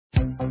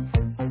Welcome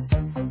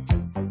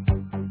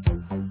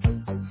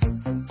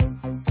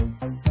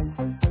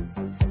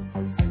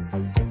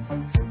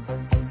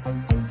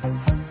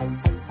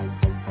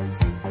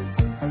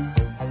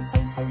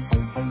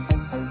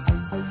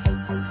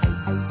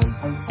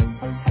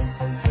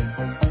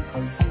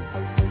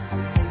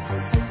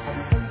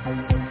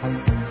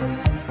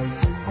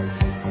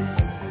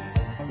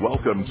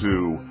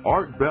to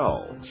Art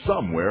Bell,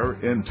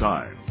 Somewhere in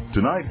Time.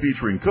 Tonight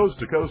featuring Coast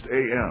to Coast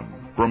AM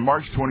from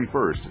March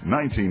 21st,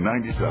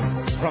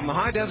 1997. From the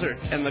high desert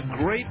and the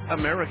great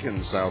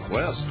American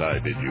Southwest, I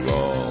bid you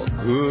all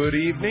good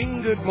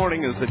evening, good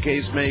morning as the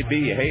case may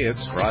be. Hey,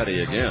 it's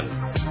Friday again.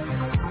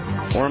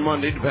 Or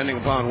Monday, depending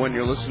upon when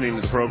you're listening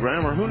to the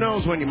program, or who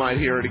knows when you might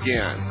hear it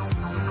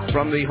again.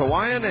 From the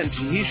Hawaiian and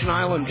Tahitian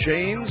island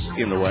chains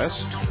in the west,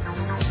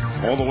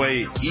 all the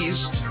way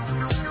east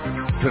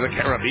to the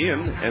Caribbean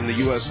and the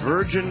U.S.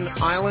 Virgin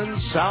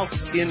Islands, south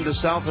into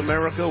South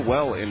America,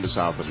 well into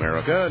South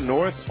America,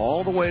 north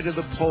all the way to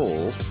the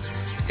pole,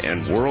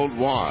 and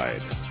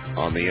worldwide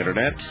on the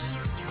Internet.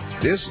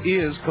 This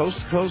is Coast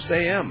to Coast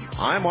AM.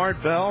 I'm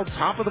Art Bell.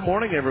 Top of the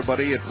morning,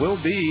 everybody. It will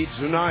be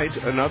tonight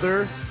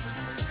another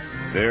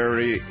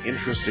very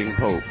interesting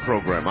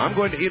program. I'm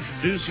going to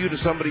introduce you to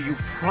somebody you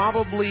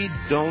probably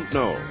don't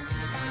know.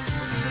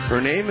 Her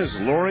name is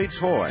Lori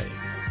Toye.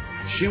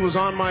 She was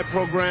on my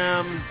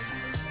program.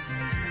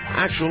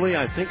 Actually,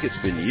 I think it's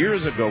been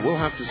years ago. We'll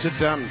have to sit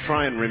down and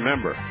try and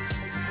remember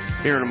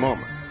here in a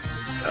moment.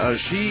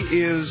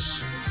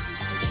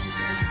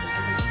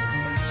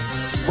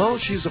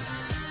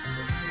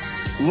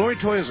 Lori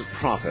Toye is a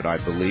prophet, I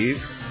believe,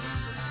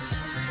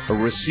 a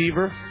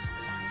receiver.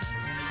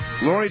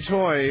 Lori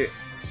Toye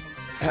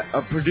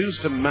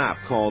produced a map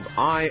called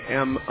I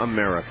Am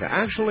America.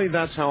 Actually,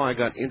 that's how I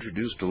got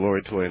introduced to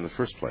Lori Toye in the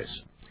first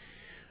place.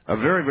 A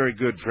very, very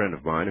good friend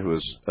of mine who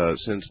has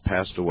since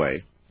passed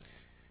away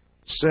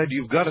said,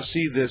 "You've got to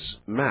see this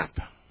map."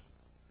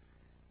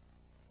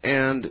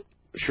 And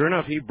sure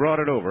enough, he brought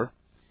it over,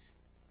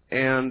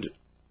 and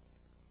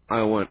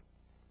I went,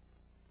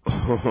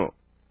 oh,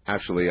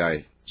 actually,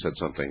 I said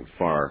something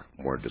far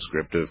more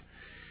descriptive,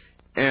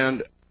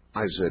 and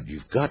I said,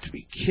 "You've got to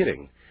be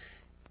kidding."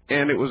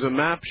 And it was a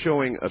map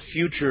showing a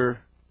future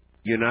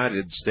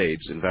United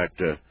States, in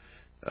fact, a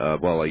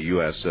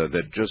U.S.,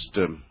 that just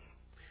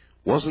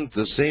wasn't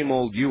the same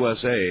old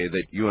USA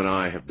that you and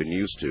I have been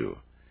used to.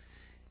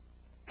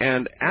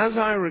 And as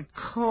I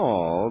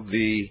recall,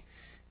 the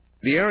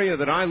area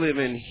that I live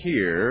in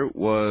here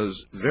was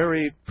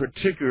very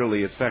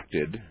particularly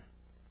affected.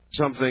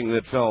 Something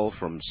that fell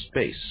from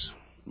space,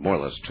 more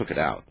or less took it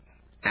out.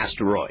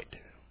 Asteroid.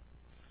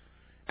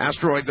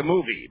 Asteroid the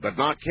movie, but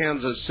not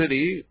Kansas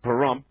City,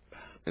 Pahrump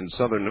in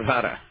southern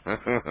Nevada.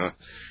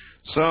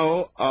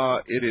 So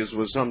it is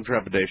with some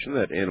trepidation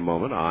that in a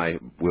moment I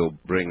will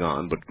bring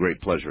on, but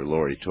great pleasure,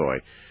 Lori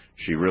Toye.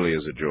 She really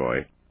is a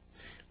joy.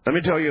 Let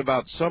me tell you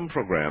about some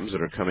programs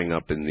that are coming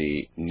up in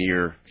the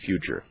near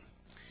future.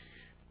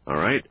 All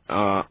right.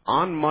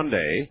 On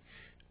Monday,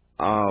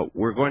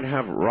 we're going to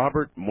have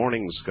Robert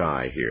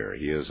Morningsky here.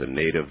 He is a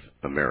Native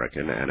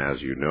American, and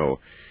as you know,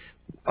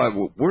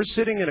 we're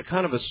sitting in a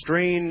kind of a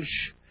strange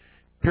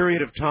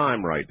period of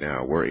time right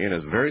now. We're in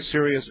a very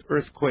serious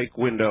earthquake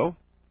window.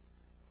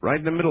 Right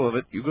in the middle of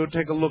it, you go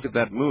take a look at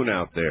that moon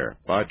out there.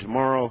 By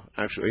tomorrow,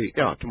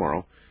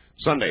 tomorrow,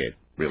 Sunday,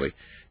 really,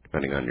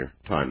 depending on your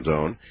time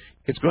zone,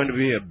 it's going to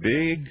be a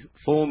big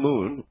full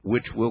moon,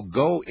 which will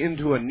go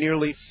into a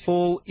nearly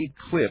full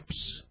eclipse,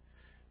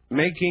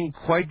 making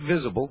quite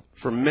visible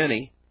for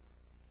many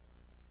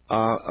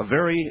a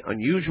very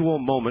unusual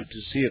moment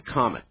to see a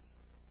comet.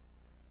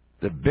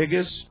 The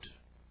biggest,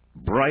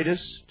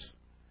 brightest,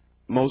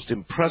 most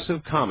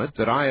impressive comet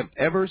that I have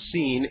ever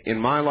seen in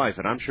my life,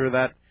 and I'm sure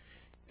that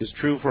is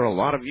true for a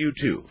lot of you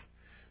too.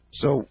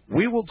 So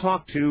we will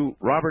talk to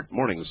Robert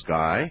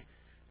Morningsky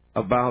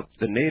about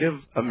the Native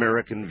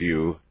American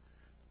view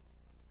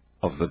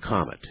of the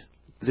comet,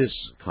 this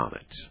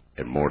comet,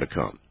 and more to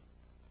come.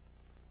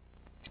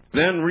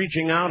 Then,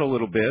 reaching out a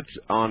little bit,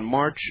 on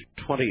March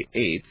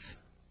 28th,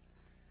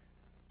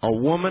 a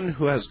woman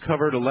who has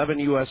covered 11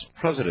 U.S.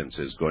 presidents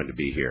is going to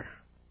be here.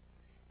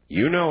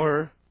 You know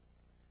her.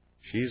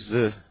 She's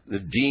the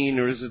dean,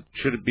 or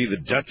should it be the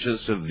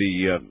duchess of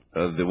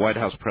the White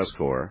House Press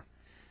Corps,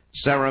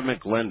 Sarah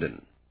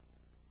McLendon.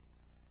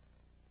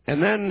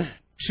 And then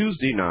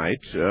Tuesday night,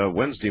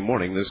 Wednesday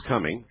morning, this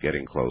coming,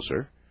 getting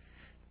closer,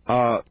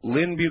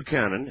 Lynn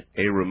Buchanan,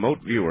 a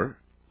remote viewer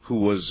who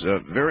was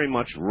very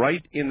much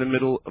right in the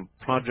middle of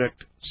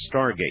Project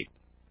Stargate.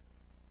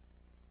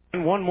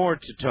 And one more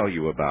to tell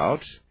you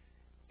about,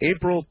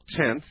 April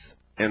 10th,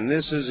 and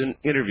this is an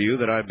interview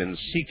that I've been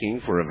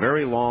seeking for a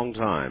very long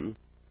time.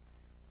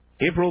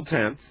 April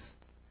 10th,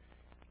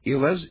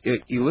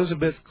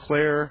 Elizabeth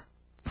Clare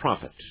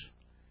Prophet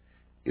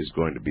is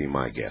going to be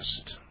my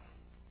guest.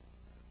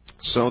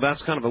 So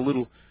that's kind of a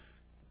little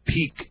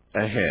peek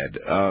ahead.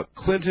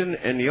 Clinton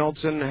and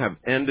Yeltsin have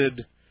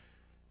ended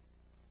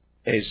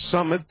a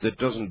summit that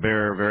doesn't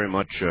bear very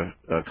much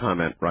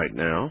comment right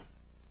now.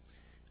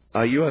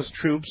 U.S.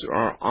 troops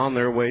are on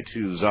their way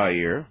to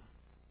Zaire.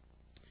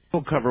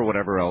 We'll cover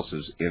whatever else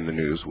is in the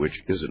news, which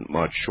isn't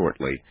much,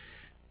 shortly.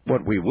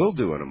 What we will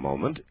do in a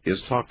moment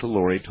is talk to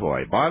Lori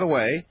Toye. By the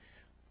way,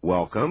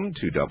 welcome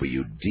to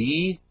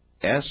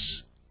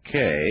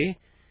WDSK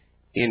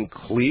in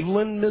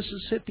Cleveland,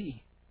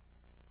 Mississippi.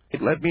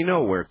 Let me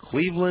know where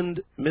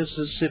Cleveland,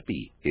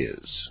 Mississippi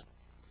is.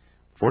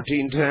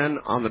 1410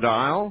 on the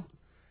dial,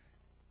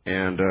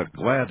 and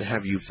glad to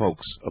have you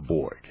folks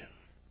aboard.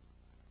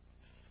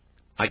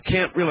 I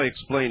can't really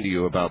explain to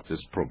you about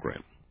this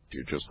program.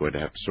 You're just going to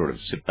have to sort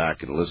of sit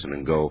back and listen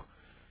and go,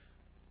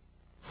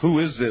 who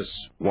is this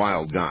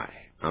wild guy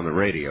on the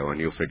radio, and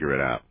you'll figure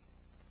it out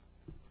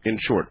in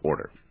short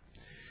order.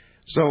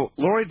 So,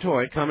 Lori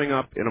Toye coming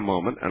up in a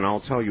moment, and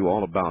I'll tell you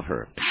all about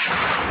her.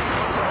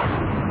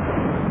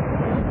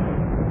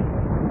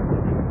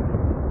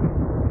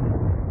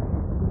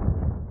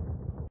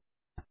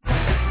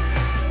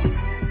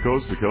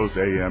 Coast to Coast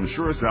AM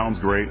sure sounds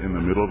great in the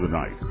middle of the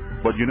night.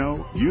 But you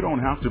know, you don't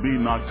have to be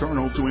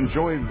nocturnal to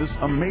enjoy this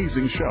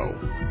amazing show.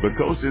 The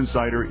Coast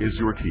Insider is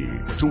your key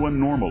to a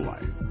normal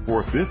life.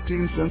 For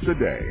 15 cents a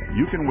day,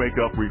 you can wake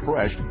up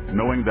refreshed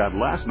knowing that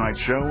last night's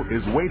show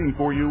is waiting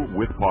for you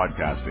with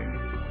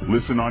podcasting.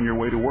 Listen on your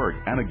way to work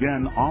and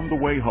again on the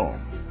way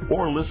home.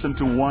 Or listen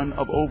to one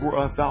of over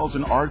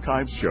 1,000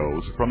 archived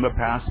shows from the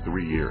past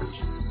 3 years.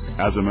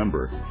 As a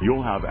member,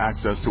 you'll have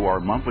access to our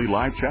monthly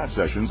live chat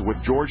sessions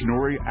with George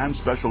Noory and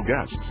special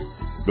guests.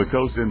 The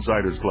Coast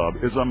Insiders Club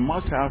is a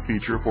must-have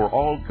feature for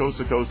all Coast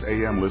to Coast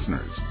AM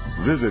listeners.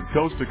 Visit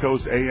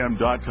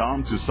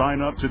coasttocoastam.com to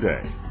sign up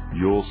today.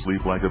 You'll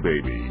sleep like a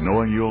baby,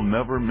 knowing you'll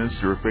never miss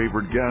your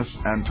favorite guests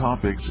and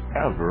topics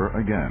ever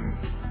again.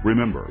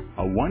 Remember,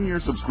 a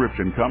 1-year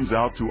subscription comes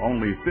out to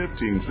only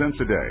 15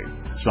 cents a day.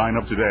 Sign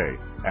up today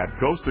at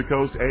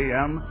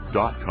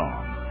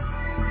coasttocoastam.com.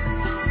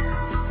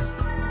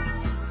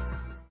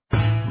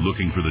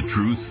 Looking for the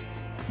truth?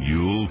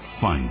 You'll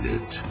find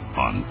it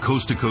on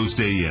Coast to Coast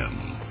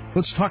AM.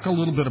 Let's talk a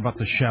little bit about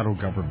the shadow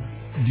government.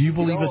 Do you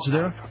believe it's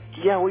there?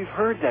 Yeah, we've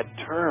heard that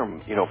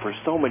term, for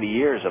so many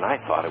years, and I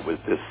thought it was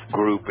this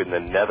group in the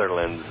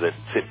Netherlands that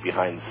sit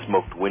behind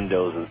smoked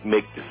windows and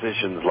make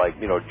decisions like,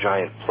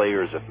 giant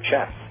players of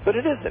chess. But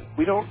it isn't.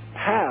 We don't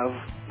have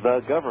the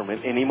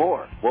government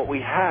anymore. What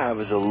we have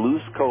is a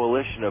loose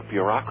coalition of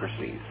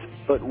bureaucracies.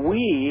 But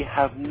we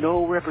have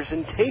no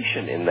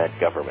representation in that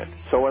government.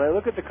 So when I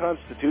look at the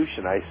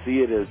Constitution, I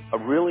see it as a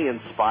really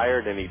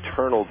inspired and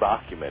eternal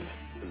document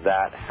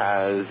that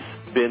has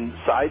been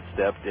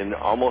sidestepped in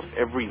almost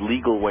every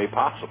legal way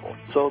possible.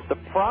 So the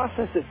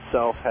process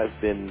itself has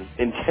been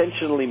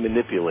intentionally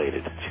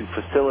manipulated to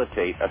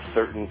facilitate a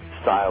certain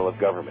style of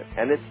government.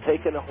 And it's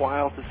taken a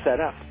while to set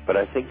up, but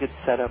I think it's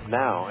set up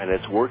now and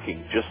it's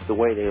working just the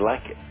way they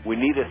like it. We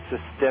need a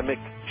systemic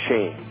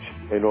change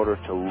in order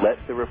to let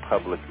the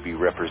Republic be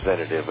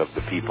representative of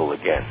the people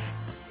again.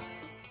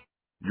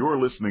 You're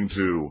listening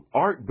to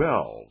Art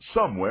Bell,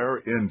 Somewhere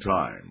in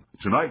Time.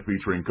 Tonight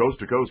featuring Coast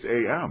to Coast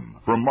AM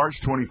from March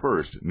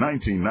 21st,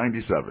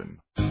 1997.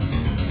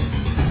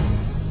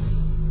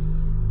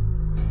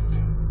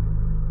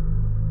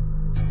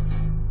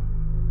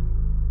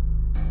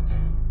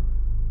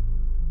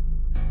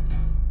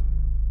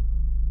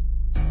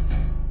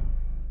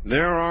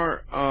 There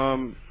are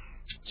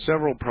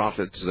several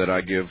prophets that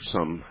I give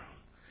some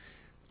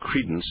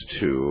credence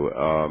to,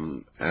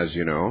 as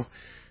you know,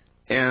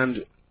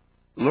 and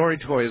Lori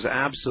Toye is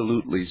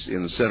absolutely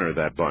in the center of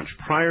that bunch.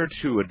 Prior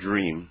to A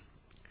Dream,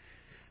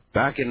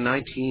 back in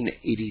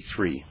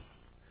 1983,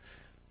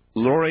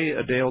 Lori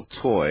Adele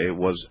Toye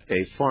was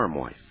a farm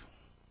wife,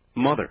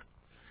 mother,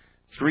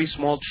 3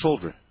 small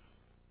children.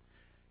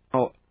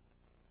 Now,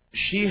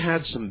 she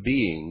had some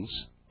beings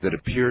that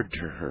appeared to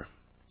her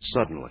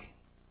suddenly,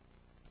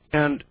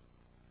 and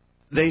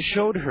they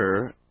showed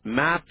her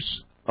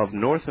maps of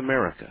North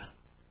America,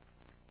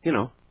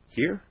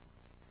 here,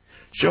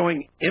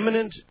 showing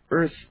imminent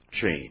earth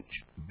change,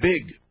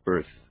 big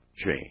earth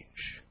change.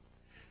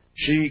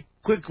 She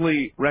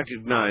quickly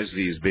recognized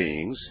these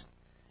beings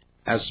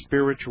as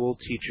spiritual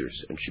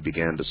teachers, and she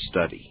began to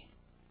study.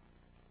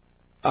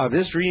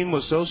 This dream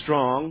was so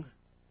strong,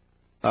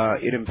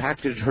 it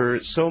impacted her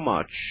so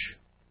much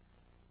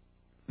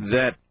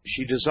that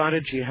she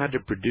decided she had to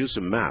produce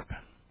a map.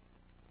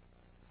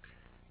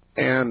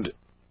 And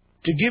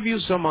to give you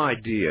some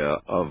idea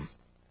of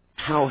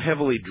how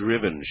heavily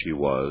driven she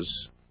was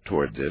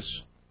toward this,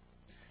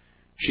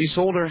 she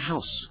sold her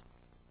house,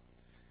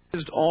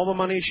 used all the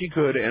money she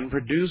could, and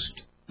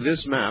produced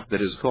this map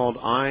that is called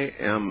I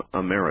Am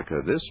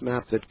America, this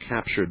map that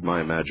captured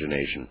my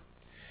imagination.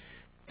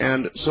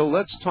 And so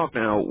let's talk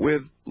now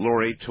with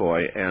Lori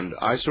Toye, and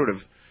I sort of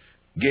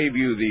gave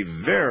you the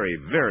very,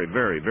 very,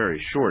 very,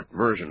 very short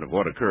version of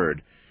what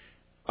occurred.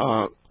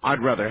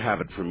 I'd rather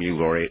have it from you,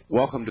 Lori.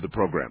 Welcome to the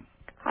program.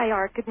 Hi,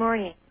 Art. Good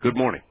morning. Good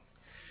morning.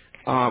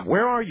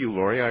 Where are you,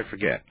 Lori? I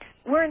forget.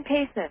 We're in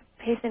Payson,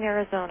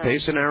 Arizona.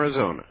 Payson,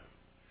 Arizona.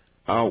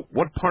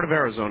 What part of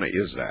Arizona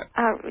is that?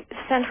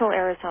 Central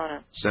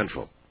Arizona.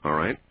 Central. All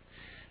right.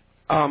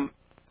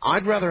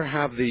 I'd rather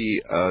have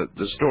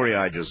the story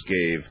I just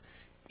gave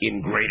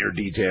in greater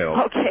detail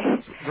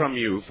from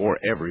you for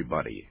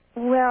everybody.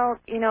 Well,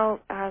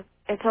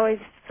 it's always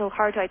so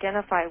hard to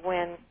identify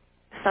when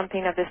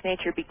something of this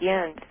nature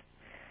begins.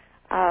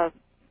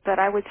 But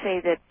I would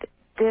say that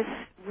this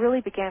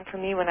really began for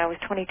me when I was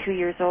 22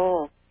 years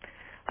old.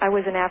 I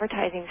was an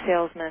advertising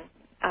salesman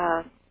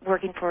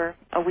working for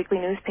a weekly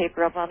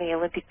newspaper up on the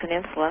Olympic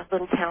Peninsula, a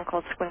little town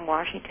called Sequim,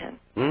 Washington.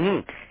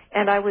 Mm-hmm.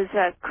 And I was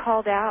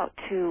called out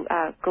to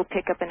go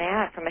pick up an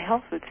ad from a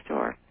health food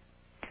store.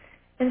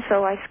 And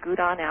so I scoot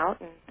on out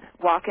and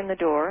walk in the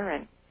door,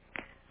 and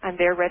I'm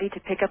there ready to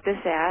pick up this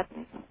ad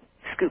and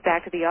scoot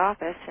back to the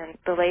office. And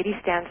the lady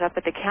stands up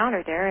at the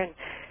counter there, and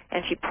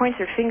she points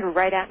her finger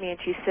right at me, and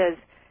she says,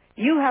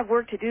 "You have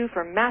work to do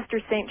for Master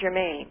Saint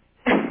Germain."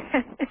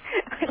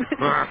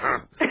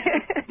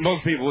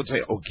 Most people would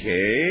say,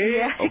 okay,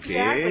 yeah, okay,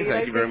 exactly.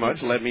 thank you very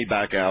much. Let me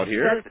back out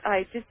here.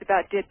 I just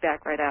about did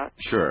back right out.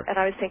 Sure. And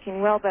I was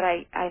thinking, well, but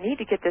I need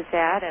to get this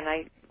ad, and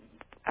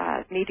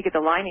I need to get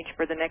the lineage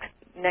for the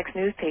next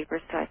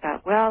newspaper. So I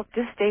thought, well,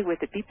 just stay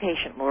with it. Be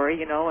patient,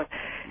 Lori,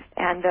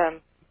 And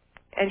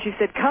she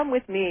said, come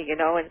with me,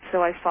 And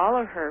so I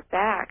follow her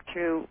back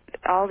through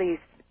all these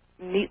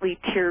neatly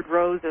tiered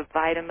rows of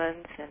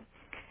vitamins,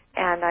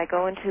 and I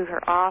go into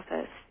her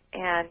office.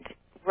 And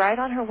right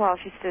on her wall,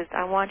 she says,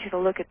 I want you to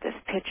look at this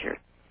picture.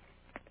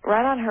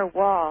 Right on her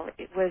wall,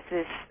 it was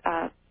this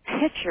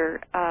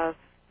picture of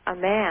a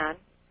man,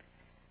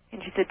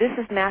 and she said, this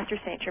is Master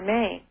Saint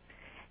Germain.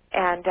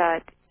 And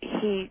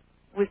he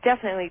was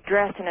definitely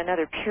dressed in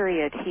another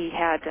period. He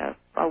had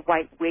a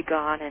white wig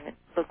on, and it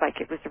looked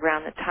like it was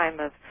around the time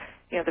of,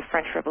 the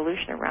French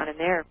Revolution around in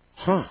there.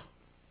 Huh.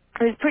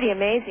 It was pretty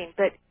amazing.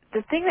 But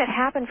the thing that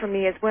happened for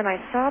me is when I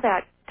saw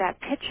that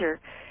picture,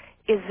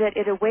 is that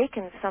it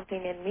awakened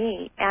something in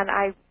me, and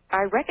I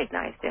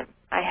recognized him.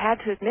 I had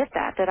to admit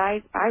that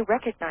I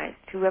recognized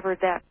whoever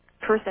that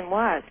person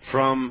was.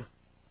 From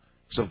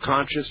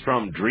subconscious,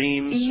 from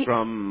dreams,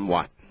 from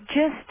what?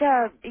 Just,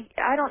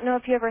 I don't know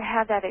if you ever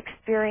had that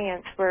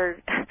experience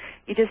where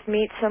you just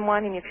meet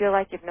someone and you feel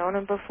like you've known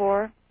them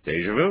before.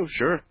 Deja vu,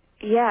 sure.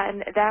 Yeah,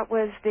 and that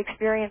was the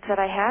experience that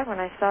I had when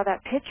I saw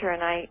that picture,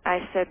 and I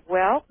said,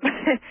 well...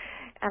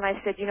 And I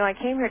said, I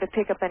came here to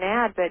pick up an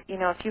ad, but,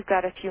 if you've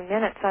got a few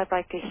minutes, I'd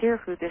like to hear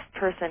who this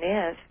person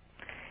is.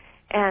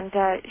 And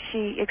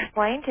she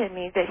explained to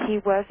me that he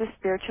was a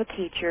spiritual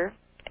teacher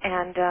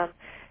and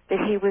that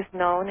he was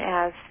known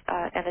as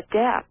an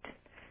adept.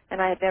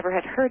 And I had never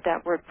had heard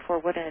that word before,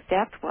 what an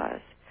adept was.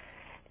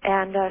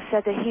 And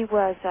said that he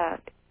was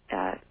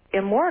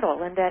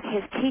immortal and that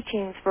his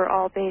teachings were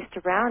all based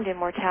around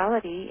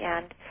immortality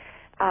and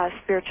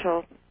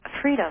spiritual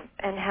freedom,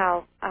 and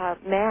how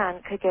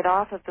man could get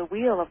off of the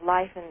wheel of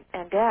life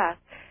and death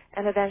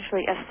and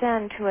eventually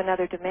ascend to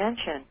another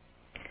dimension.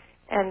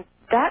 And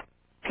that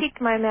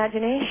piqued my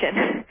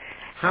imagination.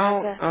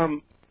 How,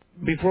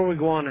 before we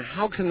go on,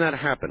 how can that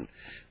happen?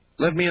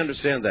 Let me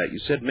understand that. You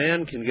said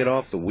man can get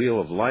off the wheel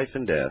of life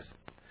and death.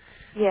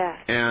 Yes.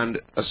 And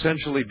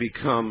essentially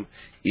become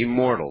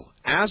immortal.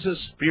 As a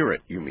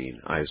spirit, you mean,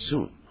 I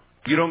assume.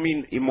 You don't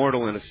mean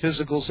immortal in a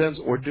physical sense,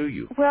 or do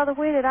you? Well, the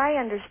way that I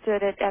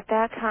understood it at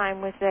that time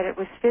was that it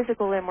was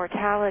physical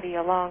immortality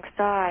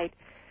alongside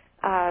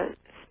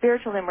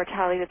spiritual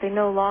immortality, that they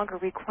no longer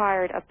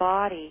required a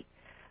body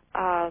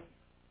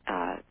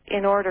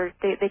in order,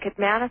 they could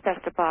manifest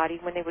a body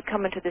when they would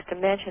come into this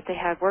dimension. They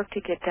had work to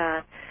get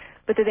done,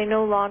 but that they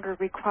no longer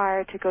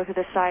required to go through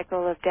the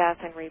cycle of death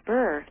and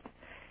rebirth.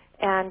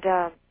 And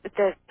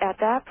that at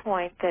that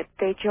point that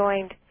they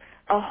joined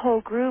a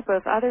whole group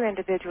of other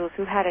individuals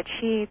who had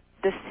achieved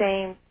the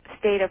same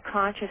state of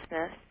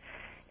consciousness,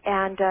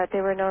 and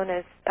they were known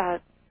as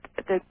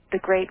the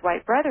Great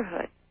White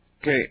Brotherhood.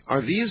 Okay,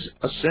 are these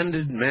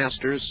ascended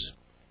masters?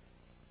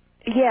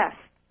 Yes,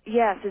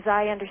 as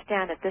I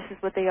understand it, this is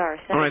what they are.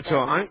 All right, so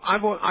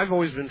I've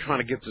always been trying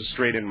to get this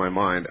straight in my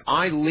mind.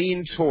 I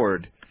lean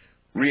toward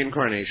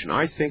reincarnation.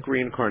 I think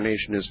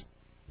reincarnation is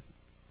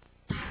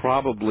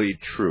probably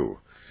true.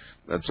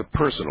 That's a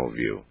personal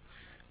view.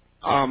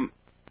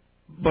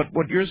 But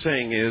what you're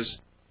saying is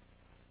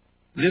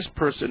this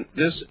person,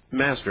 this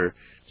master,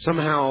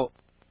 somehow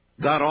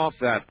got off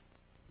that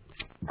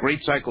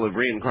great cycle of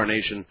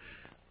reincarnation,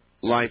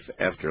 life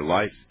after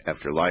life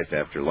after life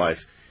after life,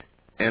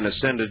 and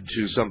ascended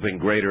to something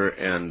greater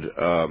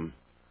and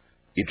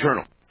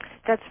eternal.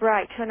 That's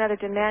right, to another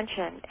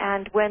dimension.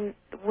 And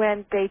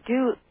when they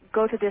do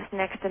go to this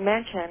next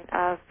dimension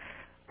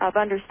of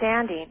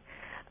understanding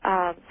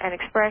and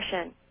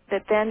expression,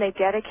 that then they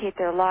dedicate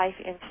their life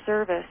in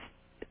service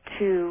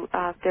to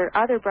their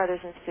other brothers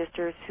and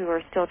sisters who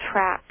are still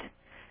trapped,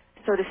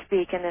 so to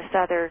speak, in this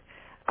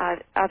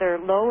other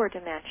lower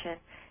dimension,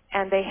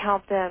 and they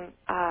help them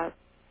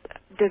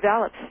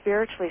develop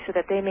spiritually so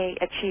that they may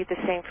achieve the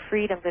same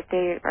freedom that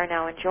they are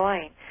now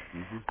enjoying.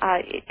 Mm-hmm.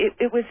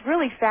 It was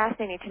really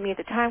fascinating to me at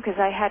the time because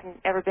I hadn't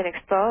ever been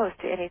exposed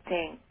to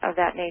anything of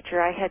that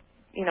nature. I had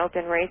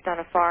been raised on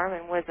a farm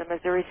and was a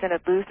Missouri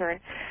Synod Lutheran.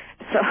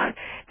 So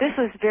this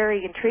was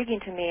very intriguing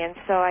to me, and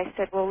so I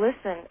said, well,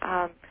 listen,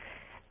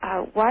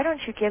 why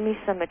don't you give me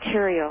some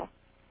material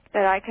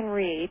that I can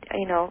read,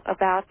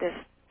 about this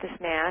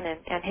man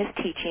and his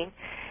teaching,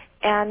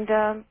 and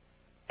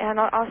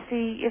I'll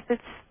see if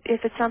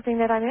it's something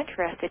that I'm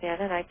interested in.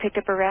 And I picked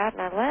up a rat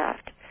and I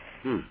left.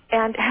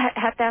 And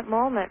at that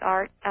moment,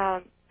 Art,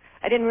 I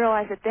didn't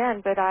realize it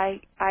then, but I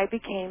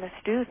became a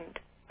student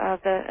of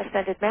the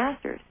Ascended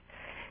Masters,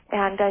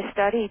 and I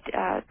studied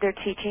their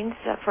teachings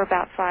for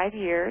about 5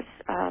 years.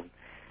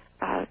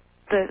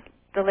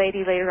 The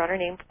lady later on, her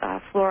name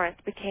Florence,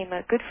 became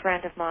a good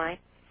friend of mine,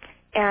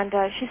 and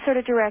she sort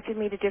of directed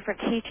me to different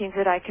teachings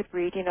that I could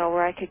read,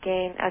 where I could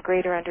gain a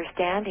greater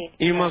understanding.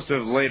 You must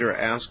have later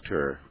asked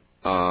her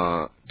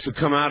to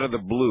come out of the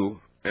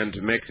blue and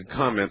to make a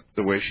comment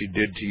the way she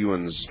did to you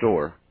in the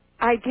store.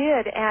 I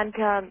did,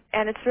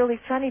 and it's really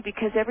funny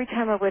because every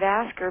time I would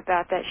ask her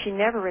about that, she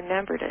never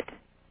remembered it.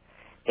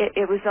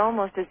 It was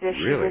almost as if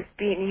she was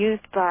being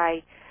used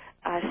by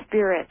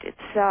Spirit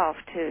itself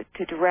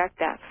to direct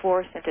that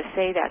force and to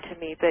say that to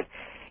me. But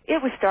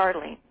it was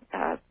startling.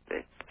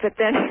 But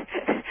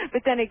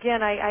then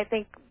again, I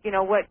think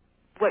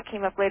what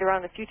came up later on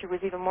in the future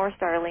was even more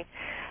startling.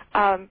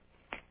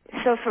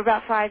 So for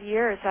about 5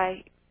 years,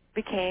 I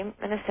became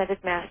an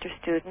Ascended Master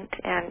student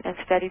and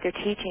studied their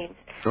teachings.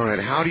 All right.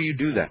 How do you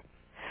do that?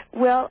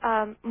 Well,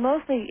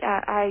 mostly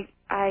I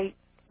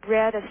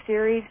read a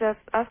series of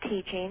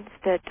teachings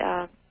that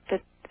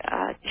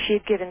she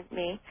had given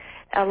me,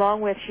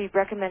 along with she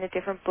recommended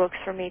different books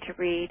for me to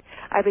read.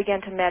 I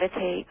began to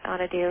meditate on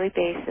a daily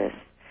basis,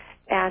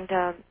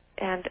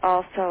 and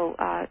also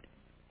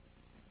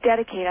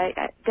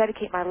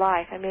dedicate my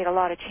life. I made a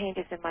lot of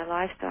changes in my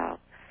lifestyle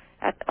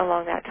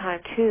along that time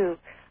too,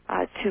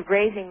 to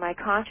raising my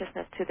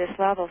consciousness to this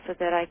level so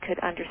that I could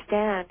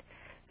understand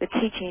the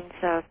teachings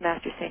of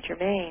Master Saint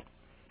Germain.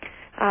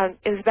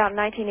 It was about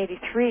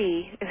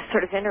 1983. It was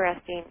sort of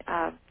interesting.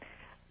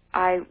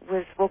 I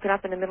was woken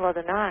up in the middle of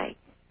the night,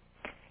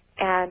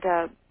 and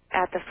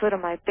at the foot of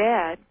my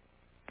bed,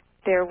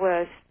 there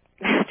was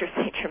Master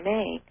Saint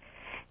Germain.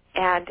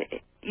 And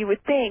you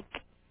would think,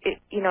 if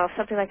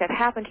something like that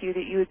happened to you,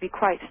 that you would be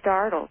quite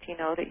startled,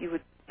 that you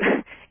would,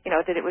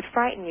 that it would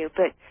frighten you.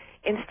 But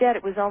instead,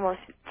 it was almost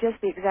just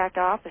the exact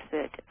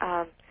opposite.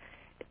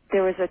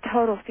 There was a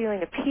total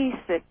feeling of peace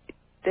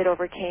that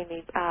overcame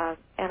me.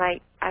 And I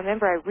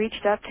remember I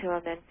reached up to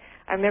him, and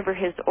I remember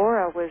his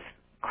aura was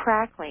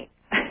crackling,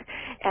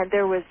 and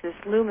there was this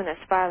luminous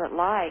violet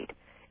light,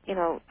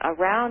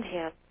 around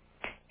him.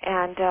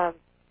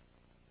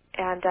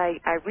 And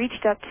I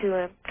reached up to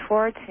him,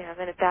 towards him,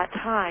 and at that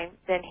time,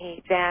 then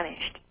he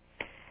vanished.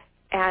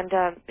 And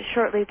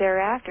shortly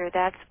thereafter,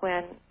 that's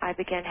when I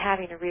began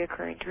having a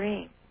reoccurring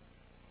dream.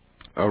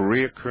 A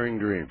reoccurring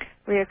dream?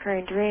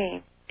 Reoccurring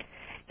dream.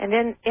 And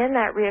then in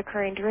that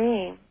reoccurring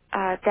dream,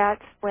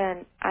 that's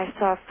when I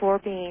saw 4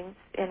 beings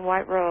in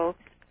white robes,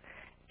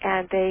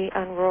 and they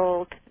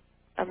unrolled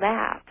a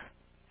map.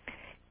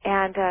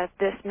 And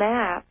this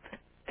map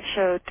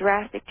showed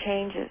drastic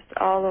changes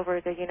all over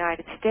the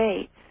United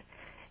States.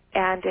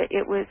 And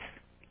it was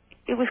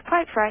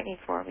quite frightening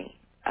for me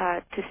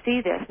to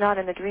see this, not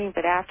in the dream,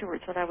 but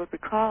afterwards when I would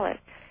recall it.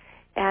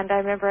 And I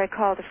remember I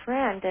called a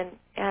friend,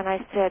 and I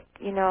said,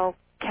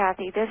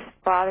 Kathy, this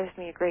bothers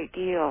me a great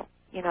deal,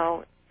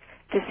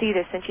 to see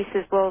this. And she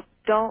says, well,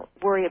 don't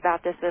worry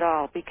about this at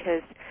all,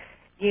 because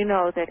you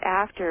know that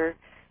after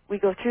we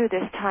go through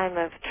this time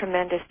of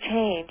tremendous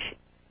change,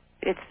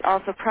 it's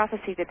also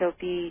prophecy that there'll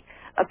be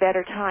a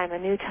better time, a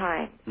new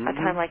time, a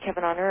time like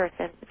heaven on earth,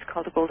 and it's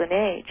called the Golden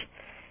Age.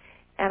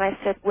 And I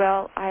said,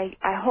 well, I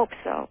hope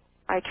so.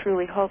 I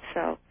truly hope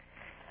so.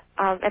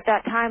 At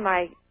that time,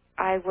 I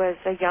was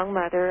a young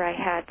mother. I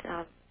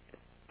had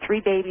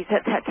 3 babies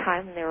at that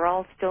time, and they were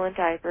all still in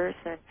diapers,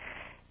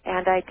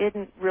 and I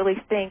didn't really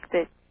think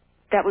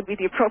that would be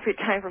the appropriate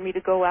time for me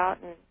to go out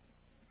and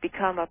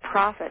become a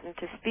prophet and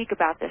to speak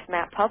about this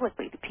map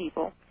publicly to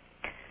people.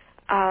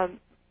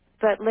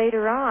 But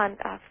later on,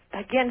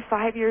 again,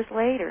 5 years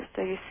later,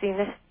 so you see,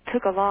 this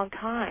took a long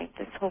time,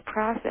 this whole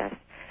process,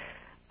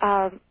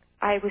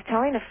 I was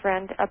telling a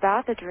friend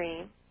about the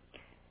dream,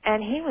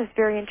 and he was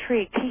very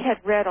intrigued. He had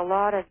read a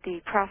lot of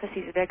the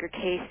prophecies of Edgar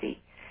Cayce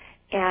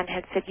and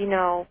had said,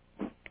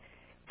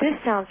 this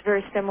sounds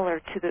very similar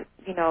to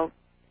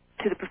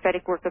the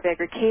prophetic work of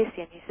Edgar Cayce.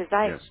 And he says,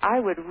 I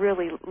would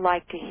really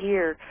like to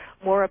hear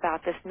more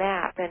about this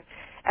map. And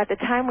at the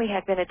time we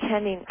had been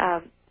attending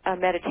a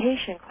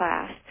meditation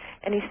class,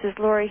 and he says,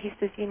 Lori, he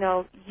says,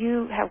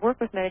 you have worked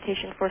with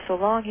meditation for so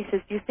long. He says,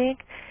 do you think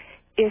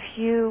if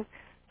you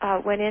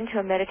went into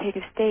a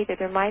meditative state that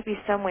there might be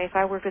some way, if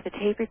I worked with a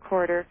tape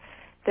recorder,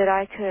 that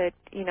I could,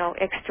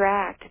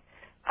 extract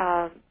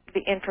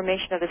the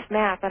information of this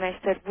map? And I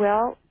said,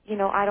 well,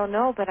 I don't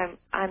know, but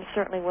I'm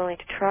certainly willing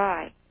to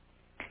try.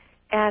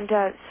 And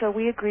so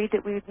we agreed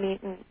that we would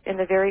meet in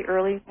the very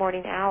early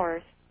morning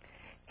hours,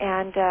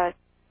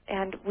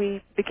 and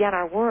we began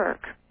our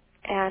work.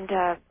 And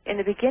in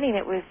the beginning,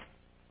 it was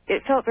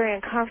it felt very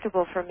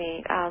uncomfortable for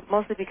me,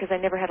 mostly because I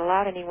never had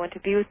allowed anyone to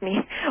be with me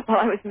while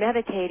I was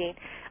meditating,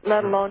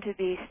 let alone to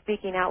be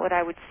speaking out what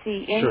I would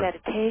see in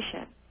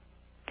meditation.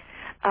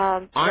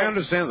 I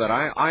understand that.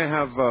 I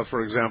have,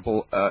 for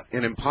example,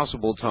 an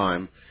impossible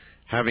time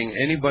having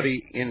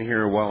anybody in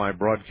here while I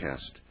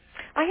broadcast.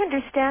 I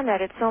understand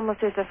that. It's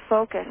almost there's a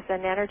focus,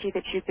 an energy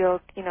that you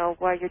build,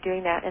 while you're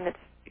doing that, and it's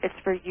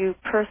for you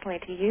personally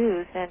to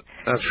use. And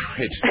that's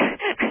right.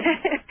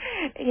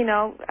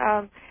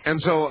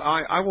 And so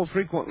I will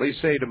frequently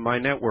say to my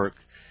network,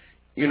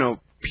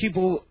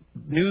 people,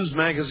 news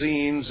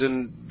magazines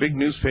and big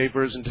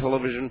newspapers and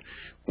television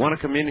want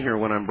to come in here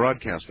when I'm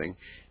broadcasting.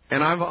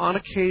 And I've on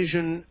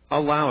occasion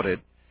allowed it,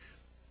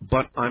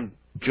 but I'm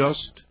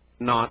just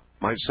not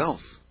myself.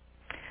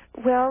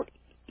 Well,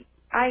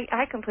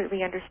 I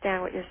completely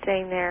understand what you're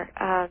saying there.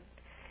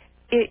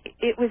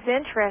 It was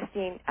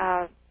interesting.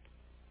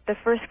 The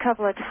first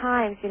couple of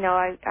times,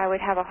 I would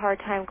have a hard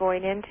time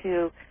going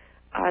into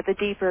the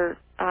deeper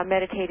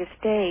meditative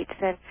states,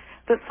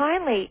 but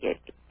finally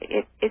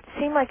it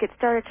seemed like it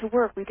started to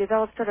work. We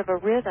developed sort of a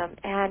rhythm,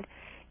 and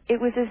it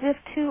was as if,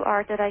 too,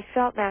 Art, that I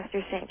felt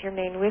Master Saint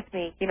Germain with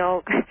me,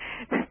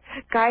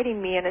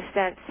 guiding me in a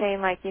sense, saying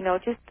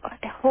just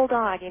hold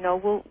on,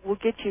 we'll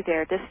get you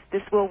there.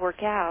 This will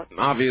work out.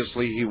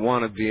 Obviously, he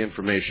wanted the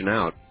information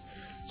out,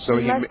 so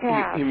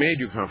he made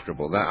you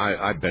comfortable.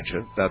 I bet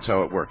you that's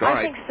how it worked. All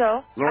right. I think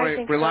so.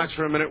 Lori, relax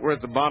for a minute. We're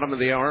at the bottom of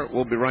the hour.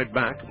 We'll be right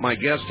back. My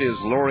guest is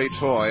Lori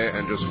Toye,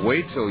 and just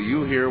wait till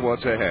you hear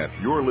what's ahead.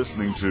 You're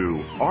listening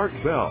to Art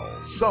Bell,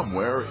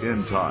 Somewhere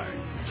in Time.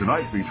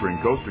 Tonight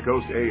featuring Coast to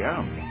Coast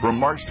AM from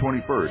March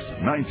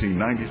 21st,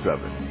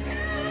 1997.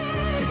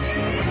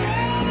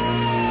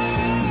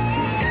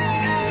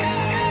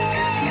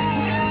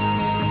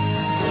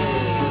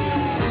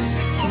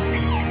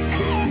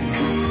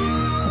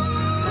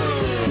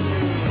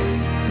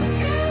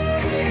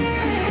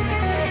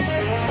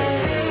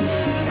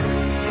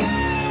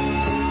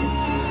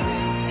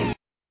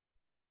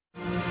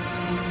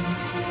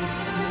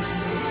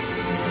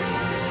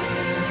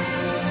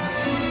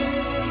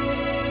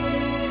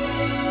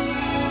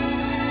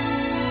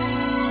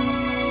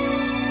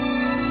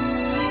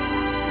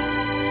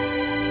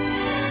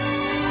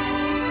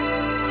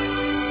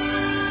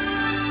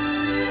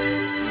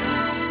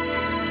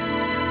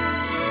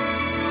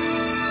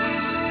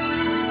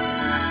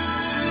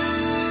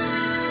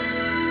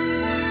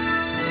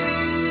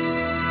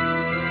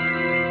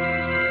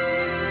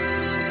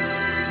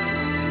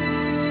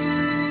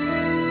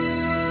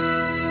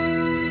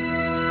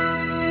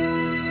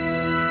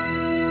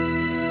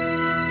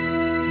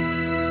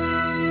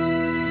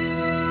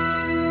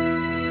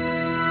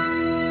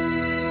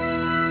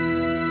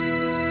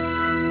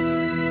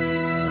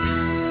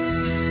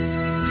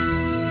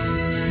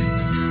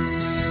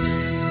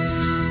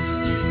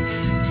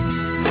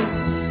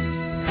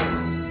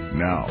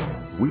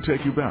 We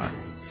take you back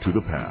to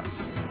the past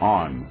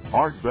on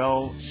Art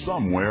Bell,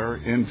 Somewhere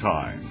in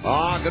Time.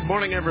 Good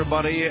morning,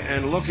 everybody,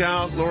 and look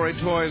out, Lori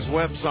Toye's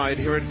website.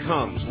 Here it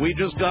comes. We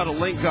just got a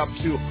link up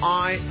to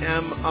I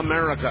Am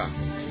America,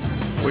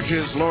 which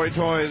is Lori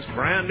Toye's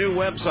brand new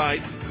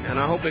website, and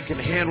I hope it can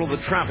handle the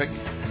traffic.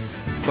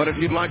 But if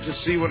you'd like to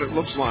see what it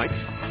looks like,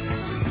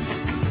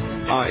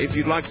 if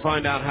you'd like to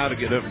find out how to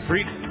get a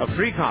free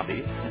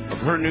copy of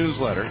her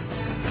newsletter,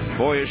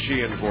 boy is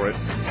she in for it.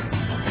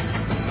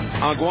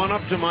 Go on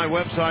up to my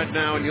website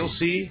now, and you'll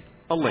see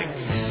a link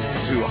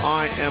to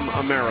I Am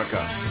America.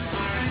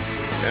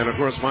 And, of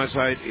course, my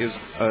site is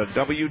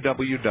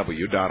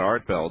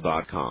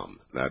www.artbell.com.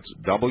 That's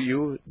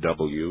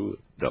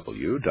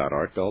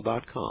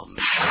www.artbell.com.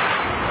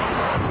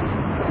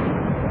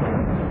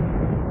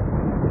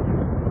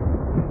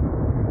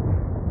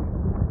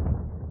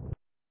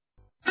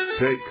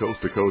 Take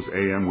Coast to Coast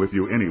AM with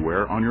you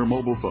anywhere on your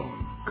mobile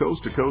phone.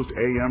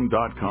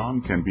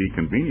 CoastToCoastAM.com can be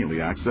conveniently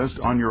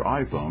accessed on your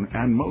iPhone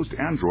and most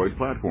Android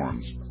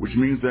platforms, which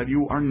means that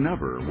you are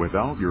never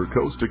without your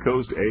Coast to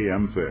Coast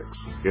AM fix.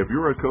 If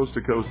you're a Coast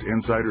to Coast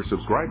Insider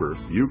subscriber,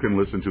 you can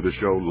listen to the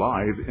show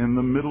live in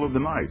the middle of the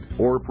night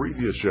or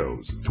previous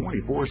shows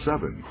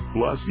 24/7.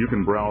 Plus, you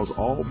can browse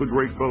all the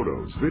great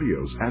photos,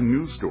 videos, and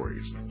news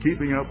stories.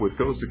 Keeping up with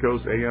Coast to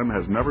Coast AM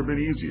has never been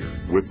easier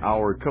with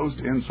our Coast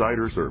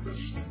Insider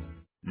service.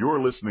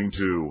 You're listening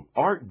to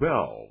Art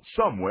Bell,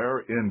 Somewhere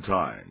in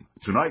Time.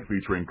 Tonight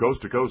featuring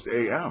Coast to Coast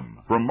AM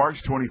from March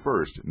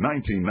 21st,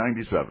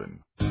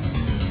 1997.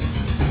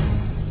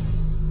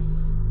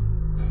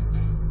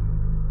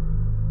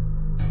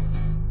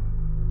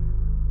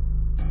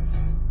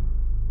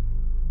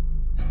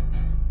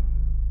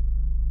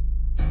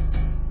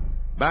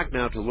 Back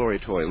now to Lori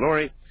Toye.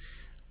 Lori,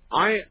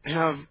 I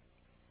have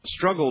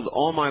struggled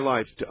all my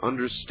life to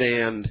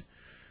understand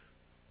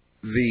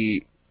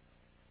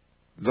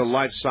the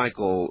life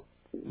cycle,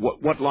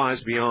 what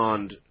lies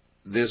beyond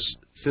this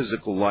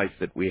physical life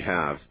that we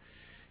have.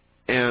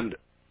 And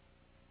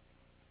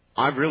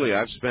I've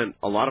spent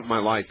a lot of my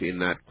life in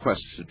that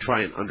quest to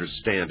try and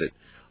understand it.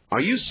 Are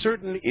you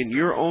certain in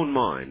your own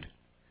mind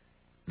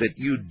that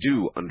you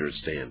do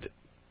understand it?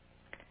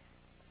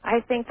 I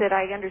think that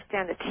I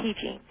understand the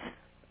teachings.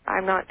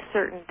 I'm not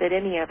certain that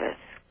any of us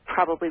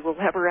probably will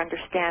ever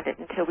understand it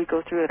until we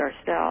go through it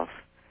ourselves.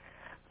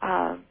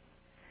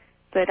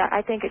 But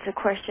I think it's a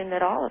question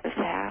that all of us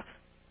have.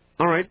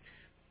 All right.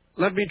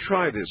 Let me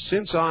try this.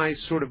 Since I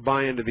sort of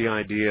buy into the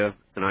idea,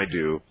 and I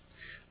do,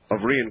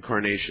 of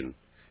reincarnation,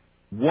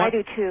 I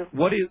do too.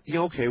 What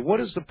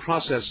is the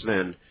process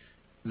then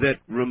that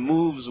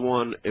removes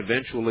one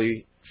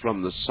eventually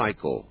from the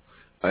cycle?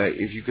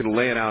 If you can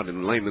lay it out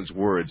in layman's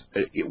words,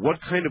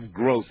 what kind of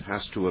growth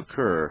has to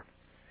occur?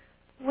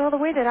 Well, the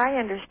way that I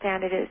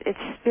understand it is it's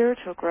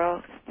spiritual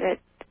growth, that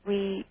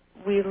we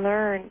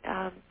learn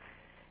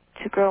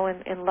to grow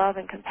in love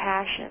and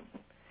compassion.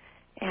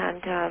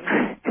 And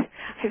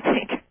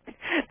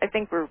I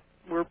think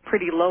we're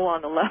pretty low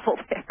on the level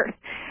there.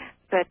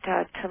 But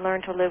to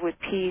learn to live with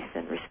peace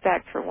and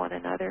respect for one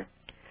another.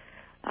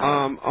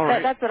 All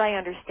right. That's what I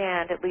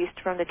understand, at least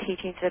from the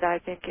teachings that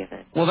I've been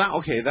given. Well,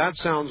 that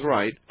sounds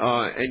right.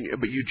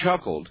 But you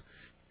chuckled,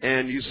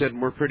 and you said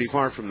we're pretty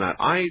far from that.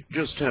 I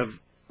just have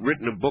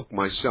written a book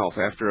myself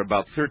after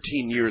about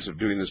 13 years of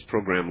doing this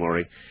program,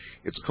 Laurie.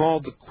 It's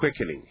called The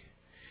Quickening.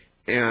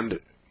 And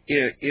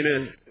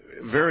in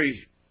a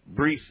very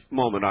brief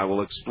moment, I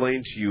will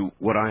explain to you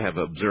what I have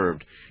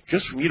observed.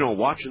 Just,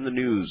 watching the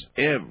news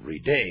every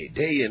day,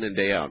 day in and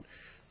day out,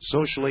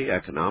 socially,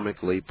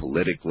 economically,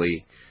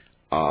 politically,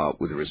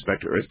 with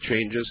respect to earth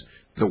changes,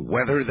 the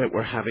weather that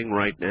we're having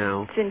right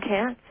now. It's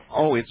intense.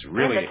 Oh, it's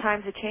really... And the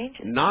times it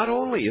changes. Not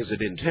only is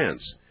it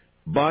intense,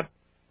 but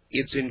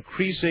it's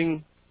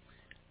increasing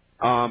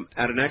at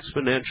an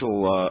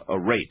exponential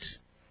rate.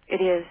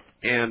 It is.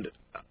 And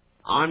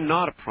I'm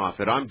not a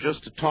prophet. I'm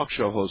just a talk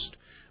show host.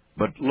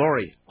 But,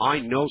 Laurie, I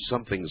know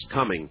something's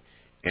coming,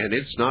 and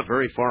it's not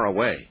very far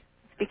away.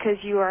 Because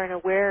you are an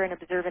aware and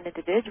observant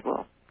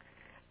individual,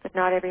 but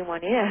not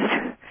everyone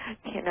is.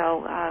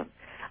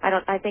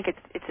 I think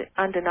it's an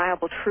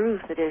undeniable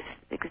truth that is,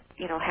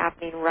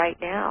 happening right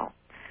now.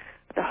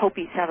 The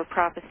Hopis have a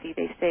prophecy.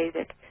 They say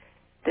that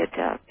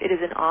it is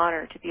an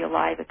honor to be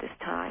alive at this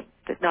time.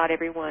 That not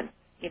everyone,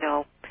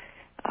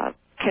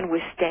 can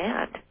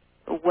withstand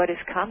what is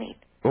coming.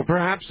 Well,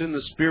 perhaps in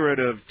the spirit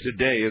of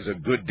today is a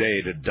good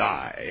day to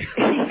die.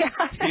 Yeah.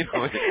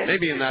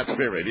 Maybe in that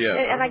spirit, yeah.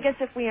 And I guess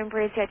if we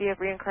embrace the idea of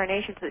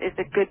reincarnation, it's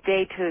a good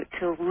day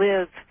to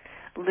live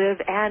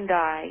and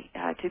die,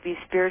 to be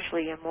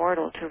spiritually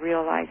immortal, to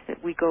realize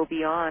that we go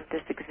beyond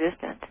this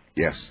existence.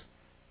 Yes.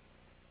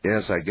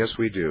 Yes, I guess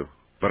we do.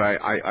 But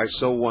I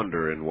so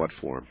wonder in what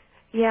form.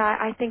 Yeah,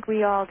 I think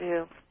we all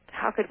do.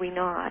 How could we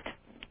not?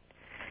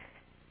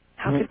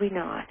 How could we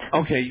not?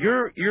 Okay,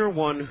 you're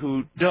one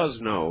who does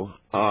know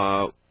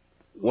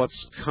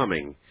what's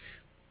coming.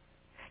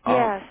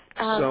 Yes.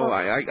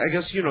 I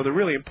guess, the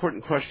really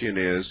important question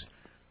is,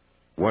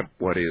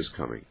 what is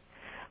coming?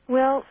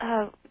 Well,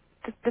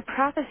 the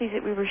prophecies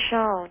that we were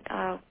shown,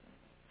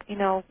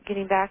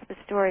 getting back to the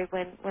story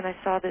when I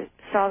saw the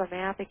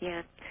map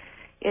again,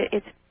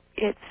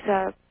 it's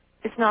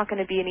not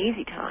going to be an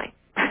easy time.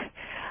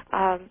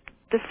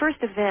 The first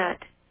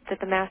event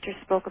that the Master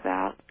spoke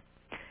about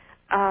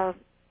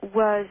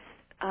was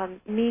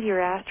meteor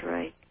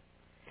asteroid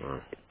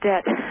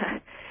that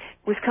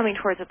was coming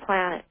towards a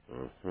planet.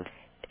 Mm-hmm.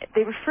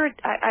 They referred.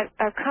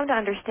 I've come to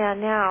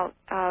understand now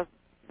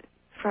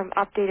from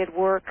updated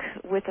work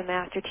with the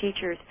master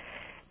teachers.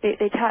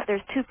 They taught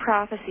there's two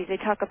prophecies. They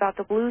talk about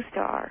the blue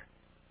star,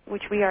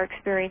 which we are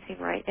experiencing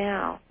right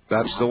now.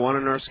 That's the one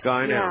in our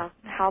sky now.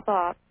 Yeah, how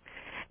about?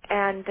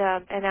 And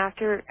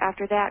after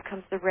that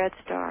comes the red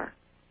star.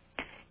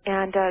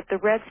 And the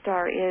red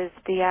star is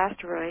the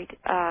asteroid,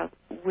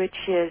 which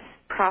is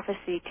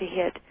prophecy to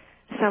hit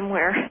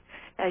somewhere,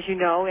 as you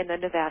know, in the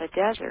Nevada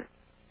desert.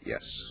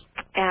 Yes.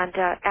 And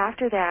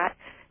after that,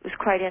 it was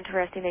quite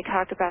interesting. They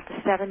talked about the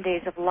 7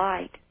 days of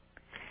light.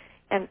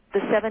 And the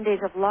 7 days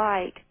of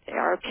light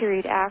are a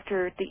period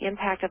after the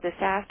impact of this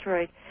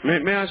asteroid.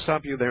 May I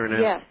stop you there and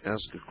Yes.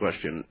 ask a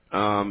question?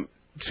 To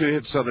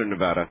hit southern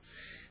Nevada,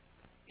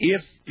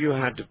 if you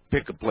had to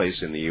pick a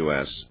place in the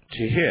U.S.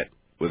 to hit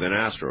with an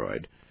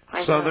asteroid,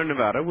 southern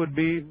Nevada would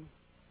be,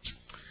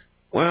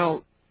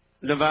 well,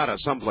 Nevada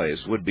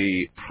someplace would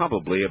be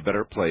probably a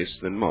better place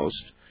than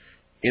most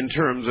in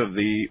terms of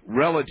the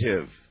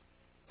relative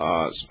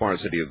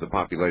sparsity of the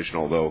population,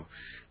 although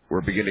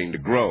we're beginning to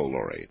grow,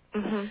 Laurie,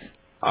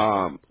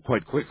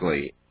 quite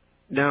quickly.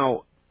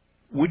 Now,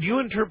 would you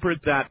interpret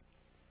that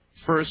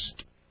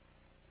first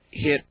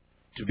hit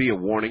to be a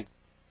warning?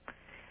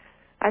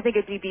 I think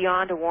it'd be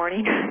beyond a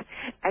warning.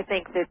 I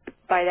think that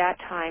by that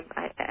time,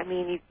 I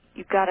mean,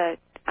 you've got to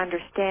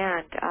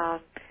understand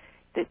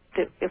that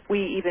if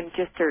we even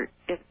just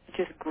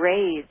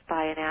grazed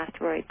by an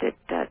asteroid,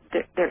 that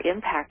their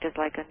impact is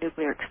like a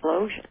nuclear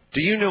explosion.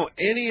 Do you know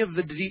any of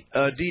the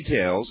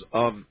details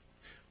of?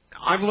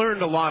 I've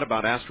learned a lot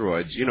about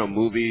asteroids,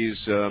 movies.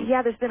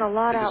 Yeah, there's been a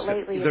lot out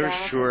lately. There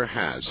sure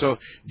has. So,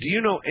 do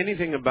you know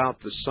anything about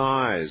the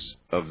size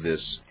of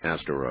this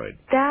asteroid?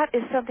 That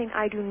is something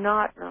I do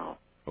not know.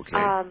 Okay.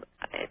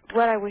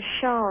 What I was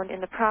shown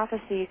in the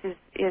prophecies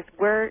is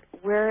where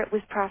where it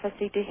was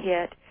prophesied to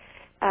hit.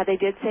 They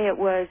did say it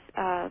was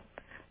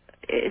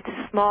it's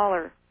a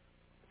smaller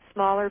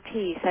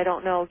piece. I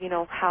don't know,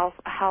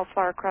 how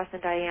far across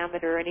in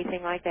diameter or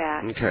anything like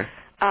that. Okay.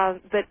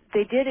 But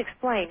they did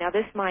explain. Now,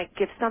 this might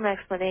give some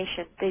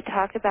explanation. They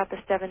talked about the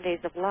 7 days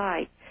of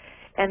light,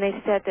 and they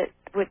said that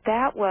what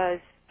that was,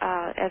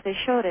 as they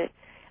showed it,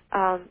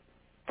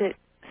 that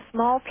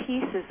small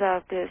pieces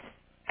of this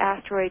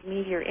asteroid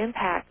meteor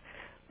impact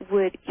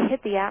would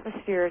hit the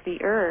atmosphere of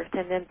the Earth,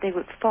 and then they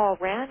would fall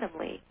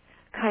randomly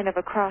kind of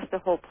across the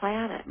whole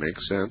planet.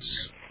 Makes sense.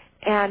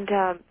 And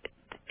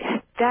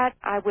that,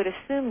 I would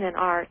assume, then,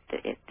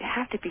 it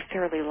have to be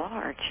fairly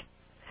large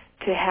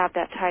to have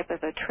that type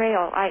of a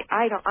trail.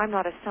 I'm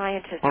not a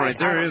scientist. All right,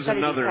 there I don't is study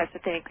another. these types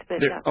of things,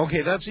 but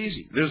okay, that's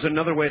easy. There's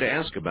another way to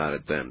ask about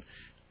it then.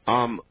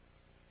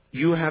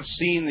 You have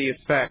seen the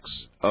effects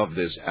of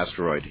this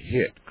asteroid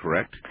hit,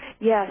 correct?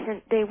 yes,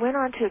 and they went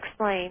on to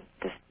explain.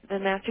 The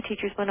master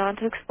teachers went on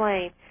to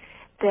explain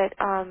that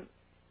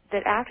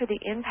that after the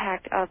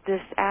impact of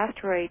this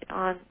asteroid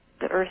on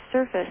the Earth's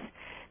surface,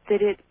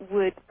 that it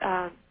would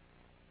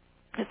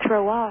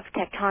throw off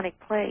tectonic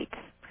plates,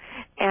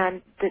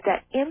 and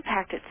that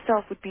impact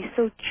itself would be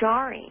so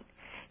jarring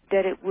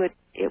that it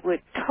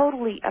would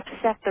totally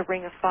upset the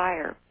Ring of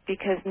Fire,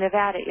 because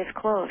Nevada is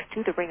close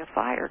to the Ring of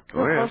Fire,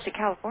 close to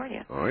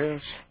California. Oh,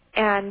 yes.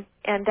 And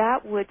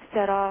that would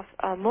set off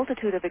a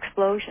multitude of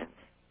explosions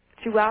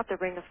throughout the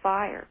Ring of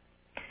Fire.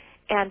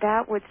 And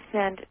that would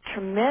send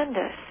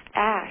tremendous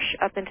ash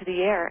up into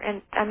the air.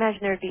 And I imagine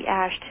there would be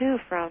ash, too,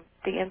 from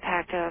the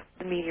impact of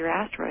the meteor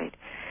asteroid.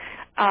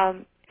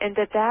 And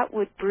that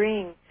would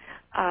bring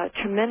a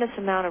tremendous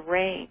amount of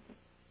rain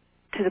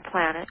to the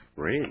planet.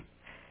 Rain.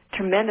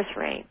 Tremendous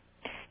rain.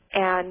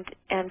 And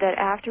that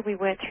after we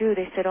went through,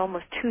 they said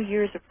almost 2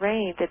 years of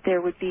rain, that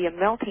there would be a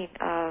melting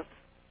of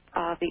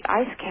the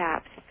ice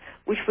caps,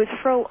 which would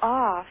throw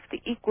off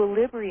the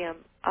equilibrium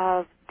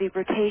of the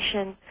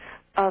rotation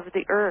of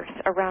the Earth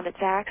around its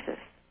axis.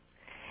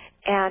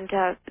 And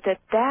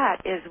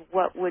that is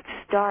what would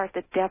start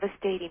the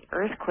devastating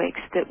earthquakes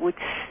that would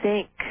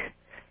sink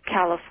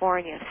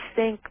California,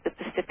 sink the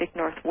Pacific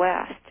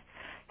Northwest,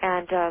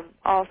 and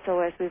also,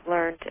 as we've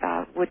learned,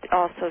 would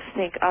also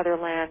sink other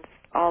lands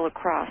all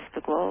across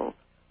the globe.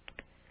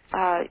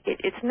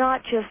 It's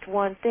not just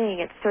one thing.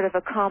 It's sort of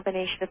a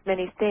combination of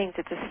many things.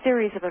 It's a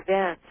series of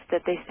events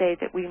that they say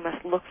that we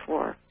must look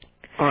for.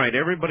 All right,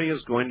 everybody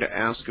is going to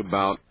ask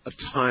about a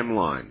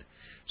timeline.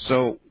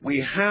 So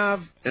we have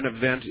an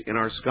event in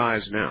our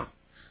skies now,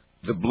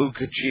 the blue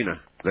Kachina,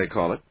 they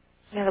call it.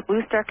 Yeah, the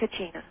blue star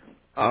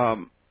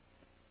Kachina.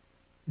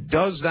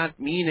 Does that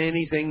mean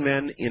anything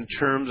then in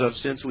terms of,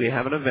 since we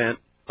have an event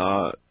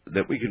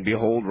that we can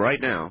behold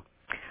right now?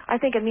 I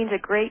think it means a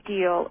great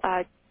deal,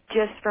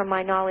 just from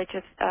my knowledge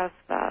of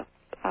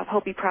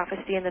Hopi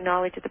prophecy and the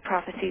knowledge of the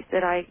prophecies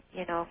that I,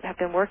 have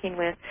been working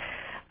with.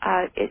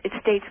 It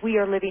states we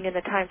are living in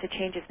the times of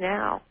changes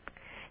now.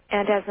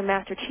 And as the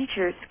master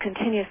teachers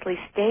continuously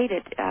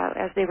stated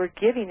as they were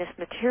giving this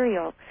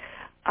material,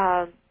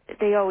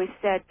 they always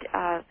said,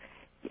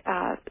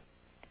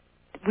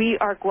 "We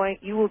are going.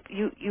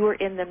 You are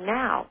in them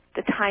now.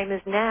 The time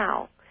is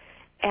now."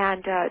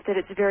 And that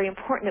it's very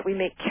important that we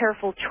make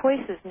careful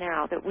choices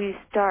now, that we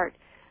start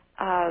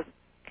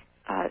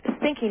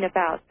thinking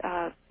about,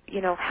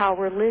 how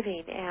we're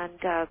living,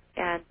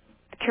 and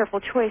careful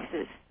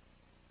choices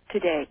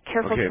today.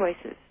 Careful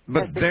choices.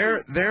 But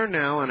their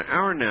now and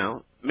our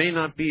now may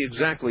not be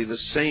exactly the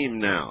same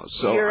now.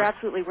 So you're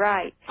absolutely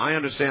right. I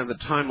understand the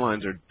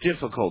timelines are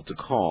difficult to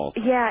call.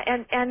 Yeah,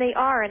 and they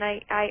are, and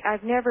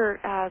I've never...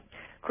 of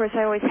course,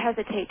 I always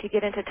hesitate to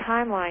get into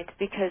timelines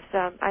because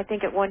I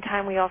think at one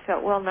time we all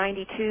felt,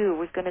 92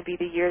 was going to be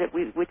the year that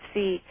we would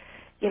see,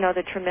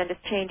 the tremendous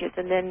changes.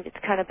 And then it's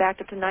kind of backed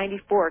up to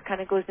 94. It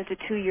kind of goes into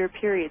 2-year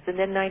periods, and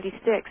then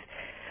 96.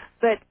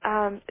 But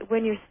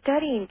when you're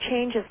studying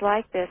changes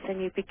like this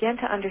and you begin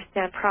to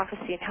understand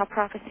prophecy and how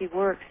prophecy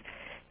works,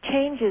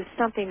 change is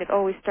something that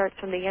always starts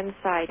from the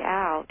inside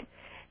out.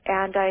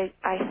 And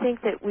I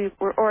think that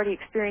we're already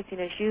experiencing,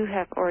 as you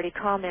have already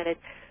commented,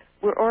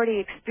 we're already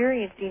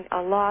experiencing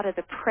a lot of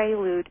the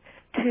prelude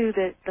to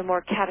the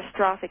more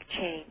catastrophic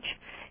change.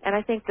 And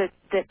I think that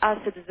us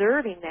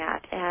observing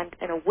that and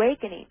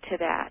awakening to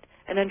that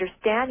and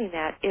understanding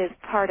that is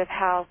part of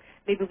how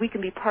maybe we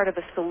can be part of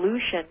a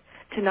solution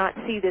to not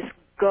see this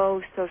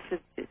go so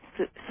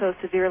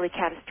severely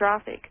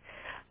catastrophic.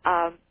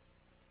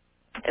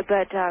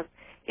 But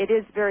it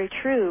is very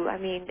true. I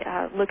mean,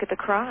 look at the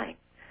crime.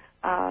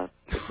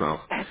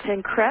 It's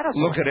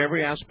incredible. Look at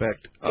every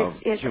aspect of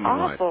human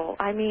life. It's awful.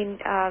 I mean,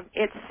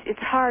 it's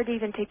hard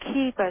even to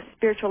keep a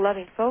spiritual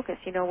loving focus,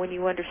 when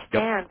you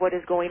understand what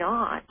is going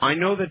on. I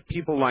know that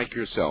people like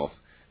yourself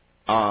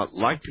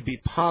like to be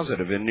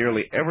positive in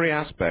nearly every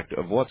aspect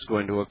of what's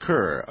going to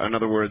occur. In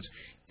other words,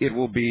 it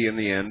will be in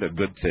the end a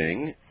good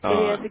thing.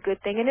 It is a good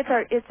thing, and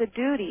it's a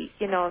duty,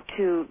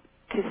 to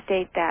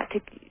state that.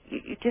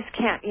 You just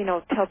can't,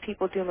 tell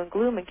people doom and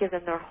gloom and give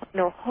them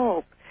no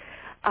hope.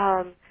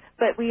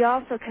 But we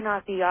also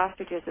cannot be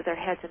ostriches with our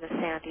heads in the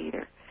sand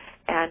either.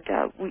 And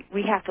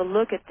we have to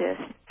look at this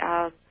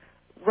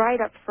right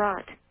up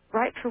front,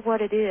 right for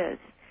what it is,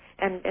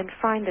 and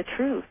find the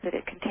truth that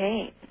it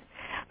contains.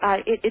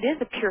 It is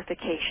a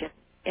purification,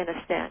 in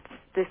a sense.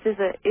 This is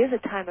a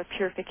time of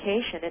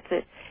purification.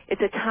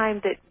 It's a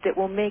time that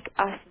will make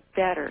us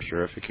better.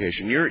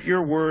 Purification.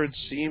 Your words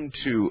seem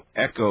to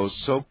echo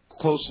so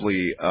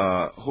closely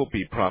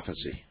Hopi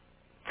prophecy.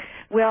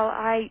 Well,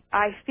 I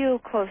feel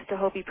close to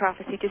Hopi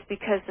prophecy just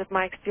because of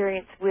my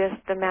experience with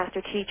the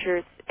master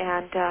teachers,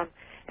 and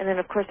then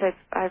of course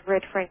I've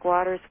read Frank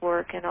Waters'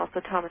 work and also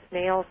Thomas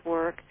Nail's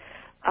work,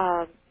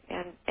 and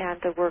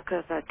the work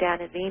of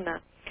Dan and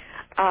Lima.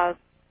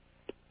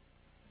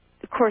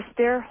 Of course,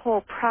 their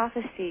whole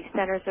prophecy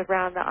centers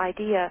around the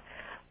idea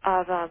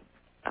of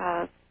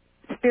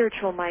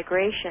spiritual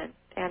migration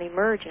and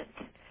emergence,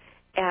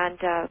 and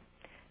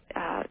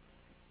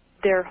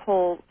their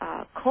whole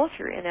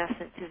culture, in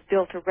essence, is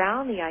built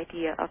around the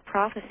idea of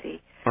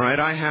prophecy. All right,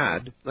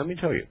 let me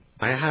tell you,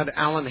 I had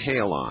Alan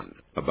Hale on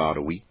about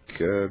a week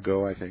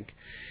ago, I think,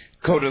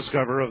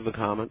 co-discoverer of the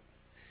comet,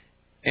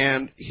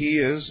 and he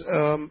is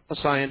a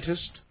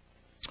scientist,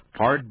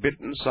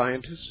 hard-bitten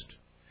scientist,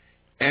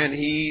 and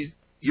he,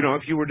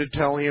 if you were to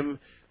tell him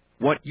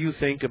what you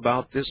think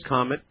about this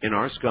comet in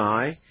our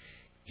sky,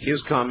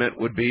 his comment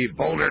would be,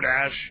 Boulder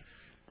Dash,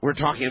 we're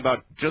talking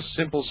about just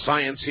simple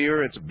science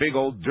here. It's a big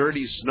old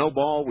dirty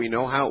snowball. We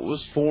know how it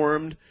was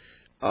formed.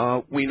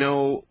 We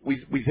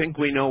think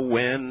we know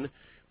when.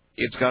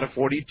 It's got a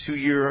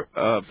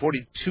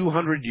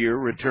 4,200-year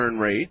return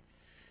rate,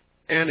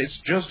 and it's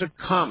just a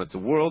comet. The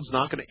world's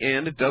not going to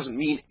end. It doesn't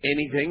mean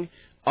anything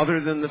other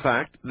than the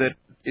fact that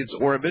its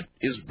orbit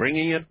is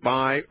bringing it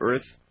by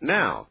Earth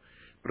now.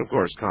 But of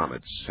course,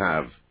 comets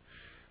have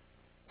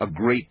a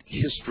great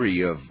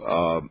history of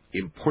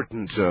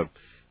important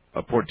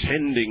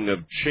portending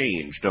of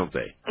change, don't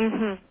they?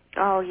 Mm-hmm.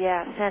 Oh,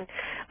 yes.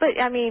 But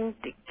I mean,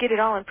 to get it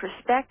all in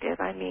perspective,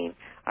 I mean,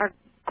 our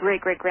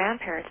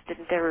great-great-grandparents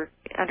didn't ever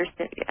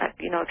understand,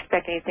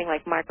 expect anything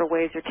like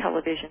microwaves or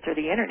televisions or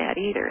the internet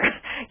either,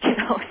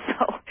 so.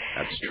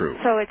 That's true.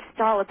 So it's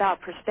all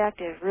about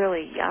perspective,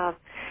 really.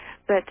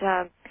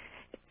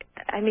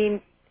 I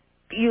mean,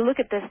 you look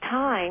at this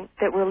time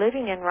that we're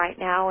living in right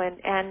now,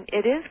 and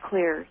it is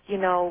clear,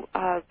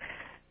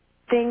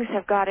 things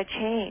have got to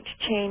change,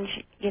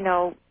 in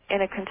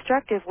a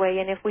constructive way.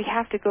 And if we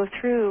have to go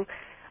through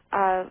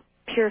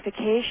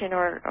purification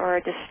or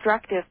a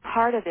destructive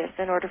part of this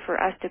in order for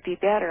us to be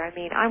better, I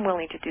mean, I'm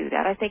willing to do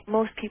that. I think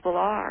most people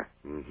are.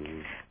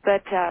 Mm-hmm.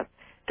 But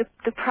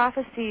the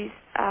prophecies,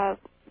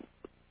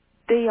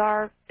 they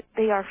are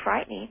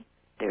frightening.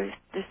 There's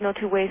no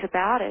two ways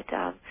about it.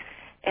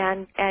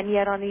 And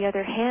yet, on the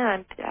other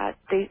hand,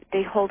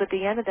 they hold at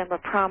the end of them a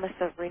promise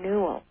of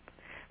renewal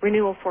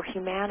for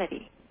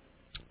humanity.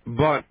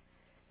 But,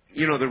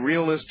 the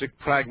realistic,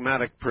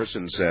 pragmatic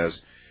person says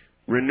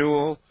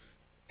renewal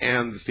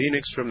and the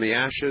phoenix from the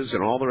ashes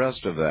and all the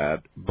rest of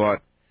that,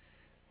 but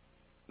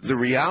the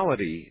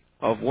reality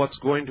of what's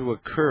going to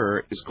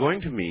occur is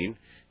going to mean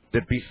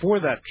that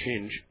before that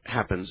change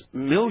happens,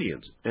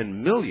 millions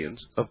and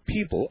millions of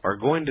people are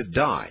going to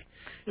die.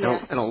 Yes. Now,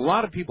 and a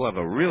lot of people have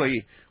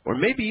or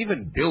maybe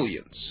even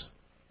billions,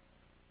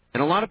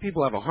 and a lot of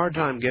people have a hard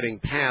time getting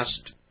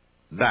past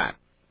that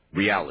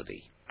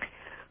reality.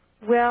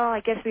 Well, I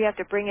guess we have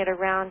to bring it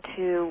around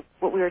to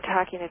what we were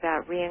talking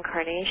about,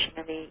 reincarnation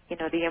and the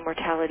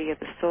immortality of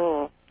the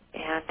soul,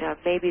 and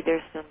maybe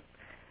there's some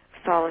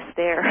solace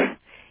there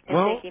in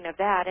thinking of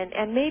that,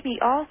 and maybe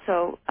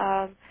also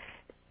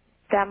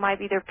that might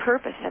be their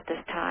purpose at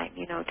this time,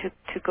 to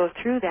go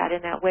through that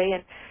in that way.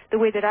 And the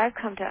way that I've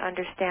come to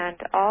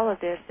understand all of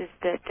this is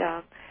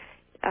that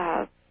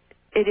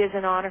it is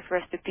an honor for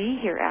us to be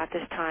here at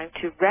this time,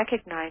 to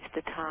recognize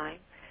the time,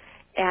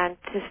 and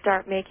to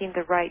start making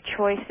the right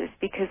choices,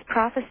 because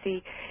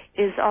prophecy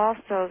is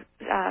also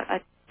a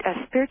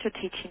spiritual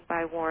teaching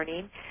by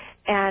warning,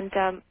 and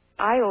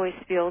I always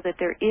feel that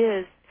there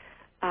is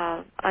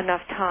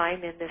enough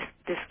time in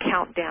this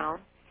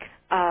countdown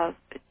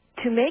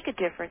to make a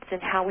difference in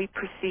how we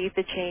perceive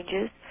the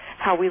changes,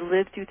 how we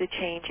live through the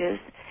changes,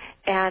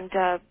 and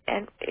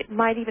it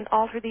might even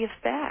alter the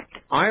effect.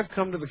 I have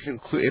come to the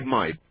conclusion, it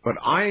might, but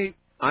I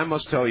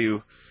must tell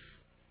you,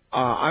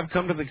 I've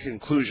come to the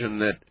conclusion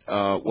that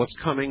what's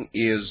coming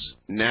is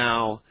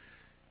now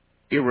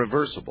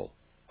irreversible.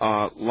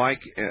 There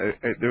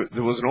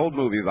was an old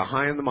movie, The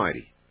High and the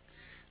Mighty.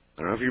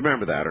 I don't know if you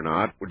remember that or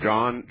not, with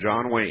John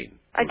Wayne.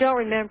 I don't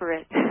remember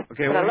it,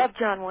 okay, but I love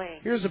John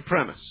Wayne. Here's the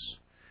premise.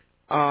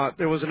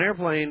 There was an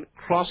airplane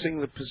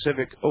crossing the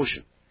Pacific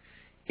Ocean.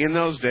 In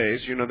those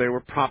days, they were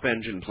prop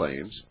engine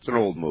planes. It's an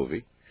old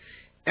movie.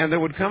 And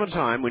there would come a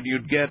time when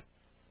you'd get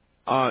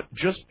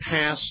just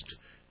past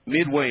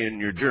midway in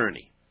your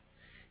journey,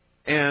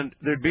 and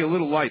there'd be a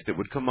little light that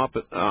would come up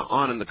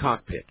on in the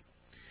cockpit,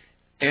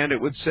 and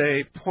it would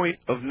say point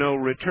of no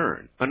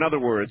return. In other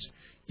words,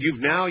 you've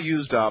now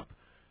used up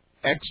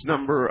X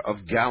number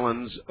of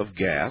gallons of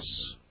gas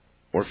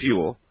or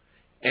fuel,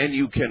 and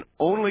you can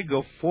only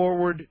go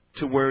forward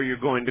to where you're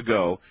going to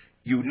go.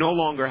 You no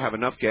longer have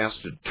enough gas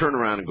to turn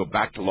around and go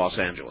back to Los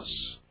Angeles.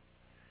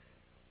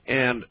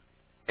 And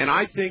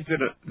I think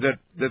that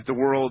the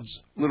world's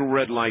little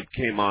red light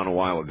came on a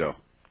while ago.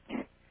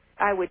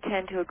 I would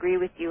tend to agree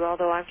with you,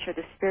 although I'm sure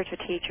the spiritual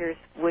teachers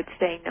would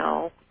say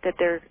no, that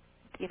they're,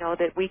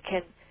 that we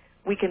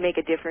can make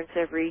a difference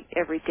every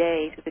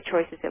day through the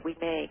choices that we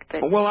make.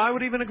 But well, I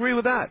would even agree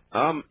with that.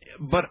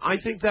 But I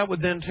think that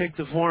would then take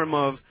the form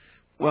of,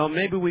 well,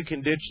 maybe we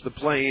can ditch the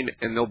plane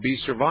and there'll be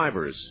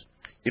survivors,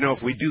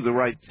 if we do the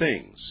right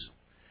things.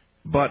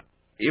 But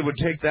it would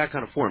take that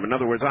kind of form. In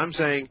other words, I'm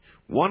saying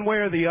one way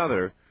or the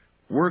other,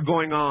 we're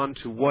going on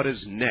to what is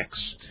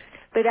next.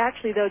 But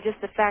actually, though, just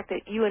the fact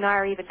that you and I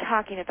are even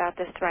talking about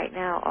this right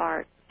now,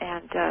 Art,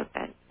 and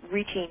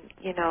reaching,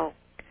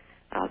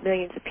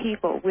 millions of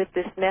people with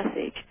this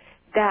message,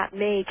 that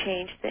may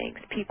change things.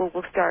 People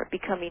will start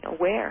becoming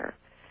aware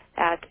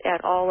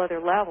at all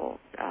other levels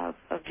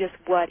of just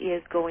what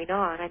is going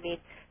on. I mean,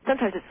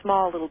 sometimes it's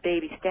small little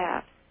baby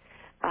steps,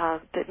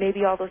 but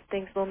maybe all those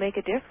things will make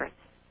a difference.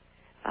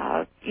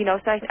 So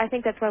I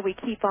think that's why we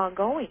keep on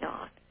going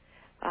on.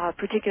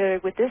 Particularly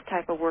with this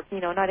type of work,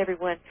 not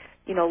everyone,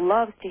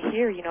 loves to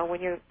hear,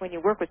 when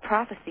you work with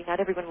prophecy, not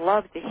everyone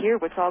loves to hear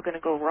what's all going to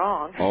go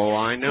wrong. Oh,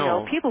 I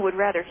know. People would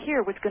rather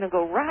hear what's going to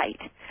go right.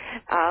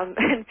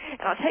 And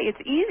I'll tell you,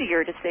 it's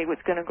easier to say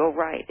what's going to go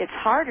right. It's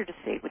harder to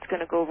say what's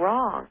going to go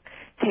wrong.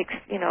 It takes,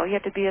 you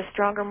have to be a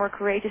stronger, more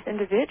courageous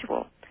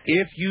individual.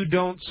 If you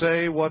don't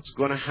say what's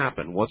going to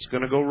happen, what's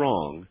going to go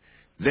wrong,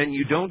 then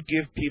you don't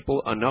give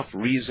people enough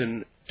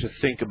reason to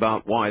think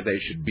about why they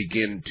should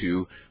begin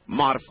to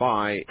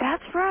modify.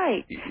 That's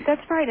right.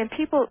 That's right. And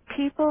people,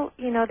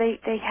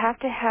 they have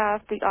to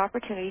have the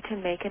opportunity to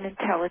make an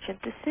intelligent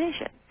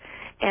decision.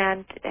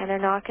 And they're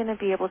not going to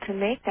be able to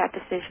make that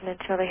decision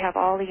until they have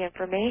all the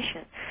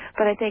information.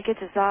 But I think it's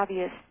as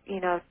obvious,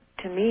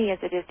 to me as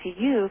it is to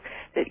you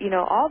that,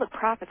 all the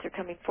prophets are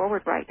coming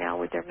forward right now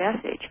with their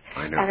message.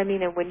 I know. And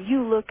and when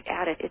you look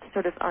at it, it's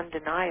sort of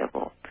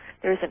undeniable.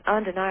 There's an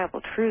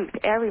undeniable truth.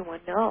 Everyone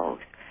knows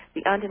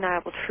the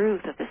undeniable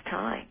truth of this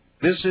time.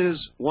 This is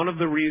one of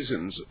the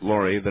reasons,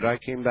 Laurie, that I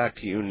came back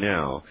to you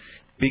now,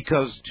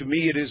 because to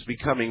me it is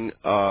becoming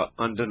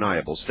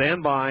undeniable.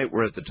 Stand by.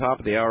 We're at the top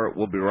of the hour.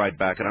 We'll be right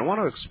back. And I want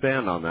to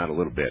expand on that a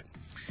little bit.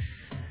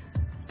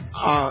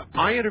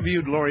 I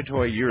interviewed Laurie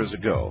Toye years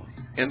ago,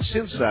 and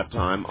since that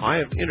time I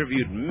have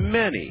interviewed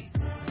many,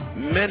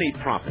 many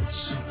prophets,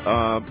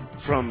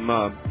 from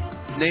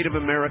Native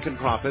American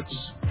prophets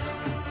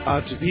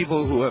to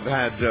people who have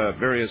had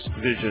various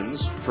visions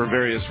for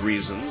various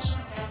reasons.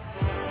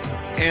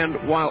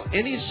 And while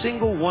any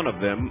single one of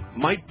them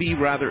might be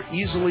rather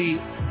easily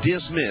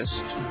dismissed,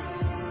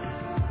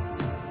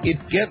 it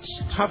gets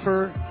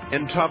tougher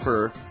and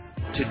tougher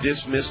to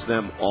dismiss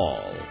them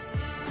all.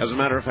 As a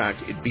matter of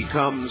fact, it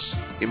becomes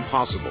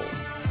impossible.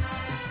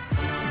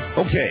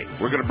 Okay,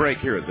 we're going to break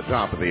here at the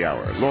top of the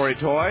hour. Laurie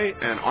Toye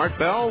and Art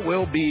Bell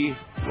will be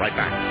right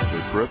back.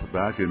 The trip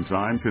back in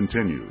time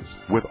continues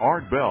with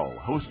Art Bell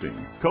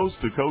hosting Coast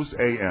to Coast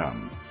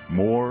AM.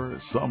 More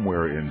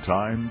Somewhere in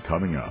Time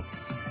coming up.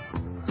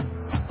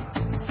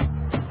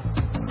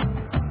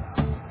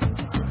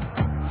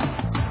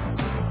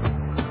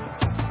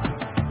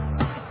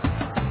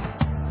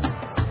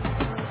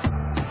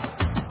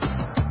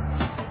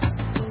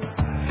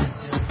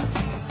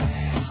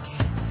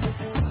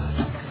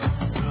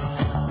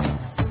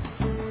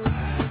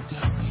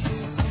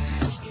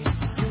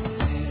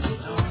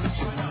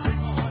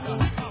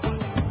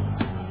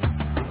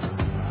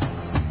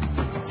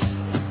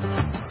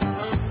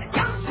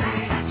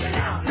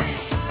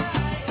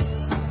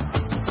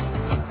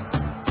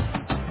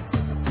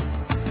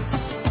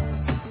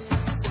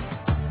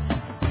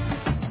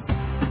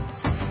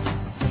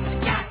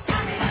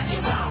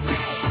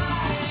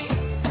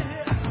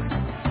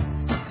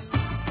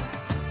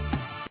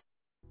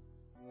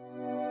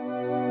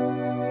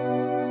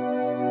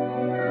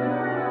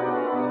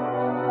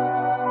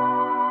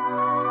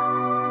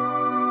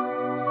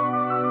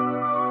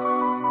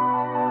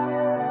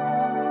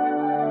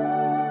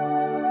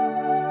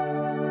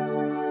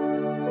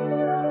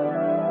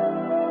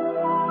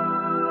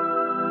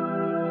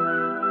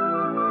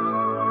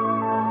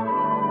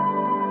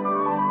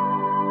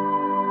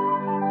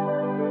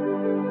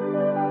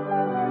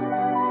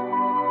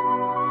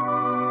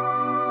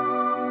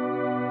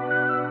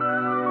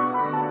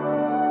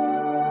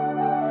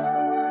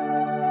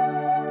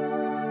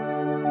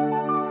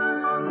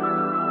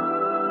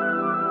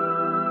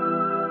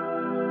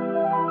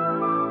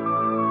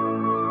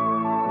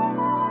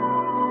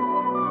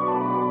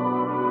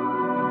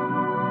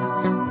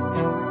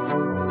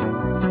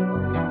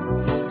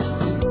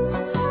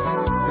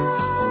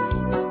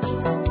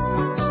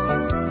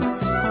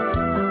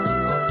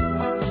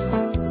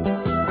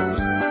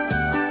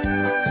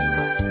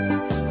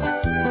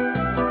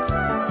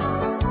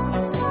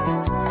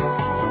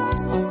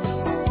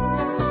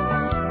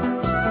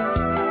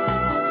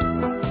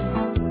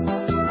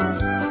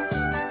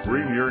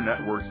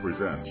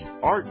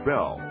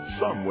 Bell,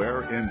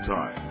 Somewhere in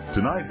Time.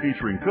 Tonight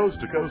featuring Coast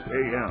to Coast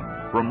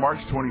AM from March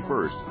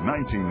 21st,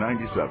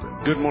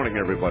 1997. Good morning,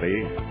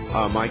 everybody.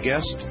 My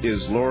guest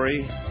is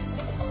Lori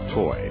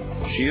Toye.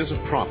 She is a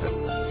prophet.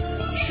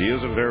 She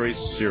is a very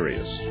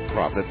serious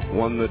prophet,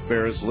 one that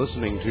bears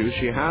listening to.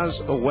 She has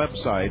a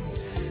website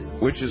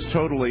which is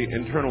totally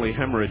internally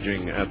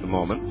hemorrhaging at the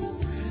moment.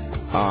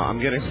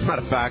 I'm getting a lot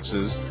of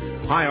faxes.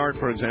 Hi, Art,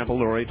 for example,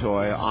 Lori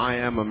Toye. I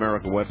Am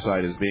America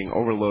website is being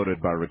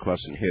overloaded by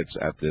requests and hits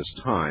at this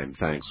time.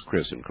 Thanks,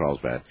 Chris in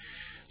Carlsbad.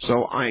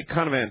 So I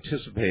kind of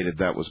anticipated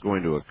that was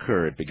going to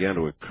occur. It began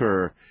to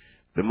occur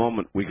the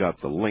moment we got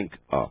the link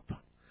up.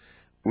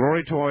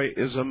 Lori Toye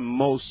is a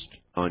most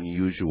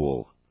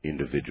unusual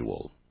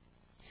individual.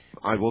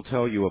 I will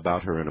tell you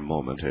about her in a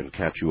moment and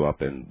catch you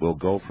up, and we'll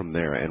go from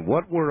there. And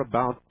what we're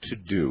about to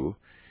do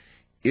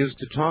is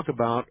to talk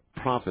about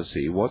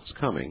prophecy, what's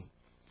coming,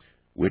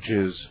 which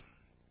is,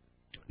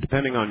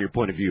 depending on your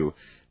point of view,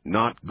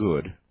 not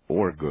good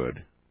or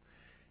good,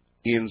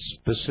 in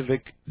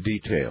specific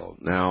detail.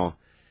 Now,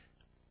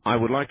 I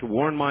would like to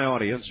warn my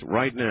audience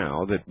right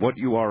now that what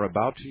you are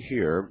about to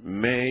hear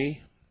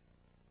may,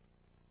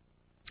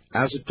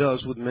 as it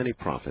does with many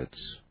prophets,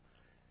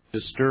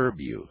 disturb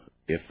you.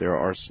 If there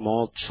are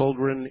small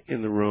children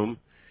in the room,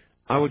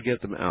 I would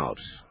get them out.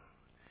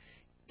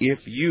 If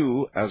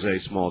you, as a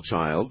small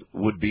child,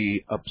 would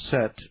be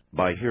upset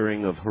by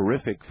hearing of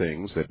horrific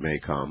things that may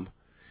come,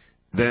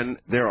 then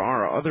there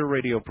are other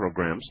radio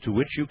programs to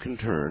which you can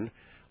turn,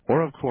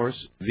 or, of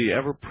course, the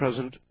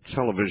ever-present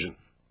television.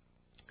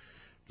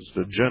 Just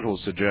a gentle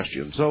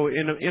suggestion. So,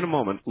 in a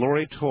moment,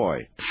 Lori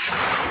Toye.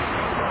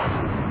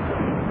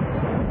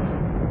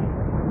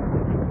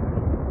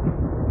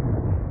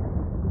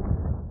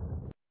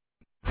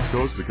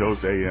 Coast to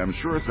Coast AM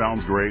sure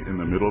sounds great in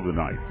the middle of the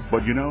night.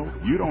 But you know,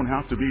 you don't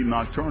have to be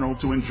nocturnal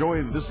to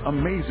enjoy this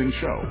amazing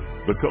show.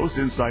 The Coast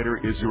Insider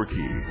is your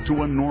key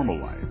to a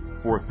normal life.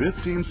 For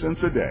 15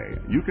 cents a day,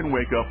 you can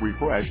wake up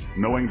refreshed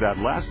knowing that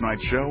last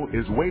night's show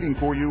is waiting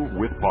for you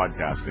with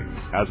podcasting.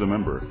 As a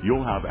member,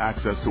 you'll have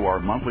access to our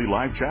monthly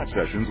live chat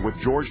sessions with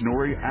George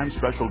Noory and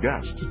special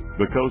guests.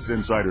 The Coast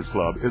Insiders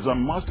Club is a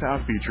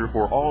must-have feature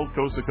for all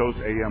Coast to Coast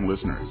AM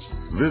listeners.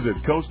 Visit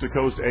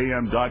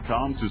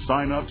coasttocoastam.com to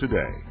sign up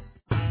today.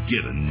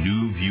 Get a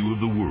new view of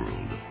the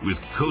world with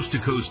Coast to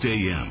Coast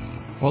AM.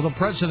 Well, the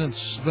president's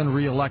been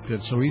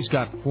reelected, so he's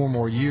got 4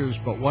 more years.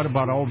 But what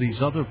about all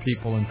these other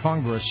people in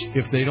Congress?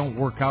 If they don't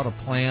work out a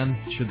plan,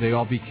 should they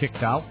all be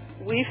kicked out?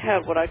 We've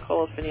had what I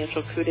call a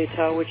financial coup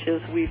d'etat, which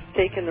is we've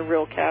taken the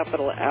real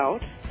capital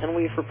out and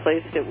we've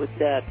replaced it with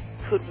debt.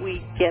 Could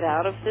we get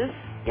out of this?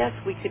 Yes,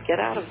 we could get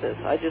out of this.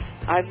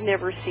 I've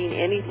never seen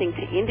anything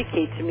to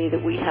indicate to me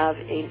that we have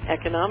an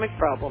economic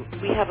problem.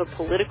 We have a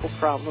political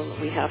problem that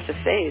we have to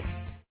face.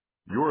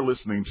 You're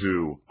listening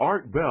to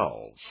Art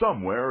Bell,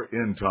 Somewhere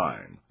in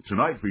Time.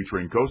 Tonight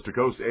featuring Coast to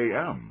Coast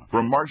AM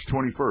from March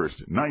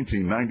 21st,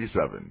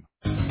 1997.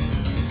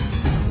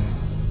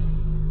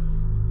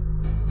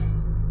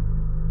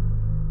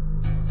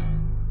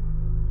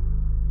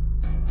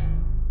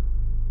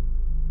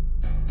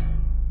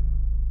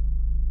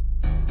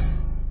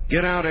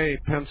 Get out a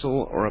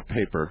pencil or a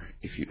paper,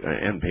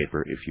 and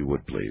paper, if you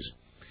would, please.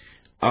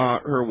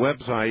 Her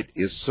website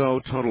is so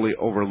totally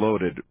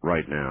overloaded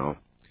right now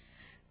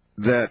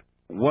that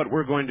what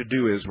we're going to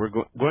do is we're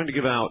going to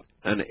give out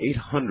an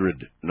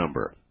 800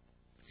 number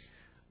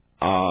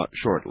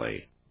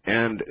shortly.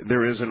 And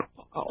there is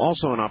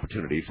also an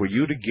opportunity for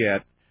you to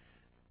get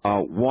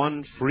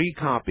one free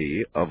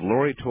copy of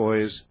Lori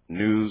Toye's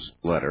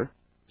newsletter.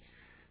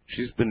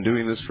 She's been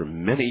doing this for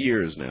many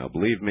years now,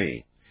 believe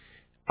me.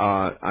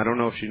 I don't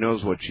know if she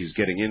knows what she's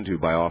getting into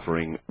by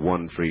offering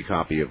one free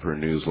copy of her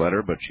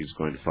newsletter, but she's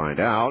going to find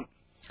out.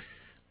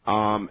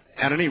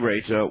 At any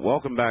rate,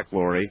 welcome back,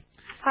 Lori.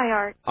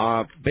 Hi,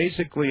 Art.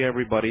 Basically,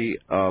 everybody,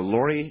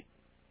 Lori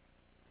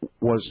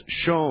was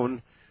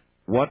shown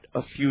what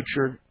a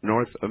future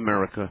North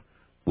America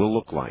will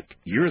look like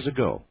years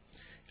ago.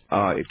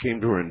 It came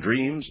to her in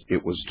dreams.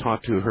 It was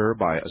taught to her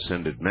by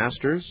ascended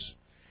masters.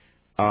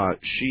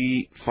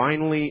 She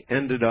finally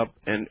ended up,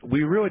 and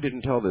we really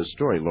didn't tell this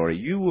story, Lori.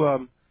 You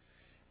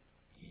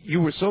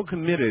were so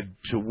committed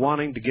to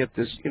wanting to get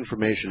this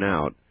information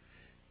out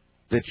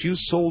that you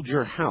sold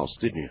your house,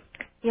 didn't you?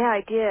 Yeah,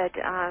 I did.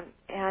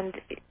 And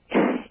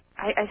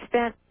I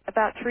spent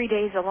about 3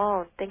 days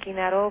alone thinking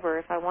that over,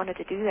 if I wanted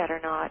to do that or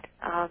not.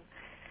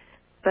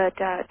 But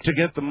to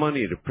get the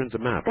money to print the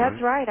map.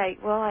 That's right.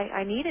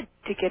 I needed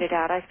to get it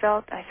out. I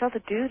felt a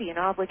duty, an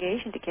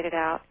obligation to get it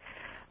out.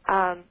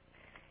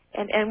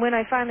 And when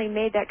I finally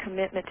made that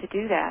commitment to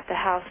do that, the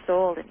house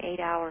sold in 8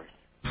 hours.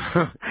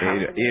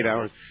 8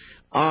 hours.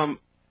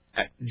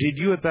 Did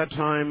you at that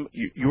time?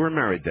 You were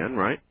married then,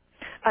 right?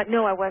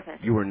 No, I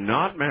wasn't. You were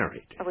not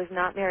married. I was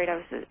not married.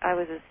 I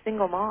was a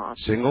single mom.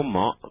 Single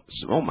mom.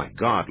 Oh my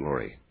God,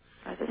 Lori.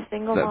 I was a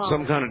single mom. That's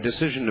some kind of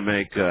decision to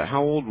make.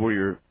 How old were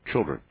your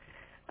children?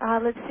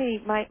 Let's see.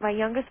 My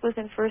youngest was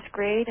in 1st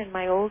grade, and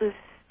my oldest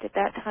at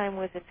that time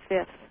was in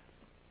 5th.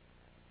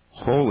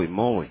 Holy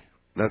moly.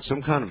 That's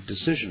some kind of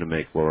decision to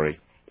make, Lori.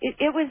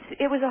 It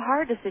was a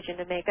hard decision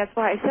to make. That's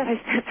why I said I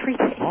spent 3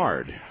 days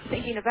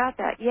thinking about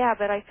that. Yeah,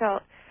 but I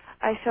felt,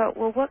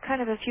 well, what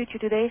kind of a future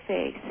do they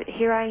face?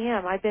 Here I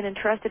am. I've been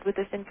entrusted with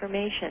this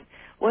information.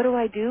 What do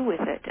I do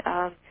with it?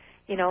 How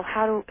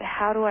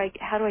do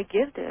I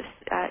give this?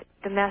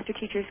 The master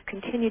teachers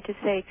continued to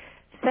say,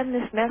 send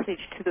this message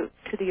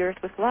to the earth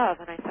with love,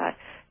 and I thought,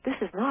 this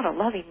is not a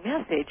loving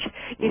message.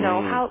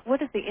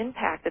 What is the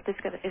impact that this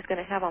is going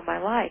to have on my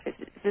life? Is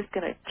this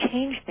going to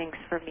change things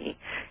for me?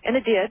 And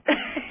it did.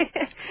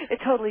 It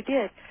totally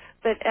did.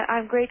 But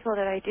I'm grateful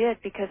that I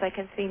did, because I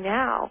can see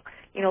now,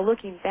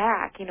 looking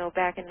back,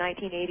 back in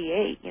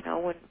 1988,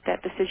 when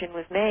that decision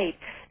was made,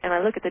 and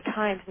I look at the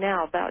times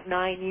now, about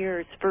 9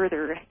 years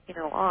further,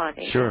 on,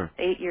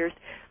 8 years,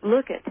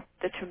 look at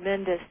the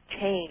tremendous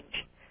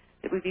change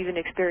that we've even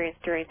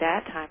experienced during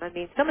that time. I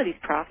mean, some of these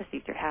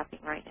prophecies are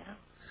happening right now.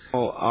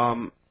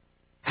 Well,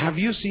 have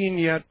you seen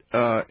yet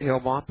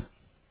Hail Bop?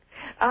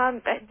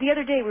 The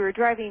other day we were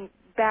driving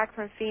back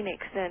from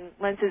Phoenix, and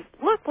Len says,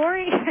 "Look,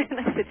 Lori," and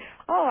I said,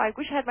 "Oh, I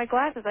wish I had my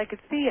glasses. I could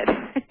see it."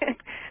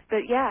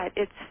 But yeah,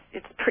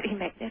 it's pretty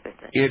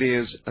magnificent. It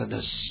is an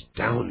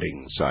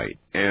astounding sight.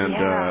 And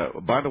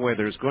by the way,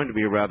 there's going to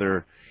be a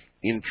rather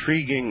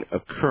intriguing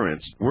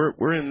occurrence.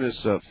 We're in this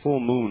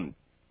full moon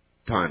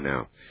time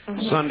now.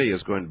 Mm-hmm. Sunday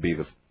is going to be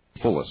the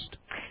fullest.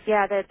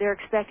 Yeah, they're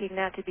expecting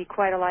that to be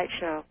quite a light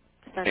show.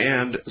 Sunday.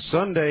 And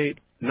Sunday,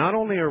 not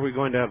only are we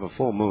going to have a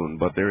full moon,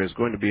 but there is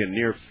going to be a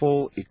near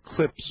full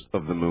eclipse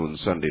of the moon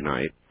Sunday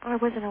night. Oh, I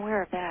wasn't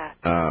aware of that.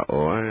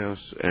 Yes.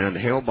 And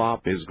Hail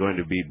Bop is going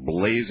to be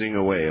blazing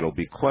away. It'll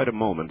be quite a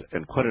moment,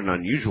 and quite an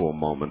unusual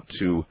moment,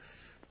 to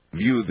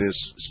view this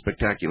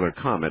spectacular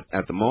comet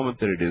at the moment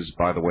that it is,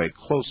 by the way,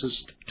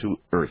 closest to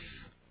Earth.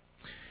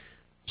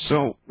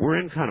 So we're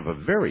in kind of a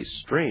very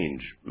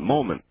strange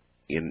moment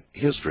in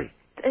history.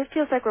 It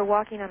feels like we're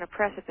walking on a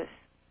precipice.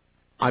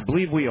 I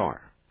believe we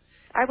are.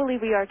 I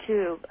believe we are,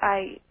 too.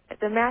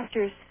 The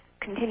masters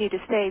continue to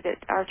say that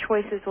our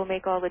choices will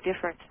make all the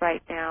difference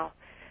right now.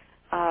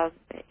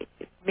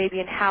 Maybe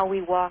in how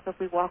we walk, if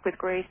we walk with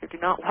grace or do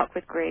not walk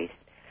with grace.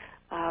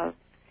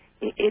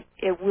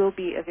 It will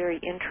be a very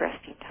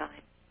interesting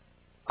time.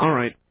 All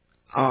right.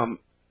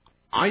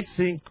 I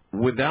think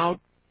without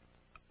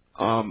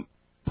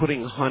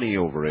putting honey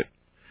over it,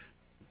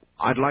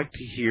 I'd like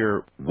to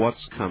hear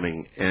what's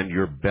coming and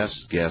your best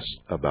guess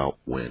about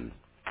when.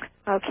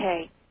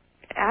 Okay.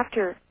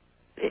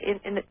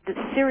 In the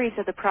series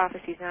of the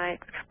prophecies, and I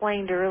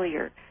explained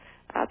earlier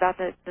about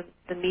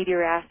the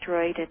meteor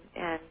asteroid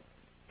and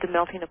the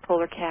melting of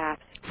polar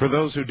caps. For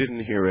those who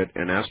didn't hear it,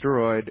 an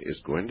asteroid is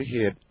going to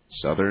hit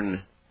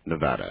southern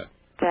Nevada.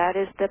 That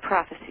is the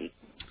prophecy.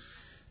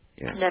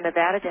 Yes. The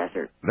Nevada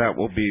desert. That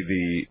will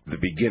be the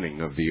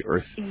beginning of the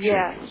Earth changes.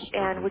 Yes,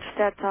 and which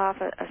sets off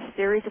a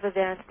series of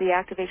events, the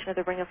activation of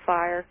the Ring of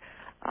Fire,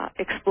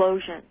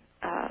 explosion,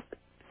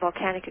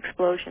 volcanic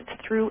explosions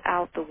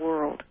throughout the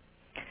world.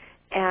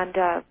 And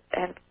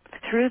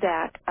through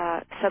that,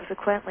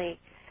 subsequently,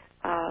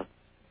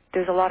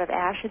 there's a lot of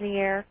ash in the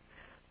air,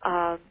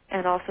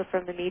 and also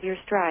from the meteor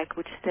strike,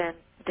 which sends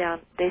down,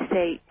 they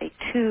say,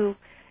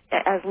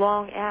 as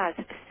long as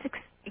a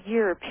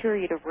 6-year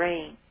period of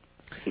rain.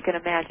 You can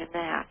imagine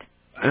that.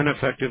 An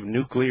effective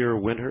nuclear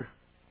winter?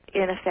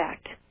 In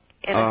effect.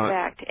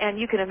 And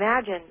you can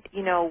imagine,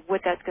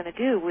 what that's going to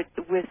do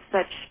with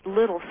such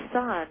little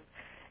sun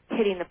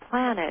hitting the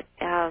planet.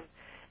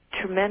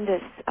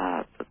 Tremendous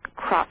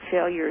crop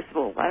failures.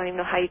 Well, I don't even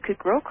know how you could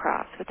grow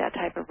crops with that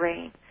type of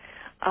rain.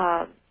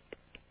 I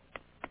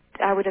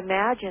would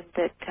imagine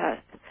that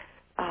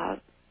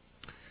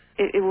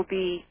it will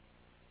be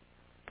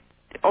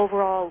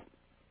overall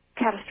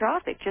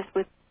catastrophic just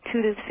with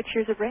 2 to 6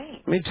 years of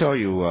rain. Let me tell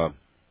you,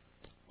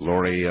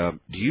 Lori, are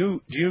you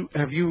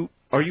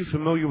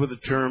familiar with the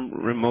term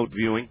remote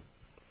viewing?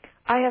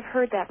 I have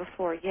heard that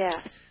before, yes.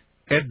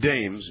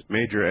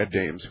 Major Ed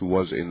Dames, who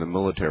was in the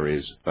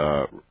military's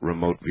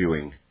remote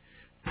viewing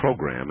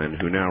program and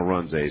who now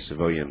runs a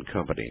civilian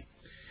company,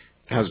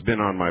 has been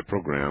on my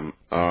program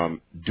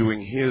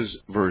doing his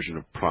version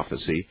of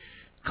prophecy,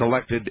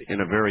 collected in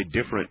a very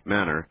different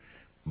manner,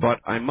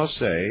 but I must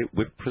say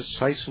with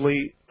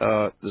precisely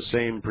the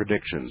same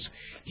predictions.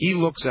 He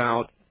looks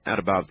out at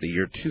about the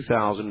year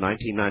 2000,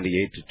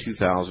 1998 to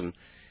 2000,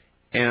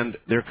 and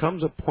there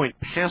comes a point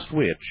past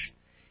which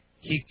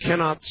he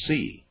cannot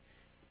see.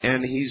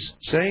 And he's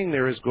saying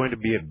there is going to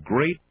be a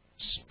great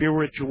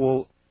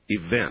spiritual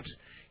event.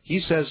 He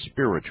says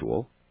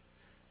spiritual,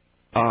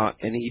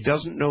 and he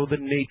doesn't know the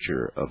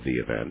nature of the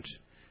event,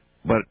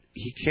 but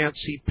he can't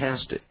see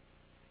past it.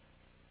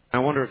 I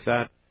wonder if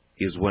that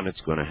is when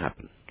it's going to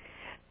happen.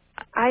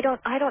 I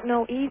don't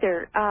know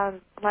either.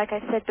 Like I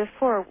said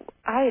before,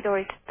 I had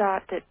always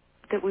thought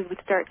that we would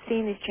start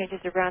seeing these changes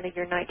around the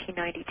year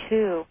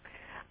 1992.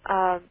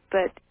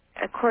 But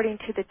according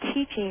to the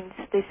teachings,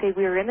 they say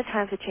we are in the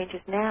times of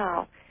changes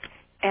now,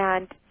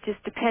 and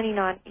just depending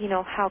on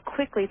how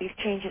quickly these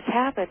changes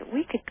happen,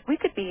 we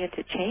could be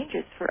into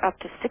changes for up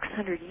to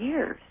 600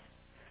 years.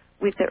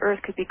 The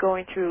Earth could be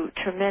going through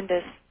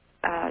tremendous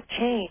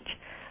change.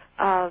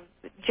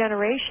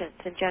 generations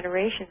and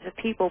generations of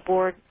people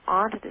born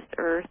onto this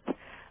earth,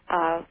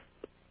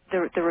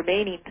 the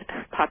remaining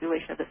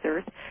population of this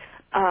earth,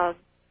 all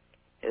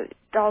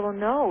they'll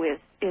know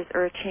is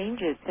earth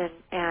changes,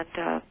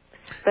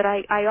 but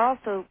I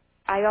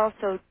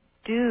also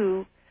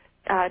do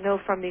know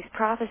from these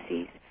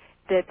prophecies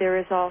that there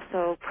is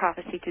also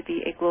prophecy to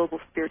be a global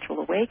spiritual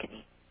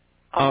awakening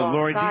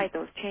alongside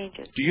those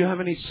changes. Do you have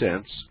any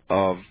sense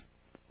of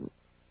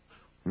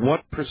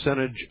what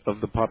percentage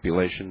of the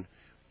population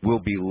will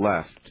be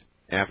left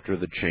after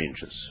the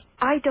changes?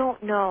 I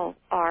don't know,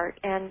 Art,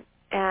 and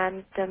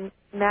the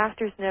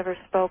masters never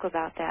spoke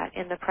about that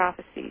in the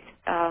prophecies.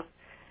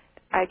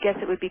 I guess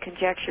it would be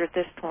conjecture at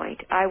this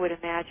point. I would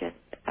imagine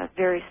a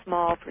very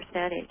small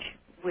percentage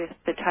with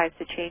the types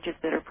of changes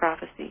that are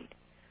prophesied.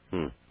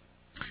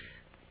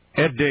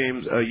 Ed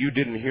Dames, you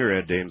didn't hear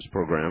Ed Dames'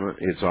 program,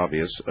 it's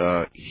obvious.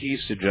 He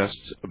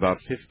suggests about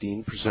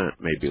 15%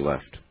 may be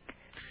left.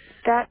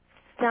 That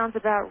sounds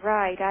about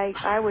right.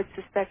 I would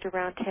suspect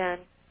around 10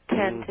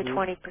 to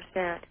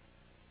 20%.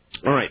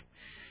 All right.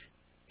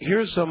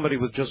 Here's somebody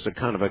with just a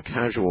kind of a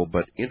casual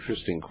but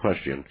interesting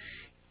question.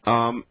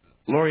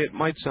 Laurie, it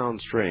might sound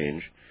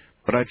strange,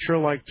 but I'd sure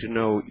like to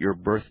know your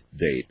birth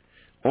date.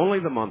 Only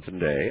the month and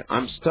day.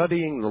 I'm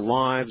studying the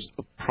lives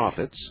of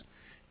prophets,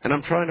 and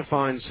I'm trying to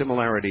find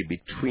similarity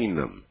between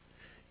them.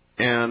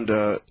 And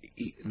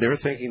they're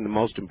thinking the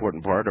most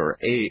important part, or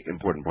a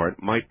important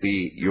part, might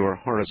be your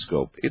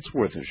horoscope. It's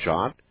worth a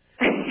shot.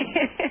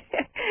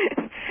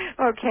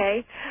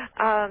 Okay.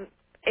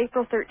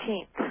 April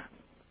 13th.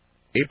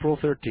 April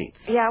 13th.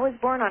 Yeah, I was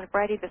born on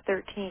Friday the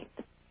 13th.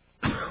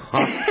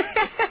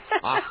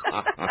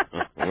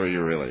 Were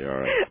you really? All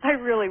right. I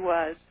really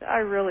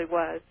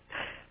was.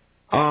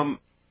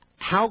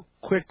 How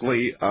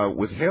quickly,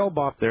 with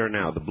Hale-Bopp there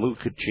now, the Blue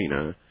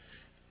Kachina,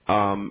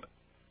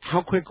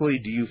 how quickly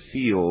do you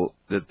feel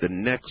that the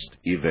next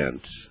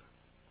event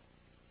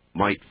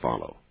might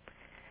follow?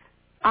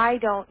 I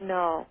don't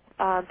know,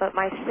 but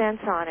my sense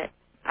on it,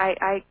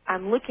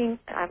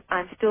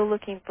 I'm still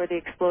looking for the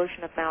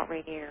explosion of Mount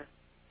Rainier.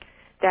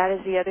 That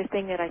is the other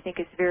thing that I think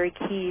is very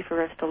key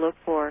for us to look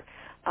for.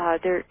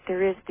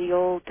 There is the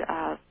old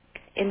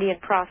Indian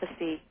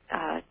prophecy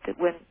that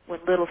when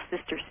little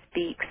sister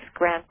speaks,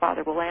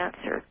 grandfather will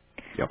answer.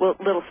 Yep. Well,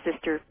 little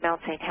sister,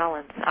 Mount St.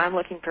 Helens. I'm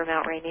looking for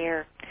Mount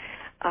Rainier.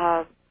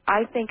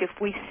 I think if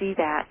we see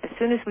that, as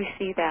soon as we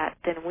see that,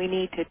 then we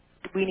need to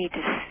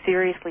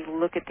seriously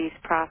look at these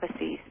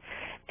prophecies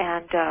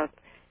and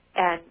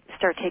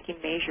start taking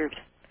measures.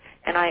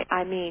 And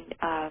I mean,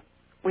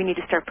 we need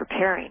to start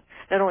preparing,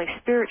 not only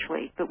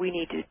spiritually, but we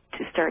need to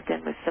start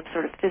then with some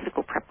sort of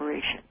physical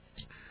preparation.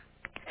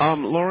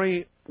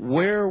 Laurie,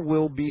 where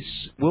will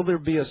there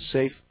be a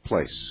safe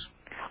place?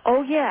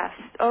 Oh yes.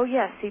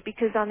 See,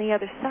 because on the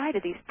other side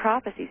of these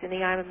prophecies in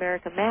the I'm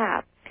America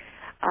map,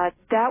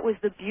 that was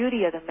the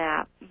beauty of the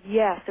map.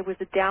 Yes, it was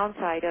the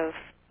downside of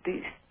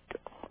these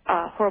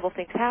horrible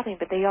things happening,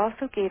 but they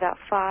also gave out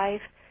 5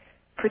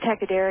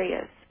 protected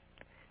areas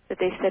that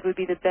they said would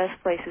be the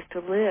best places to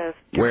live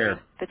during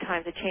the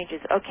times of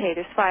changes. Okay,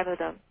 there's 5 of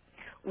them.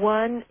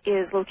 One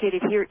is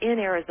located here in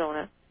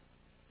Arizona.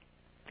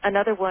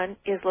 Another one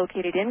is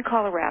located in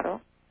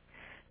Colorado.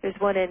 There's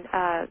one in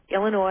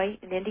Illinois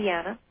and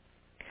Indiana.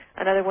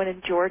 Another one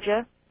in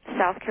Georgia,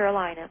 South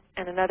Carolina,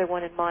 and another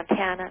one in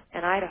Montana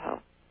and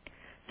Idaho.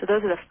 So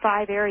those are the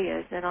 5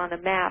 areas, and on the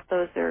map,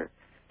 those are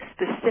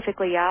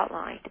specifically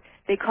outlined.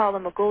 They call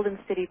them a Golden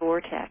City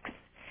Vortex.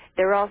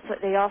 They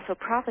also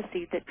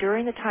prophesied that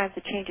during the times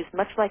of changes,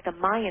 much like the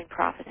Mayan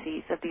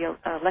prophecies of the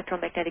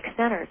electromagnetic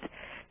centers,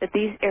 that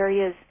these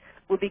areas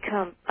will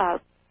become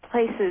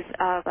places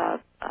of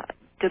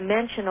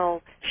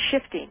dimensional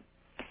shifting,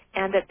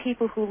 and that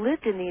people who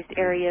lived in these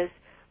areas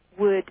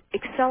would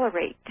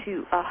accelerate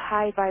to a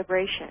high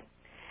vibration,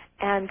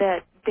 and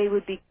that they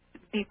would be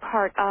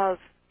part of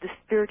the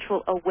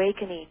spiritual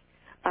awakening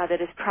that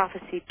is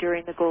prophesied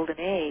during the Golden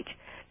Age.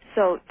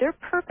 So their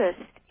purpose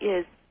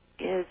is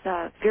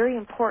very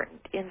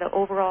important in the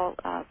overall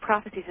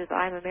prophecies of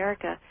I'm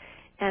America,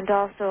 and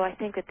also I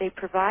think that they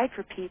provide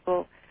for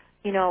people,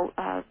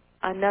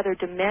 another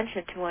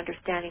dimension to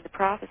understanding the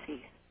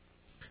prophecies.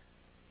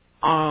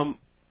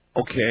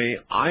 Okay,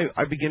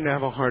 I begin to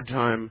have a hard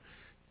time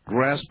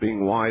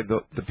grasping why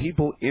the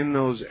people in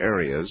those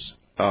areas,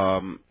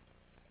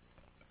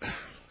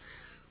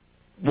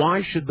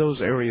 why should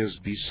those areas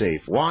be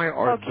safe? Why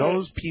are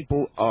those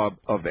people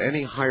of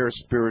any higher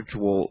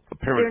spiritual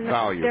apparent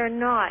value? They're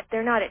not.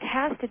 It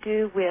has to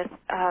do with,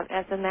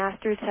 as the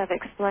masters have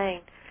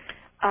explained,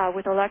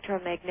 with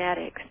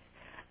electromagnetics.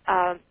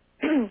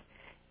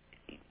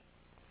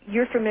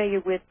 You're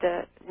familiar with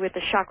the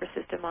chakra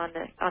system on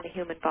the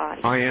human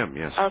body. I am,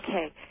 yes.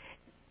 Okay.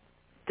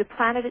 The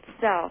planet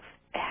itself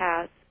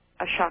has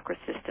a chakra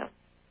system,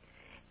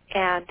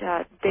 and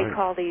they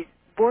call these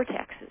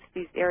vortexes,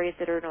 these areas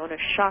that are known as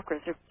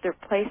chakras. They're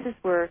places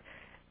where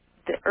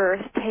the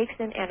Earth takes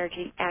in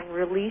energy and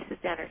releases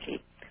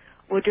energy.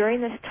 Well,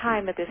 during this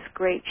time of this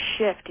great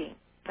shifting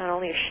not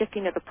only a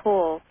shifting of the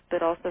poles,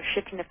 but also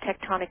shifting of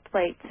tectonic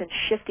plates and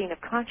shifting of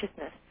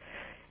consciousness.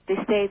 They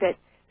say that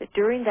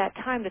during that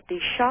time that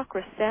these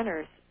chakra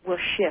centers will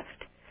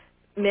shift.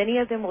 Many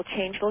of them will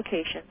change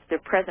locations. They're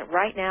present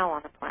right now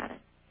on the planet.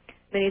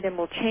 Many of them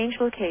will change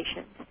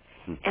locations,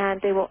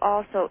 and they will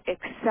also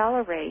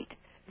accelerate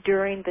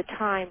during the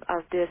time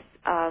of this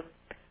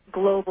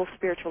global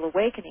spiritual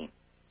awakening.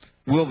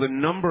 Will the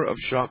number of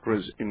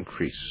chakras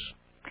increase?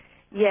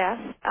 Yes.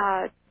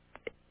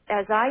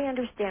 As I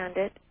understand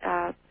it,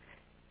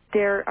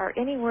 there are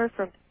anywhere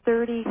from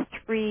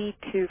 33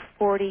 to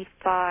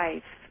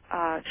 45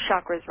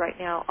 chakras right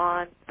now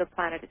on the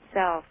planet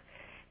itself,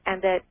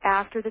 and that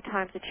after the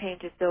times of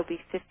changes, there'll be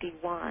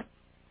 51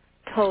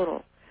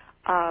 total.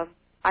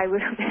 I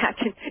would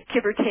imagine,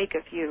 give or take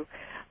a few.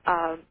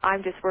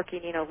 I'm just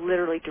working,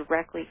 literally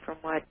directly from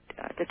what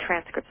the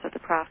transcripts of the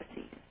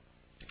prophecies.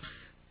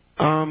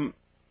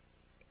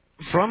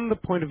 From the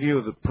point of view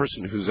of the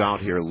person who's out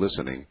here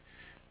listening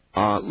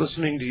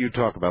to you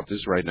talk about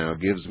this right now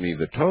gives me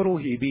the total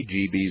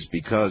heebie-jeebies,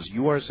 because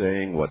you are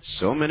saying what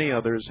so many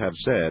others have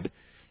said,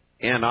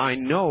 and I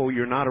know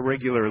you're not a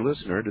regular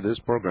listener to this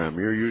program.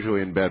 You're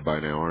usually in bed by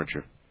now, aren't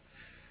you?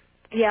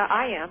 Yeah,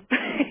 I am.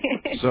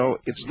 So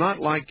it's not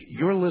like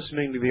you're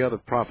listening to the other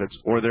prophets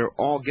or they're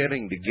all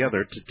getting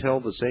together to tell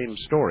the same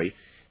story.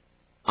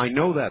 I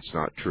know that's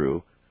not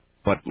true,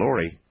 but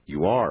Lori,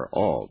 you are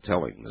all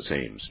telling the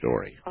same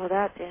story. Oh,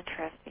 that's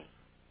interesting.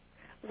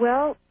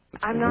 Well,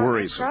 I'm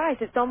not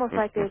surprised. It's almost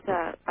like there's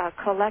a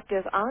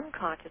collective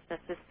unconsciousness,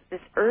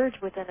 this urge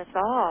within us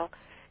all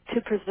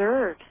to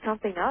preserve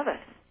something of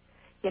us,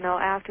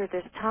 after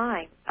this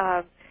time.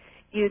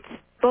 You'd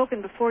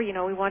spoken before,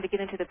 we wanted to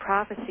get into the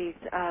prophecies.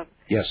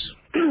 Yes.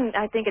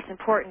 I think it's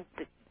important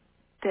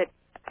that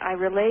I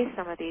relay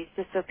some of these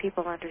just so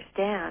people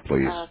understand.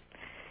 Please.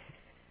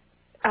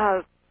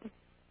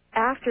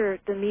 After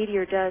the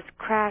meteor does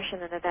crash in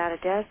the Nevada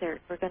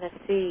desert, we're going to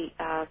see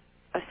a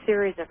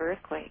series of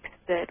earthquakes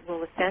that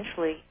will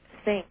essentially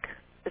sink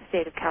the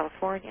state of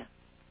California.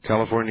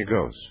 California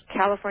goes.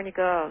 California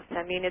goes.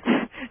 I mean,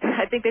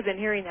 I think they've been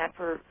hearing that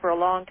for a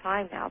long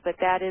time now, but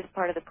that is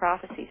part of the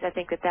prophecies. I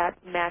think that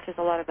matches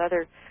a lot of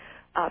other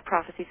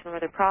prophecies from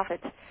other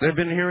prophets. They've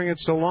been hearing it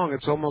so long,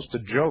 it's almost a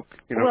joke.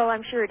 Well,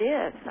 I'm sure it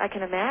is. I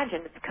can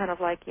imagine. It's kind of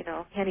like,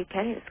 henny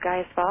penny, the sky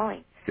is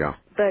falling. Yeah.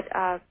 But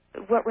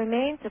what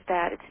remains of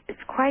that,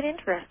 it's quite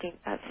interesting.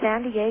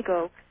 San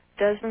Diego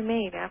does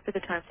remain after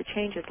the times of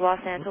changes. Los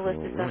Angeles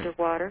is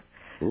underwater.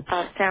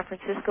 San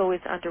Francisco is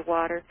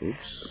underwater.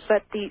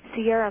 But the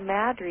Sierra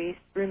Madres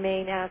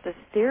remain as a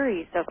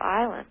series of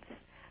islands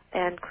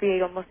and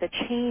create almost a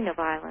chain of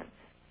islands.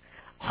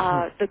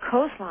 The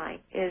coastline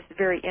is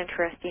very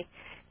interesting.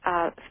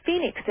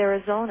 Phoenix,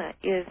 Arizona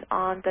is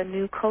on the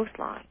new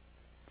coastline.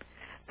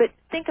 But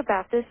think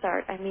about this,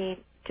 Art. I mean,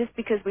 just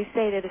because we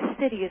say that a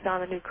city is on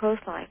the new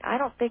coastline, I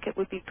don't think it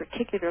would be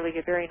particularly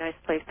a very nice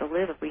place to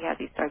live if we had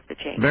these types of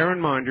changes. Bear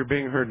in mind, you're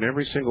being heard in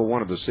every single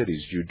one of the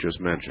cities you just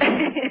mentioned.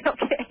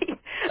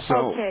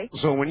 Okay.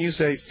 So when you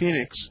say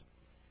Phoenix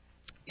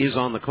is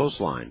on the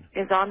coastline,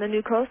 is on the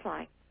new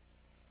coastline.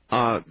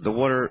 The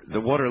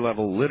water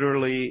level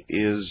literally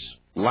is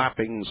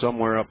lapping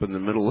somewhere up in the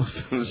middle of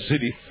the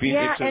city of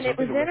Phoenix. Yeah, and it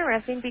was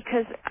interesting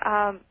because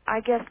I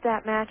guess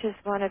that matches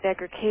one of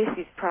Edgar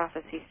Casey's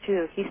prophecies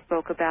too. He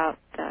spoke about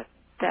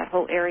that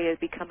whole area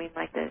becoming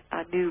like the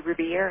new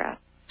Riviera.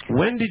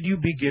 When did you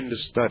begin to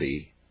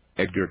study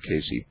Edgar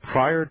Casey?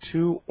 Prior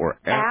to or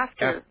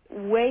after?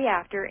 Way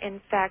after. In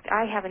fact,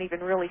 I haven't even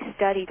really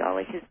studied all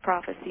of his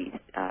prophecies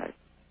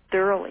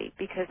thoroughly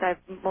because I've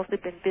mostly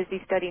been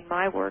busy studying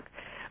my work.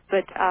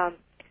 But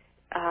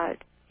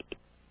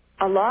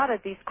a lot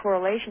of these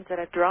correlations that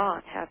I've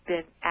drawn have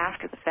been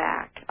after the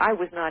fact. I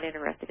was not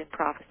interested in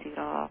prophecy at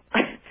all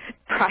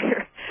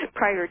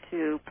prior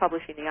to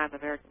publishing the I'm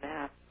American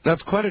Map.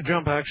 That's quite a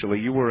jump, actually.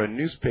 You were a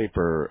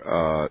newspaper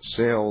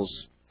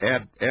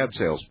ad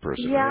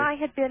salesperson. Yeah, right? I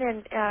had been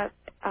in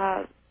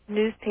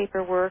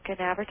newspaper work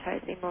and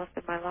advertising most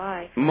of my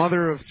life.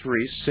 Mother of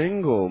three,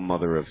 single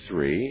mother of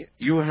three.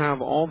 You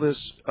have all this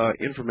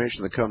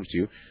information that comes to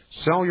you.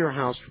 Sell your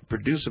house,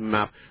 produce a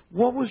map.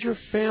 What was your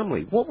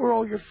family? What were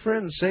all your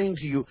friends saying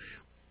to you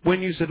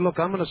when you said, look,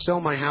 I'm going to sell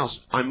my house.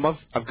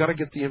 I've got to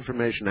get the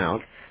information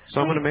out, so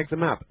I'm going to make the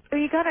map.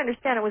 Well, you got to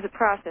understand it was a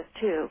process,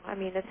 too. I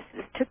mean, it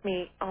took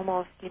me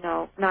almost,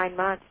 9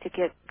 months to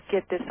get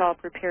this all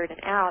prepared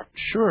and out.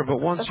 Sure, but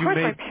once you made...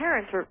 Of course, my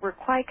parents were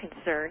quite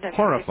concerned. I mean,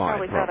 horrified, they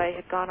probably thought I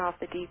had gone off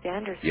the deep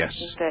end or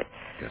something.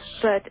 Yes.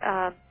 But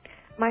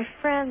my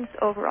friends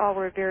overall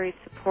were very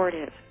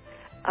supportive.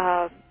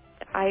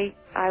 I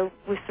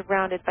was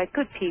surrounded by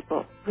good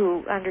people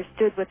who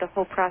understood what the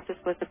whole process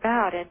was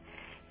about,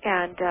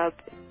 and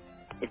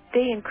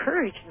they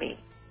encouraged me.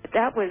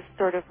 That was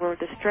sort of where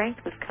the strength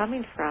was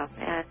coming from,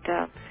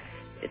 and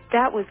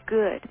that was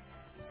good.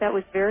 That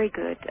was very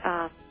good.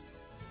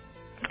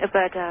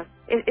 But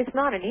it's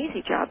not an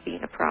easy job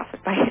being a prophet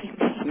by any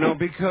means. No,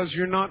 because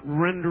you're not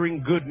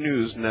rendering good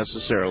news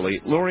necessarily.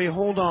 Lori,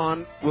 hold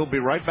on. We'll be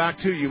right back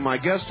to you. My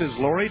guest is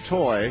Lori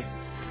Toye.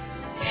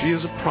 She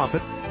is a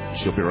prophet.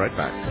 She'll be right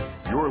back.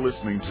 You're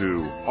listening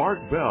to Art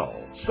Bell,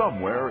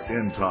 Somewhere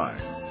in Time.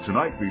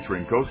 Tonight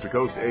featuring Coast to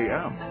Coast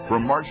AM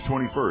from March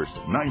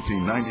 21st,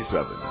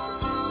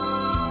 1997.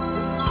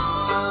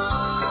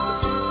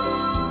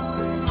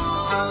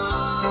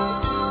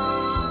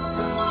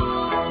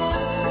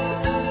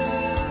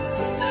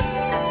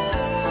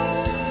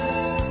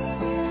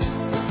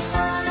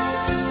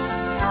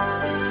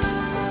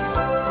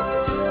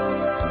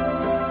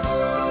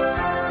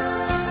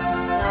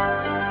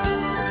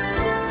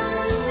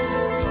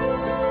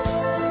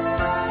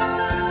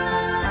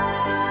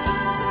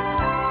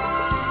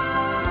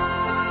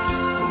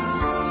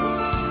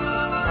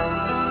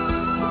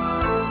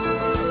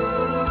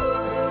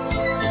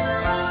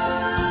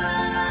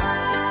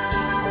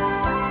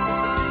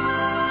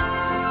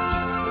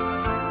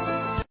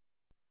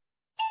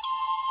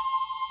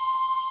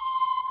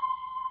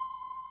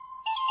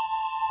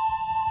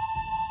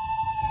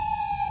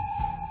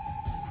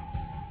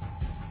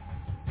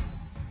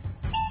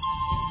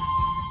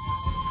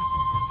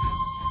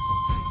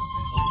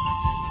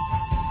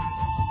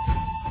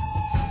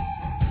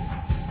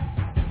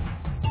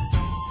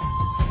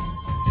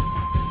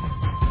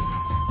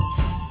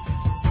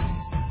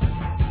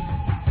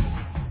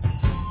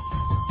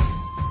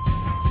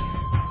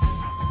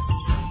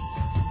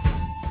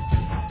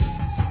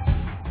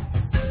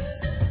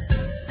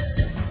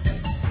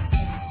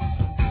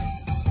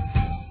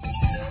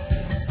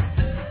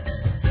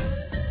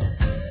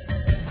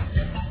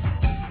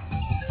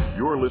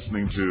 You're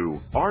listening to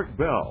Art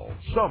Bell,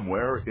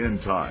 Somewhere in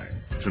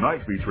Time.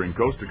 Tonight featuring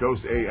Coast to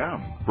Coast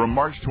AM from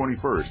March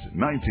 21st,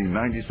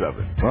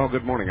 1997. Well,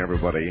 good morning,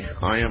 everybody.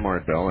 I am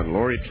Art Bell, and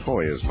Lori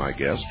Toye is my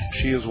guest.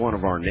 She is one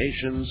of our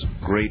nation's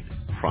great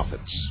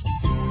prophets.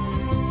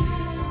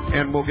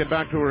 And we'll get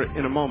back to her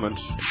in a moment.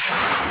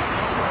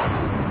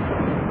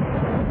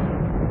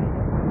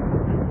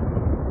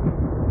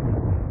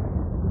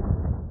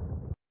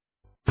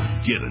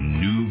 Get a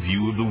new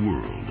view of the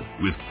world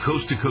with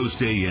Coast to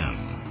Coast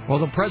AM. Well,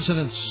 the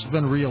president's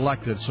been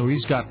reelected, so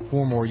he's got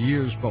 4 more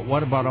years. But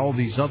what about all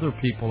these other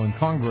people in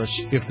Congress?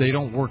 If they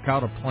don't work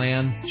out a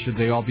plan, should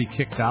they all be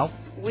kicked out?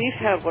 We've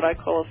had what I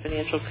call a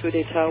financial coup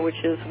d'etat, which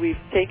is we've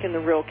taken the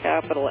real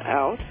capital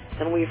out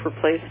and we've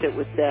replaced it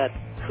with debt.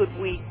 Could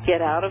we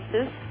get out of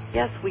this?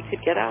 Yes, we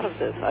could get out of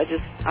this.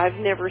 I've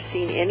never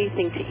seen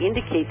anything to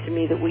indicate to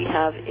me that we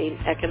have an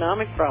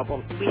economic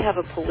problem. We have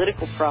a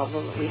political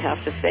problem that we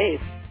have to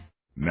face.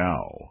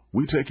 Now,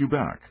 we take you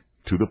back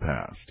to the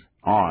past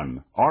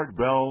on Art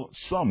Bell,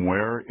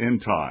 Somewhere in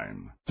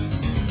Time.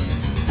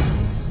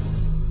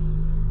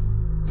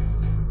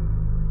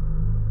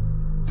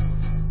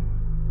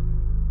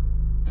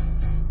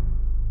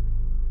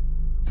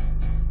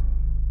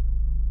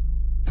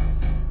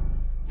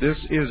 This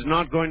is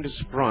not going to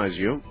surprise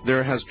you.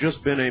 There has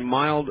just been a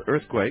mild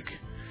earthquake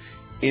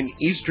in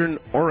eastern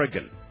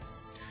Oregon.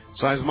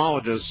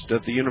 Seismologists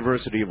at the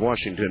University of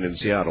Washington in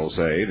Seattle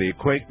say the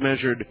quake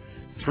measured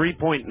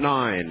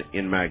 3.9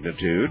 in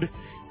magnitude.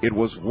 It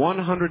was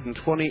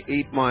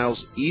 128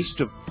 miles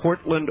east of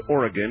Portland,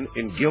 Oregon,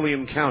 in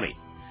Gilliam County.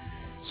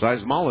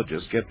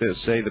 Seismologists, get this,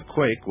 say the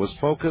quake was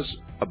focused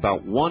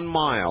about 1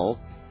 mile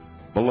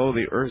below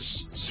the Earth's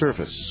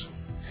surface.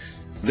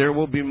 There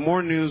will be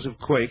more news of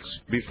quakes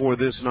before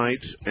this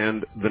night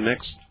and the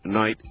next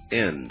night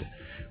end.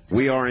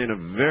 We are in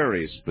a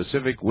very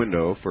specific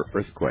window for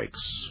earthquakes.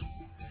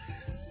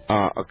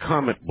 A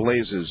comet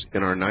blazes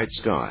in our night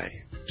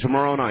sky.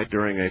 Tomorrow night,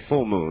 during a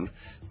full moon,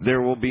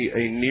 there will be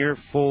a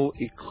near-full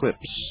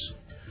eclipse.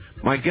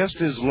 My guest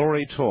is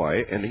Lori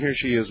Toye, and here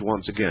she is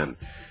once again.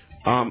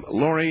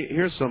 Lori,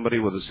 here's somebody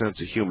with a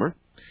sense of humor.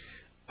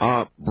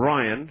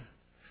 Brian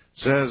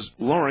says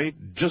Lori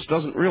just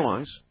doesn't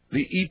realize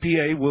the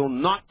EPA will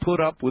not put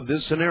up with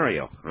this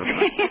scenario.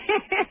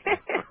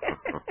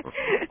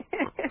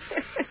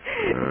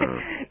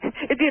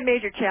 It'd be a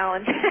major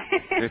challenge.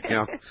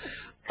 Yeah.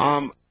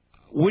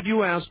 Would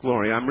you ask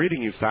Lori, I'm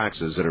reading you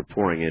faxes that are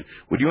pouring in,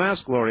 would you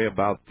ask Lori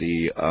about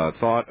the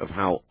thought of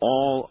how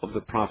all of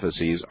the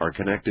prophecies are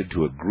connected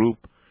to a group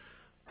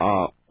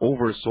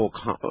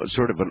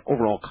sort of an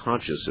overall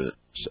consciousness,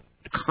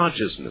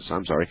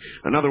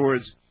 In other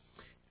words,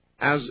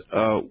 as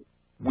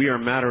we are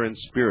matter and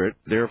spirit,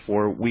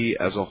 therefore we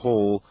as a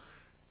whole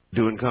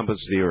do encompass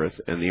the earth,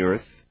 and the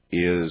earth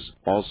is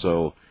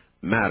also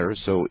matter,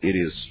 so it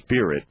is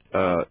spirit.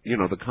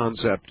 The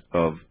concept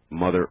of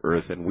Mother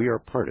Earth, and we are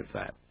part of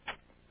that.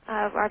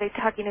 Are they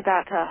talking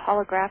about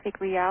holographic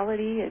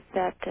reality? Is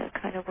that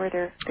kind of where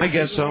they're I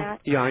guess so.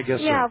 at? Yeah, I guess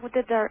so. Yeah, well,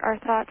 did our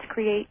thoughts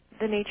create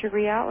the nature of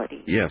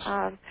reality? Yes.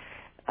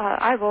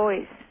 I've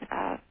always,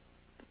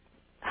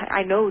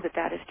 I know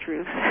that is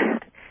true.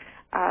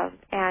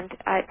 And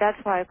that's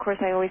why, of course,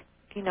 I always,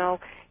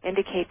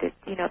 indicate that,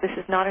 this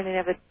is not an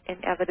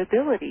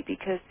inevitability,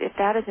 because if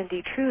that is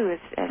indeed true,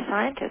 as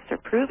scientists are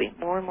proving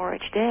more and more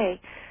each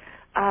day,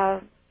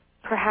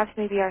 perhaps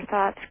maybe our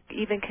thoughts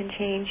even can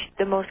change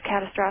the most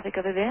catastrophic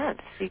of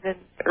events, even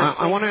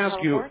I want to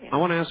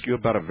ask you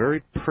about a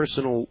very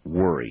personal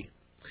worry.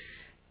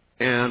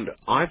 and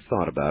I've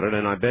thought about it,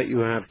 and I bet you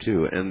have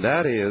too, and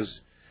that is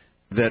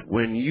that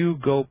when you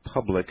go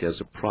public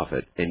as a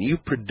prophet and you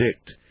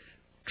predict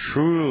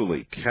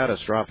truly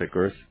catastrophic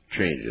earth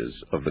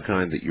changes of the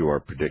kind that you are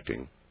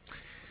predicting,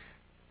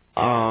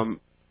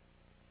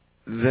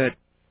 that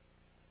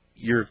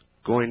you're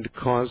going to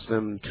cause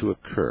them to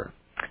occur.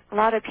 A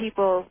lot of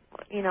people,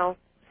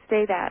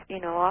 say that,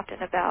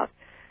 often about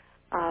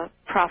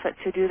prophets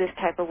who do this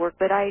type of work.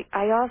 But I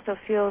also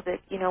feel that,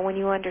 when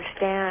you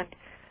understand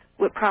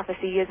what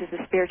prophecy is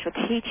a spiritual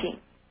teaching,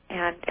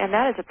 and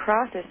that is a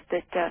process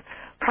that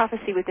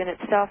prophecy within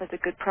itself is a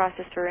good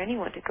process for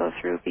anyone to go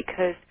through,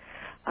 because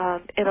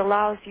it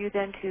allows you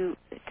then to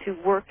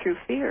work through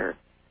fear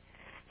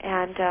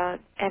and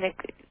it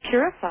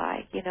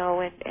purify,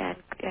 and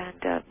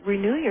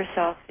renew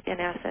yourself in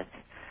essence.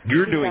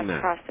 You're doing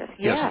that. Process.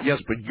 Yes,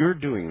 but you're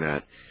doing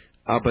that.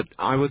 But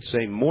I would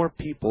say more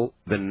people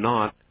than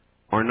not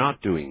are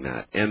not doing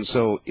that. And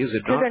so is it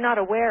not... Because they're not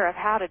aware of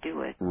how to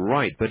do it.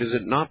 Right, but is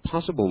it not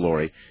possible,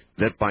 Lori,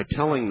 that by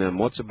telling them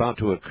what's about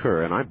to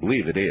occur, and I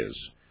believe it is,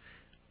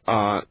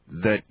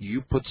 that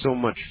you put so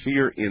much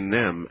fear in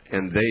them,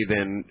 and they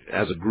then,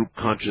 as a group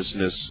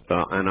consciousness,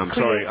 and I'm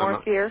create sorry,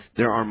 more fear?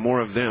 There are more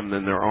of them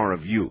than there are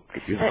of you.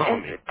 If you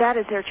and that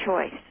is their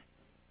choice.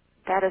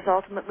 That is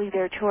ultimately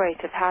their choice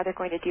of how they're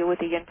going to deal with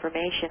the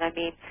information. I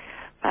mean,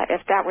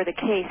 if that were the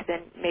case,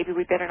 then maybe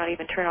we better not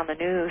even turn on the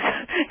news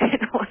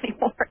anymore.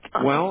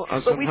 Well,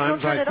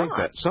 sometimes I think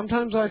that.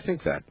 Sometimes I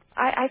think that.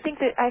 I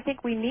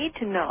think we need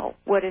to know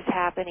what is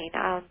happening.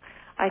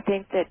 I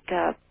think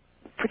that,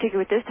 particularly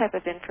with this type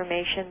of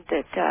information,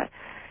 that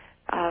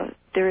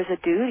there is a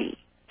duty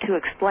to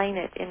explain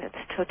it in its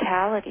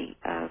totality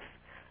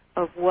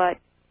of what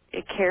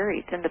it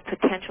carries and the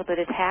potential that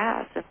it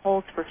has and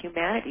holds for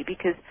humanity.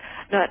 Because,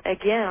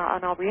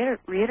 and I'll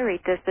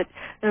reiterate this, that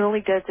not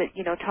only does it,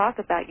 talk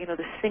about,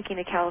 the sinking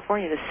of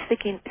California, the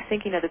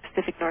sinking of the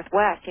Pacific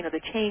Northwest, the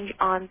change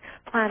on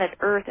planet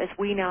Earth as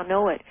we now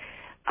know it,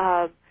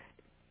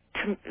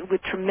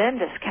 with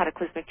tremendous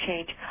cataclysmic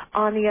change.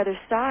 On the other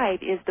side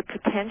is the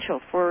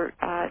potential for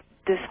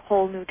this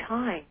whole new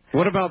time.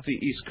 What about the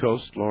East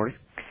Coast, Lori?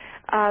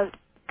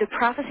 The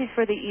prophecies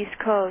for the East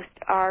Coast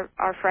are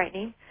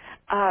frightening.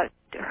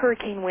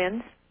 Hurricane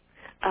winds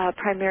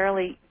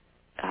primarily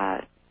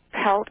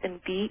pelt and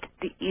beat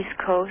the East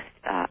Coast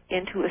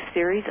into a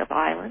series of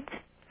islands.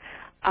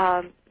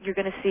 You're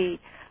going to see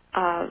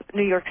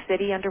New York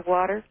City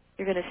underwater.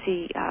 You're going to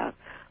see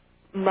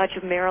much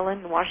of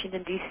Maryland and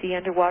Washington, D.C.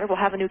 underwater. We'll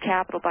have a new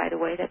capital, by the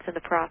way. That's in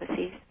the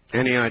prophecies.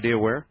 Any idea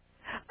where?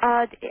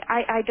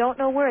 I don't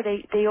know where.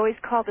 They always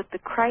called it the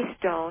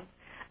Christstone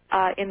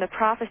in the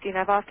prophecy, and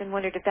I've often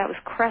wondered if that was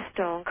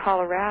Crestone,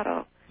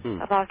 Colorado.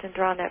 I've often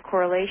drawn that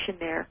correlation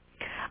there.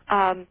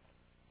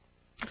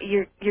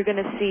 You're going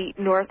to see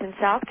North and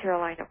South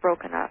Carolina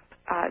broken up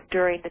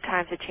during the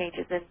times of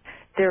changes, and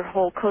their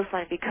whole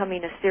coastline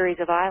becoming a series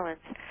of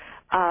islands.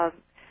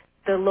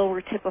 The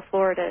lower tip of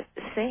Florida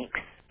sinks,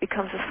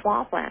 becomes a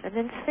swampland, and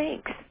then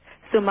sinks.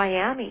 So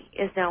Miami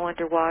is now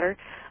underwater.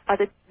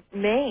 The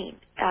Maine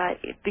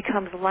it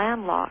becomes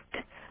landlocked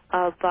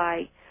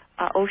by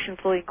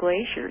ocean-flowing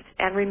glaciers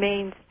and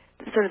remains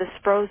sort of this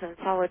frozen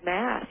solid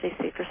mass, they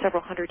say, for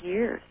several hundred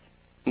years.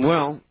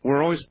 Well,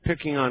 we're always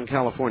picking on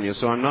California,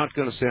 so I'm not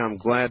going to say I'm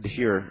glad to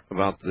hear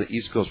about the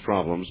East Coast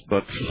problems,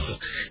 but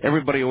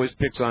everybody always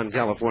picks on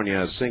California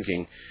as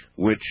sinking,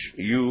 which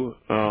you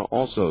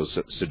also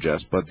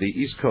suggest. But the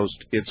East Coast,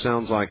 it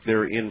sounds like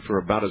they're in for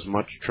about as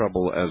much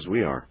trouble as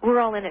we are. We're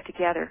all in it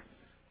together.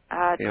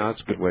 Yeah,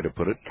 that's a good way to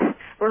put it.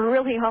 We're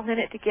really all in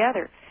it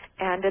together,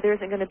 and there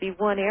isn't going to be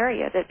one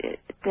area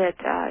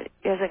that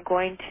isn't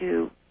going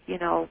to,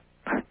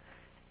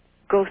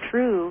 go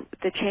through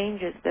the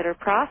changes that are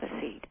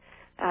prophesied.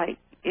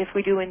 If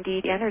we do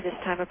indeed enter this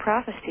time of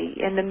prophecy,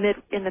 in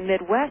the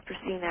Midwest, we're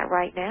seeing that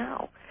right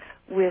now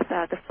with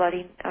the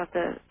flooding of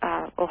the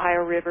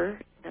Ohio River,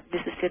 the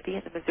Mississippi,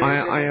 and the Missouri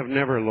River. I have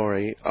never,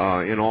 Lori,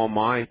 in all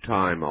my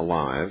time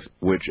alive,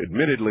 which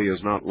admittedly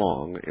is not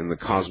long in the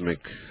cosmic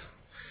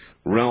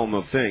realm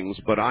of things,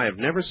 but I have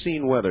never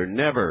seen weather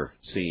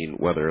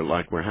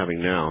like we're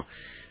having now.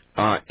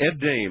 Ed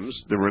Dames,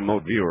 the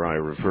remote viewer I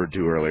referred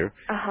to earlier,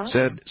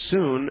 said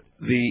soon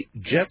the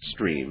jet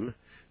stream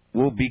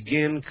will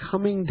begin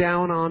coming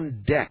down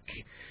on deck.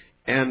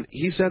 And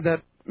he said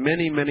that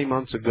many, many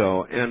months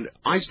ago, and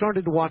I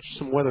started to watch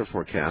some weather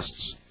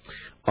forecasts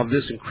of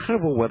this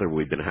incredible weather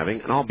we've been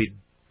having, and I'll be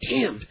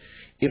damned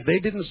if they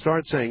didn't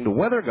start saying, the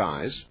weather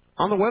guys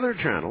on the Weather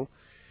Channel,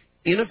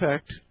 in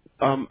effect,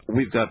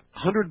 we've got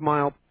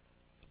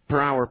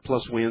 100-mile-per-hour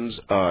plus winds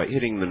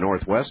hitting the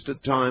Northwest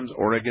at times,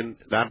 Oregon,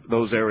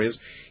 those areas,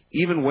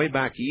 even way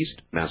back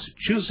east,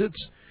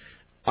 Massachusetts.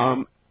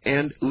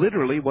 And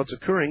literally what's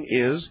occurring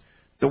is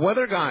the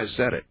weather guys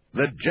said it.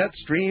 The jet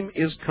stream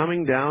is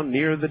coming down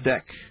near the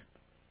deck.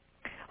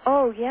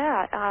 Oh,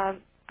 yeah.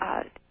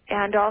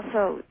 And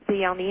also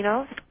the El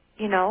Ninos,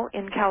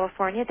 in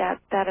California,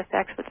 that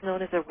affects what's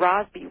known as a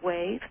Rossby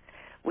wave,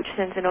 which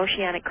sends an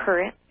oceanic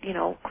current,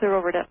 clear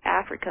over to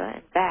Africa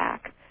and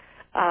back.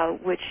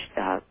 which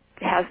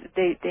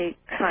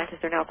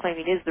scientists are now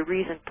claiming is the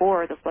reason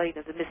for the flooding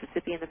of the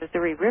Mississippi and the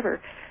Missouri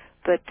River.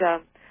 But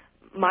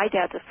my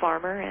dad's a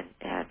farmer,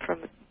 and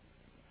from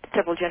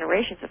several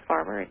generations of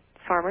farmers,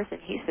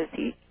 and he says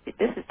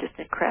this is just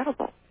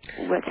incredible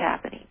what's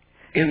happening.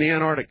 In the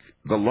Antarctic,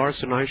 the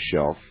Larsen Ice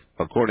Shelf,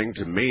 according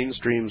to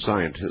mainstream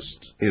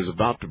scientists, is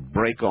about to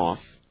break off,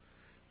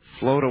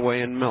 float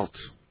away, and melt.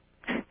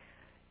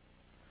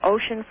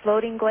 Ocean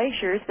floating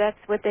glaciers, that's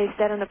what they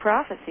said in the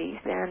prophecies,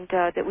 and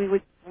that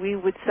we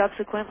would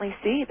subsequently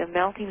see the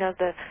melting of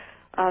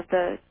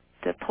the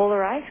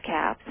polar ice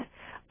caps.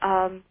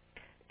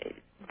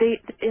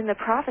 In the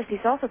prophecies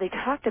also they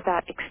talked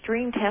about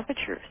extreme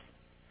temperatures,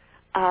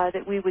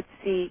 that we would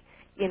see,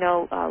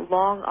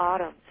 long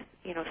autumns,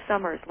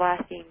 summers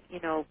lasting,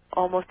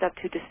 almost up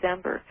to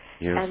December,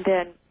 yes. and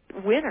then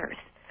winters,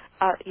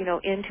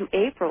 into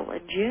April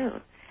and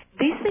June.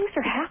 These things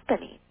are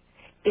happening.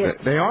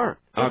 They are.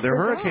 Their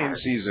hurricane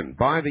season,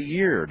 by the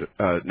year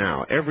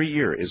now, every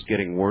year is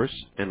getting worse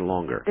and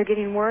longer. They're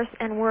getting worse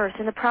and worse.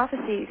 In the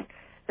prophecies,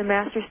 the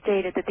Master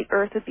stated that the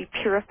earth would be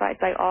purified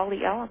by all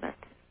the elements,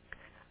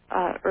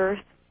 earth,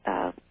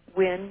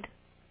 wind,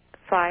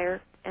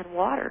 fire, and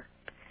water,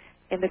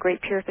 in the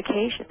great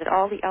purification, that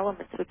all the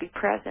elements would be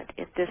present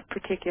in this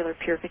particular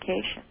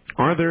purification.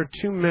 Are there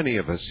too many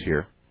of us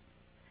here?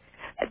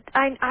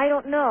 I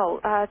don't know.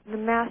 The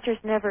Masters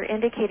never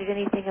indicated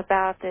anything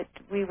about that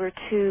we were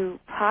too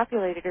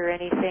populated or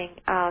anything.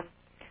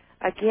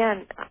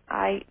 Again,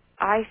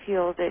 I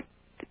feel that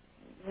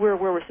we're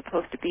where we're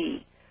supposed to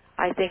be.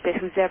 I think that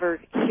who's ever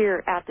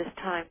here at this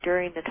time,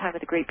 during the time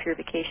of the Great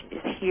Purification,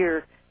 is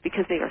here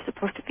because they are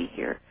supposed to be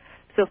here.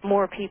 So if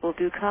more people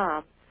do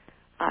come,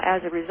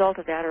 as a result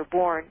of that, are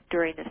born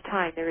during this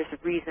time, there is a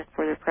reason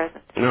for their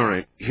presence. All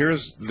right.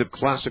 Here's the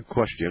classic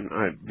question.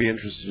 I'd be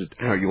interested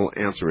in how you'll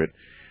answer it.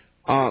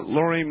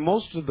 Lori,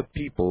 most of the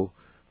people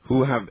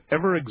who have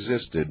ever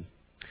existed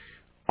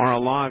are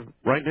alive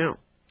right now.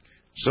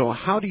 So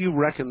how do you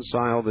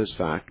reconcile this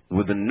fact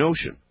with the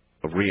notion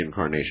of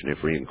reincarnation?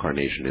 If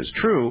reincarnation is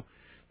true,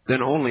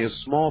 then only a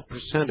small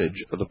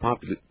percentage of the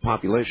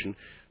population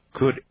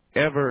could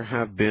ever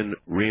have been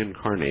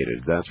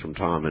reincarnated. That's from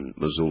Tom in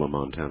Missoula,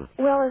 Montana.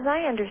 Well, as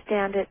I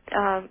understand it,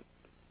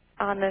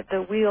 on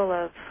the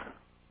wheel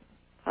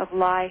of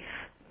life,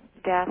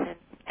 death,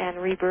 and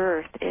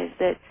rebirth, is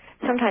that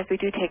sometimes we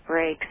do take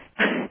breaks,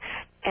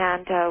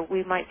 and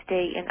we might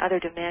stay in other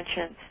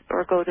dimensions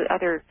or go to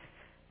other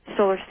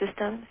solar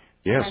systems,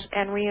 yes,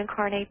 and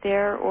reincarnate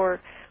there, or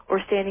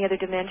stay in the other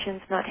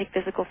dimensions, not take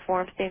physical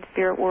form, stay in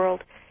spirit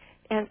world.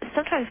 And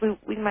sometimes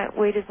we might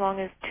wait as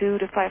long as 200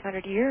 to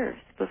 500 years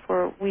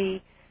before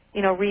we,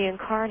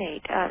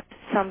 reincarnate.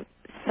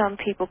 Some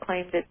people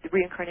claim that the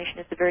reincarnation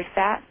is a very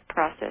fast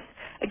process.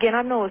 Again,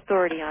 I'm no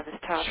authority on this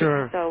topic.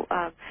 Sure. So,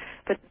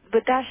 but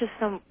that's just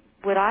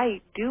what I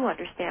do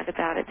understand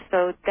about it.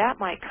 So that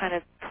might kind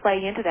of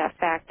play into that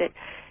fact that,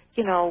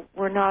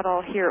 we're not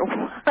all here at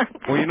once.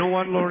 Well, you know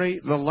what, Lori?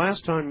 The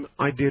last time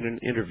I did an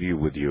interview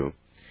with you,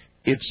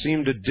 it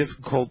seemed a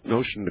difficult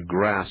notion to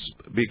grasp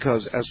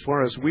because as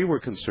far as we were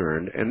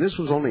concerned, and this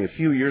was only a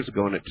few years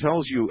ago, and it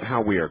tells you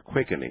how we are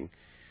quickening,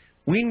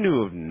 we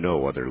knew of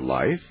no other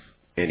life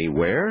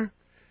anywhere.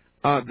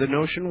 The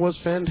notion was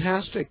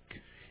fantastic.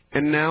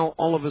 And now,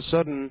 all of a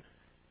sudden,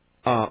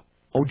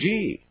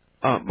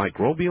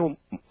 microbial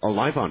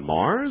life on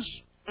Mars,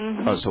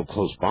 so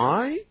close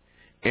by,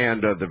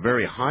 and the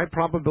very high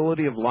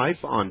probability of life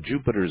on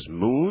Jupiter's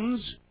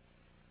moons.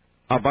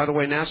 By the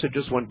way, NASA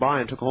just went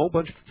by and took a whole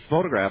bunch of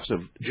photographs of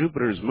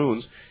Jupiter's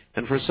moons,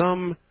 and for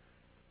some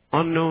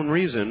unknown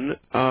reason,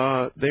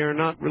 they are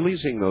not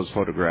releasing those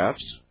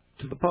photographs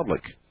to the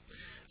public.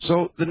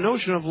 So the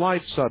notion of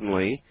life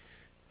suddenly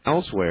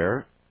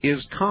elsewhere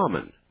is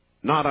common,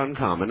 not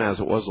uncommon, as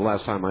it was the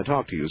last time I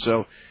talked to you.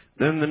 So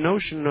then the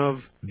notion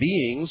of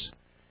beings,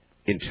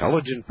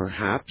 intelligent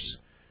perhaps,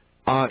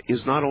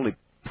 is not only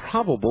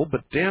probable,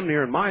 but damn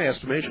near, in my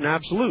estimation,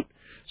 absolute.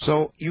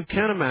 So you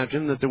can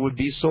imagine that there would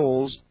be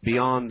souls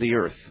beyond the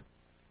earth.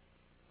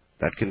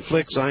 That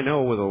conflicts, I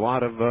know, with a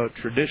lot of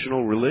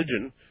traditional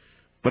religion,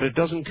 but it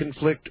doesn't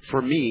conflict,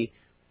 for me,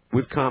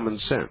 with common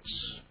sense.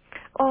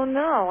 Oh,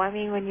 no. I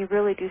mean, when you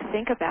really do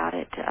think about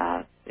it,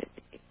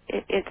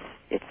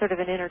 it's sort of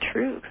an inner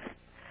truth.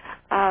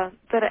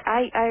 But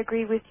I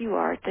agree with you,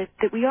 Art,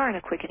 that we are in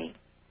a quickening,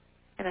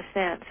 in a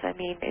sense. I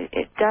mean,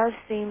 it does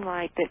seem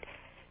like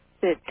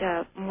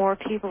that more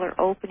people are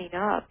opening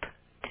up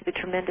to the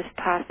tremendous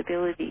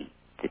possibility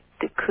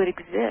that could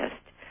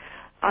exist.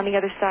 On the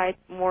other side,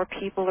 more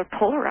people are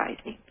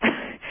polarizing.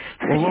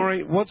 Well,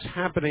 Lori, what's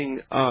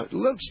happening,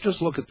 let's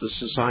just look at the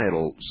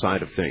societal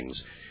side of things.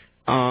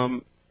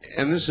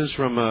 And this is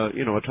from a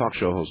talk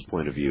show host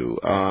point of view.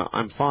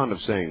 I'm fond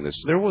of saying this.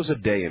 There was a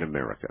day in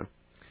America,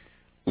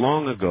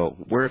 long ago,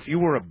 where if you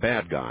were a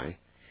bad guy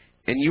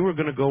and you were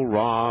going to go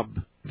rob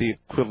the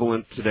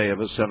equivalent today of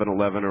a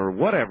 7-Eleven or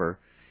whatever,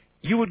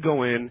 you would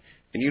go in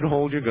and you'd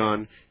hold your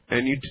gun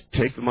and you'd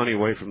take the money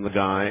away from the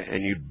guy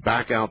and you'd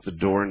back out the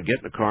door and get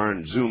in the car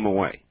and zoom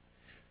away.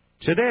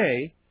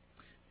 Today,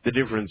 the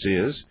difference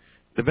is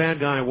the bad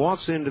guy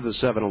walks into the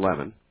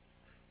 7-Eleven,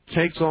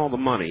 takes all the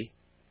money,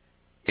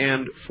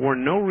 and for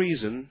no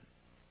reason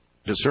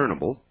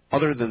discernible,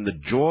 other than the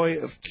joy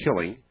of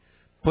killing,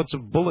 puts a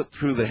bullet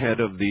through the head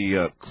of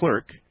the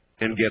clerk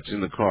and gets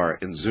in the car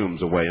and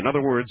zooms away. In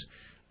other words,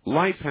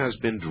 life has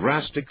been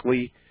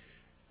drastically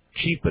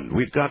cheapened.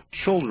 We've got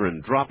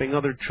children dropping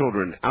other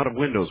children out of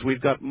windows.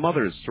 We've got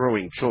mothers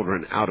throwing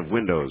children out of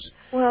windows.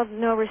 Well,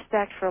 no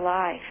respect for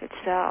life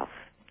itself.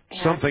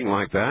 Something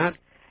like that.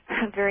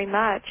 Very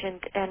much,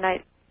 and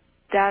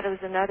that was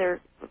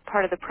another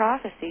part of the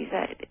prophecies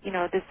that, you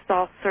know, this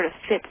all sort of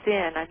fits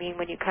in. I mean,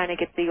 when you kind of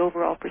get the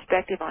overall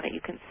perspective on it,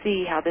 you can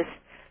see how this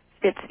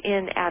fits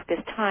in at this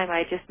time.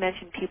 I just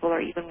mentioned people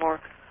are even more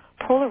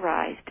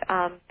polarized.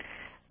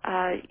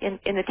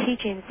 In the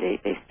teachings,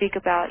 they speak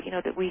about, you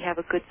know, that we have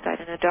a good side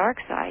and a dark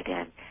side,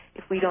 and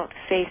if we don't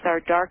face our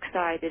dark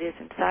side that is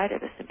inside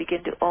of us and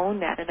begin to own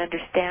that and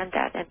understand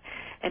that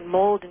and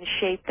mold and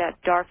shape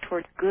that dark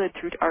towards good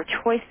through our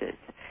choices,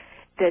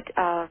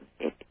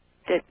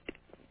 that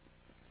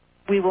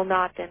we will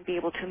not then be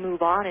able to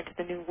move on into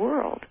the new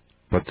world.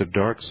 But the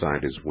dark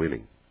side is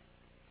winning.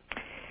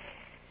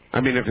 I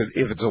mean, if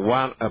it's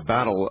a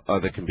battle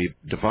that can be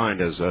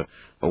defined as a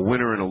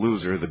winner and a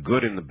loser, the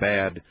good and the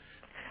bad.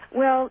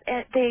 Well,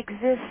 they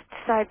exist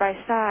side by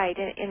side.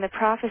 In the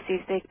prophecies,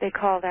 they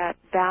call that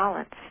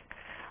balance.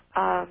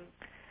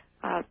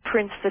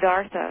 Prince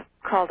Siddhartha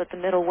called it the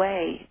middle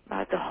way.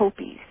 The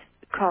Hopis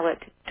call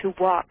it to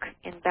walk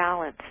in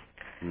balance,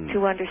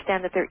 to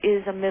understand that there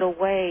is a middle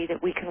way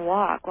that we can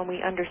walk. When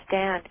we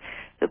understand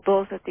that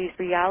both of these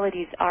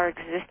realities are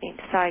existing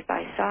side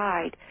by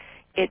side,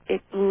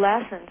 it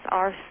lessens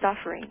our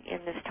suffering in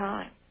this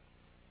time.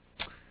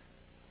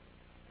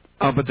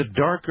 But the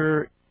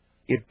darker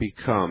it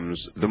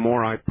becomes, the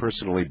more I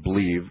personally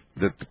believe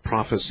that the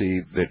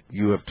prophecy that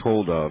you have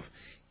told of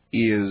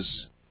is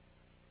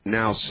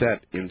now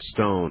set in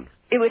stone.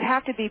 It would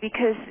have to be,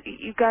 because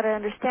you've got to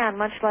understand,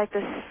 much like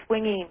the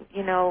swinging,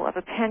 you know, of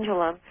a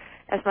pendulum,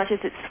 as much as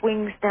it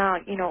swings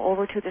down, you know,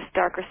 over to this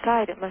darker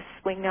side, it must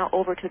swing now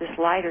over to this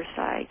lighter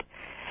side.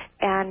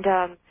 And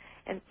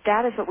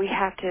that is what we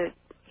have to,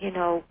 you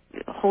know,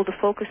 hold the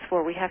focus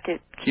for. We have to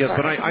keep Yes,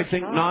 but our I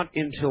think on. not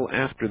until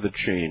after the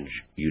change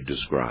you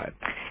describe.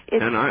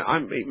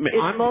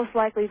 It's most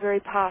likely very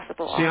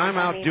possible. See, I'm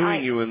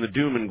outdoing you in the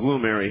doom and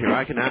gloom area here.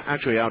 I can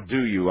actually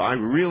outdo you. I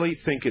really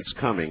think it's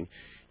coming,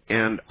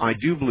 and I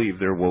do believe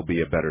there will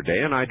be a better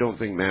day, and I don't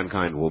think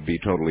mankind will be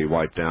totally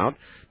wiped out.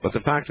 But the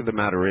fact of the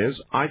matter is,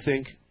 I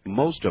think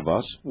most of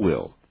us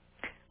will.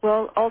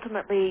 Well,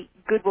 ultimately,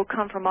 good will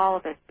come from all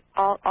of it.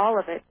 All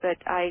of it, but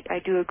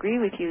I do agree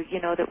with you, you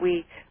know, that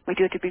we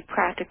do have to be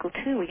practical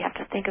too. We have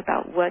to think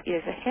about what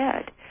is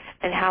ahead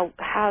and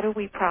how do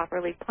we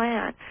properly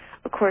plan.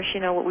 Of course, you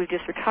know, what we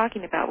just were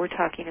talking about, we're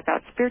talking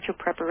about spiritual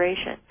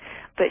preparation,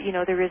 but, you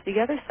know, there is the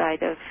other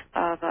side of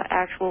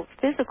actual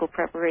physical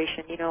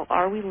preparation. You know,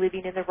 are we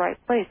living in the right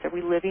place? Are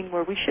we living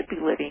where we should be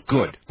living?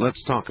 Good.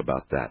 Let's talk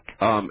about that.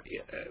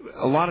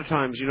 A lot of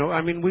times, you know,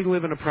 I mean, we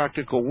live in a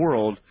practical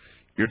world.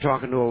 You're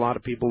talking to a lot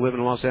of people who live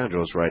in Los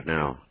Angeles right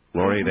now.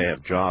 Lori, they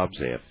have jobs,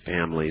 they have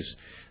families,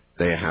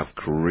 they have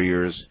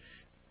careers.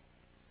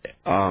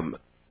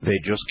 They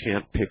just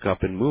can't pick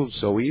up and move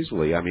so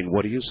easily. I mean,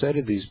 what do you say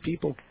to these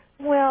people?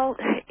 Well,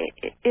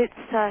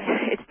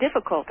 it's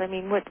difficult. I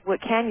mean,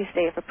 what can you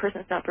say if a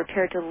person's not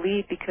prepared to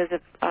leave because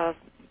of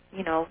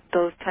you know,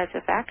 those types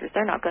of factors?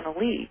 They're not going to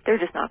leave. They're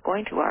just not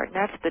going to, Art, and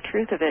that's the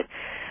truth of it.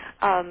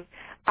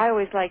 I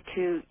always like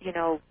to, you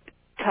know,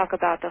 talk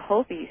about the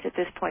Hopis at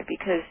this point,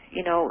 because,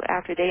 you know,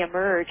 after they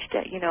emerged,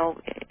 you know,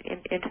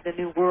 into the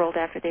new world,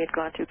 after they had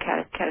gone through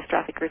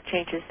catastrophic earth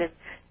changes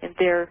in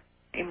their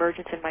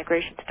emergence and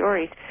migration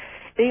stories,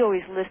 they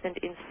always listened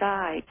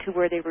inside to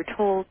where they were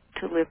told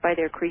to live by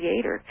their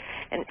Creator,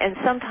 and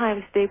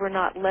sometimes they were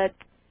not led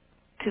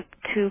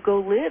to go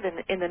live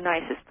in the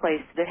nicest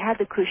place that had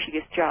the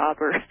cushiest job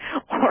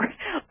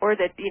or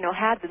that, you know,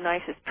 had the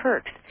nicest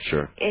perks.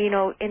 Sure. And, you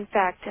know, in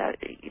fact,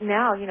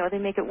 now, you know, they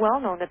make it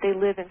well known that they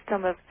live in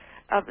some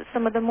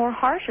of the more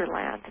harsher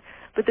lands.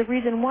 But the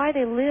reason why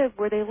they live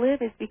where they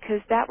live is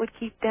because that would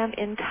keep them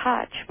in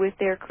touch with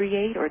their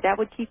Creator. That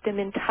would keep them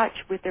in touch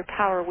with their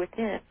power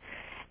within.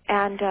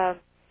 And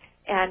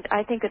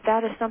I think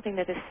that is something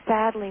that is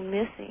sadly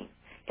missing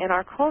in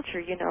our culture.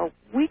 You know,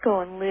 we go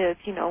and live,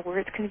 you know, where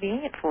it's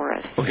convenient for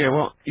us. Okay,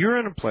 well, you're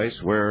in a place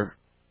where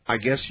I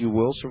guess you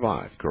will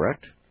survive,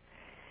 correct?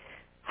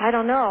 I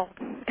don't know.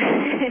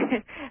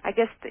 I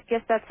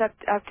guess that's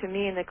up to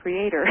me and the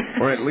Creator.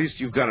 Or at least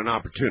you've got an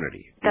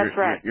opportunity. That's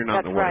right. You're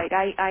not That's right.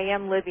 I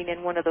am living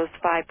in one of those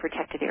 5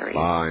 protected areas.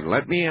 Fine.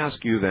 Let me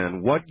ask you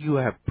then what you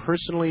have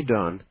personally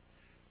done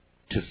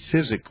to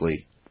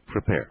physically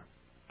prepare.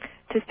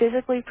 To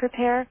physically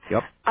prepare?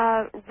 Yep.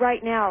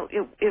 Right now,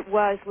 it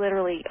was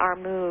literally our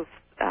move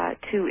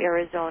to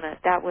Arizona.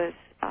 That was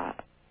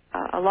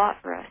a lot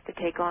for us to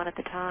take on at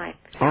the time.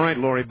 All right,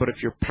 Lori, but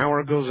if your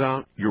power goes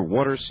out, your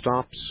water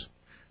stops,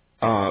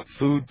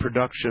 food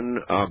production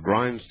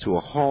grinds to a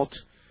halt,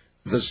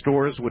 the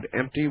stores would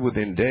empty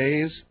within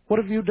days. What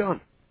have you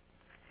done?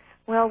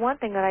 Well, one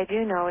thing that I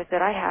do know is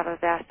that I have a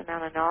vast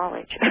amount of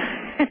knowledge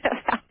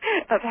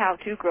of how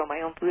to grow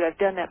my own food. I've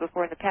done that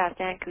before in the past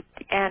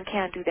and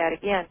can do that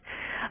again.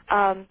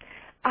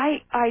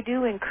 I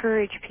do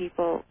encourage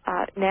people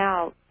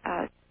now,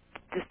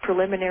 this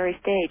preliminary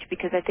stage,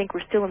 because I think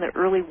we're still in the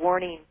early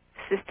warning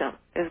system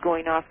is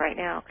going off right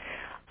now,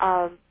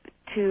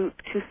 to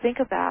think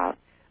about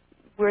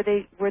where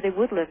they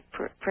would live.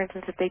 For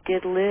instance, if they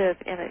did live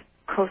in a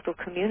coastal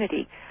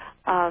community.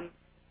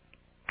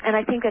 And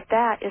I think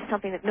that is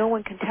something that no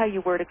one can tell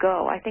you where to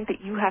go. I think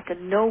that you have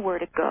to know where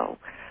to go.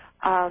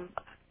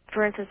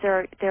 For instance,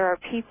 there are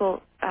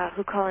people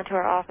who call into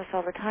our office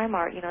all the time,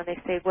 they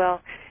say,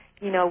 well,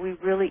 we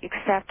really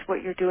accept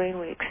what you're doing.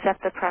 We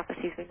accept the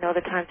prophecies. We know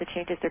the times of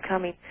changes are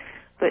coming.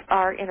 But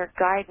our inner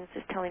guidance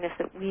is telling us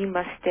that we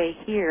must stay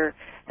here,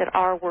 that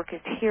our work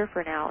is here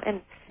for now.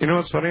 And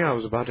it's funny, I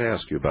was about to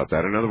ask you about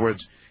that. In other words,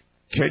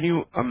 can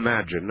you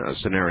imagine a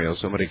scenario,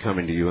 somebody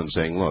coming to you and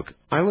saying, look,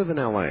 I live in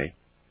L.A.,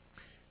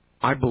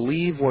 I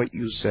believe what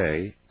you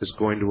say is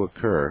going to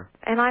occur.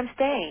 And I'm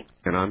staying.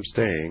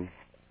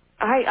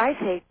 I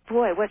say,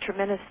 boy, what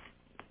tremendous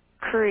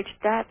courage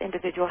that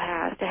individual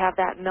has to have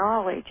that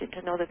knowledge and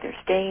to know that they're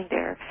staying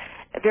there.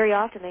 Very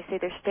often they say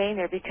they're staying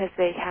there because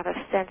they have a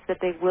sense that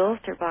they will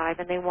survive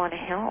and they want to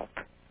help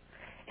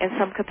in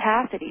some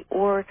capacity,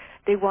 or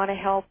they want to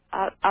help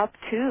up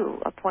to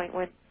a point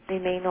when they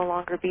may no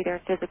longer be there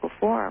in physical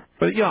form.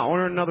 But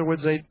or in other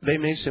words, they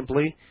may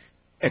simply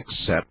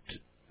accept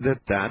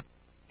that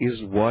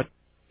is what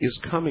is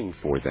coming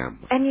for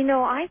them. And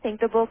I think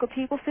the bulk of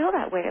people feel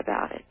that way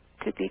about it,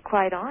 to be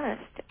quite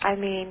honest. I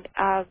mean,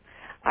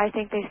 I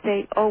think they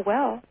say, oh,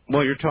 well.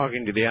 Well, you're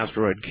talking to the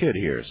asteroid kid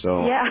here,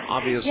 so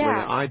obviously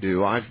I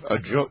do. I've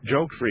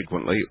joked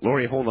frequently,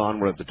 Lori, hold on,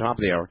 we're at the top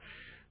of the hour,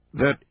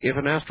 that if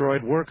an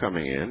asteroid were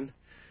coming in,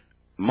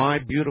 my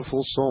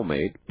beautiful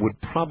soulmate would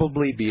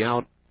probably be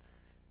out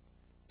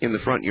in the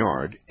front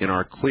yard in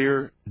our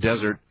clear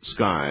desert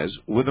skies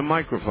with a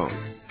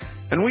microphone.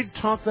 And we'd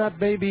talk that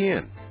baby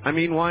in. I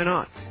mean, why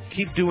not?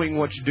 Keep doing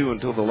what you do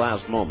until the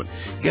last moment.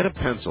 Get a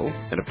pencil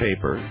and a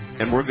paper,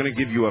 and we're going to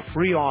give you a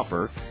free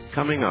offer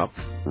coming up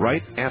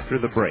right after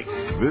the break.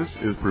 This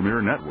is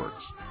Premier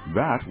Networks.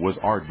 That was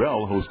Art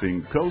Bell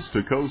hosting Coast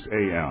to Coast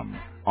AM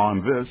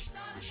on this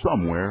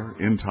Somewhere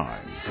in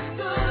Time.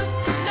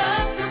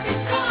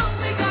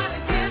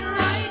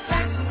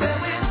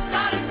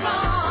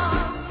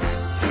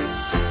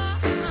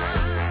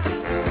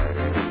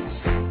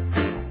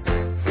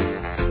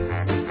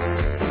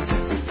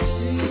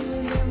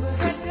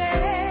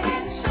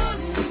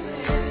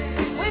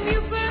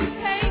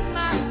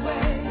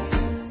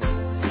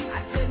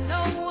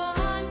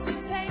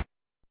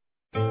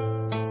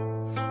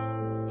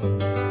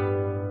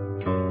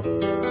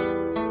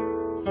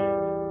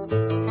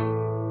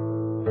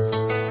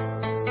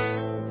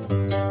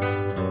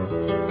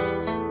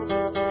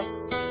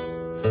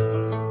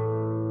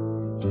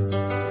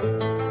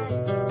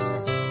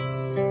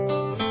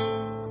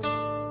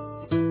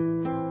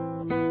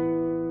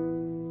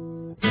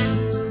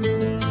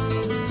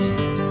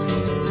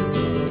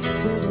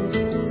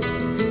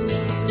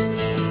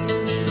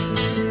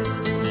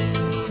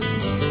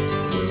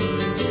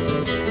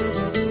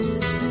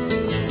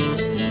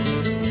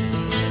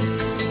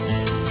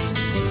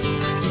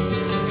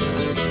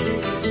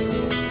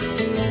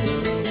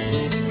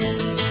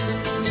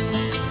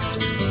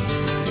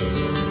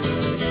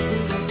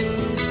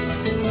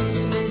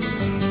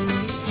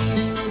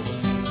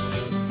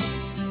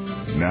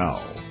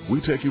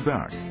 Take you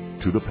back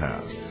to the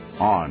past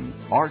on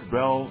Art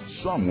Bell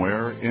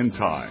Somewhere in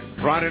Time.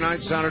 Friday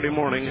night, Saturday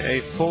morning,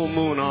 a full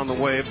moon on the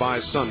way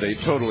by Sunday,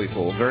 totally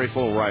full, very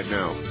full right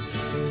now.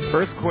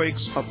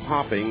 Earthquakes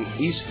a-popping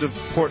east of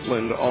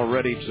Portland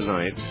already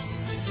tonight.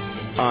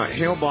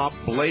 Hail bop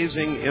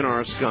blazing in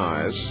our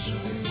skies.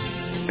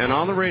 And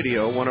on the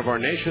radio, one of our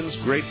nation's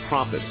great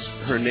prophets.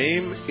 Her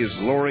name is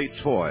Lori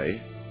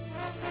Toye,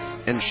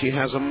 and she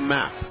has a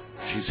map.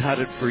 She's had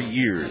it for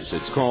years.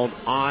 It's called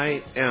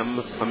I Am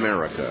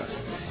America.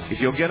 If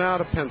you'll get out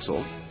a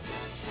pencil,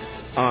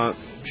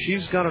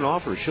 she's got an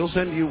offer. She'll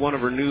send you one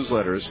of her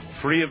newsletters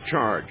free of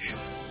charge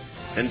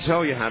and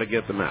tell you how to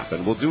get the map.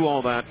 And we'll do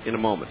all that in a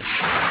moment.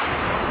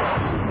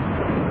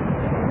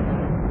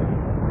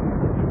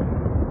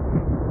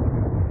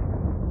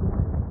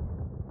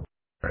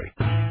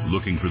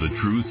 Looking for the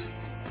truth?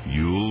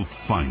 You'll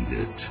find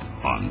it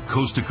on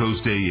Coast to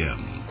Coast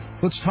AM.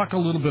 Let's talk a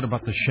little bit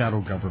about the shadow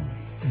government.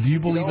 Do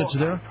you believe it's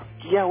there?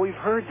 Yeah, we've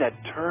heard that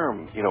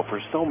term, for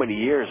so many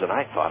years, and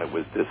I thought it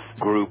was this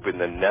group in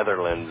the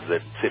Netherlands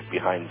that sit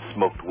behind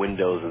smoked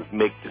windows and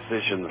make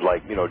decisions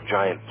like,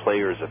 giant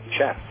players of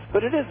chess.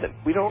 But it isn't.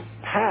 We don't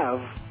have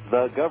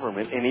the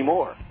government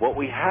anymore. What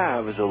we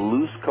have is a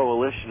loose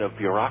coalition of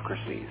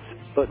bureaucracies.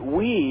 But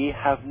we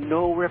have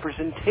no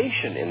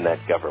representation in that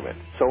government.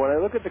 So when I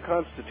look at the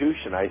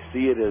Constitution, I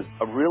see it as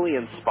a really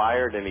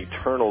inspired and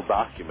eternal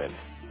document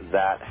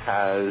that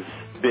has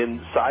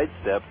been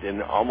sidestepped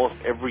in almost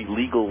every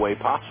legal way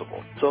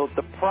possible. So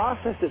the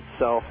process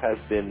itself has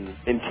been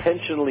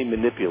intentionally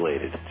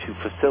manipulated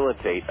to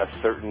facilitate a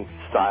certain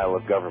style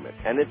of government.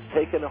 And it's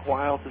taken a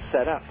while to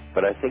set up.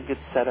 But I think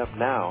it's set up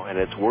now, and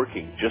it's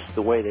working just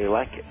the way they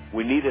like it.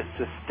 We need a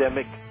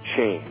systemic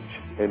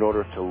change in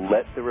order to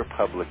let the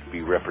Republic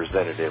be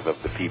representative of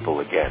the people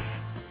again.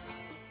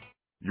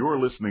 You're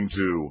listening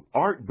to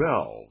Art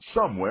Bell,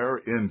 Somewhere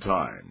in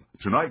Time.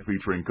 Tonight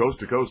featuring Coast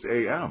to Coast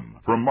AM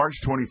from March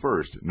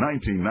 21st,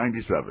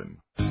 1997.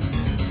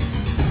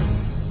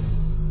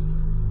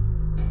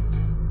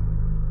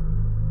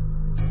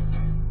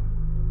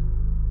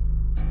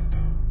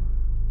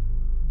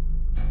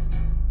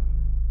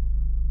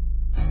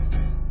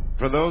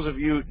 For those of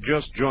you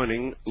just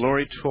joining,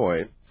 Lori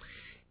Toye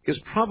is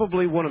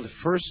probably one of the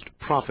first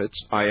prophets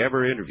I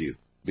ever interviewed,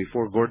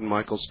 before Gordon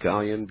Michael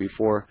Scallion,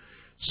 before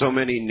so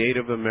many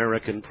Native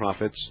American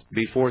prophets,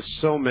 before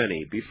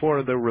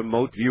the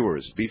remote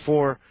viewers,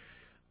 before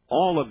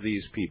all of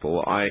these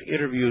people. I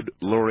interviewed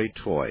Lori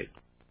Toye.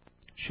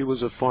 She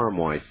was a farm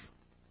wife,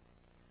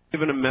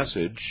 given a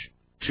message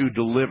to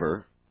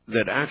deliver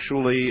that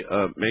actually,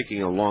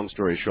 making a long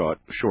story short,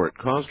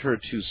 caused her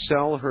to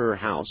sell her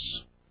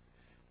house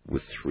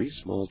with 3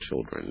 small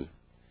children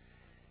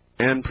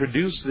and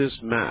produce this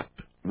map,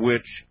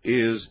 which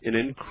is an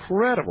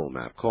incredible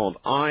map called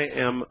I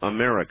Am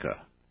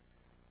America.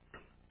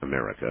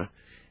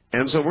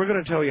 And so we're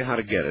going to tell you how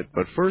to get it,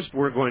 but first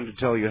we're going to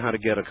tell you how to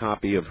get a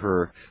copy of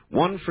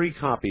one free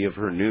copy of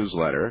her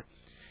newsletter.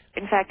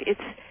 In fact,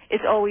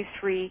 it's always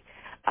free.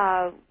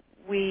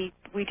 We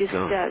just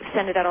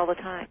send it out all the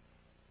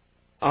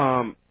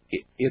time.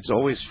 It's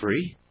always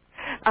free?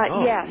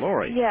 Yes,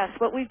 Lori. yes.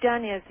 What we've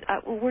done is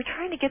we're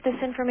trying to get this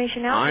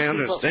information out to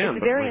people. Understand.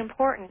 It's very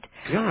important.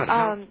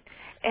 God.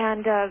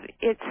 And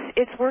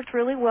it's worked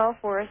really well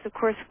for us. Of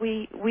course,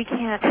 we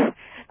can't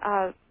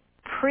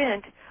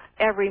print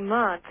every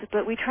month,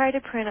 but we try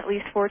to print at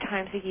least 4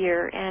 times a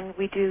year, and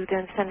we do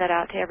then send that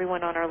out to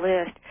everyone on our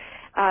list.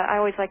 I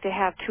always like to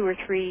have 2 or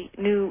 3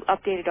 new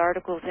updated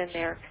articles in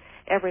there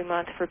every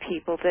month for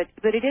people, but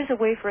it is a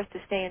way for us to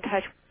stay in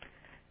touch.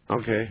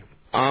 Okay.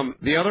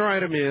 The other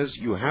item is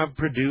you have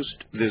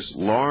produced this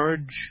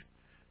large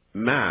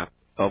map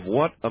of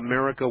what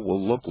America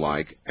will look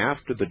like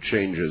after the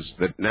changes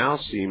that now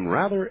seem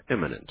rather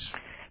imminent.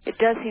 It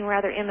does seem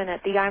rather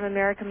imminent, the I'm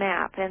America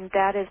map, and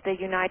that is the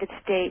United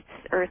States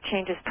Earth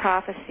Changes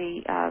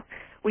Prophecy.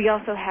 We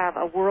also have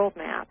a world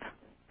map.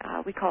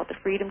 We call it the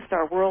Freedom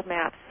Star World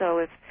Map.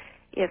 So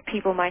if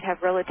people might have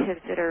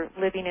relatives that are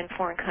living in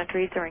foreign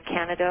countries or in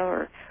Canada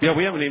or... Yeah,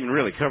 we haven't even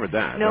really covered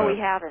that. No, we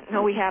haven't.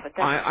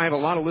 I have a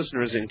lot of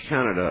listeners in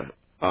Canada.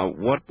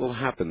 What will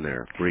happen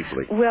there,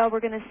 briefly? Well,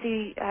 we're going to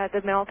see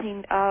the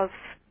melting of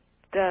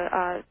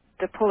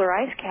the polar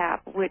ice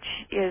cap, which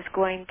is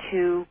going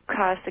to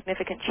cause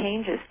significant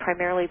changes,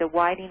 primarily the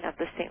widening of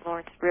the St.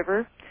 Lawrence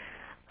River.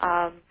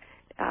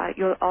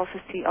 You'll also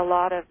see a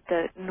lot of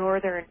the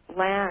northern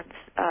lands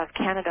of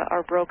Canada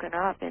are broken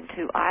up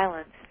into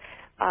islands.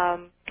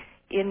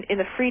 In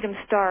the Freedom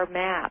Star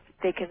map,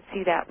 they can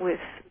see that with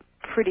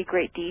pretty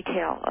great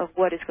detail of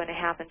what is going to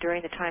happen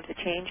during the times of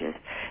changes.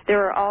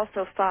 There are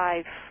also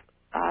 5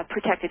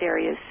 protected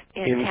areas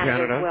in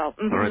Canada as well.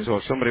 Mm-hmm. All right, so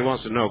if somebody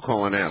wants to know,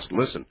 call and ask.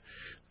 Listen,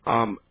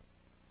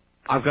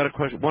 I've got a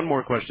question, one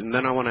more question,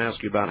 then I want to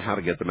ask you about how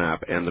to get the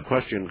map, and the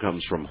question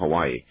comes from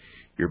Hawaii.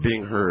 You're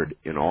being heard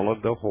in all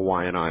of the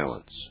Hawaiian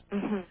Islands.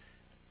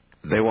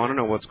 Mm-hmm. They want to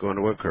know what's going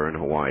to occur in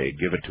Hawaii.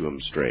 Give it to them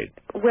straight.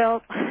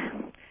 Well,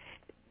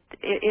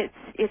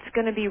 it's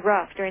going to be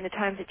rough during the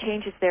times it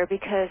changes there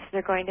because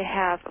they're going to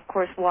have, of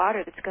course,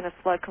 water that's going to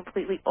flood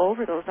completely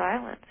over those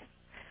islands.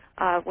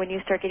 When you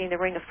start getting the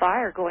ring of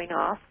fire going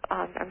off,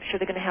 I'm sure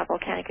they're going to have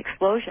volcanic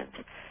explosions,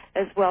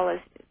 as well as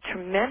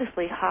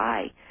tremendously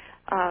high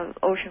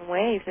ocean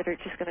waves that are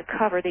just going to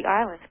cover the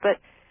islands. But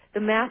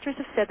the masters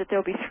have said that there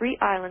will be 3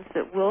 islands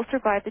that will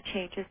survive the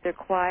changes. They're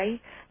Kauai,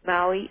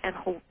 Maui, and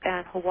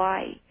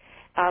Hawaii.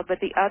 But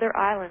the other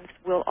islands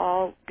will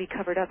all be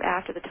covered up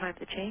after the times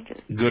of changes.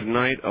 Good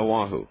night,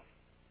 Oahu.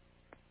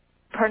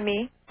 Pardon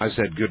me? I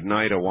said good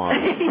night, Oahu.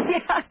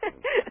 Yeah.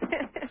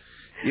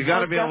 You got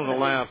to be able to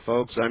laugh,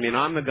 folks. I mean,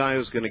 I'm the guy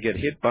who's going to get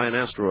hit by an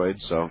asteroid,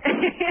 so.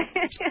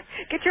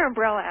 Get your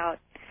umbrella out.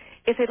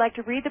 If they'd like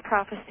to read the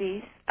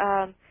prophecies,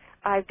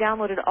 I've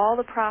downloaded all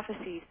the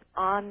prophecies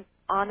on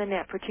the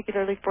net,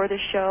 particularly for the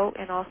show,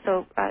 and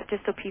also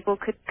just so people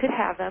could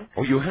have them.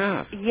 Oh, you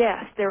have?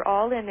 Yes, they're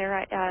all in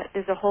there.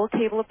 There's a whole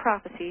table of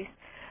prophecies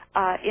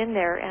in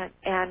there,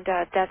 and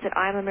that's at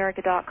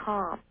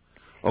I'mAmerica.com.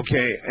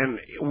 Okay, and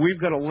we've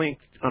got a link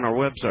on our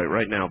website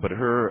right now, but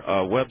her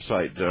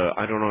website,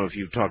 I don't know if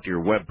you've talked to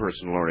your web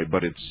person, Lori,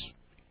 but it's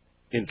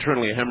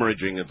internally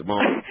hemorrhaging at the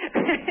moment.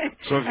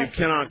 So if you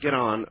cannot get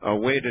on,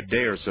 wait a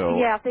day or so.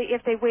 Yeah,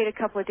 if they wait a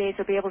couple of days,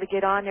 they'll be able to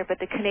get on there. But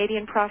the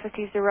Canadian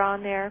prophecies are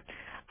on there,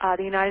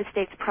 the United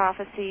States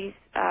prophecies,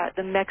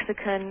 the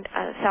Mexican,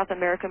 South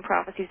American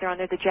prophecies are on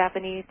there, the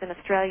Japanese and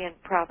Australian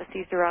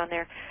prophecies are on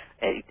there.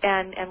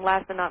 and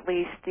last but not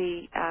least,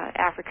 the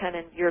African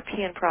and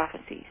European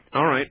prophecies.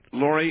 All right,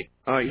 Lori,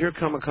 here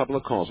come a couple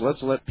of calls.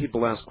 Let's let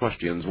people ask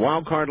questions.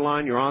 Wildcard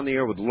line, you're on the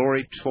air with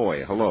Lori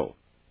Toye. Hello.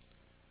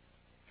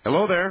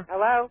 Hello there.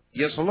 Hello?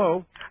 Yes,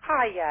 hello.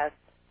 Hi, yes.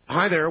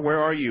 Hi there, where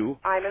are you?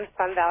 I'm in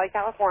Sun Valley,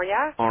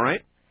 California. All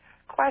right.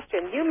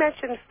 Question. You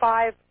mentioned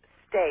 5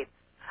 states,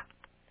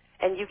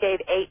 and you gave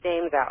 8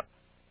 names out.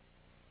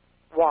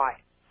 Why?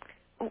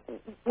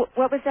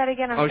 What was that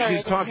again? I'm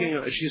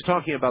sorry. She's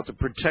talking about the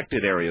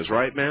protected areas,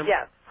 right, ma'am?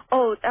 Yes.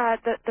 Oh,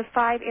 the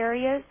 5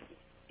 areas?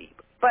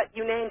 But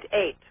you named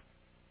 8.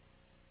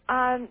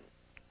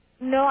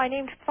 No, I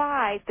named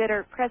 5 that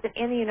are present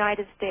in the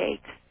United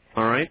States.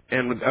 All right.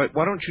 And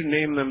why don't you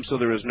name them so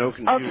there is no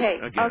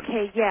confusion again?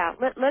 Okay, yeah.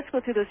 Let's go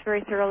through this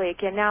very thoroughly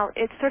again. Now,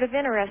 it's sort of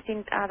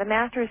interesting. The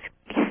masters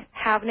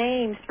have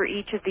names for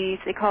each of these.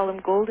 They call them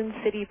Golden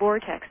City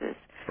Vortexes.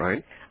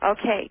 Right.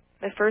 Okay.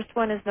 The first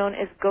one is known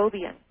as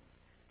Gobian,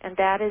 and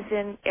that is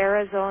in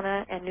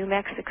Arizona and New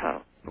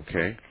Mexico.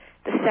 Okay.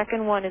 The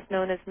second one is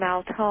known as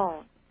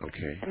Maltone.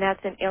 Okay. And that's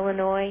in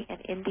Illinois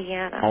and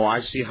Indiana. Oh,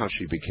 I see how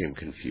she became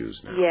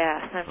confused now.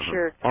 Yes, I'm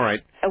sure. All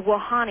right.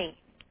 Wahani,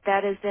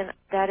 that is in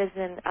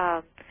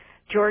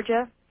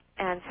Georgia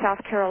and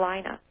South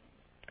Carolina.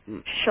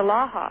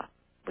 Shalaha,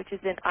 which is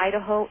in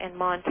Idaho and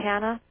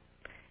Montana,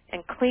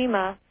 and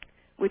Klima,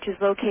 which is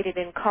located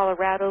in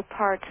Colorado,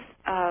 parts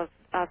of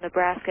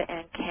Nebraska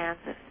and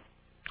Kansas.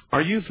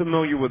 Are you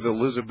familiar with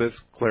Elizabeth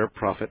Clare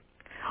Prophet?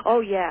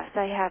 Oh, yes.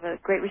 I have a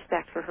great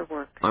respect for her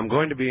work. I'm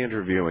going to be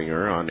interviewing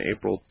her on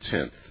April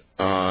 10th.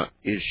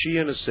 Is she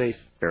in a safe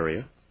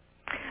area?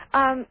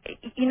 I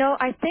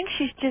think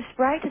she's just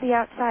right to the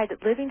outside.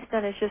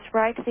 Livingston is just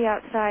right to the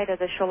outside of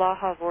the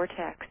Shalaha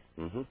vortex.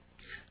 Mm-hmm.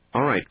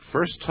 All right.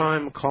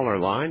 First-time caller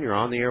line. You're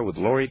on the air with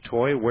Lori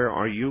Toye. Where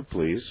are you,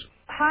 please?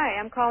 Hi.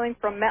 I'm calling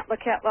from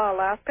Metlakatla,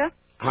 Alaska.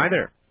 Hi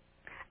there.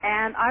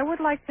 And I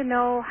would like to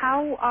know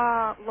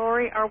how,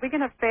 Lori, are we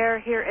going to fare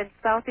here in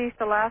Southeast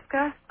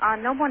Alaska?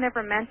 No one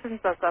ever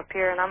mentions us up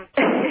here, and I'm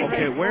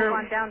okay. Where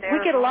on down there.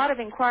 We get a lot of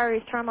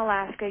inquiries from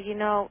Alaska.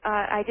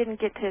 I didn't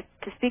get to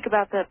speak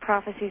about the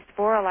prophecies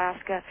for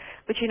Alaska,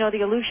 but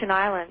the Aleutian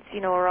Islands,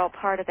 are all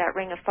part of that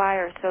ring of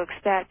fire. So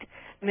expect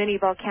many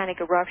volcanic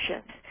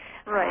eruptions.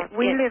 Right.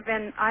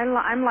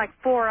 I'm like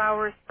 4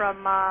 hours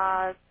from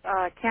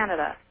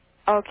Canada.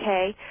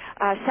 Okay.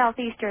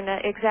 Southeastern,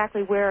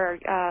 exactly where?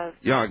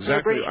 Yeah,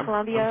 exactly. British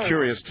Columbia? I'm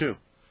curious, too.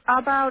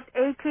 About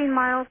 18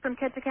 miles from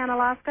Ketchikan,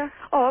 Alaska.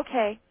 Oh,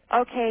 okay.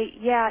 Okay,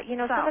 yeah.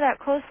 Some of that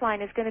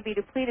coastline is going to be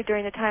depleted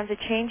during the times of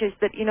changes,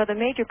 but, the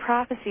major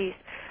prophecies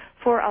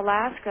for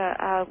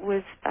Alaska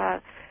was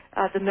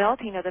the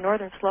melting of the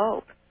northern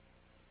slope.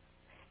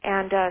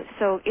 And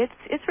so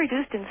it's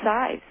reduced in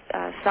size,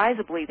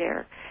 sizably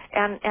there.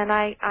 And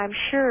I'm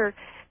sure...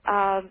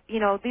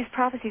 these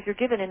prophecies were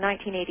given in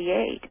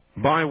 1988.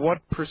 By what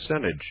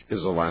percentage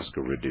is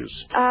Alaska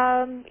reduced?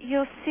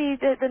 You'll see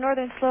that the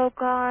northern slope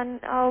gone,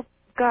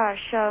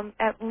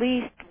 at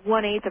least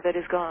 1/8 of it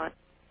is gone.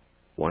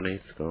 1/8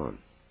 gone.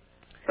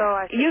 So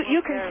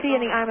you can see in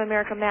the I'm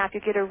America map,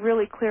 you get a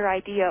really clear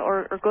idea,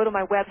 or go to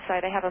my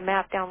website. I have a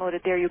map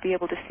downloaded there. You'll be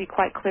able to see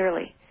quite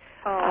clearly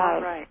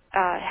right.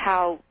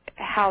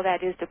 how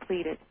that is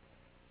depleted.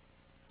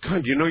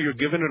 God, you're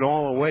giving it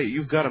all away.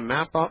 You've got a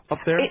map up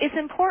there? It's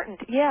important.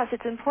 Yes,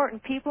 it's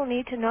important. People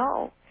need to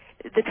know.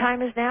 The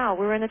time is now.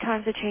 We're in the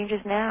times of changes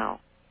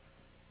now.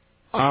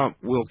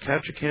 Will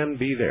Ketchikan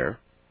be there?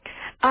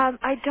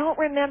 I don't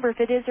remember if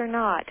it is or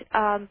not.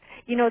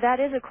 That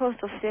is a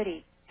coastal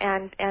city,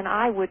 and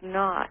I would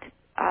not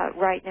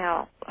right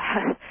now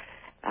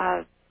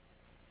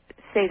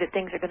say that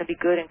things are going to be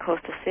good in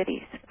coastal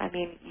cities. I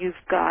mean,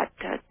 you've got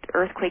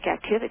earthquake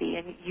activity,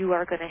 and you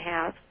are going to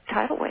have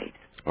tidal waves.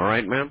 All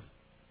right, ma'am.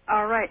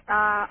 All right.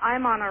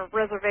 I'm on a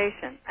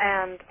reservation,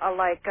 and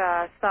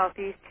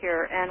southeast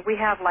here, and we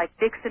have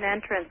Dixon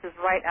Entrance is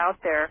right out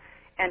there,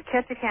 and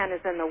Ketchikan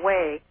is in the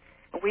way.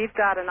 We've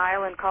got an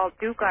island called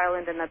Duke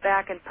Island in the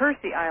back, and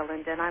Percy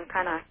Island, and I'm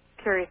kind of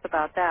curious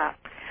about that.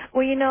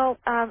 Well,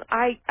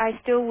 I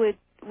still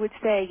would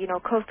say,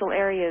 coastal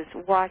areas,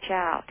 watch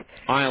out.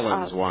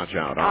 Islands, watch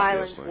out,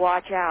 obviously. Islands,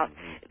 watch out.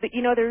 Mm-hmm. But,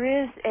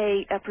 there is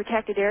a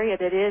protected area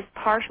that is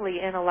partially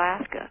in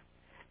Alaska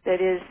that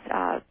is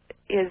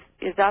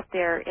up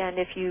there, and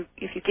if you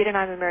get an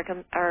I'm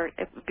American, or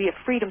it would be a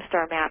Freedom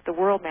Star map, the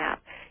world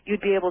map,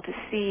 you'd be able to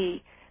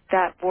see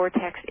that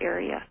vortex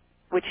area,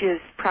 which is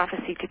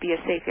prophesied to be a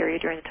safe area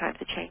during the times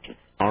of changes.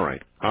 All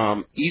right.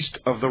 East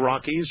of the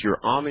Rockies, you're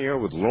on the air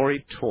with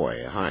Lori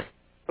Toye. Hi.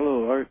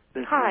 Hello, Art.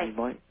 This Hi. is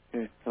Mike.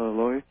 Hello,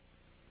 Lori.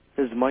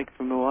 This is Mike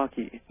from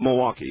Milwaukee.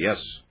 Milwaukee, yes.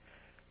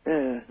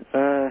 Yeah.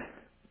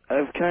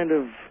 I've kind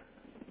of,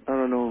 I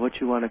don't know what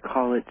you want to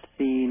call it,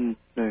 seen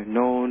or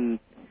known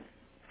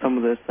some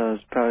of this. I was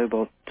probably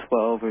about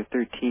 12 or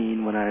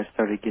 13 when I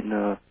started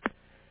getting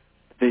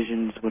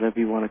visions, whatever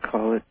you want to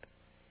call it.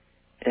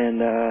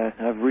 And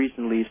I've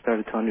recently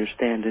started to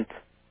understand it.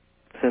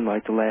 It's in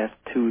the last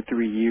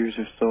 2-3 years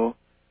or so.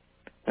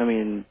 I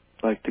mean,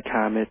 the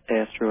comet,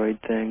 asteroid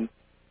thing.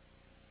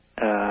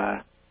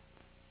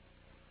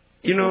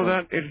 You know,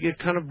 that it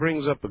kind of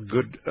brings up a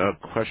good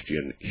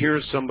question.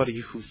 Here's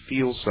somebody who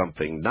feels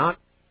something, not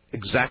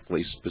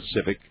exactly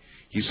specific.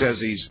 He says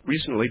he's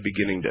recently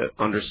beginning to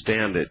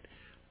understand it.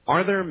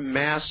 Are there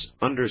mass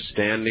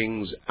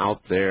understandings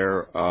out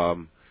there,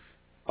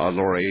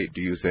 Lori,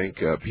 do you think,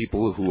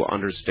 people who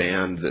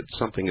understand that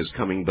something is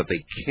coming but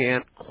they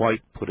can't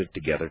quite put it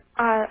together?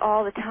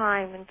 All the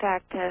time. In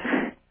fact,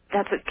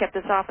 that's what kept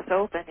this office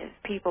open, is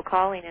people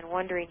calling and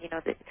wondering,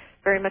 that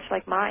very much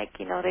like Mike,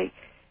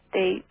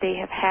 they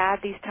have had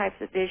these types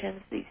of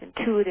visions, these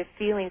intuitive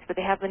feelings, but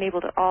they haven't been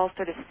able to all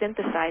sort of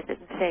synthesize it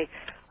and say,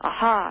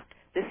 aha,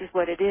 this is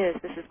what it is,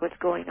 this is what's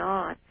going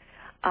on.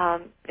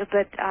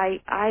 But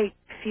I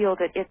feel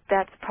that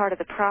that's part of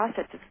the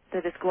process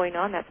that is going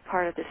on. That's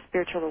part of the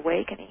spiritual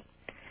awakening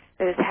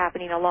that is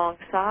happening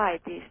alongside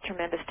these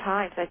tremendous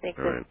times. I think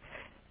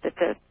that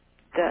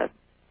the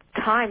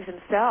times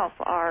themselves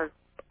are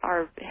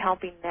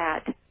helping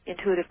that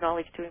intuitive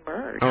knowledge to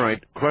emerge. All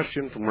right.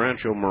 Question from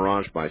Rancho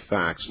Mirage by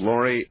fax.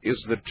 Lori,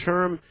 is the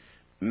term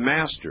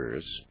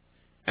masters,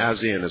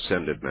 as in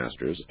ascended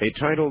masters, a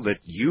title that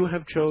you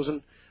have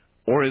chosen,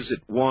 or is it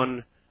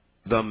one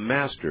the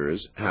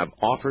masters have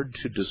offered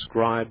to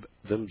describe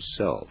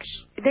themselves?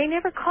 They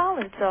never call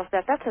themselves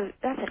that. That's an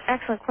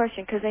excellent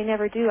question, because they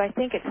never do. I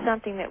think it's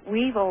something that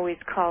we've always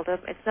called them.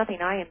 It's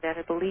nothing I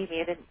invented, believe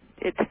me.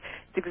 It's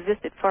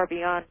existed far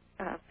beyond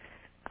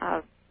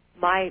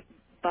my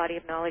body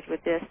of knowledge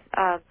with this.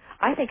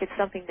 I think it's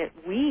something that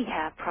we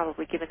have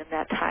probably given them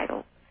that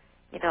title,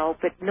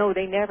 But no,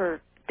 they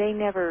never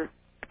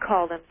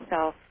call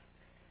themselves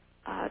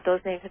those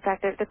names. In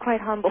fact, they're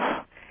quite humble.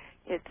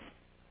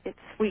 It's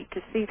sweet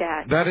to see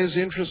that. That is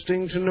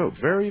interesting to note.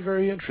 Very,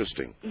 very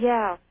interesting.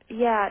 Yeah,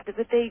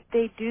 but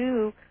they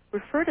do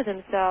refer to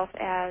themselves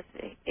as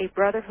a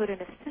brotherhood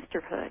and a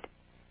sisterhood.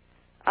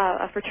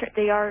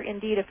 They are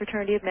indeed a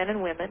fraternity of men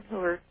and women who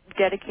are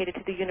dedicated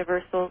to the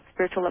universal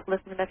spiritual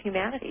upliftment of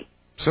humanity.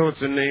 So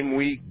it's a name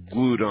we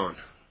glued on.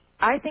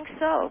 I think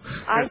so.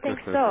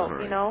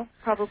 Right.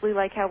 Probably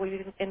like how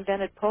we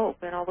invented Pope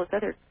and all those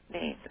other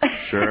names.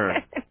 Sure.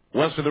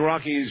 West of the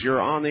Rockies,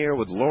 you're on the air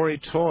with Lori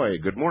Toye.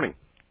 Good morning.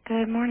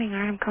 Good morning.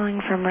 I'm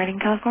calling from Redding,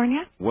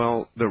 California.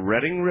 Well, the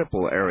Redding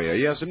Ripple area,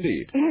 yes,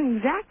 indeed.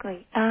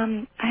 Exactly.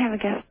 I have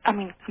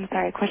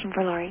a question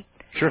for Lori.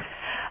 Sure.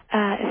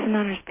 It's an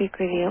honor to speak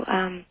with you.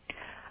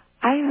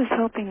 I was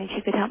hoping that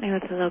you could help me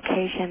with the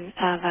location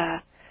of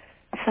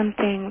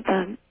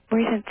the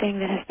recent thing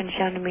that has been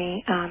shown to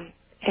me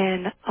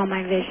in all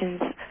my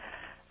visions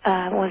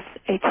was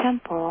a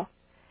temple,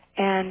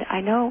 and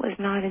I know it was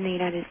not in the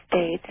United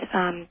States.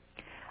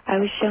 I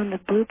was shown the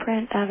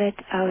blueprint of it.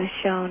 I was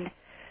shown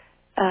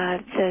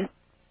the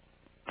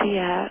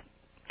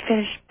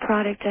finished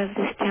product of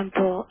this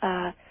temple,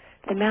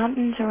 the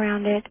mountains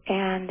around it,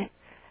 and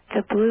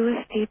the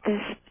bluest,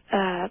 deepest,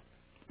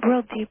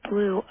 real deep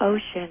blue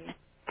ocean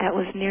that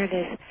was near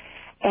this.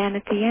 And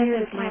at the end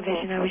of my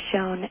vision, I was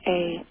shown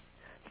a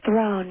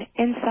throne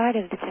inside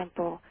of the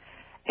temple,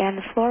 and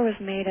the floor was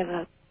made of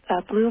a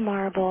blue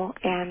marble,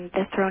 and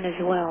the throne as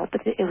well,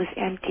 but it was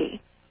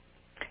empty.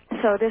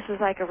 So this was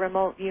like a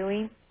remote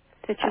viewing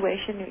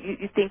situation?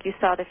 You think you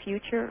saw the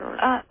future?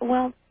 Or?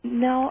 Well,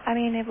 no. I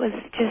mean, it was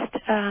just,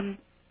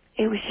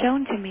 it was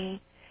shown to me.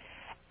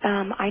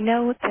 I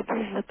know that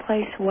this is a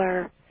place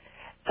where,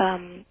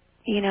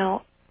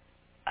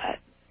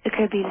 it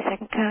could be the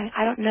second coming.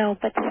 I don't know,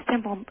 but this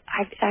temple,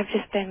 I've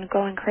just been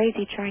going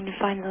crazy trying to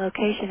find the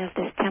location of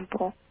this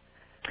temple.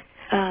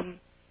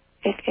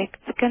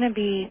 It's going to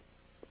be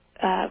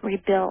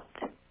rebuilt,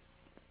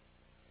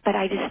 but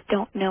I just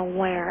don't know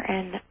where.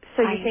 And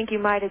so you think you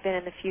might have been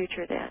in the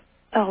future then?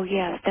 Oh,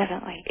 yes,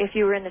 definitely. If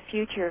you were in the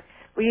future,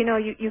 well,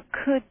 you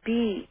could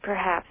be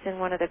perhaps in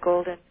one of the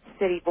Golden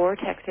City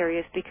vortex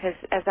areas, because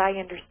as I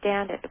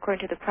understand it,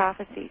 according to the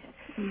prophecies,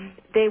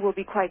 they will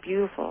be quite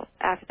beautiful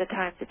after the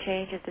times of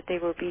changes, that they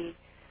will be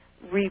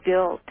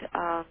rebuilt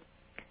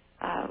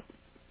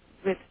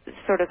with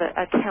sort of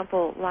a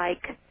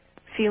temple-like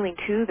feeling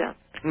to them.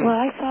 Well,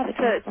 I saw the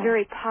temple. So it's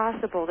very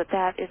possible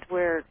that is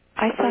where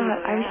I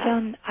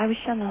was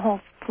shown the whole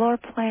floor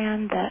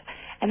plan,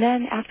 and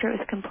then after it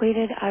was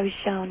completed, I was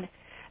shown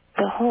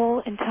the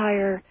whole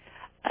entire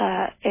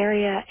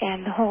area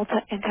and the whole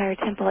entire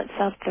temple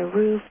itself, the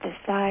roof, the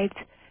sides,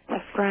 the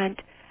front.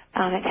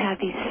 It had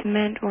these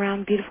cement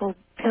round beautiful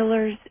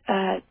pillars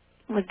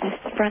with the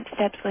front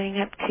steps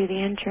leading up to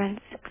the entrance.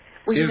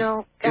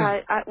 Well,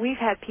 we've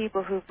had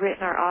people who've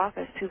written our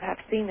office who have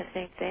seen the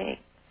same thing.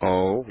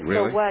 Oh,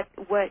 really?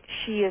 So what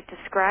she is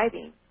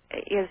describing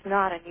is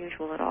not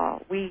unusual at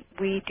all. We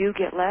do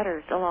get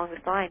letters along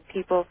this line.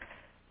 People,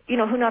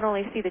 who not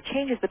only see the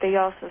changes, but they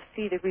also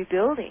see the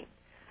rebuilding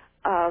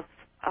of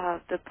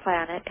the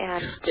planet,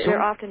 and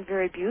they're often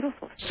very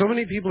beautiful. So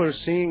many people are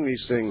seeing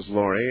these things,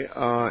 Lori,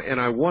 and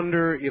I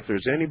wonder if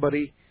there's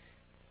anybody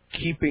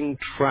keeping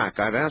track.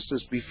 I've asked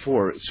this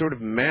before. Sort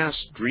of mass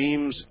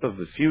dreams of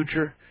the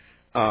future.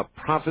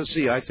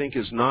 Prophecy, I think,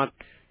 is not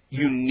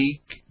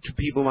unique to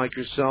people like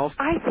yourself?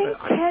 I think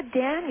Ted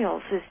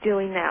Daniels is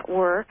doing that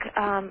work.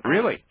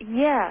 Really?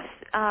 Yes.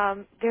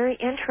 Very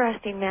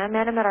interesting man.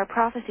 Met him at our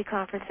prophecy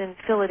conference in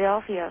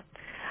Philadelphia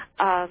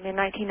in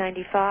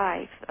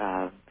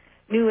 1995.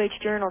 New Age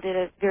Journal did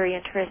a very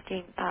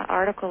interesting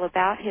article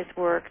about his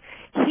work.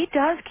 He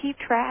does keep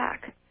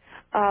track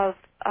of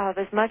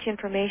as much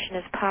information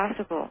as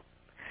possible.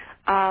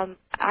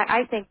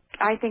 I think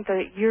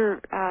that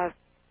you're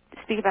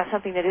speaking about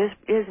something that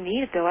is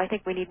needed, though. I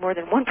think we need more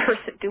than one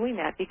person doing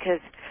that, because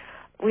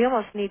we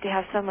almost need to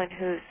have someone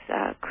who's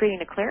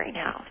creating a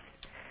clearinghouse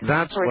for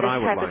this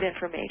type of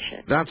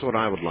information. That's what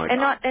I would like.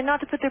 And not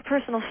to put their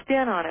personal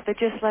spin on it, but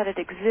just let it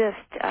exist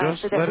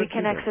so that we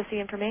can access the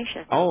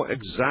information. Oh,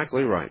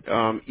 exactly right.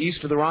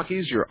 East of the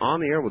Rockies, you're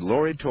on the air with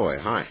Lori Toye.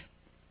 Hi.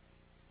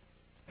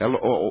 Hello.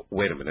 Oh,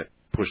 wait a minute.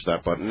 Push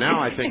that button. Now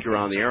I think you're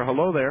on the air.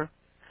 Hello there.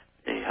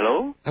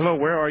 Hello? Hello,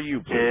 where are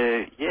you,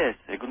 please? Yes,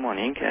 good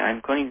morning.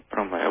 I'm calling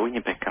from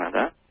Winnipeg,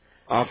 Canada.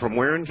 From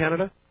where in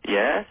Canada?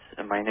 Yes,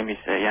 my name is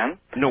Jan.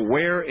 No,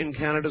 where in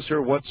Canada,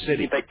 sir? What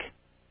city? Winnipeg.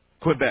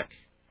 Quebec.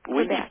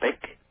 Winnipeg.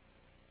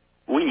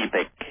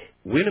 Winnipeg.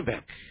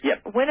 Winnipeg.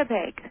 Yep.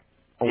 Winnipeg.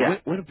 Oh, yeah.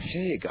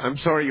 Winnipeg. I'm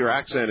sorry, your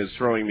accent is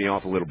throwing me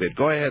off a little bit.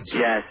 Go ahead, sir.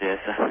 Yes.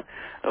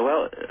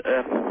 Well,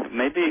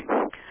 maybe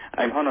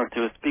I'm honored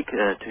to speak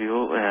to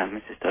you,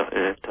 Mrs.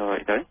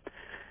 Toye.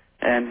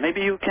 And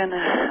maybe you can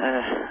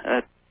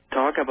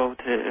talk about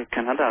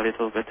Canada a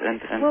little bit.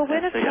 Well,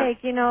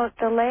 Winnipeg,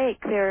 the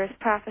lake there is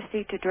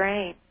prophesied to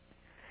drain.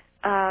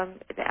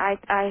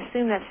 I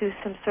assume that's through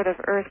some sort of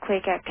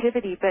earthquake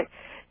activity, but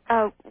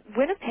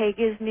Winnipeg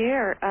is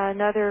near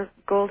another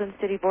Golden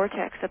City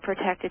vortex, a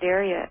protected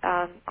area.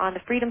 On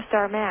the Freedom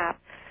Star map,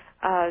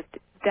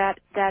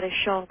 that is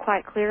shown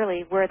quite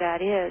clearly where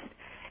that is.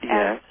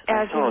 Yes,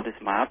 I saw these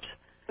maps.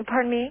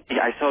 Pardon me?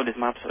 Yeah, I saw these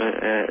maps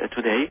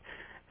today.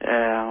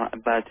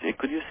 But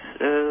could you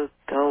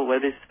tell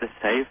what is the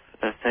safe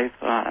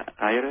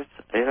areas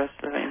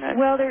in that?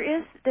 Well, there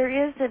is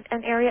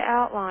an area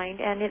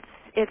outlined, and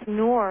it's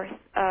north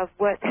of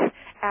what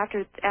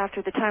after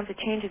the times of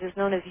changes is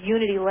known as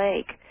Unity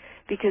Lake,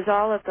 because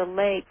all of the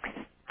lakes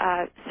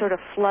sort of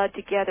flood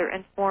together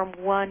and form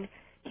one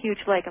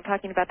huge lake. I'm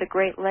talking about the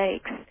Great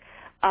Lakes.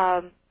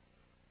 Wow.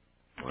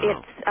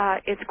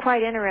 It's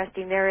quite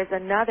interesting. There is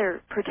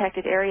another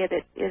protected area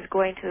that is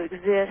going to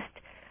exist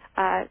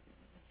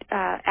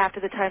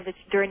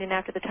during and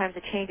after the times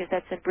of changes.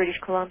 That's in British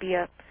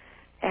Columbia,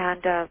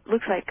 and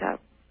looks like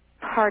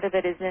part of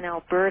it is in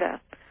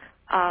Alberta.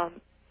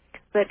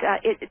 But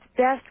it's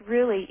best,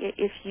 really,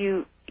 if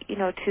you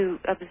to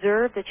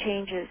observe the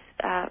changes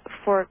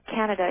for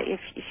Canada. If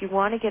you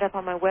want to get up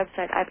on my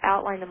website, I've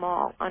outlined them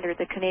all under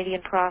the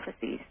Canadian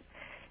Prophecies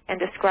and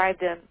described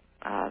them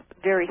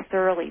very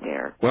thoroughly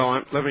there.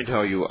 Well, let me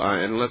tell you,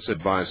 and let's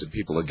advise the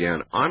people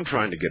again. I'm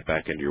trying to get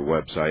back into your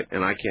website,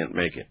 and I can't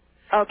make it.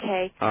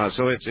 Okay.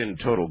 So it's in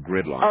total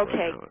gridlock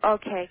right now.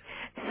 Okay.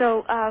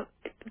 So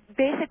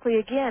basically,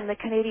 again, the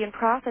Canadian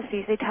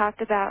Prophecies, they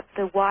talked about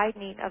the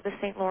widening of the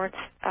St. Lawrence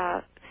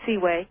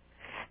Seaway.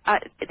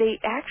 They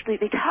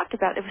talked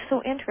about, it was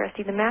so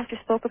interesting, the Master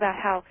spoke about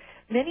how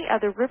many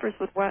other rivers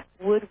would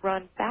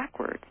run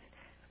backwards.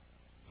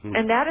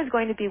 And that is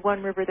going to be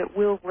one river that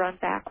will run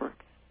backwards.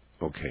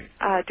 Okay.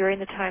 During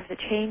the times of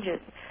changes.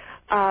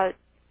 Let's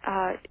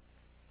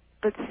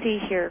see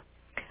here.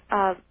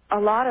 A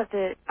lot of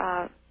the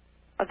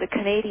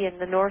Canadian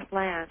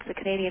Northlands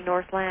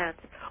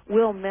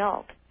will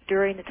melt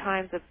during the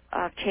times of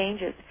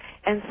changes,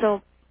 and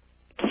so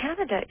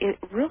Canada, it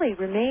really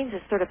remains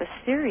as sort of a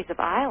series of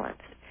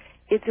islands.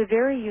 It's a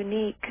very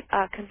unique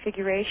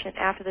configuration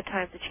after the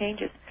times of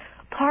changes.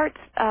 Parts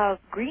of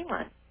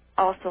Greenland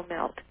also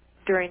melt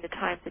during the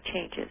times of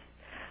changes.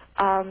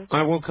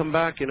 I will come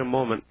back in a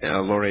moment,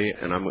 Lori,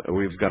 and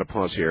we've got to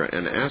pause here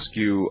and ask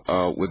you,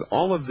 with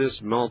all of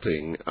this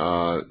melting,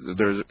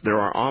 there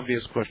are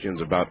obvious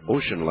questions about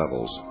ocean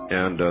levels,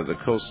 and the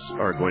coasts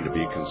are going to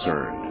be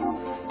concerned.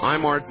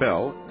 I'm Art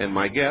Bell, and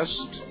my guest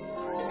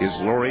is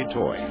Lori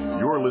Toye.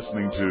 You're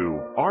listening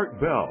to Art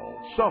Bell,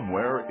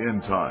 Somewhere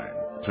in Time.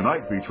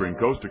 Tonight featuring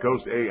Coast to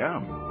Coast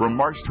AM from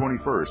March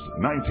 21st,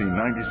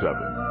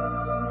 1997.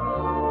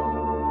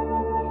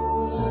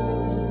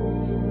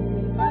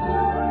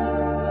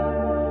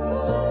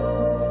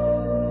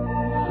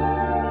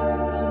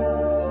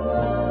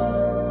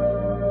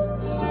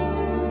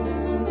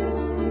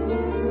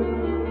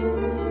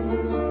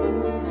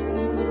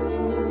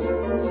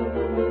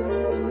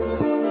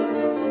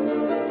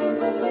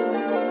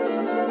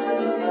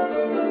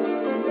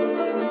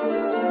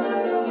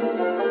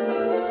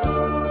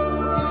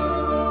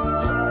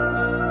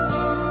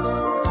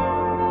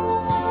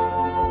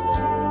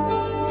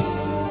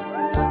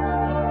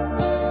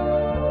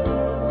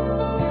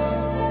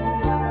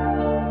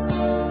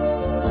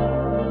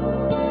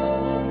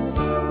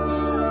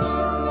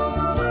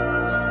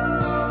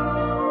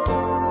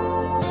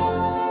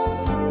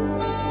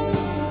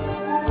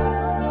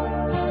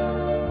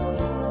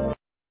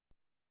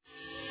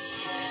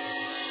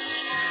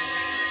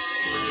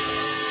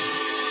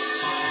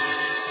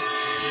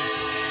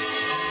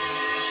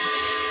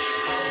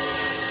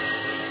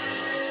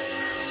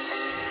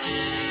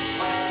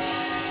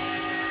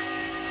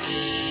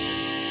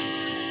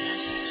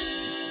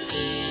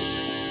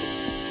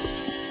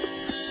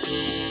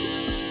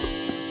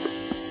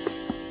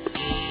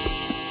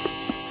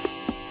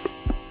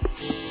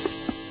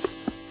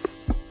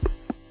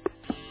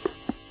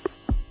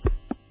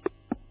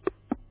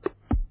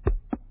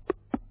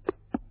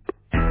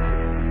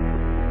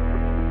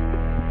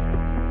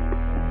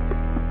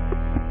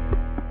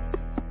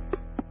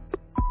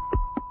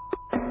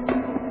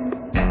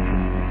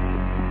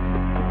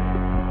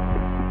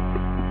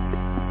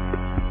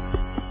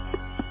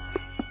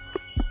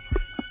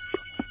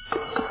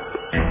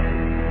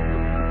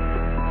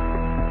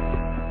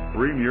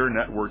 Premier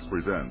Networks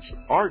presents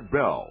Art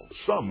Bell,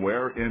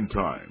 Somewhere in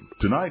Time.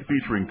 Tonight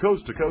featuring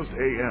Coast to Coast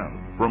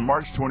AM from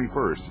March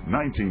 21st,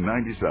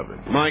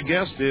 1997. My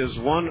guest is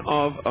one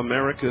of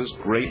America's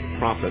great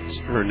prophets.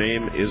 Her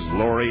name is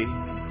Lori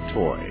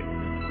Toye.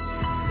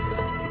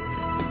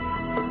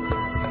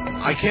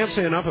 I can't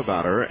say enough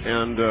about her,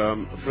 and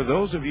for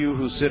those of you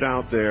who sit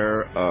out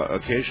there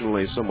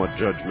occasionally somewhat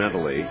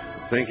judgmentally,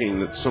 thinking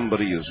that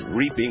somebody is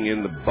reaping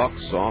in the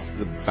bucks off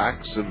the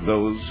backs of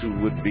those who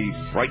would be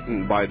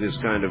frightened by this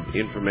kind of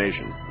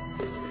information,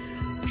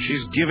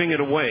 she's giving it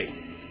away.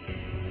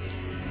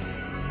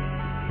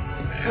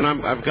 And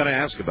I've got to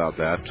ask about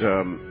that.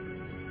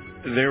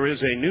 There is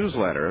a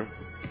newsletter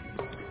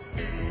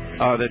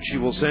that she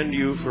will send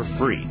you for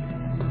free.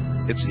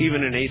 It's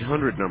even an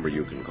 800 number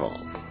you can call.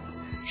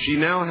 She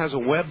now has a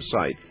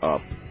website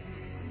up,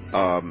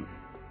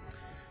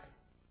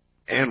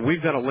 and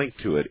we've got a link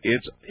to it.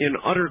 It's in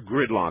utter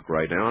gridlock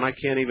right now, and I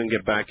can't even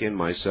get back in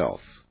myself.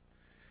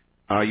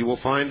 You will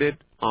find it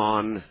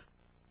on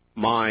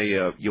my,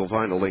 you'll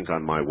find a link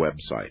on my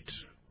website,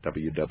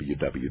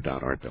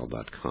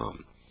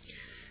 www.artbell.com.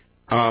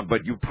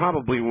 But you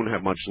probably won't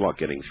have much luck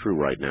getting through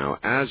right now,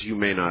 as you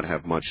may not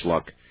have much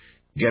luck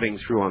getting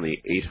through on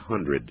the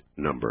 800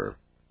 number.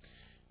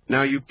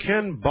 Now, you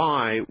can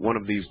buy one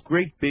of these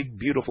great, big,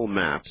 beautiful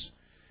maps,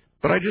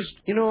 but I just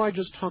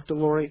talked to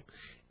Lori,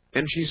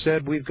 and she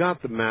said, we've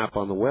got the map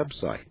on the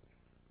website,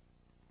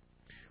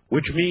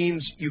 which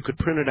means you could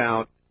print it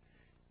out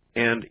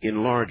and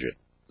enlarge it.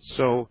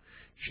 So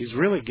she's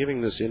really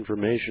giving this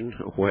information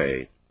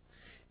away.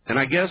 And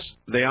I guess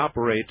they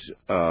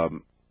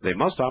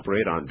must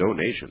operate on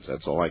donations.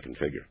 That's all I can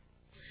figure.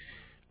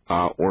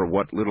 Or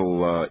what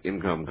little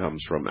income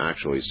comes from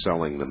actually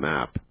selling the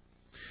map.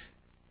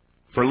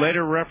 For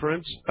later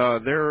reference,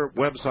 their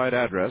website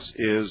address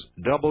is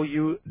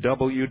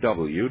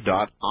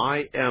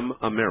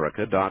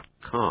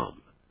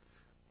www.imamerica.com.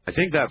 I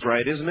think that's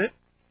right, isn't it?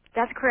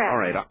 That's correct. All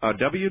right,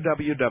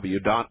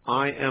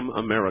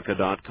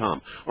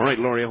 www.imamerica.com. All right,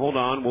 Lori, hold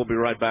on. We'll be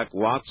right back.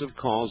 Lots of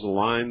calls. The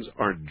lines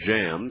are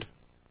jammed,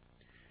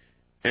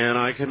 and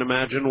I can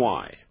imagine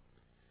why.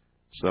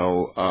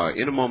 So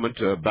in a moment,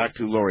 back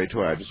to Lori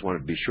Toye. I just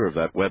wanted to be sure of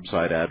that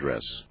website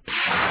address.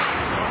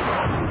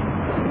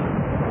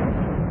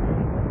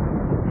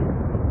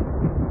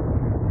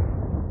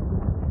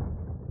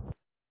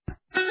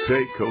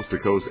 Take Coast to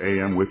Coast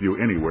AM with you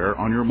anywhere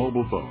on your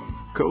mobile phone.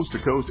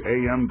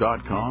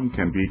 CoastToCoastAM.com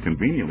can be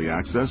conveniently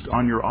accessed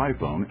on your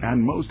iPhone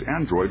and most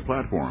Android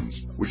platforms,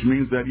 which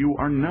means that you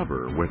are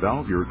never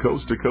without your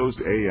Coast to Coast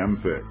AM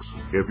fix.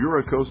 If you're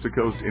a Coast to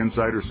Coast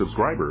Insider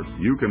subscriber,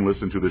 you can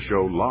listen to the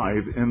show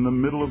live in the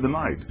middle of the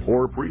night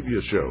or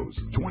previous shows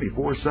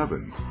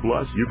 24/7.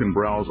 Plus, you can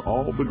browse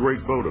all the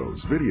great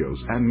photos,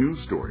 videos, and news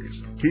stories.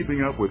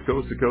 Keeping up with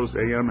Coast to Coast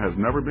AM has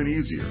never been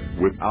easier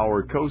with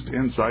our Coast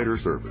Insider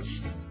service.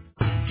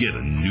 Get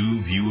a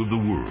new view of the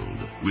world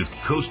with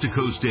Coast to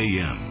Coast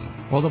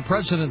AM. Well, the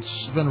president's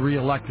been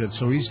reelected,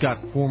 so he's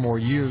got 4 more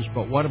years.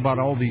 But what about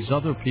all these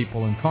other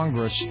people in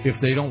Congress? If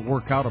they don't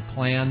work out a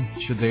plan,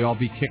 should they all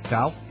be kicked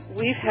out?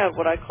 We've had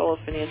what I call a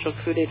financial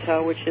coup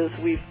d'etat, which is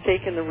we've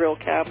taken the real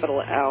capital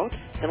out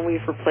and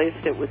we've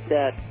replaced it with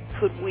debt.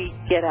 Could we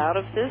get out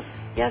of this?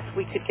 Yes,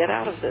 we could get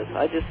out of this.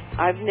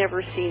 I've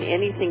never seen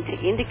anything to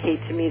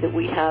indicate to me that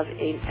we have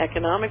an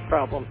economic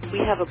problem. We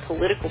have a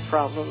political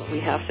problem that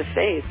we have to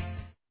face.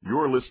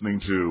 You're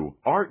listening to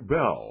Art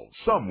Bell,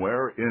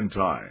 Somewhere in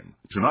Time.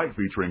 Tonight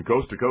featuring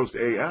Coast to Coast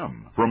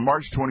AM from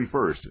March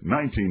 21st,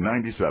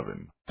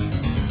 1997.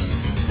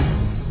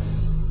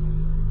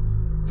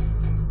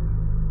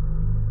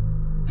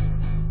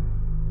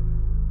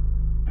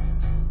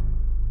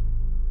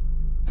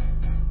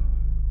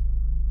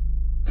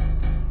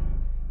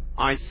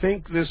 I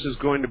think this is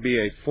going to be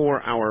a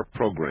 4-hour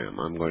program.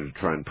 I'm going to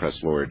try and press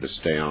Lori to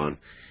stay on.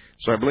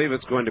 So I believe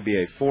it's going to be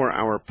a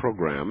 4-hour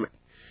program.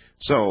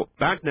 So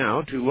back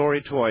now to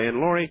Lori Toye. And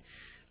Lori,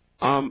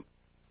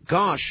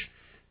 gosh,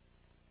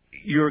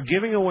 you're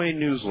giving away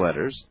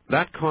newsletters.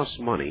 That costs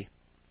money.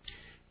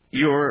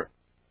 You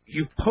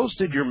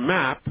posted your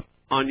map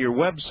on your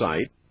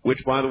website,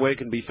 which, by the way,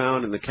 can be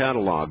found in the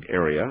catalog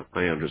area,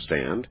 I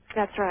understand.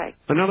 That's right.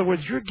 In other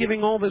words, you're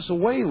giving all this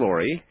away,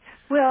 Lori.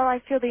 Well, I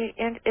feel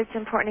it's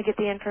important to get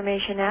the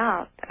information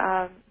out.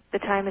 The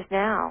time is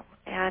now.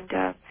 And,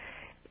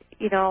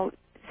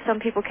 some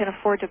people can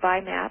afford to buy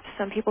maps.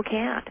 Some people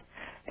can't.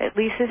 At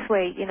least this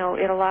way,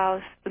 it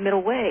allows the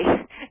middle way.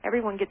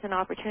 Everyone gets an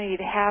opportunity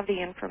to have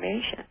the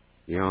information.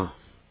 Yeah.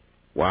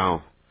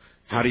 Wow.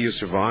 How do you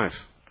survive?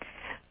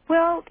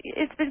 Well,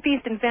 it's been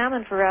feast and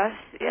famine for us.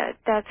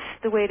 That's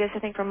the way it is, I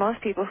think, for most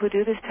people who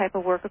do this type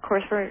of work. Of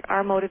course,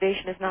 our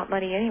motivation is not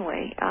money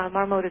anyway.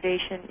 Our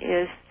motivation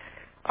is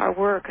our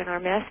work and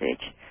our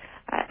message.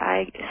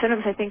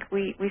 Sometimes I think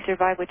we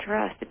survive with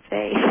trust and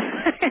faith.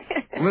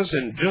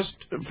 Listen, just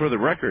for the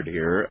record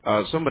here,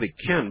 somebody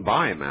can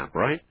buy a map,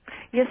 right?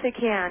 Yes, they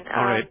can.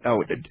 All right.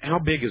 How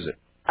big is it?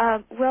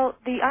 Well,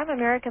 the I'm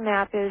American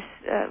map is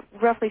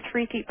roughly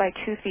 3 feet by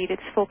 2 feet.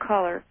 It's full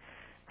color.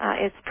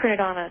 It's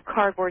printed on a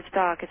cardboard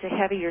stock. It's a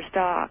heavier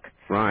stock.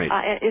 Right.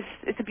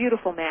 It's a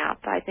beautiful map.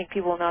 I think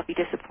people will not be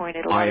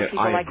disappointed. A lot of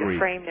people like to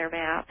frame their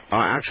maps.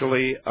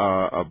 Actually,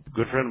 a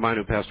good friend of mine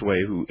who passed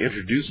away, who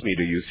introduced me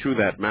to you through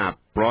that map,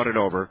 brought it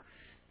over,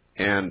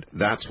 and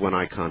that's when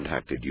I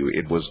contacted you.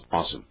 It was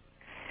awesome.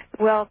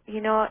 Well,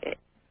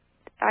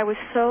 I was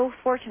so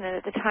fortunate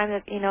at the time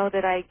that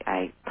that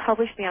I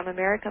published the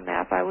America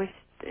map. I was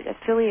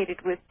affiliated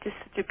with just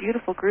such a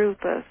beautiful group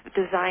of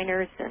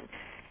designers and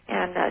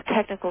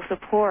technical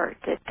support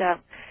that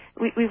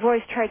we've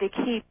always tried to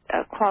keep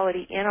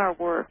quality in our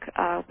work.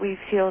 We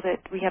feel that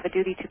we have a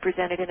duty to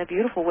present it in a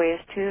beautiful way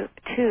too.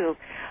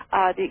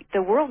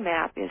 The world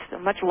map is a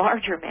much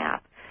larger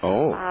map.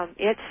 Oh.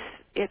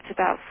 It's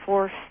about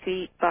 4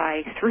 feet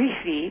by 3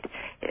 feet.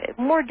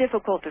 More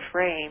difficult to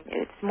frame.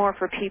 It's more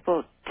for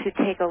people to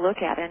take a look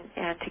at it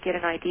and to get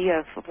an idea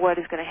of what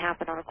is going to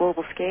happen on a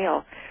global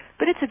scale.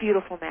 But it's a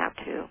beautiful map,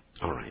 too.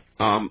 All right.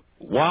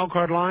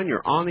 Wildcard line,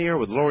 you're on the air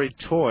with Lori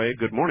Toye.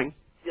 Good morning.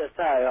 Yes,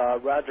 hi.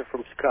 Roger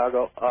from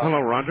Chicago. Hello,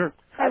 Roger.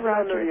 Hi, Roger.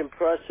 I'm under the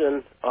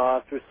impression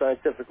through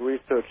scientific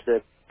research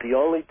that the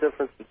only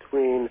difference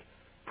between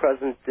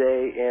present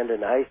day and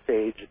an ice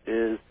age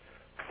is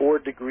 4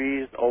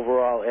 degrees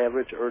overall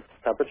average Earth's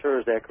temperature.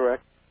 Is that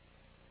correct?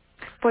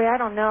 Boy, I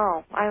don't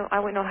know. I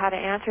wouldn't know how to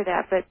answer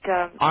that, but...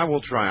 I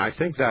will try. I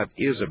think that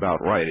is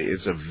about right.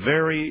 It's a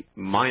very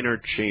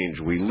minor change.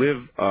 We live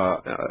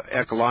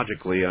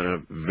ecologically on a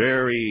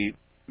very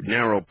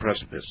narrow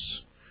precipice.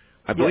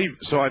 I believe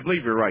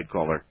you're right,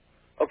 caller.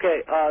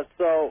 Okay,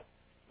 so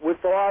with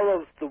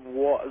all of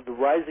the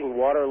rising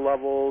water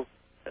levels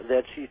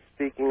that she's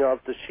speaking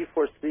of, does she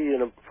foresee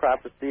in a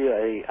prophecy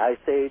a ice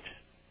age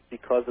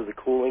because of the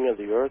cooling of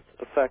the Earth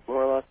effect,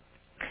 more or less?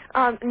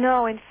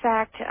 No, in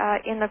fact,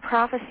 in the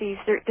prophecies,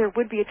 there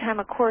would be a time,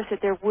 of course, that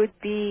there would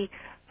be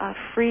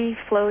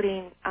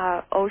free-floating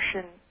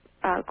ocean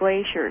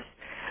glaciers,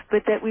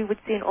 but that we would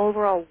see an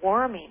overall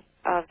warming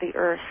of the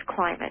Earth's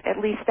climate. At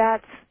least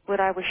that's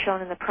what I was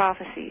shown in the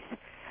prophecies,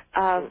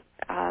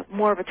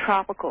 more of a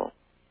tropical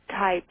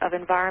type of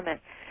environment.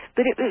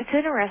 But it's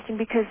interesting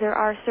because there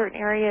are certain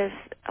areas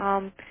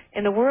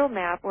in the world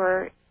map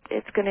where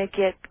it's going to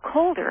get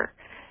colder.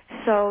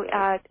 So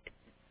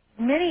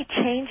many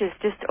changes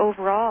just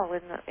overall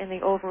in the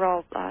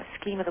overall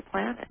scheme of the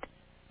planet.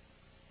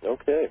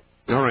 Okay.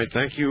 All right.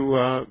 Thank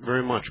you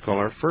very much,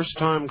 caller.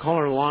 First-time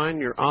caller line,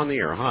 you're on the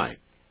air. Hi.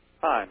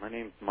 Hi, my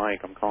name's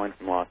Mike. I'm calling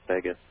from Las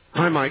Vegas.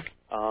 Hi, Mike.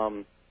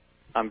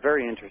 I'm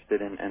very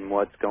interested in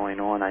what's going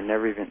on. I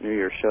never even knew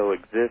your show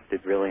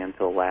existed really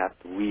until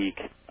last week.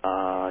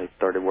 I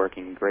started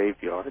working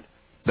graveyard.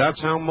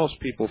 That's how most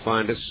people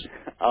find us.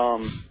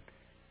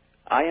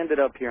 I ended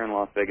up here in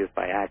Las Vegas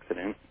by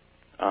accident.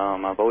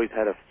 I've always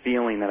had a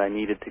feeling that I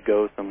needed to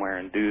go somewhere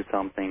and do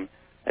something.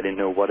 I didn't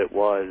know what it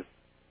was.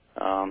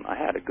 I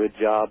had a good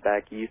job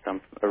back east.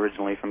 I'm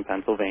originally from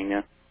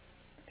Pennsylvania.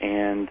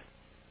 And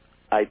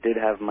I did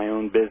have my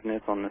own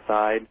business on the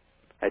side.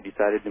 I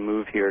decided to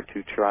move here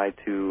to try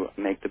to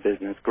make the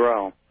business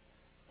grow.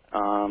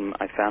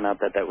 I found out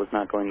that was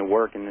not going to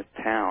work in this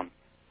town.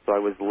 So I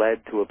was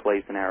led to a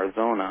place in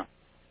Arizona,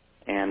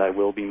 and I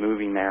will be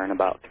moving there in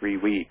about 3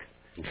 weeks.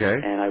 Okay.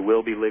 And I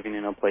will be living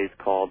in a place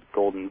called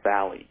Golden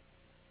Valley.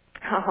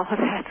 Oh,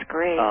 that's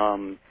great.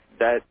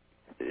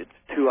 It's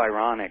too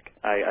ironic.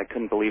 I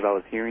couldn't believe I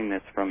was hearing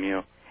this from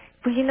you.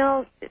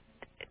 Well,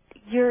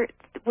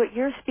 what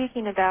you're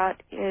speaking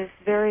about is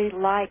very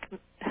like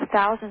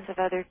thousands of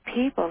other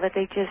people, that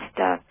they just,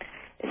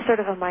 it's sort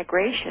of a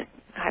migration,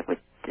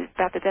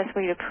 about the best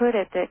way to put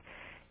it, that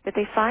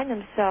they find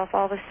themselves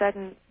all of a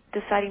sudden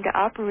deciding to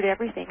uproot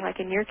everything. Like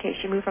in your case,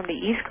 you moved from the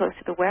East Coast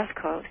to the West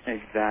Coast.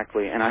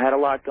 Exactly, and I had a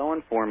lot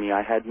going for me.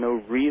 I had no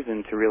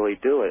reason to really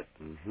do it.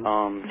 Mm-hmm.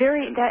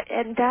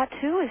 That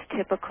too is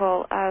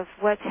typical of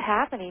what's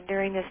happening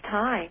during this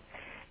time.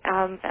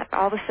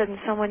 All of a sudden,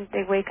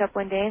 they wake up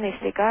one day and they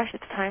say, "Gosh,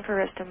 it's time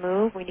for us to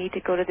move. We need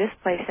to go to this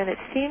place." And it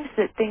seems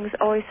that things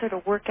always sort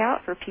of work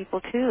out for people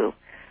too,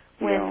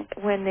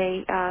 when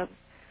they are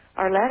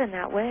led in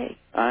that way.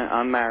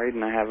 I'm married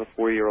and I have a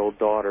 4-year-old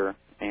daughter,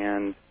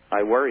 and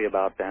I worry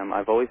about them.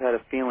 I've always had a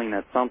feeling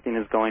that something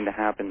is going to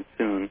happen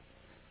soon,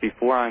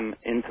 before I'm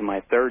into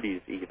my 30s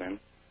even.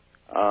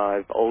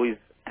 I've always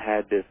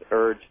had this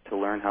urge to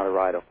learn how to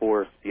ride a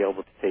horse, be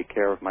able to take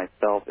care of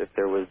myself if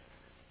there was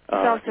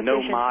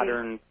no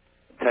modern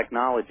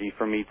technology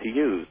for me to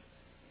use.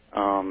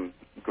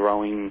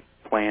 Growing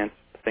plants,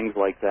 things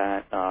like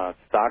that,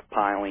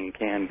 stockpiling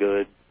canned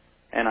goods.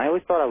 And I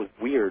always thought I was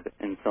weird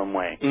in some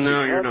way.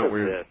 No, you're not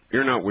weird.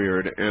 You're not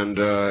weird. And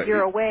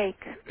you're awake.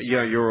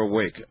 Yeah, you're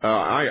awake.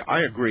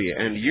 I agree.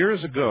 And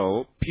years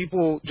ago,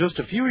 just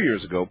a few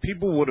years ago,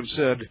 people would have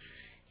said,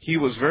 he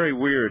was very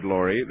weird,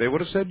 Lori. They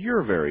would have said,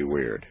 you're very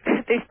weird.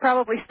 They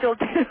probably still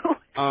do.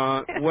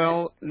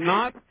 Well,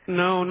 not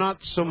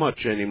so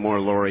much anymore,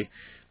 Lori.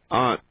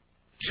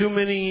 Too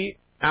many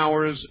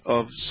hours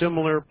of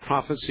similar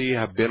prophecy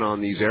have been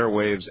on these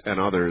airwaves and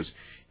others,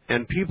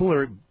 and people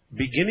are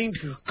beginning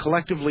to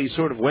collectively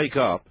sort of wake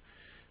up.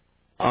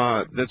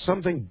 that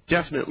something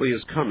definitely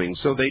is coming.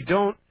 So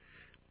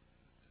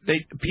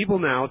people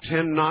now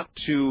tend not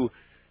to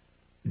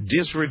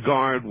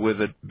disregard with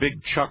a big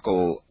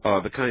chuckle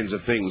the kinds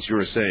of things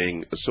you're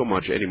saying so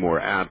much anymore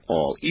at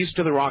all. East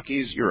of the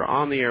Rockies, you're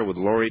on the air with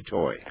Lori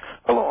Toye.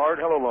 Hello, Art.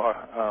 Hello,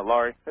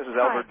 Laurie. This is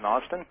Albert in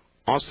Austin.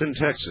 Austin,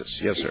 Texas.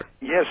 Yes, sir.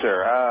 Yes,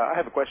 sir. I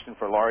have a question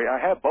for Laurie. I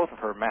have both of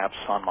her maps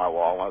on my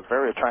wall. I was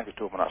very attracted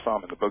to them when I saw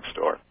them in the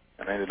bookstore,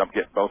 and I ended up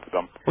getting both of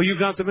them. Well, you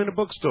got them in a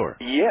bookstore?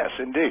 Yes,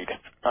 indeed.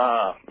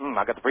 I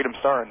got the Freedom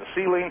Star in the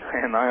ceiling,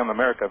 and I Am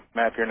America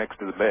map here next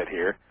to the bed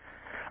here.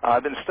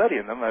 I've been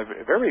studying them. I'm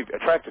very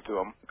attracted to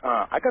them.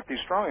 I got these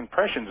strong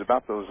impressions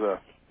about those the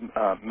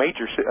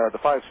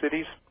 5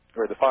 cities,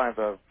 or the 5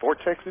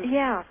 vortexes.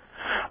 Yeah.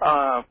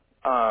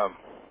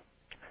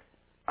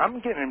 I'm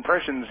getting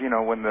impressions,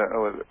 when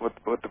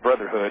with the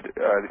Brotherhood,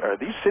 are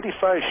these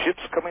city-sized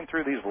ships coming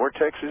through these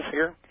vortexes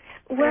here?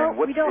 Well,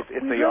 we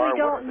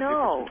don't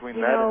know.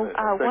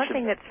 One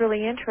thing that's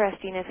really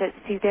interesting is that,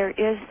 there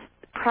is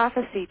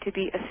prophecy to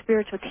be a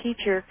spiritual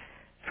teacher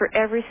for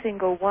every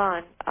single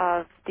one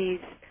of these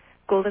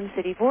Golden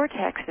City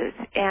vortexes,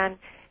 and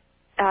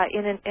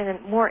in a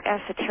more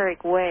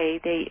esoteric way,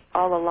 they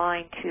all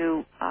align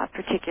to a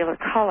particular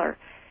color.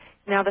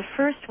 Now, the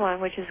first one,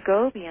 which is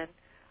Gobian,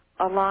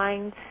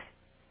 aligns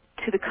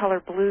to the color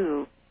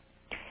blue,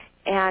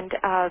 and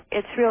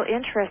it's real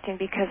interesting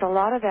because a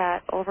lot of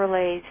that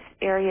overlays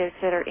areas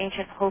that are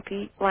ancient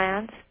Hopi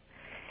lands,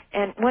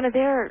 and one of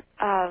their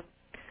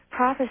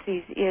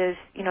prophecies is,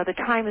 the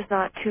time is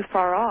not too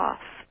far off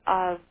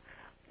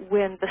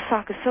when the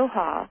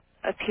Sakasoha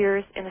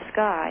appears in the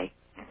sky,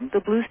 the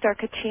blue star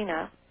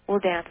Kachina will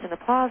dance in the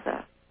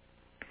plaza.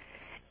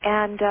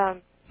 And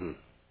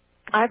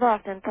I've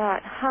often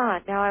thought,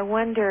 now I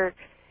wonder,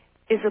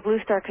 is the blue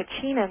star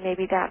Kachina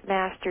maybe that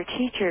master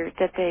teacher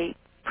that they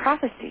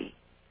prophesy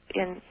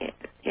in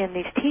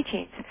these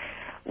teachings?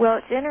 Well,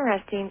 it's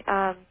interesting.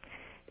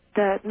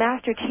 The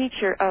master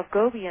teacher of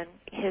Gobian,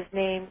 his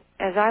name,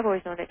 as I've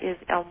always known it, is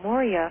El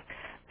Moria,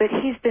 but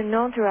he's been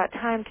known throughout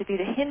time to be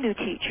the Hindu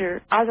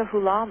teacher,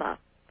 Azahulama.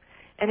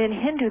 And in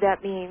Hindu,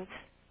 that means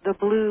the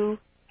blue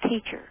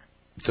teacher.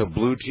 The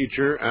blue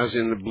teacher, as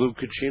in the blue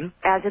Kachina?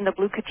 As in the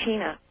blue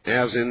Kachina.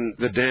 As in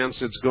the dance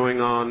that's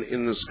going on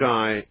in the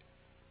sky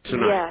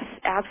tonight. Yes,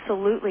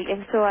 absolutely.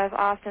 And so I've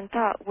often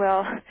thought,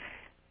 well,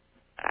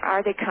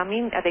 are they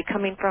coming? Are they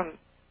coming from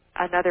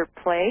another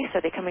place?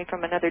 Are they coming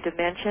from another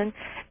dimension?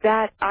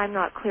 That I'm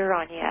not clear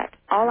on yet.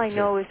 All I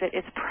know is that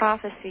it's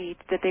prophesied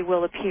that they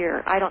will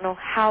appear. I don't know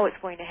how it's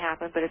going to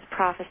happen, but it's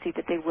prophesied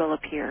that they will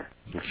appear.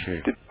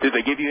 Okay. Did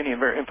they give you any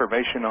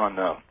information on,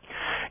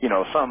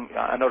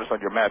 I noticed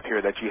on your map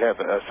here that you have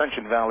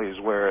ascension valleys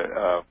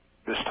where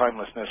this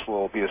timelessness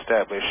will be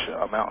established.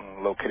 A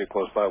mountain located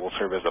close by will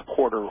serve as a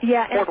portal.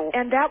 Yeah,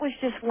 and that was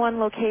just one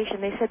location.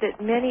 They said that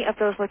many of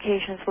those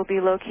locations will be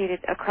located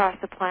across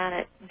the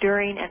planet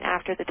during and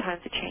after the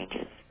times of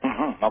changes.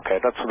 Mm-hmm. Okay,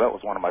 that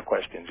was one of my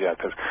questions,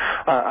 because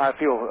I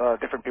feel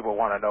different people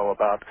want to know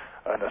about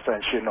an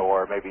ascension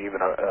or maybe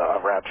even a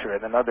rapture,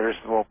 and then others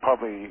will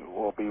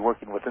be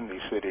working within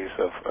these cities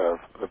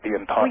of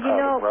being taught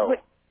how to grow.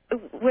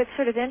 What's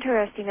sort of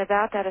interesting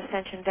about that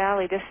Ascension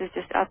Valley, this is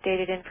just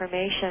updated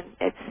information.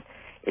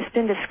 It's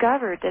been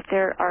discovered that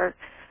there are.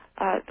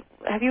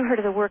 Have you heard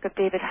of the work of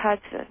David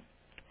Hudson?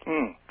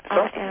 And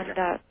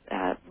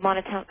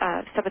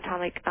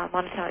subatomic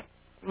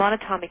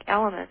monatomic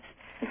elements,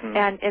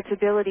 and its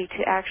ability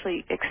to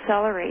actually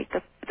accelerate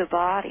the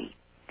body.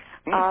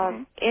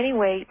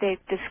 Anyway, they've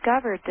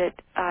discovered that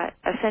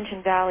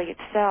Ascension Valley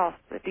itself.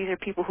 These are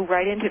people who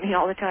write into me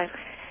all the time.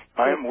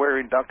 I am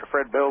wearing Dr.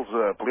 Fred Bell's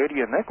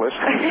Palladian necklace.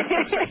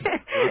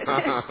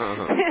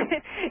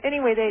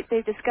 Anyway,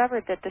 they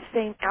discovered that the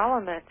same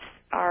elements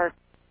are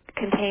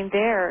contained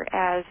there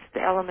as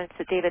the elements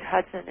that David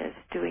Hudson is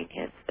doing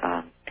his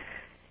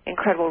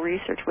incredible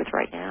research with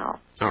right now.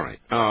 All right.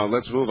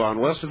 Let's move on.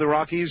 West of the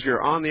Rockies,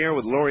 you're on the air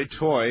with Lori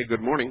Toye.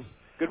 Good morning.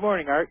 Good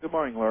morning, Art. Good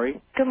morning,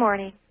 Lori. Good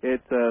morning.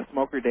 It's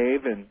Smoker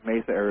Dave in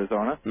Mesa,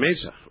 Arizona.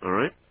 Mesa, all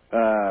right.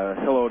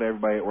 Hello to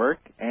everybody at work.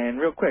 And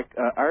real quick,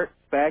 Art,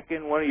 back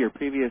in one of your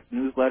previous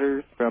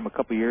newsletters from a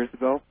couple years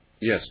ago,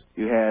 yes,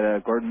 you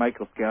had Gordon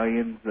Michael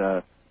Scallion's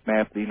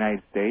map of the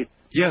United States.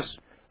 Yes.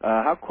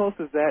 How close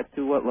is that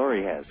to what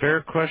Lori has?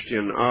 Fair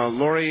question.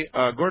 Lori,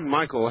 Gordon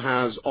Michael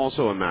has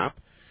also a map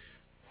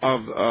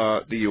of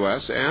the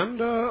U.S.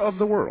 and of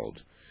the world.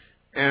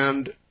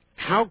 And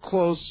how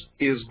close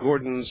is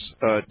Gordon's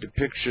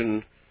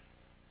depiction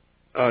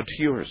to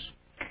yours?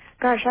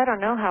 Gosh, I don't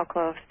know how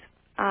close.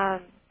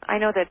 I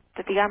know that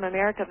the I'm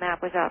America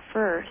map was out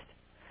first,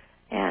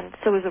 and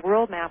so was the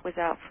world map was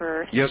out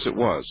first. Yes, it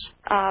was.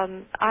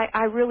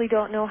 I really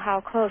don't know how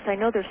close. I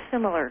know they're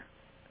similar.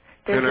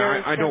 And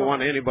I don't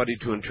want anybody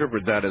to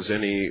interpret that as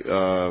any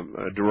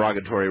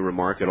derogatory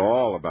remark at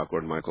all about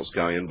Gordon Michael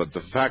Scallion, but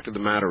the fact of the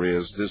matter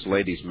is this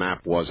lady's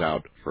map was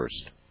out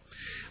first.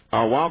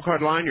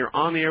 Wildcard line, you're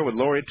on the air with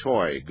Lori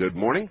Toye. Good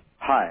morning.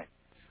 Hi.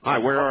 Hi,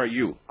 where are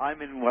you?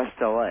 I'm in West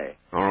L.A.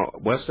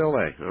 West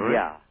L.A., all right.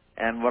 Yeah.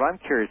 And what I'm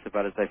curious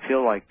about is I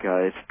feel like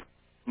it's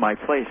my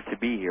place to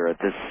be here at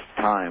this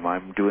time.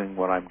 I'm doing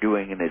what I'm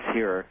doing, and it's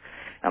here,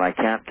 and I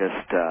can't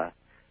just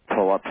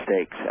pull up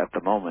stakes at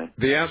the moment.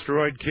 The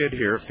asteroid kid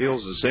here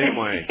feels the same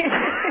way.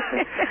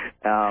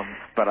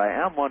 But I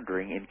am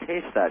wondering, in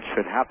case that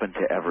should happen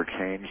to ever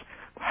change,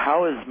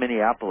 how is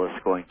Minneapolis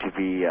going to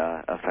be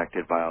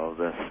affected by all of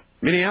this?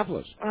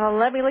 Minneapolis? Well,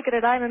 let me look at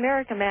an I'm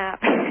America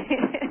map.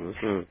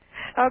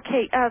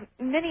 Okay,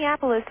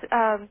 Minneapolis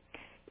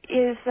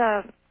is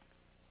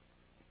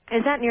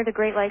that near the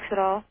Great Lakes at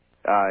all?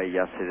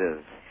 Yes, it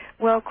is.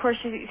 Well, of course,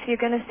 you're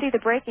going to see the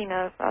breaking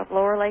of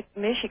Lower Lake,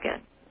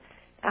 Michigan,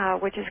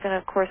 which is going to,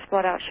 of course,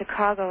 flood out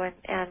Chicago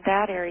and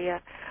that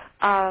area.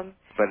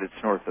 But it's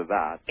north of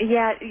that.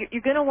 Yeah,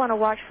 you're going to want to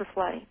watch for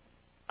flooding.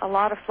 A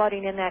lot of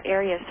flooding in that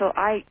area. So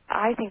I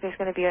think there's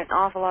going to be an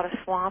awful lot of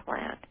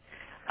swampland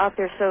up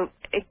there. So,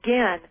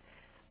 again,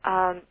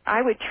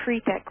 I would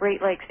treat that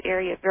Great Lakes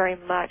area very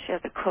much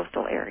as a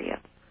coastal area.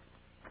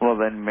 Well,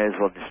 then may as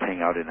well just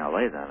hang out in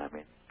L.A. then. I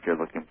mean, if you're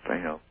looking for,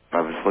 I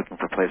was looking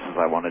for places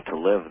I wanted to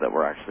live that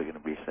were actually going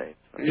to be safe.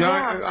 So. Yeah,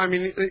 I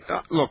mean,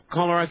 look,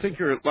 caller, I think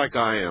you're like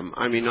I am.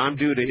 I mean, I'm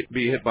due to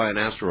be hit by an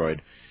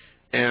asteroid,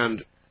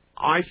 and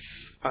I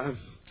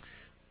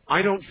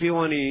don't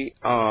feel any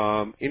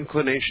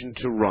inclination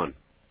to run.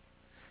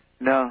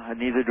 No,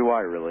 neither do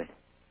I, really.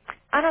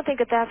 I don't think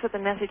that's what the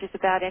message is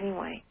about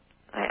anyway.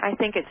 I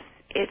think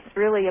it's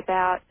really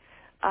about...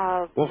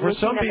 well, for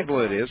some people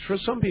it is. For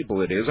some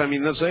people it is. I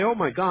mean, they'll say, oh,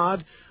 my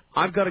God,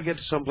 I've got to get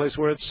to someplace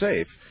where it's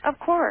safe. Of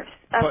course,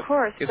 of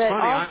course. It's but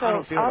funny, I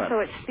don't feel also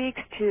that. it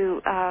speaks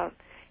to,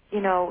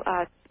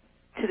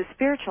 to the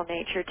spiritual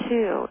nature,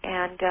 too.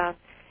 And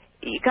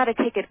you got to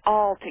take it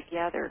all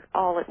together,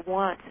 all at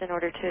once, in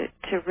order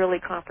to really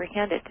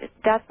comprehend it.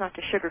 That's not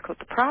to sugarcoat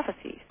the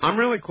prophecies. I'm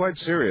really quite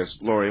serious,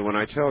 Lori, when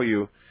I tell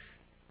you,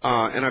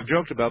 and I've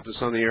joked about this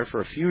on the air for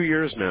a few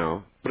years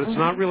now, but it's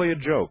not really a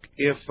joke.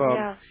 If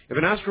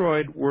an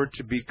asteroid were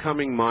to be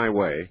coming my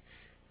way,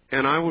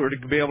 and I were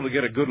to be able to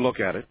get a good look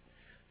at it,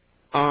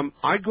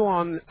 I'd go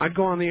on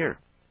the air.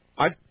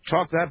 I'd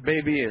talk that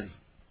baby in.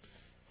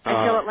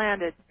 Until it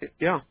landed.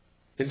 Yeah,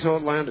 until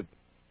it landed.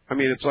 I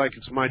mean, it's like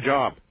it's my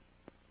job.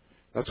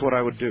 That's what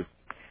I would do.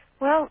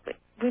 Well,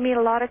 we meet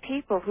a lot of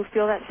people who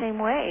feel that same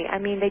way. I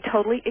mean, they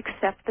totally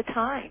accept the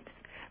times,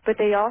 but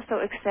they also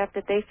accept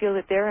that they feel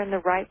that they're in the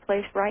right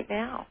place right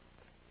now.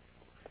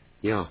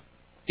 Yeah.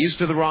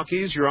 East of the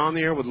Rockies, you're on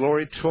the air with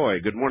Lori Toye.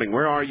 Good morning.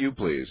 Where are you,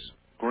 please?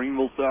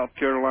 Greenville, South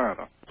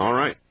Carolina. All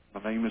right.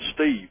 My name is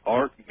Steve.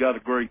 Art, you got a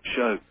great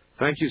show.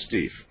 Thank you,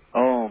 Steve.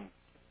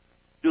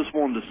 Just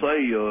wanted to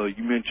say,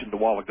 you mentioned a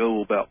while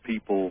ago about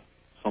people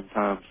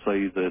sometimes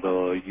say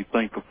that you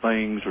think of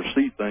things or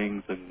see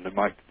things and they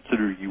might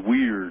consider you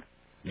weird.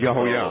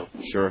 Yeah,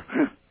 sure.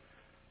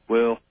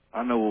 Well,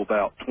 I know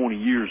about 20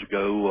 years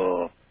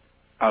ago,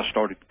 I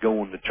started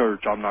going to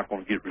church. I'm not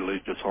going to get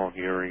religious on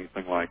here or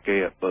anything like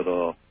that, but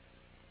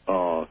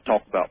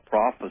talk about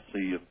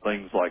prophecy and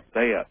things like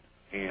that.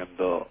 And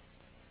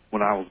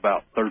when I was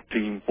about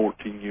 13,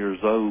 14 years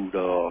old,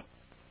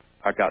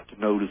 I got to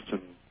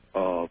noticing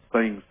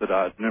things that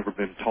I'd never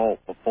been taught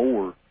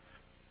before.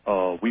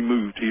 We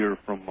moved here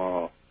from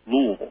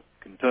Louisville,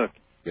 Kentucky.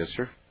 Yes,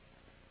 sir.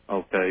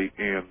 Okay,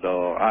 and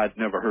I'd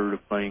never heard of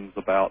things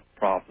about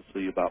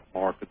prophecy, about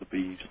Mark of the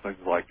Beast, things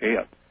like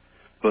that.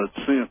 But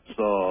since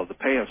the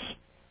past,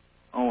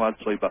 I'd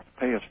say about the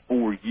past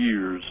 4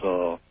 years,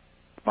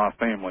 my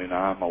family and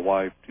I, my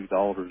wife, 2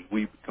 daughters,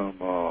 we've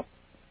become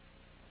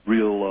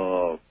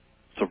real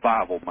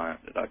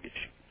survival-minded, I guess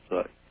you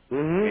could say.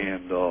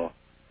 Mm-hmm. And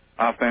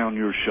I found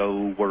your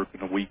show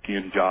working a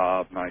weekend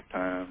job, night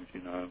times,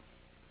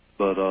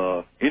 But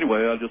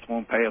anyway, I just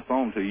want to pass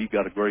on to you. You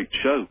got a great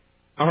show.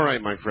 All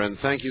right, my friend.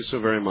 Thank you so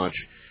very much.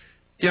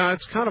 Yeah,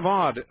 it's kind of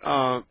odd.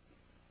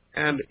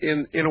 And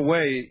in a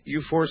way,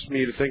 you forced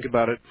me to think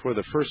about it for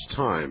the first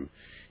time.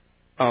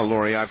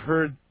 Lori, I've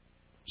heard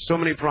so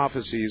many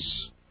prophecies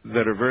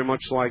that are very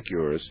much like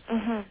yours,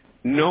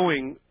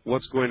 knowing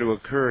what's going to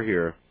occur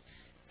here,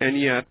 and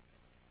yet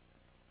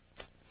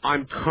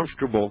I'm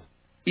comfortable,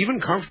 even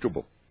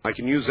comfortable, I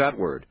can use that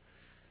word,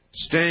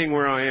 staying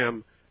where I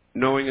am,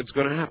 knowing it's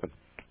going to happen.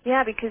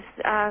 Yeah, because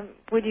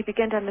when you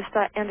begin to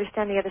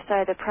understand the other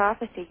side of the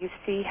prophecy, you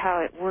see how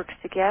it works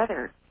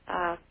together,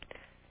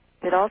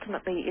 that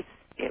ultimately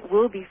it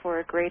will be for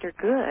a greater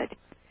good.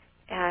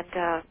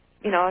 And,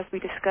 as we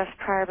discussed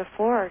prior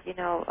before,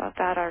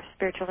 about our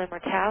spiritual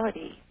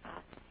immortality,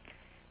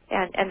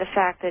 and the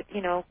fact that,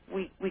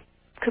 we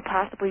could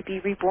possibly be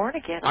reborn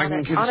again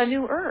on a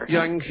new earth.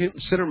 Yeah, I can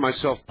consider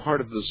myself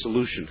part of the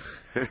solution.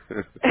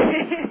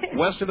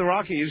 West of the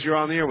Rockies, you're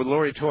on the air with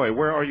Lori Toye.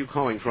 Where are you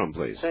calling from,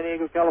 please? San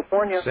Diego,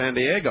 California. San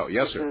Diego,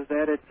 yes, sir. This is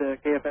Ed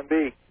at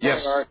KFMB.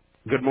 Yes. Art.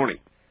 Good morning.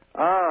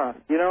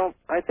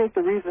 I think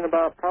the reason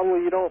about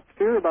probably you don't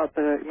fear about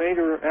the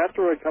major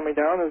asteroid coming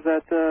down is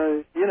that,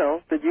 that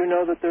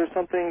that there's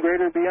something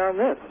greater beyond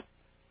this.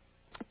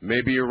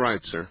 Maybe you're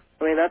right, sir.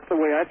 I mean, that's the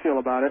way I feel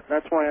about it.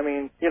 That's why,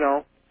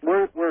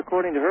 we're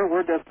according to her,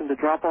 we're destined to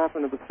drop off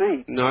into the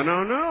sea.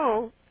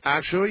 No.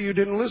 Actually, you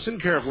didn't listen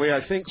carefully. I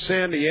think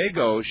San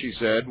Diego, she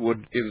said,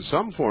 would in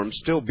some form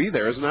still be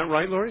there. Isn't that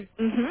right, Lori?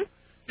 Mm-hmm.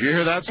 Do you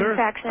hear that, sir? In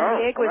fact, San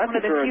Diego is one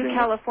of the few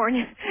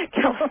California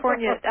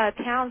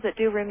towns that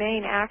do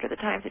remain after the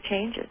times of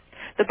changes.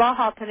 The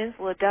Baja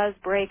Peninsula does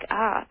break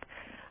up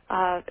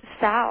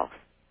south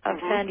of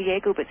San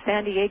Diego, but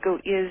San Diego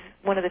is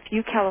one of the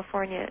few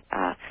California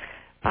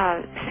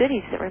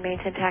cities that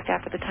remains intact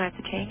after the times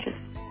of changes.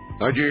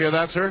 Did you hear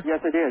that, sir?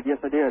 Yes, I did. Yes,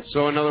 I did.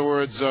 So, in other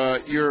words,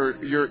 you're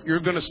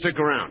going to stick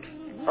around.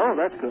 Oh,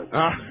 that's good.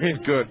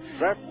 Good.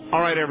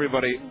 All right,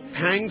 everybody,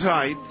 hang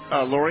tight.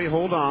 Lori,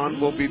 hold on.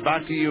 We'll be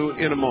back to you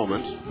in a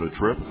moment. The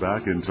trip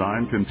back in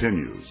time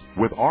continues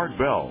with Art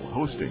Bell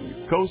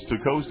hosting Coast to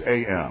Coast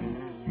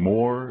AM.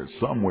 More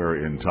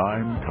Somewhere in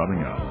Time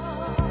coming up.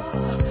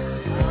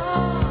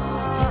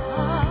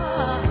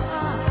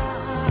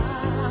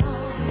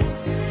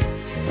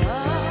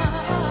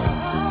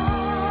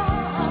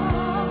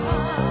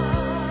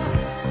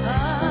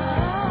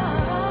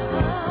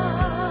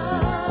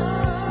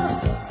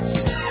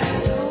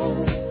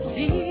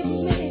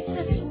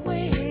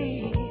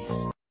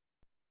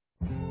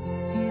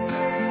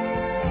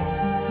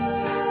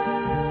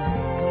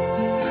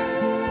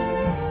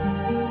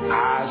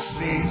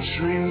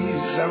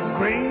 Trees of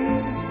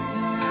green,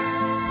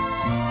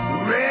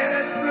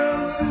 red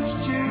roses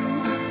too.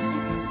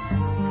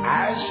 I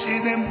see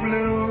them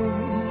bloom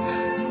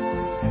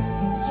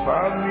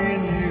for me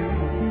and you,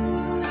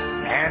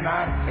 and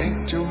I think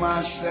to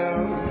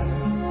myself,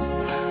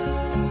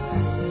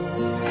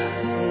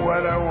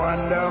 what a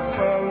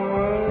wonderful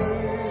world.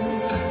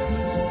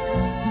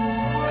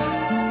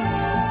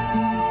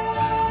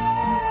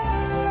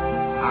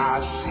 I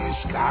see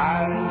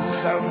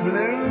skies of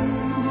blue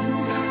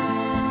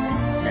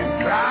and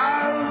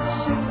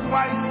clouds of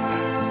white,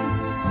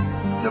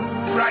 the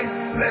bright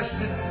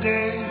blessed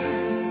day,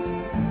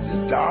 the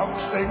dark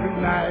sacred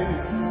night,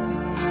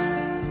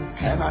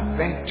 and I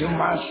think to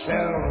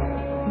myself,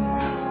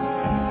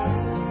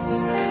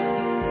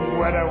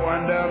 what a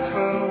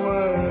wonderful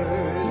world.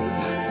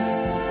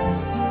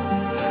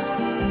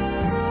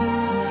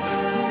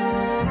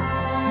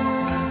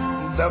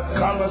 The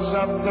colors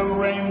of the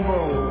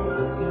rainbow,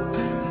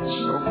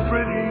 so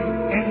pretty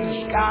in the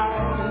sky,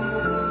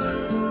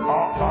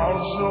 are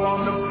also on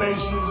the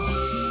faces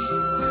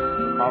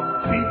of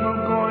people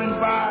going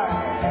by.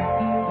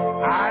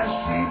 I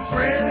see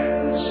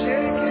friends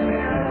shaking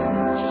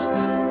hands,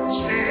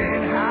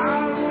 saying, how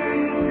do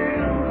you do?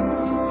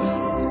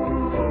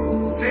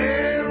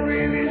 They're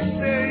really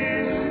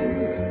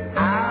saying, I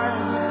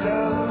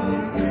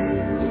love you.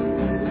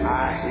 I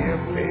hear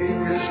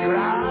babies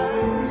cry,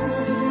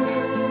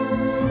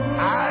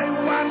 I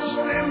watch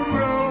them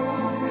grow.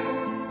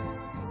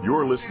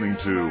 You're listening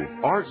to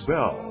Art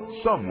Bell,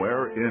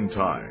 Somewhere in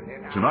Time.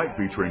 Tonight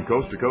featuring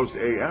Coast to Coast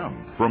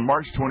AM from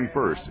March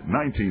 21st,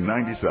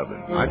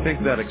 1997. I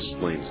think that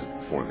explains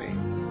it for me.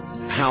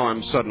 How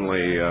I'm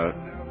suddenly,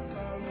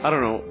 I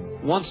don't know,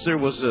 once there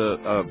was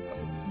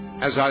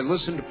as I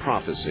listened to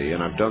prophecy,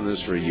 and I've done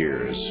this for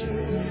years,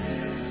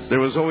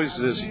 there was always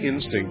this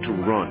instinct to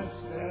run.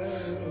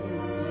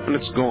 And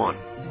it's gone.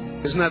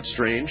 Isn't that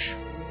strange?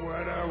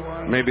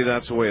 Maybe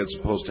that's the way it's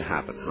supposed to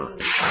happen, huh?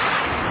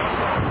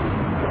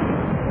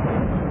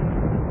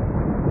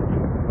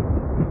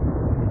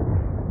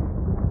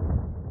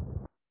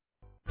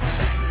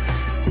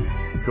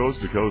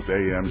 Coast to Coast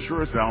AM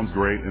sure sounds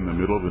great in the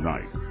middle of the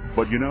night.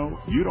 But you know,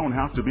 you don't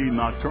have to be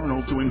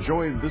nocturnal to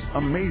enjoy this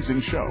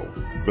amazing show.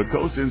 The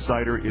Coast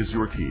Insider is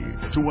your key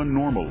to a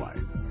normal life.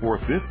 For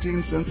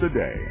 15 cents a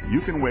day,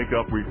 you can wake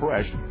up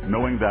refreshed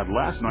knowing that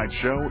last night's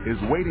show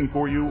is waiting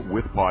for you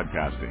with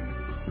podcasting.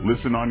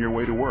 Listen on your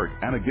way to work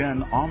and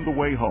again on the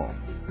way home.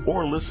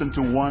 Or listen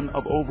to one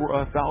of over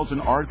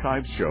 1,000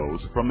 archived shows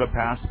from the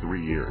past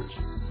 3 years.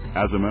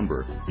 As a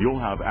member,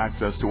 you'll have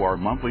access to our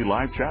monthly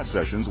live chat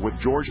sessions with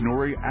George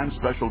Noory and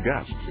special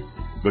guests.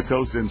 The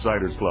Coast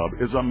Insiders Club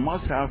is a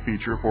must-have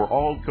feature for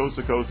all Coast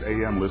to Coast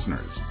AM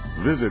listeners.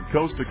 Visit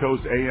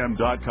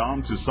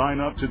coasttocoastam.com to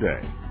sign up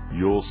today.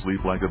 You'll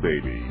sleep like a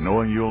baby,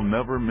 knowing you'll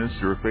never miss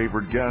your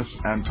favorite guests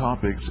and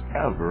topics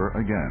ever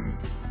again.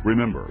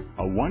 Remember,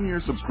 a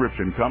 1-year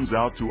subscription comes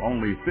out to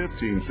only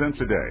 15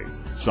 cents a day.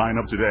 Sign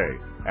up today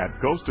at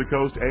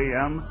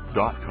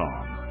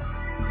coasttocoastam.com.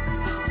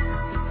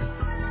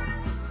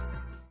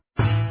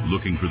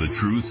 Looking for the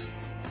truth?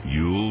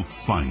 You'll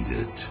find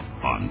it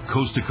on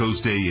Coast to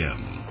Coast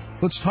AM.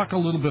 Let's talk a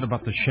little bit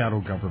about the shadow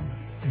government.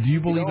 Do you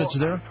believe it's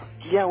there?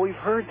 Yeah, we've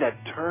heard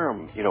that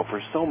term, for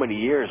so many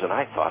years, and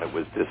I thought it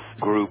was this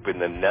group in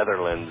the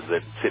Netherlands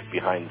that sit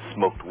behind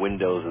smoked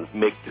windows and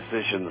make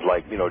decisions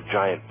like,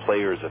 giant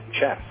players of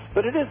chess.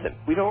 But it isn't.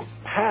 We don't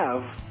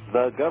have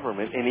the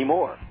government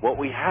anymore. What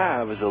we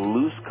have is a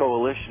loose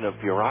coalition of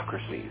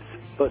bureaucracies.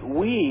 But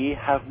we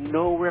have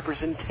no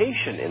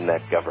representation in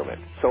that government.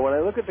 So when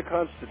I look at the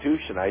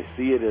Constitution, I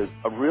see it as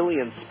a really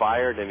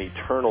inspired and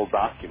eternal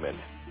document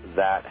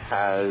that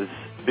has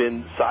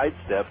been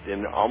sidestepped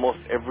in almost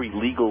every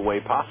legal way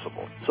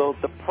possible. So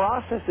the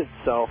process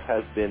itself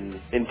has been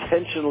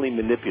intentionally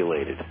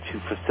manipulated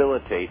to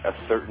facilitate a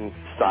certain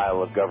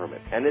style of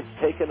government. And it's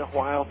taken a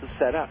while to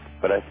set up,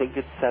 but I think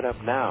it's set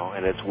up now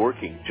and it's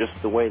working just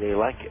the way they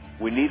like it.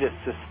 We need a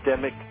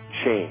systemic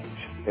change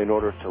in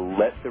order to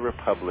let the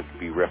Republic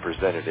be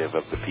representative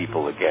of the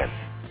people again.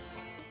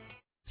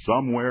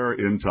 Somewhere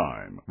in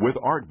Time with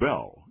Art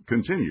Bell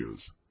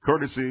continues,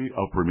 courtesy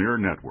of Premier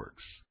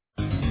Networks.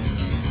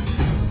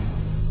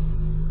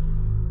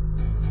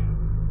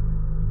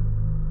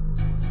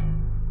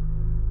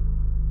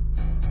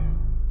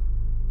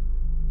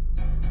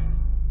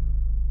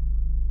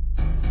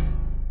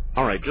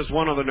 All right, just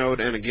one other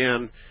note, and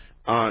again,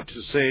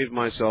 to save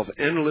myself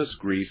endless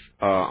grief,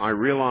 I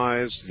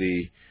realize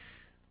the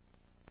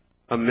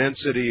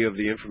immensity of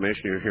the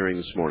information you're hearing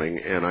this morning,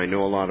 and I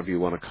know a lot of you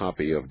want a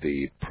copy of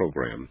the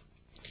program.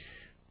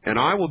 And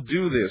I will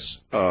do this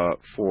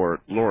for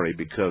Lori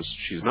because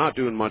she's not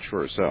doing much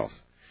for herself.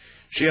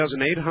 She has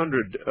an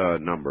 800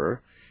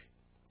 number.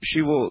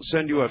 She will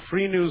send you a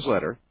free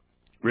newsletter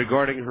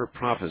regarding her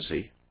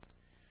prophecy.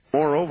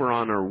 Moreover,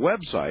 on her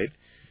website,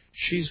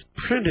 she's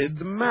printed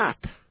the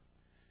map.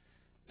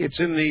 It's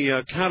in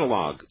the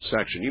catalog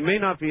section. You may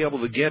not be able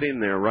to get in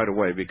there right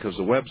away because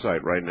the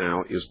website right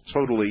now is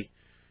totally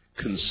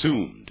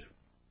consumed.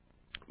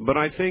 But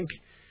I think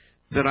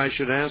that I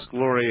should ask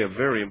Lori a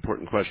very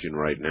important question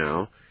right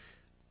now,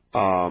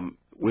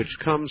 which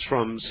comes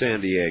from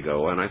San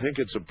Diego, and I think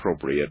it's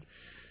appropriate.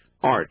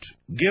 Art,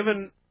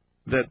 given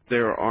that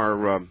there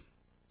are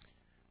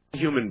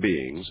human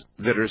beings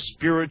that are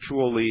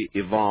spiritually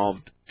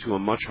evolved to a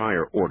much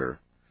higher order,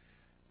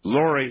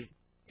 Lori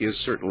is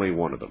certainly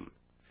one of them.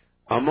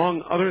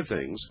 Among other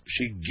things,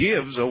 she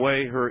gives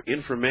away her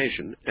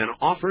information and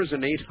offers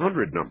an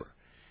 800 number.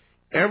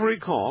 Every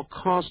call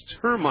costs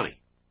her money.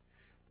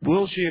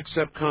 Will she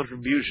accept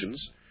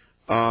contributions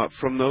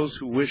from those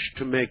who wish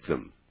to make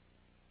them?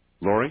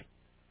 Lori?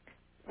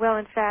 Well,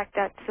 in fact,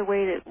 that's the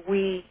way that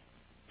we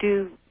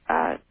do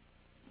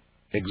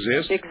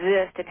exist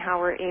and how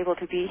we're able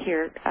to be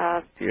here.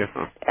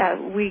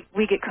 We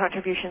get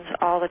contributions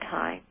all the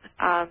time.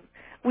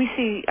 We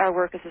see our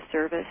work as a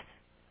service,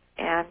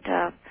 and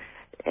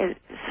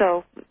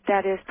so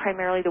that is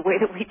primarily the way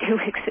that we do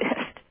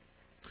exist.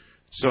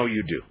 So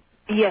you do?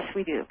 Yes,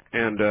 we do.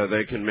 And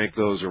they can make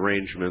those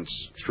arrangements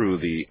through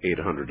the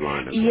 800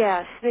 line as well?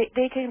 Yes,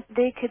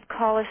 they could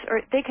call us,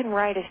 or they can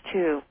write us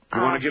too.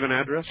 You want to give an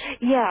address?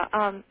 Yeah,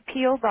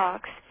 P.O.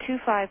 Box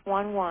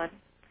 2511,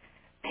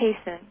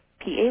 Payson,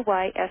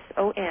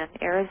 Payson,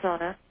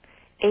 Arizona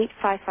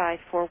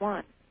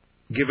 85541.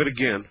 Give it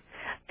again.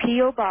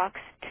 P.O. Box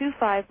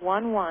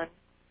 2511,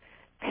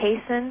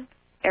 Payson,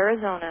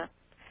 Arizona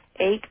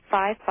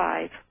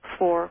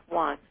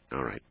 85541.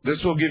 All right.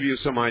 This will give you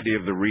some idea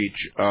of the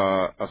reach.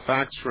 A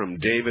fax from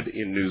David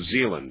in New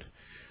Zealand.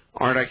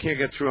 Art, I can't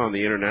get through on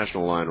the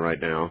international line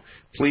right now.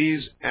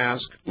 Please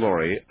ask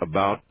Lori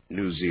about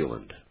New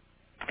Zealand.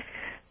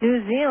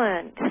 New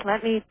Zealand.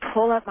 Let me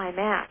pull up my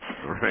maps.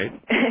 All right.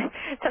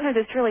 Sometimes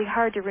it's really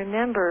hard to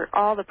remember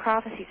all the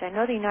prophecies. I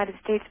know the United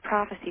States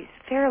prophecies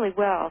fairly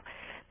well,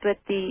 but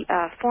the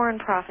foreign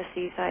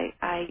prophecies,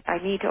 I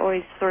need to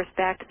always source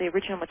back to the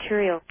original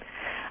material.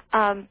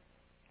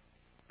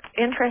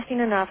 Interesting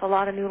enough, a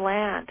lot of new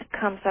land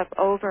comes up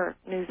over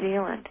New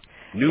Zealand.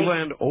 New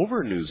land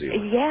over New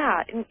Zealand?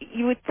 Yeah.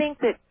 You would think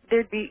that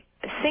there'd be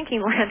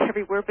sinking land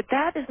everywhere, but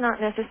that is not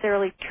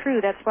necessarily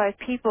true. That's why if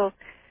people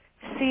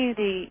see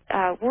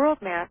the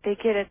world map, they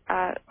get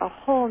a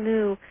whole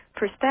new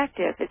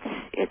perspective.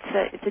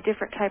 It's a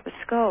different type of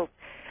scope.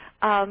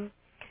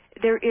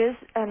 There is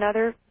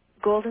another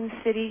Golden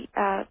City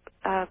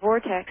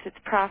vortex. It's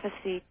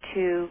prophecy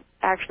to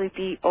actually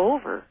be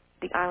over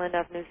the island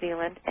of New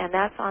Zealand, and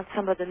that's on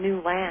some of the new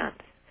lands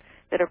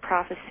that are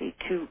prophecy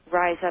to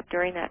rise up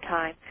during that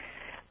time.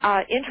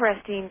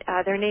 Interesting,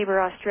 their neighbor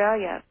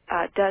Australia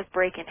does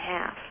break in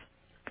half,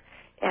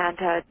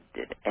 and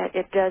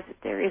it does.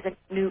 There is a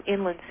new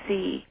inland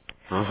sea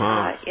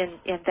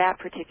in that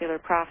particular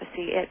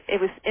prophecy. It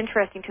was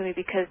interesting to me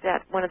because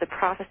at one of the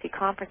prophecy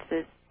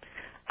conferences,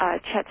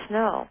 Chet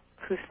Snow,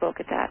 who spoke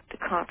at that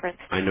conference.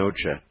 I know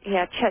Chet.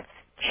 Yeah,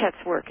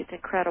 Chet's work is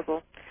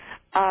incredible.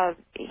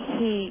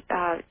 He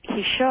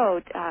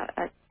showed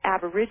an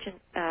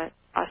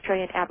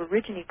Australian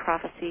Aborigine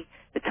prophecy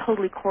that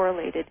totally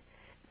correlated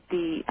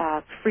the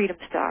Freedom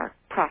Star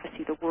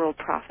prophecy, the world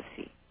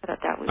prophecy. I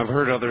thought that was I've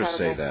heard others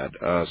incredible. say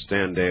that,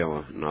 Stan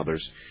Dale and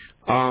others.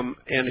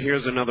 And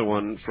here's another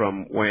one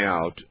from way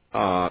out.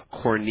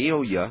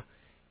 Cornelia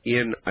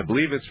in, I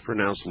believe it's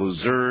pronounced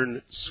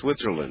Luzerne,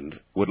 Switzerland,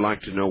 would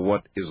like to know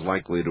what is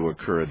likely to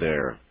occur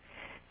there.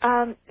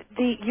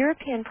 The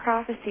European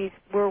prophecies,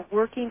 we're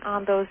working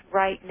on those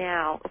right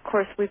now. Of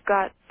course, we've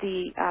got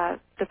the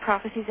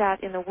prophecies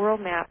out in the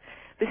world map.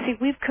 But see,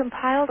 we've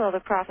compiled all the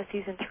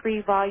prophecies in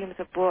 3 volumes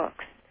of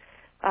books.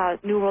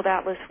 New World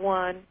Atlas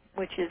 1,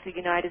 which is the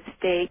United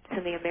States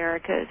and the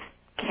Americas,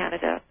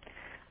 Canada.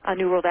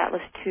 New World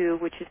Atlas 2,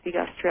 which is the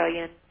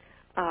Australian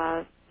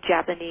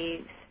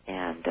Japanese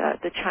and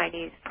the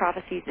Chinese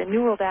prophecies. The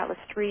New World Atlas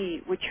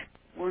 3, which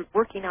we're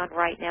working on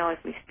right now as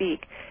we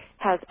speak,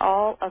 has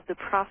all of the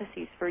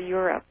prophecies for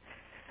Europe.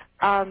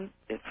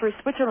 For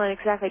Switzerland,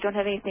 exactly, I don't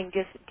have anything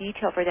just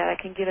detailed for that. I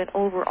can give it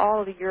over all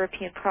of the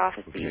European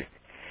prophecies. Okay.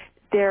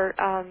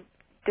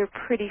 They're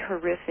pretty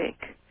horrific.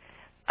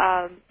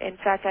 In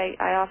fact,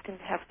 I often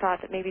have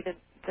thought that maybe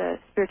the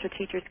spiritual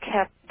teachers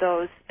kept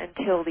those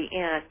until the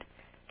end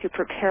to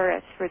prepare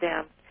us for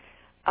them.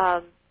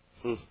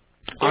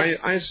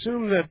 I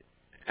assume that,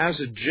 as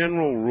a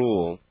general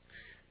rule,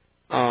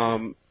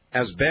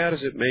 as bad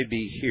as it may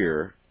be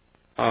here,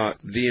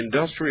 the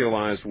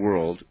industrialized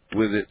world,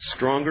 with its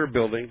stronger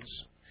buildings,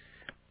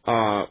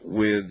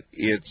 with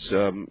its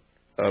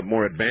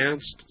more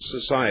advanced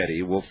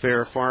society, will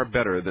fare far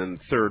better than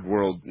third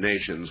world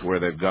nations where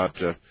they've got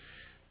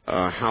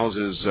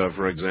houses,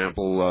 for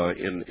example,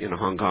 in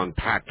Hong Kong,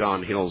 packed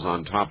on hills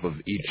on top of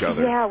each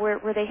other. Yeah,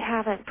 where they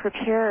haven't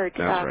prepared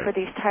for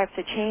these types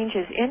of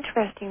changes.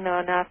 Interesting, though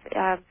enough,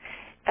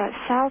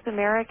 South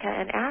America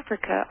and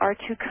Africa are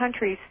two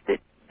countries that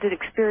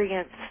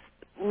experience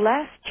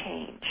less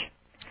change.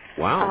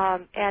 Wow.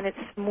 And it's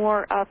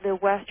more of the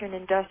Western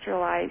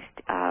industrialized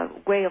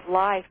way of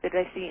life that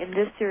I see in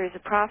this series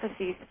of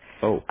prophecies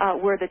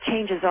where the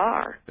changes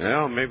are.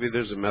 Well, maybe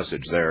there's a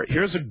message there.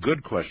 Here's a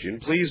good question.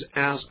 Please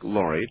ask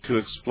Laurie to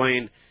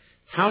explain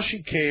how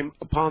she came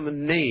upon the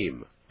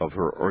name of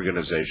her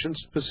organization,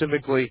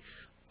 specifically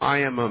I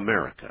Am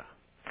America.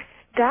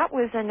 That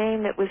was a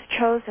name that was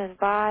chosen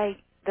by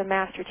the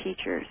master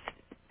teachers.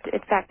 In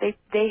fact,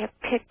 they have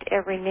picked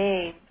every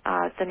name,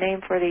 the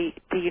name for the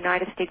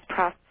United States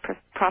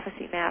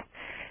prophecy map.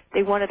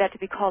 They wanted that to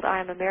be called I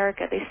Am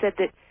America. They said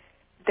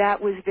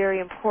that was very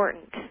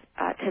important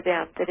to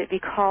them, that it be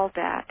called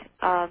that.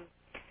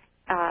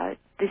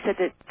 They said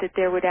that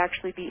there would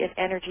actually be an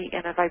energy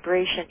and a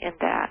vibration in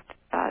that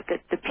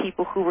the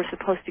people who were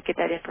supposed to get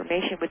that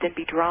information would then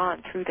be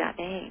drawn through that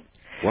name.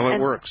 Well, it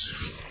works.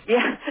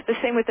 Yeah, the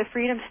same with the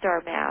Freedom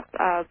Star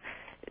map.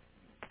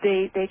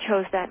 They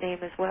chose that name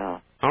as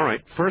well. All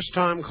right,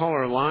 first-time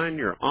caller line.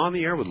 You're on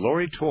the air with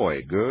Laurie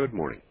Toye. Good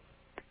morning.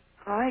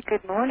 Hi,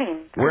 good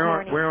morning. Where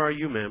are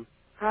you, ma'am?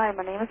 Hi,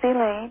 my name is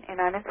Elaine,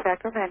 and I'm in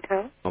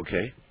Sacramento.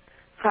 Okay.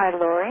 Hi,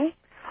 Laurie.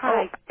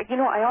 Hi.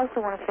 Oh, I also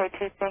want to say,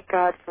 too, thank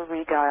God for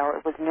Redial.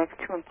 It was next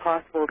to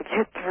impossible to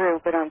get through,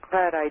 but I'm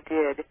glad I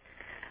did.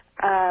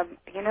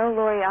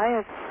 Laurie, I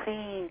have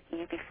seen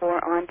you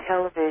before on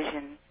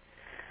television,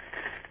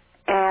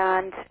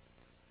 and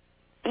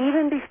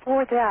even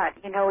before that,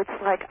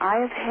 it's like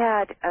I've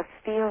had a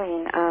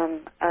feeling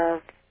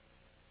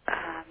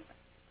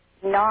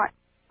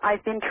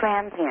I've been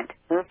transient,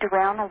 moved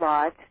around a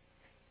lot,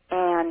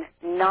 and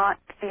not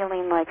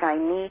feeling like I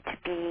need to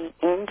be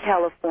in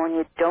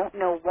California, don't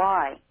know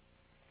why.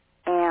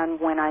 And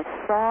when I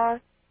saw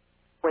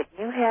what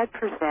you had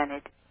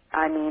presented,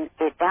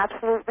 it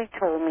absolutely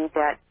told me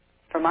that,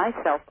 for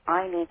myself,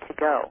 I need to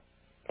go.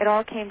 It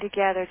all came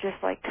together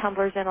just like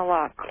tumblers in a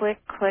lock. Click,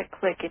 click,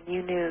 click, and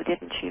you knew,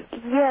 didn't you?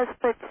 Yes,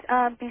 but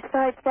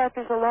besides that,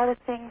 there's a lot of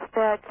things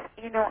that,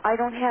 I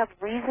don't have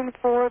reason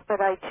for, but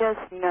I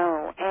just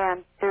know.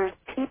 And there's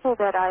people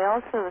that I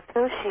also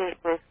associate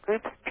with,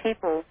 groups of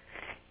people,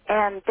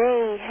 and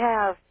they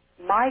have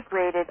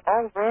migrated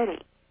already.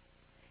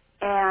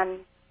 And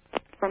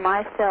for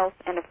myself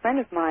and a friend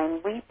of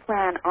mine, we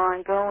plan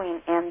on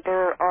going, and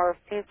there are a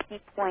few key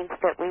points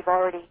that we've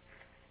already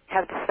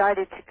have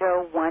decided to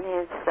go. One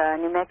is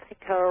New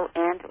Mexico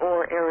and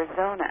or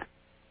Arizona.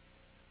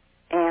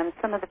 And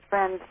some of the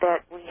friends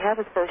that we have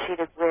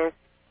associated with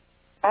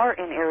are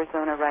in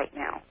Arizona right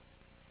now.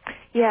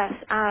 Yes.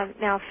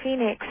 Now,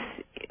 Phoenix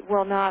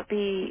will not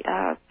be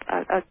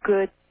a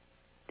good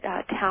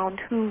town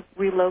to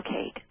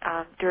relocate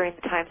during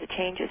the times of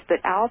changes, but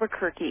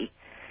Albuquerque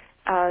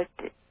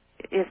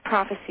is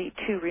prophecy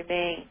to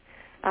remain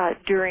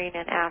during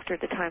and after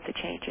the times of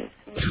changes.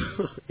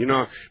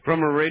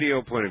 From a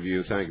radio point of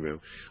view, thank you, ma'am.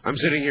 I'm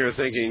sitting here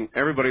thinking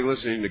everybody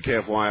listening to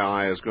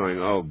KFYI is going,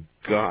 oh,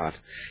 God.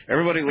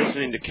 Everybody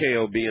listening to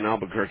KOB in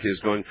Albuquerque is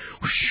going,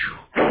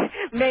 whoosh.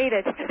 Made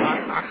it.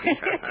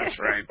 That's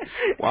right.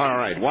 Well, all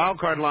right.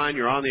 Wildcard line,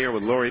 you're on the air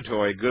with Laurie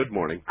Toye. Good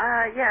morning.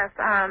 Yes,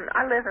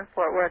 I live in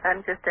Fort Worth.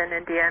 I'm just in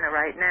Indiana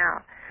right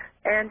now.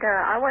 And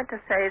I want to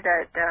say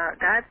that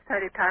God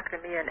started talking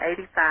to me in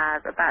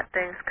 '85 about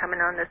things coming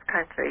on this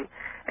country.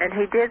 And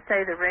he did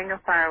say the ring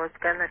of fire was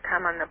going to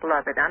come on the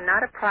beloved. I'm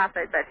not a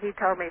prophet, but he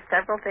told me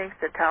several things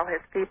to tell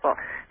his people.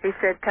 He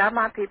said, tell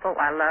my people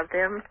I love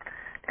them,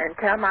 and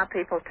tell my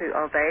people to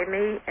obey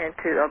me, and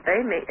to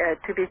obey me,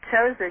 to be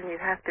chosen, you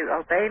have to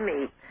obey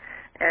me.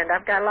 And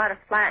I've got a lot of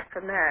flack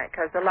from that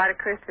because a lot of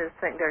Christians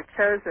think they're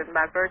chosen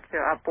by virtue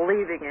of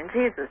believing in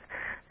Jesus.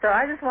 So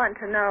I just want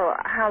to know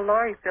how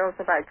Laurie feels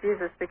about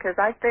Jesus, because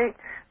I think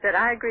that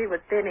I agree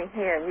with Benny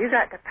Hinn. You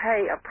got to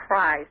pay a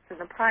price, and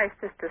the price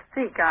is to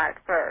seek God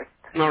first.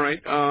 All right,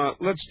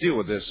 let's deal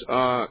with this.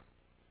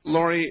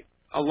 Laurie,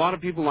 a lot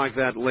of people like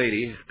that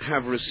lady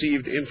have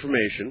received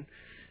information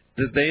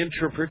that they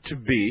interpret to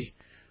be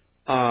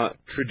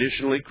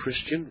traditionally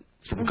Christian,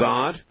 from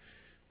God,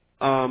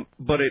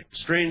 but it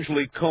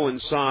strangely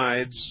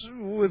coincides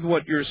with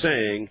what you're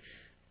saying,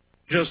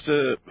 just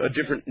a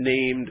different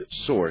named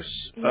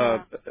source.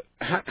 Yeah.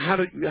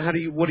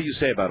 What do you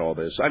say about all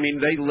this? I mean,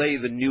 they lay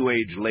the New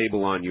Age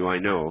label on you, I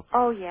know.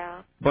 Oh,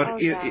 yeah. But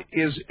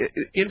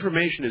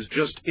information is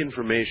just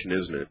information,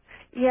 isn't it?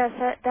 Yes,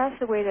 that's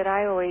the way that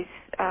I always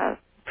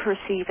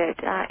perceive it.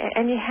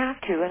 And you have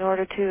to in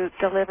order to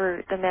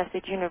deliver the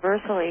message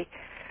universally.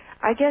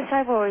 I guess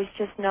I've always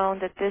just known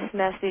that this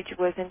message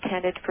was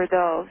intended for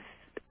those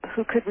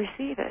who could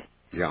receive it.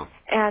 Yeah.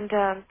 And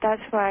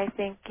that's why I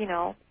think,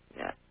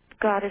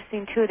 God has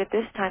seen to it at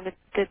this time that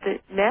the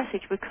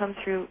message would come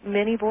through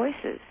many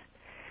voices.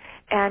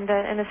 And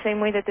in the same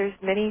way that there's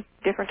many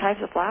different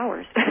types of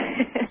flowers.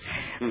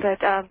 But,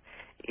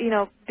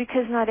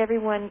 because not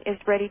everyone is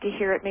ready to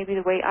hear it maybe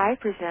the way I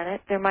present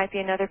it, there might be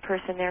another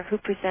person there who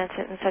presents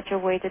it in such a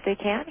way that they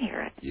can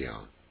hear it.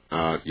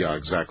 Yeah,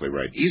 exactly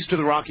right. East of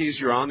the Rockies,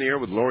 you're on the air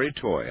with Lori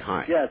Toye.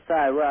 Hi. Yes,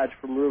 hi, Raj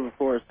from River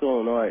Forest,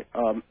 Illinois.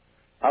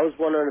 I was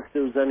wondering if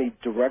there was any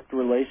direct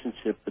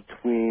relationship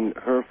between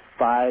her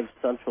 5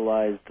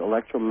 centralized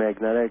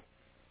electromagnetic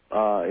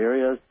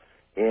areas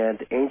and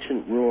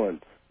ancient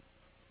ruins.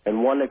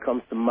 And one that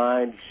comes to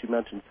mind, she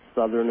mentioned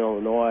southern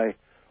Illinois.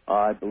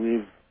 I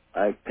believe,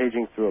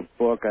 paging through a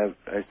book, I've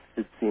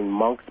seen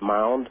Monk's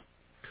Mound.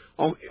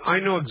 Oh, I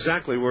know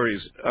exactly where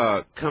he's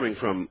coming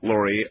from,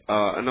 Lori.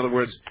 In other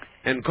words,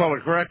 and caller,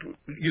 correct,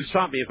 you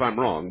stop me if I'm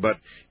wrong, but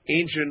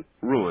ancient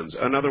ruins.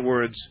 In other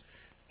words,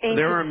 ancient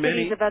there are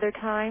many cities of other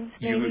times,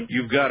 maybe?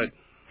 You've got it.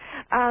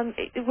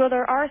 Well,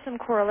 there are some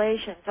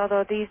correlations,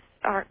 although these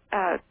aren't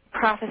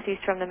prophecies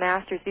from the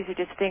masters. These are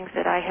just things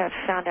that I have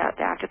found out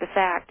after the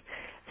fact.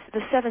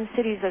 The 7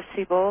 cities of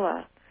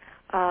Cibola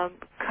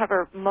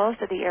cover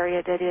most of the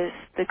area that is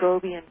the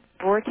Gobian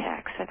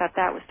vortex. I thought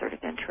that was sort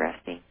of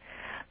interesting.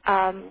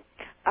 And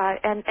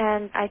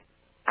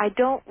I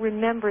don't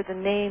remember the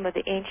name of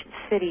the ancient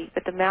city,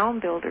 but the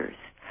mound builders,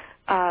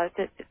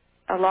 that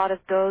a lot of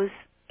those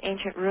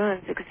ancient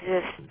ruins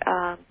exist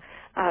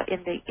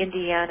in the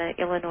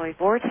Indiana-Illinois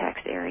vortex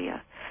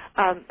area.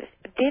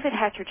 David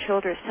Hatcher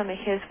Childress, some of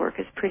his work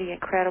is pretty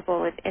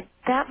incredible, and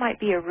that might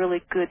be a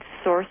really good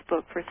source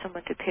book for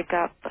someone to pick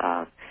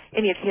up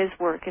any of his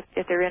work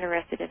if they're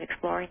interested in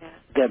exploring that.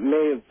 That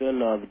may have been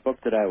the book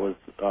that I was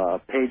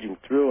paging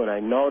through, and I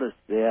noticed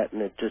that,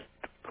 and it just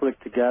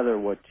clicked together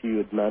what you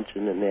had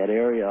mentioned in that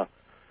area.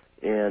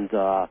 And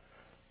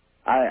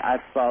I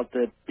felt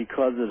that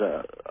because of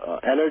the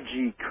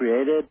energy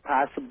created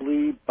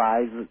possibly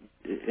by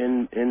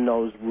in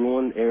those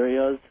ruined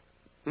areas.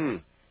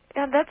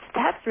 Yeah,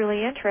 that's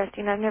really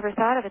interesting. I've never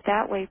thought of it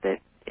that way, but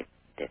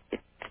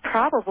it's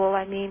probable.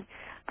 I mean,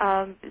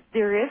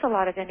 there is a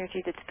lot of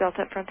energy that's built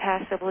up from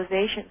past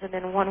civilizations, and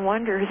then one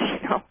wonders,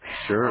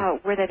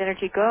 where that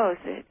energy goes.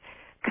 It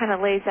kind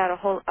of lays out a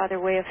whole other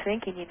way of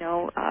thinking,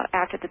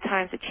 after the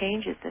times it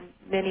changes, and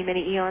many,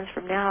 many eons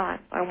from now,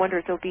 I wonder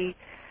if there'll be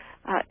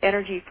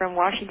energy from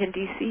Washington,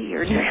 D.C.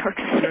 or New York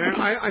City.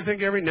 I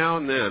think every now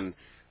and then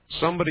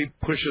somebody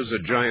pushes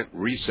a giant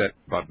reset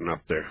button up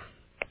there.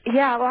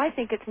 Yeah, well, I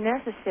think it's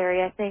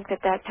necessary. I think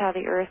that's how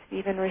the Earth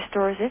even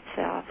restores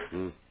itself.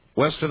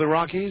 West of the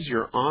Rockies,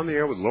 you're on the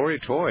air with Lori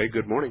Toye.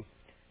 Good morning.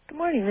 Good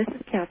morning. This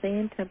is Kathy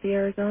in Tempe,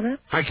 Arizona.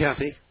 Hi,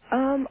 Kathy.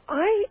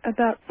 I,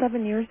 about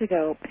 7 years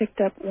ago,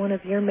 picked up one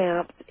of your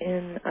maps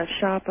in a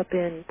shop up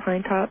in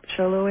Pine Top,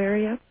 Sholo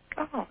area.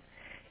 Oh.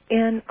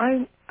 And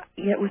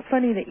it was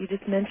funny that you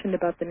just mentioned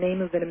about the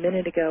name of it a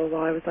minute ago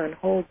while I was on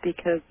hold,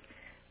 because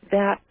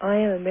that I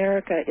Am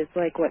America is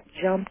like what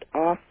jumped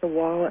off the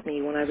wall at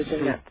me when I was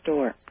in that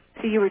store.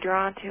 So you were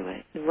drawn to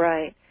it.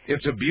 Right.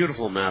 It's a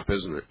beautiful map,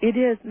 isn't it? It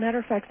is. Matter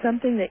of fact,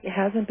 something that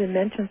hasn't been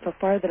mentioned so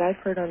far that I've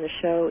heard on the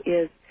show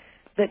is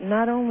that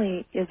not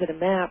only is it a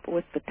map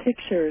with the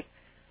pictures,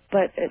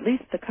 but at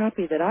least the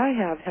copy that I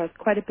have has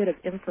quite a bit of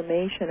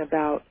information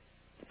about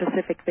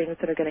specific things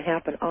that are going to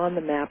happen on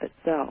the map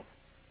itself.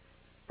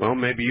 Well,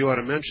 maybe you ought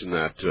to mention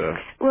that.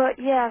 Well,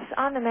 yes,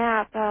 on the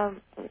map,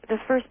 the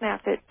first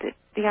map,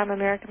 the I'm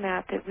America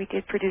map that we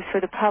did produce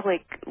for the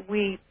public,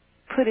 we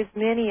put as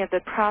many of the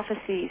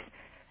prophecies,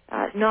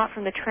 not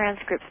from the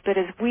transcripts, but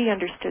as we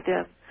understood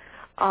them,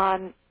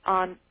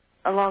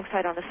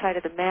 alongside on the side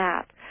of the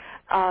map,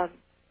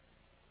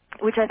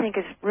 which I think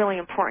is really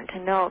important to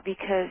note,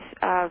 because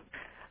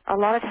a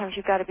lot of times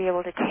you've got to be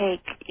able to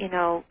take,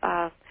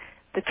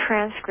 the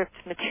transcript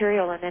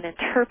material and then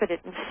interpret it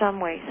in some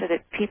way so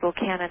that people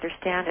can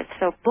understand it.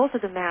 So both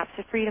of the maps,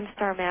 the Freedom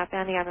Star map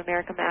and the I'm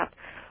America map,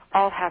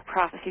 all have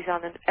prophecies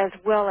on them, as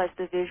well as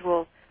the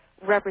visual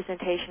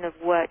representation of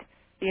what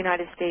the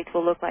United States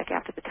will look like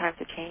after the times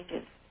of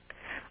changes.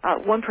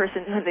 One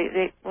person,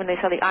 when they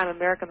saw the I'm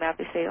America map,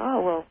 they say,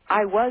 "Oh, well,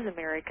 I was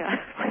America."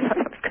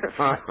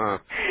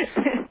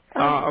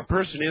 A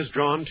person is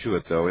drawn to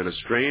it, though, in a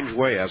strange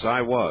way, as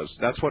I was.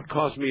 That's what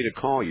caused me to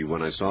call you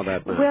when I saw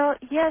that map. Well,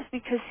 yes,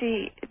 because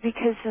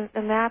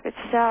the map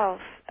itself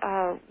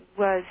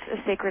was a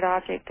sacred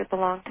object that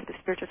belonged to the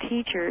spiritual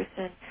teachers,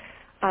 and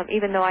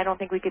even though I don't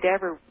think we could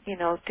ever,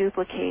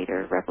 duplicate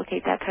or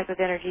replicate that type of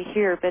energy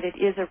here, but it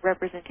is a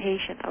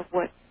representation of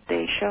what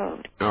they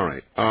showed. All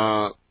right.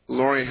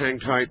 Lori, hang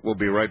tight. We'll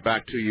be right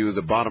back to you,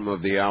 the bottom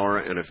of the hour,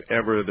 and if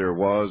ever there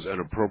was an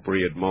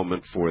appropriate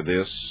moment for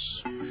this,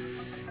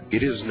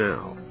 it is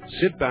now.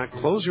 Sit back,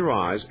 close your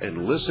eyes,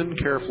 and listen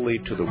carefully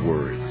to the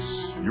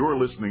words. You're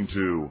listening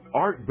to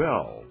Art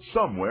Bell,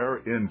 Somewhere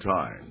in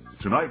Time.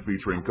 Tonight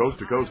featuring Coast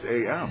to Coast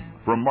AM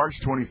from March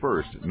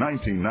 21st,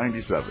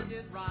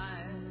 1997.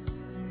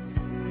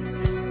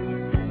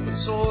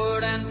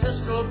 Sword and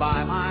pistol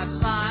by my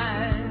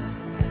side.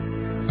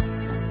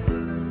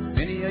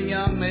 Many a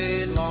young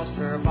maid lost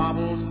her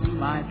baubles to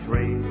my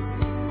trade.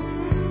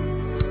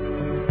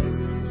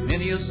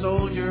 Many a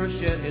soldier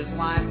shed his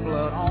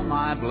lifeblood on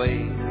my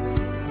blade.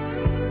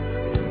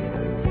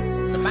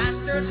 The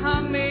bastards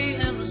hung me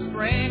in the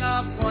spring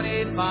of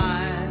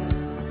 25,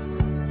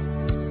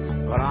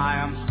 but I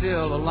am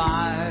still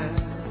alive.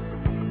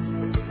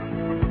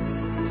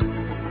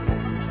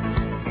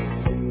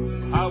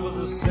 I was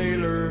a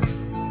sailor,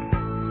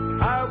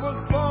 I was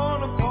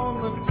born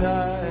upon the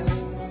tide.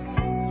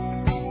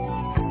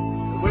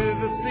 With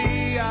the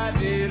sea I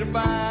did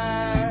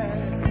abide.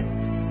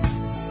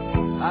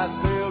 I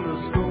sailed a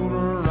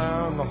schooner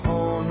around the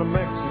Horn of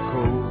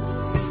Mexico.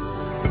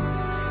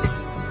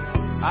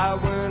 I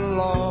went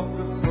aloft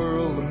to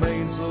furl the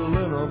mainsail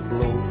in a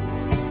blow.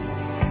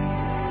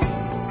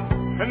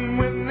 And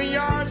when the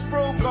yards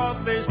broke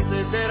off, they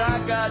said that I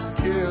got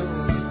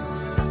killed.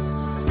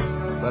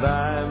 But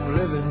I'm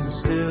living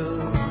still.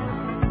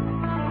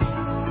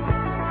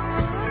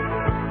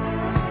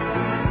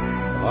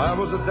 I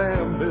was a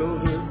dam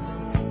builder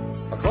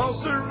across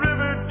the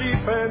river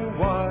deep and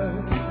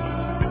wide,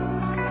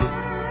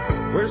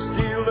 where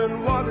steel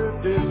and water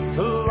did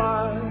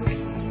collide.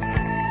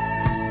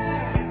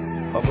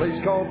 A place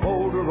called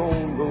Boulder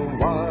on the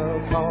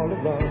wild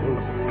Colorado.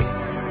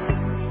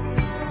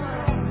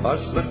 I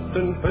slipped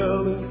and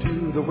fell into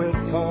the wet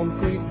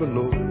concrete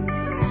below.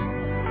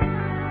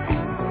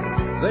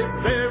 They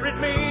buried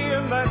me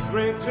in that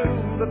great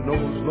tomb that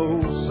knows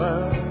no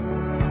sound.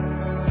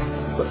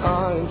 But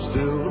I'm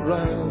still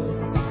around.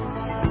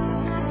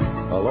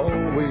 I'll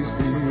always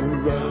be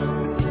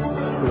around,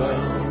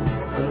 around,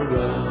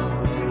 around,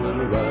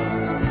 around.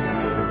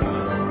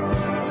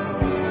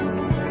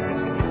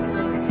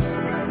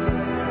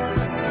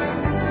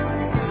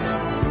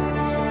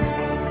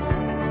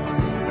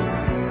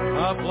 I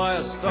fly a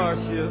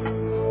starship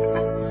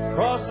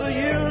across the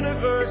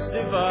universe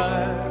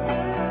divide,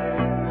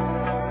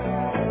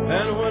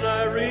 and when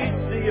I reach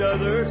the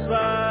other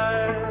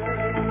side,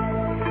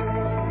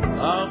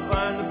 I'll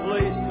find a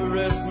place to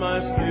rest my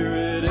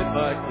spirit if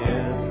I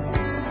can.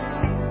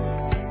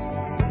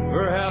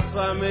 Perhaps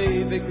I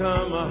may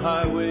become a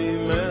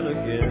highwayman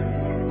again.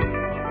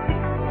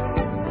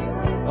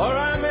 Or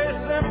I may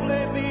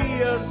simply be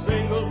a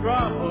single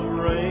drop of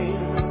rain.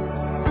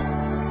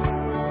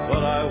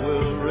 But I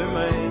will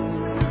remain.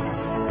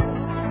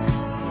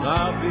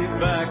 I'll be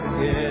back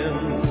again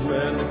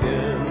and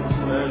again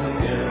and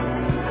again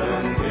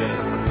and again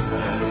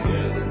and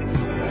again.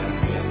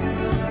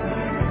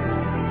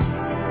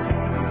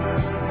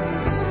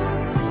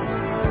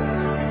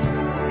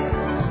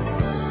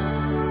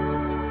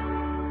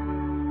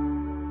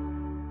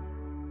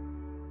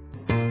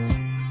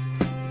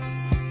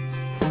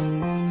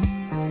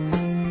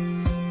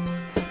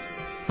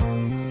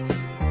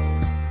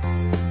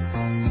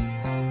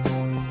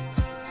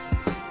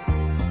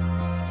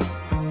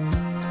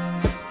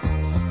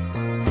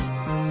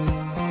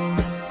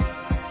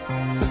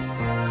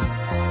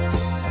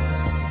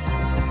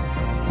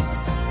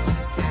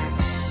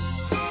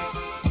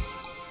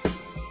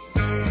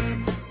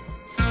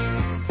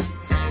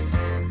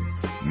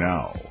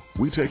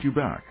 Take you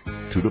back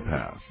to the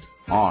past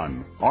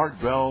on Art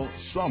Bell,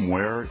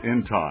 Somewhere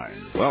in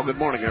Time. Well, good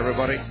morning,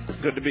 everybody.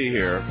 Good to be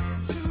here.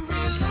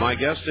 My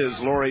guest is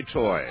Lori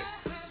Toye,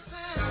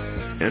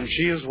 and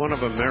she is one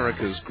of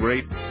America's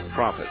great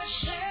prophets.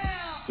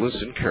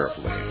 Listen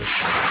carefully.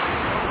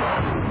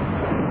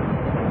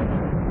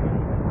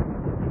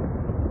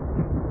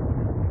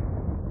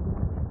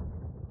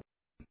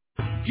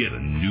 Get a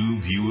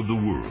new view of the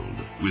world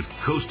with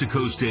Coast to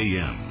Coast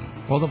AM.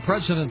 Well, the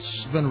president's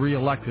been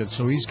reelected,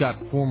 so he's got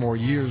 4 more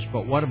years.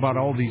 But what about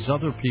all these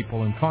other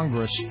people in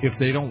Congress? If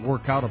they don't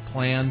work out a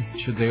plan,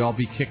 should they all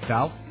be kicked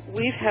out?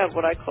 We've had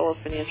what I call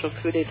a financial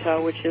coup d'etat,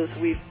 which is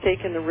we've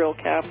taken the real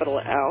capital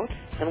out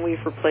and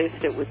we've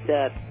replaced it with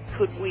debt.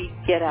 Could we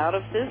get out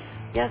of this?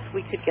 Yes,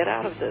 we could get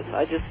out of this.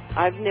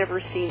 I've never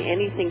seen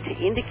anything to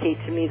indicate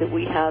to me that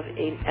we have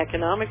an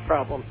economic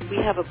problem. We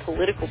have a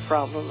political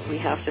problem that we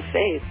have to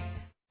face.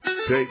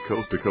 Take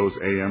Coast to Coast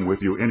AM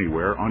with you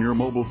anywhere on your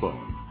mobile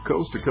phone.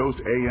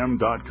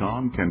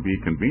 CoastToCoastAM.com can be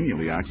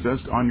conveniently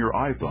accessed on your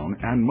iPhone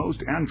and most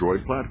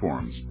Android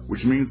platforms,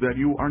 which means that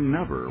you are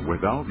never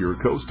without your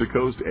Coast to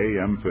Coast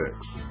AM fix.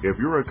 If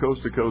you're a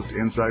Coast to Coast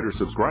Insider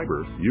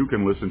subscriber, you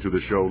can listen to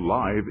the show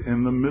live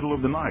in the middle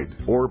of the night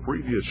or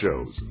previous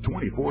shows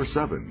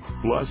 24/7.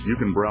 Plus, you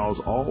can browse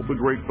all the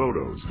great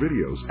photos,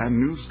 videos, and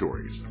news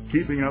stories.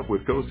 Keeping up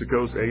with Coast to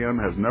Coast AM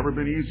has never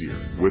been easier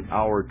with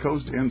our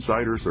Coast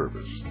Insider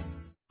service.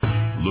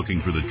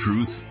 Looking for the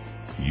truth?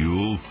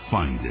 You'll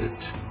find it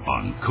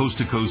on Coast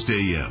to Coast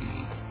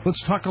AM. Let's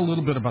talk a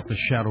little bit about the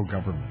shadow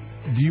government.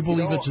 Do you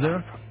believe it's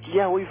there?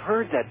 Yeah, we've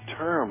heard that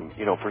term,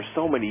 for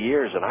so many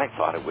years, and I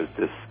thought it was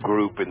this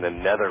group in the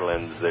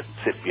Netherlands that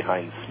sit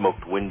behind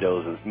smoked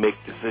windows and make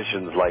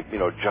decisions like,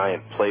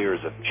 giant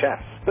players of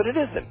chess. But it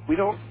isn't. We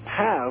don't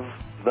have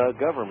the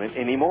government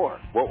anymore.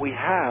 What we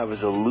have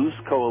is a loose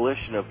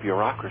coalition of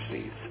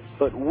bureaucracies.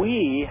 But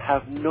we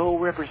have no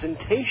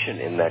representation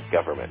in that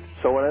government.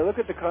 So when I look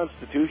at the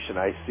Constitution,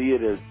 I see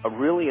it as a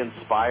really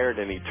inspired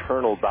and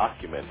eternal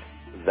document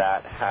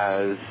that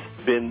has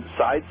been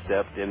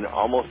sidestepped in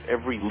almost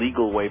every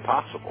legal way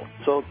possible.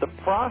 So the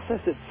process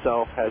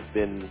itself has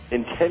been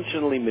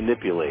intentionally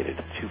manipulated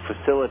to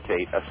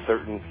facilitate a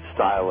certain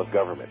style of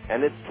government.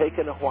 And it's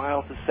taken a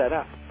while to set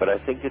up. But I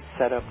think it's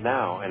set up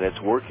now, and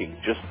it's working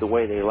just the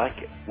way they like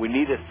it. We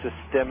need a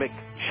systemic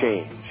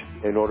change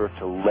in order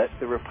to let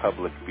the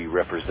Republic be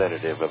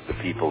representative of the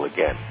people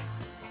again.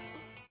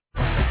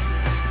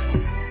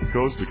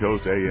 Coast to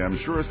Coast AM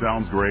sure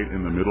sounds great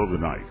in the middle of the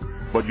night.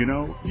 But you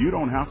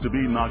don't have to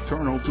be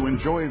nocturnal to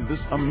enjoy this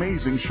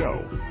amazing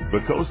show. The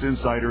Coast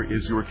Insider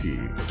is your key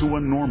to a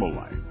normal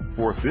life.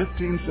 For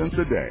 15 cents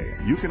a day,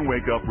 you can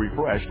wake up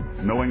refreshed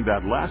knowing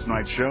that last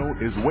night's show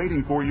is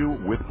waiting for you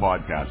with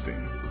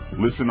podcasting.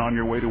 Listen on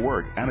your way to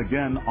work and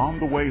again on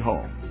the way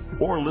home.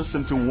 Or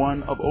listen to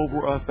one of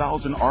over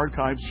 1,000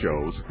 archived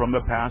shows from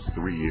the past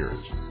 3 years.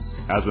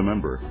 As a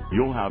member,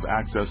 you'll have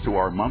access to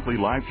our monthly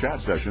live chat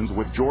sessions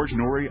with George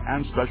Noory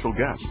and special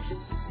guests.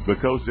 The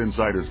Coast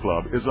Insiders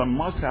Club is a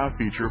must-have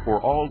feature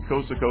for all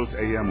Coast to Coast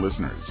AM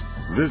listeners.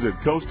 Visit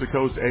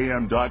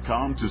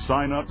CoastToCoastAM.com to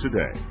sign up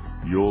today.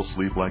 You'll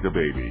sleep like a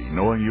baby,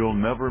 knowing you'll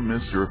never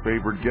miss your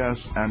favorite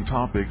guests and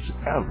topics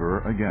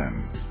ever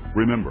again.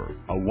 Remember,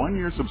 a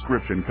 1-year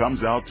subscription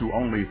comes out to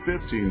only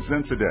 15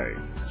 cents a day.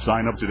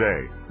 Sign up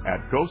today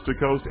at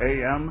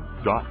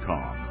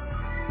CoastToCoastAM.com.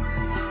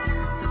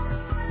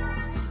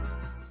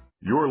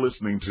 You're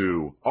listening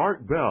to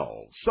Art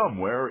Bell,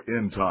 Somewhere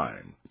in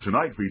Time.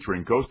 Tonight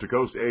featuring Coast to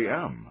Coast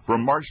AM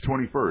from March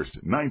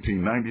 21st,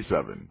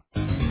 1997.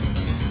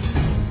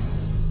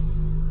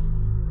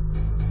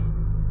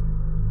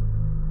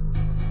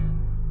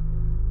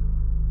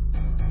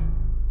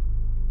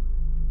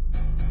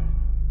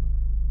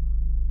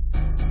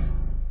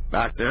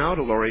 Back now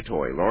to Lori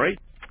Toye. Lori?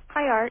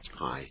 Hi, Art.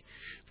 Hi.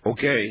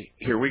 Okay,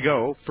 here we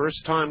go.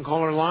 First time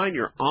caller line,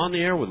 you're on the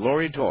air with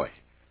Lori Toye.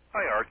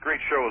 Hi, Art. Great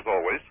show as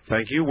always.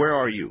 Thank you. Where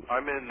are you?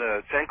 I'm in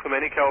San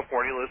Clemente,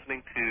 California,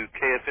 listening to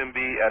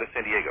KFMB out of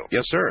San Diego.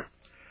 Yes, sir.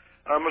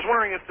 I was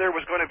wondering if there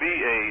was going to be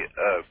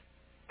a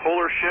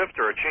polar shift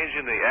or a change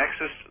in the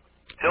axis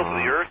tilt of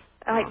the Earth.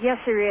 Yes,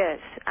 there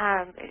is.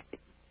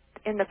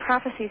 In the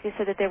prophecies, they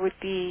said that there would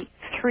be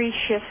 3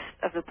 shifts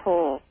of the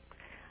pole,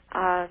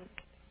 I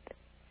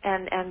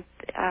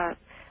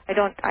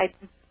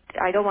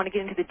don't want to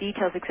get into the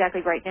details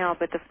exactly right now,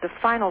 but the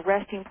final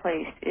resting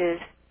place is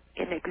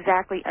in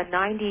exactly a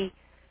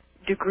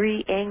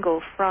 90-degree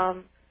angle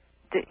from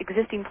the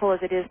existing pole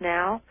as it is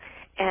now,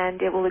 and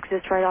it will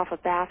exist right off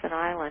of Baffin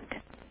Island.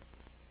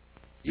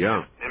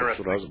 Yeah, that's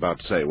what I was about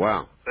to say.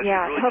 Wow.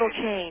 Total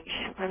change.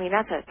 I mean,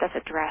 that's a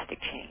drastic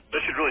change.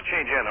 That should really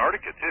change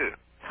Antarctica too.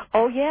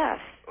 Oh yes.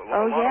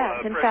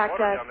 In fact,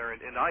 down there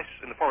in ice,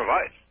 in the form of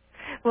ice.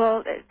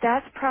 Well,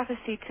 that's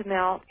prophecy to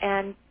melt,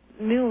 and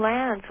new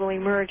lands will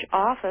emerge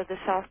off of the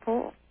South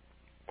Pole.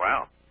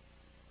 Wow.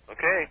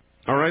 Okay.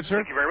 All right, sir.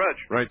 Thank you very much.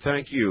 Right,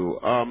 thank you.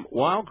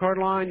 Wild card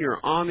line,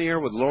 you're on the air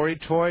with Lori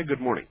Toye. Good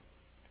morning.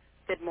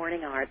 Good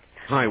morning, Art.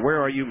 Hi,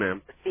 where are you,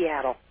 ma'am?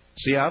 Seattle.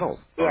 Seattle.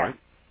 Yeah. All right.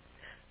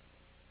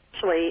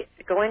 Actually,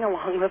 going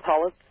along with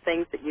all of the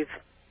things that you've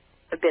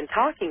been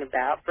talking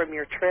about from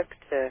your trip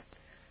to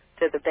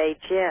the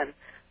Beijing,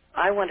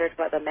 I wondered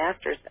what the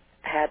masters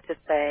had to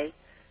say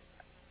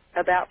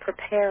about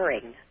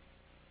preparing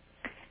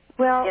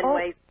in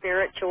ways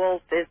spiritual,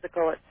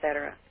 physical,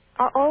 etc.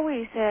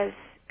 Always, as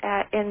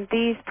in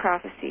these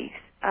prophecies,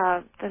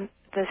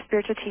 the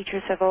spiritual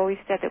teachers have always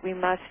said that we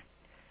must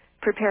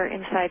prepare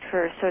inside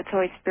first. So it's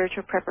always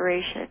spiritual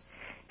preparation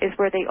is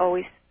where they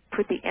always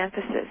put the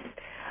emphasis.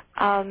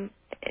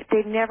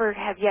 They never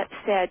have yet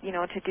said,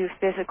 to do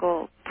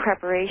physical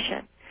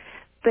preparation.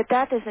 But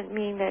that doesn't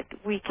mean that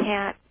we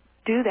can't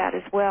do that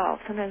as well.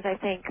 Sometimes I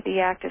think the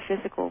act of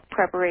physical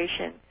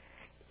preparation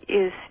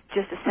is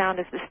just as sound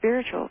as the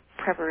spiritual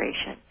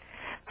preparation.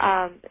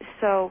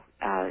 So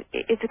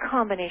it's a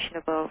combination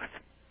of both.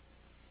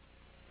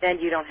 And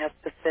you don't have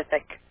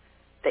specific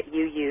that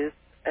you use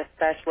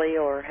especially,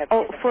 or have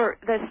for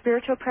the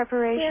spiritual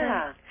preparation?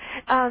 Yeah.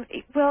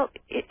 Well,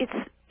 it's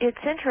it's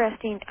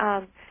interesting.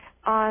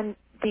 On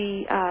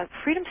the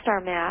Freedom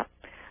Star map,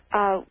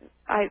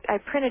 I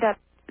printed up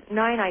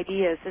 9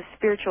 ideas of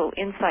spiritual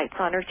insights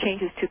on Earth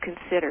changes to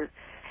consider,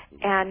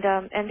 and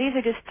these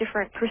are just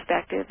different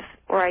perspectives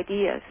or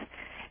ideas.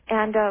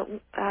 And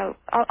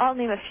I'll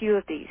name a few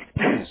of these.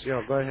 Please,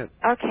 yeah, go ahead.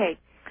 Okay.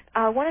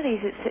 One of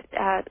these is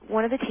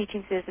one of the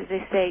teachings is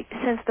they say,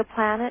 since the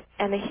planet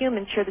and the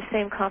human share the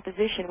same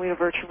composition, we are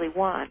virtually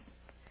one.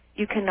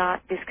 You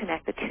cannot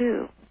disconnect the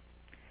two.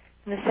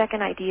 And the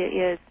second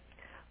idea is,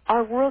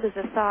 our world is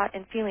a thought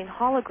and feeling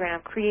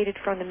hologram created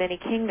from the many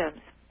kingdoms,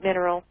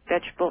 mineral,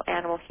 vegetable,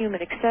 animal,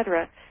 human,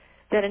 etc.,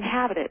 that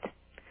inhabit it.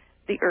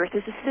 The earth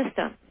is a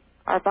system.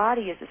 Our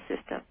body is a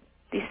system.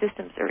 These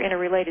systems are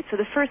interrelated. So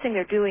the first thing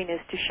they're doing is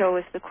to show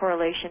us the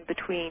correlation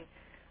between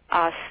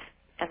us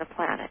and the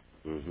planet.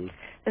 Mm-hmm.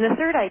 And the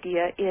third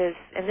idea is,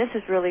 and this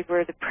is really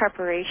where the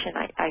preparation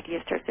idea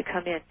starts to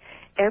come in,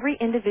 every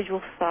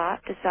individual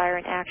thought, desire,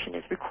 and action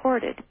is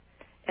recorded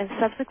and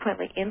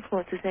subsequently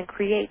influences and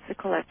creates the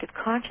collective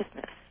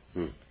consciousness.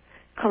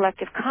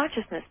 Collective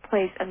consciousness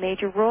plays a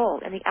major role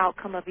in the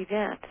outcome of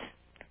events.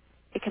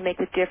 It can make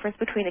the difference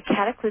between a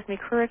cataclysmic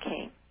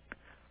hurricane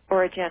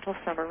or a gentle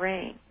summer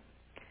rain.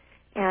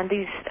 And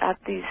these 5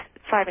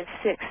 and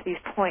 6,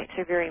 these points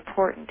are very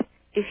important.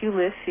 If you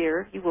live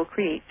fear, you will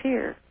create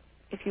fear.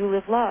 If you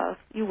live love,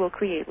 you will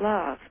create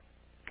love.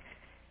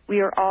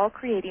 We are all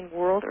creating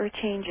world or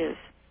changes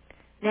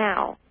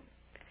now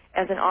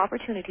as an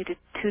opportunity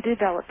to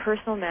develop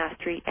personal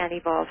mastery and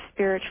evolve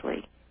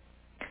spiritually.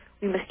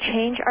 We must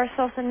change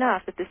ourselves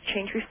enough that this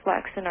change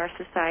reflects in our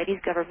societies,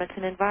 governments,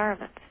 and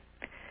environments.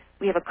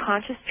 We have a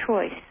conscious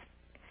choice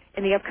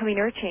in the upcoming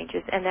earth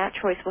changes, and that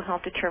choice will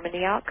help determine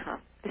the outcome.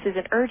 This is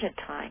an urgent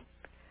time.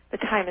 The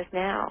time is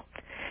now.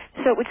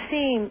 So it would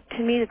seem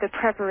to me that the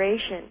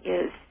preparation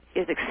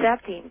is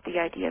accepting the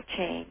idea of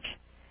change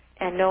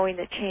and knowing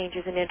that change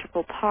is an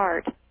integral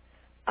part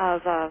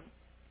of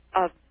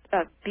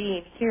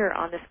being here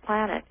on this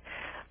planet.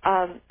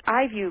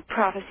 I view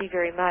prophecy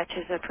very much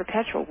as a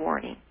perpetual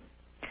warning,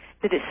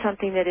 that it's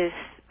something that is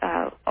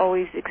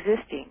always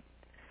existing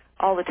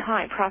all the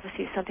time.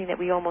 Prophecy is something that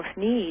we almost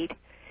need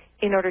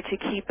in order to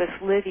keep us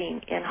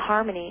living in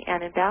harmony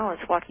and in balance,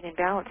 walking in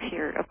balance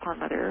here upon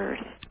Mother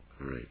Earth.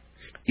 All right.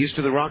 East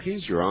of the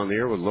Rockies, you're on the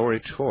air with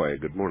Lori Toye.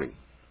 Good morning.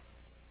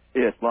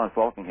 Yes, Lon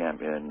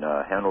Falkingham in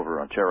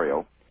Hanover,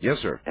 Ontario. Yes,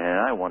 sir.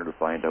 And I wanted to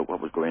find out what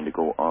was going to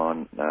go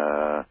on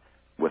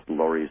with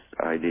Lori's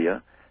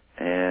idea.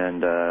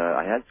 And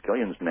I had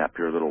Skellion's map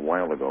here a little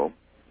while ago,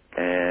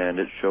 and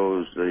it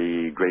shows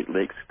the Great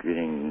Lakes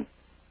getting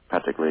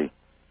practically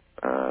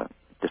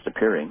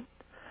disappearing.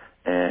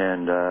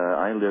 And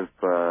I live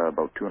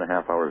about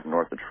 2.5 hours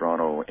north of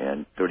Toronto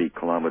and 30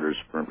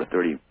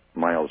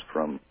 miles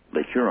from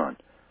Lake Huron.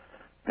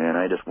 And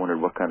I just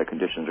wondered what kind of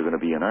conditions are going to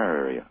be in our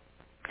area.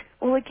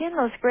 Well, again,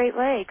 those Great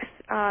Lakes,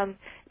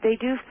 they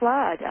do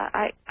flood.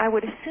 I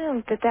would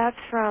assume that that's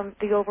from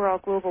the overall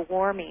global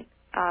warming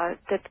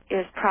that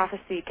is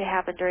prophesied to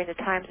happen during the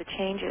times of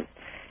changes.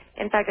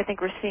 In fact, I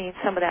think we're seeing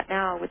some of that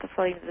now with the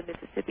flooding of the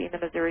Mississippi and the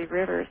Missouri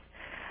rivers.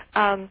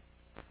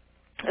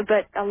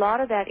 But a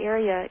lot of that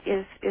area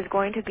is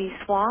going to be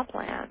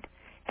swampland.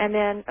 And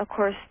then, of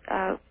course,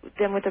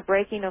 then with the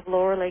breaking of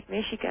Lower Lake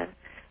Michigan,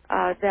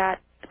 that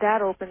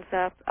opens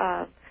up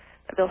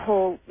the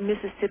whole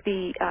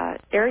Mississippi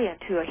area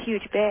into a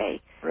huge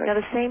bay. Right. Now,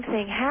 the same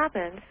thing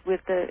happens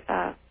with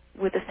the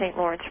St.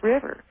 Lawrence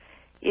River.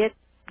 It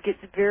gets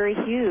very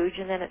huge,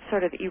 and then it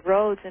sort of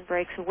erodes and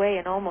breaks away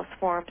and almost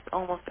forms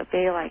almost a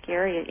bay-like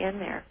area in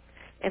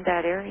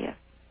that area.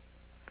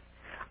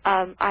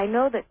 I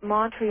know that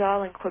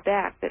Montreal and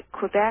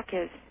Quebec,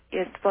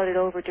 is flooded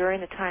over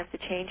during the times of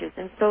changes,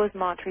 and so is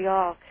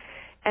Montreal.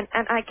 And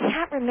I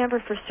can't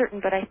remember for certain,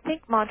 but I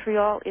think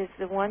Montreal is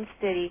the one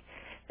city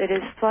that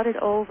is flooded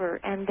over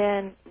and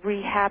then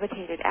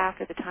rehabitated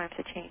after the times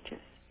of changes.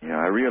 Yeah,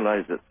 I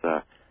realize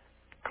that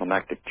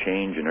climatic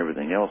change and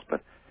everything else,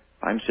 but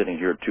I'm sitting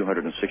here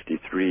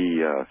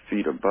 263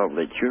 feet above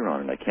Lake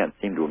Huron, and I can't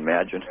seem to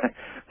imagine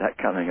that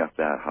coming up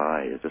that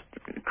high. It's just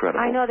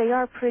incredible. I know they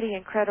are pretty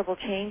incredible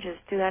changes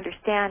to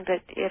understand,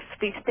 but if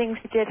these things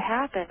did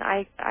happen,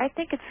 I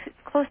think it's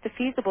close to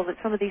feasible that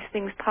some of these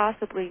things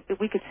possibly, that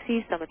we could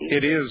see some of these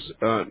It things. is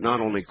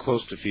not only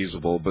close to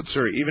feasible, but,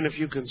 sir, even if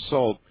you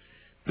consult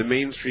the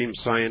mainstream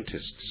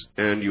scientists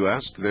and you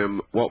ask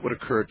them what would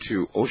occur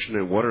to ocean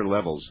and water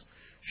levels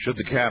should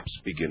the caps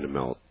begin to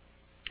melt,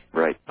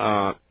 right,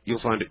 you'll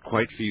find it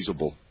quite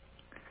feasible.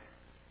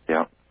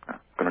 Yeah. I'm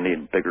going to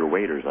need bigger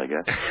waders, I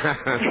guess.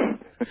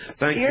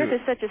 Thank the you. Earth is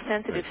such a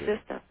sensitive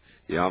system.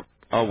 Yeah.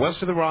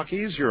 West of the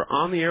Rockies, you're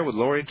on the air with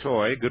Lori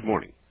Toye. Good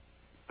morning.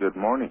 Good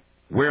morning.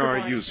 Where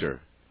are you, sir?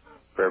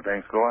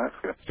 Fairbanks,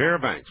 Alaska.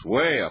 Fairbanks,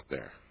 way up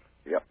there.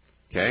 Yep.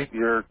 Okay.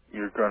 You're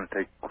going to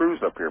take a cruise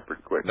up here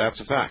pretty quick. That's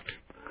a fact.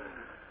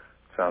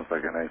 Sounds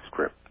like a nice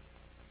trip.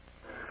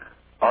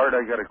 Art,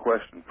 I got a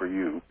question for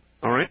you.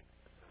 All right.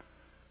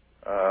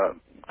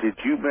 Did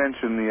you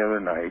mention the other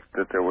night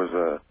that there was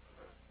a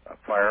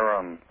fire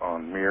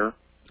on Mir?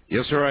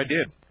 Yes, sir, I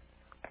did.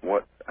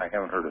 What I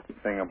haven't heard a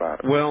thing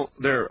about it. Well,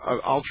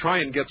 I'll try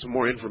and get some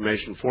more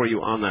information for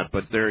you on that,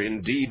 but there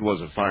indeed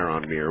was a fire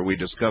on Mir. We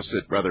discussed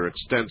it rather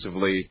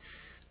extensively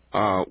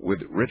with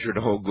Richard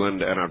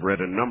Hoagland, and I've read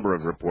a number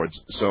of reports.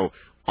 So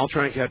I'll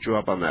try and catch you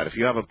up on that. If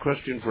you have a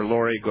question for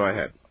Lori, go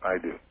ahead. I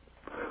do.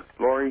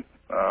 Lori,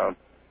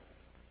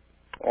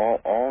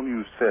 all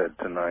you said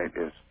tonight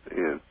is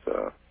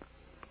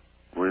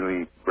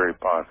really very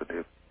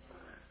positive.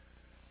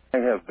 I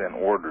have been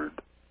ordered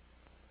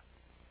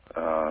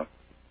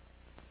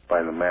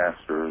by the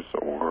masters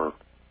or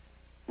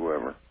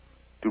whoever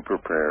to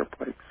prepare a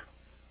place.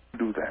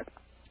 Do that.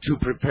 To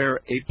prepare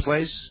a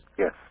place?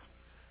 Yes.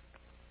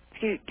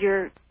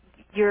 Your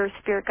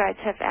spirit guides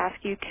have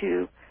asked you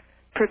to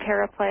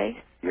prepare a place?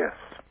 Yes.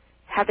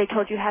 Have they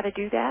told you how to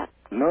do that?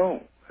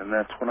 No, and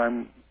that's what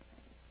I'm,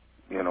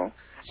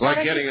 It's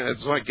like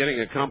getting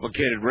a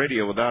complicated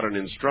radio without an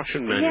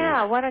instruction manual.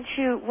 Yeah, why don't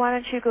you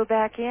go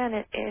back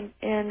in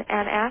and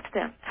ask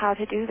them how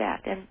to do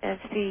that and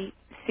see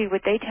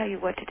what they tell you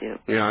what to do.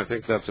 Yeah, I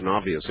think that's an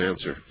obvious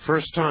answer.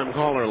 First time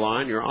caller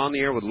line, you're on the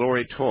air with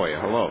Lori Toye.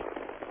 Hello.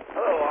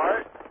 Hello,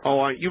 Art.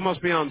 Oh, you must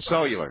be on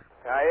cellular.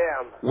 I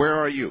am. Where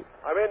are you?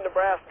 I'm in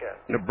Nebraska.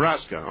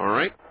 Nebraska, all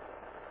right.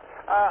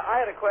 I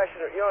had a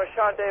question.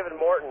 Sean David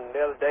Morton the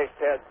other day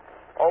said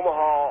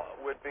Omaha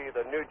would be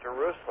the New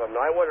Jerusalem, and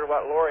I wondered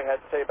what Lori had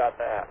to say about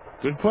that.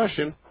 Good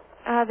question.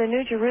 The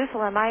New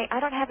Jerusalem, I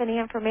don't have any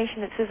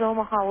information that says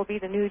Omaha will be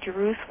the New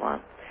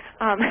Jerusalem.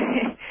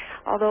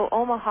 Although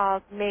Omaha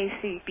may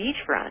see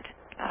beachfront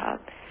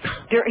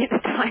during the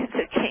times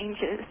of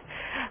changes.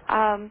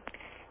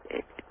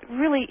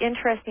 Really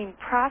interesting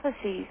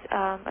prophecies.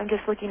 I'm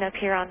just looking up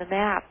here on the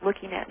map,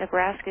 looking at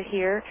Nebraska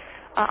here.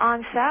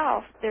 On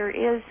south, there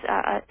is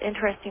an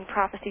interesting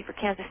prophecy for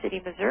Kansas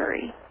City,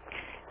 Missouri.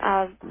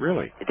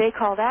 Really? They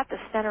call that the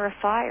center of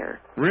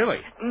fire.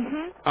 Really?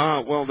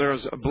 Mm-hmm. Well,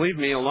 there's, believe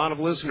me, a lot of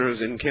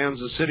listeners in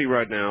Kansas City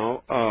right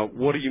now.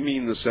 What do you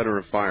mean the center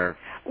of fire?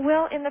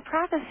 Well, in the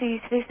prophecies,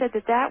 they said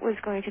that was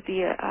going to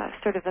be a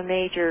sort of a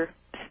major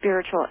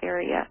spiritual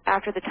area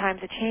after the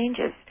times of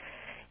changes,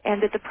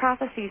 and that the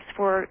prophecies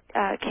for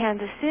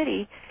Kansas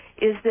City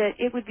is that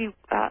it would be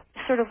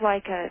sort of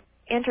like a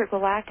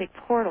intergalactic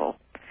portal,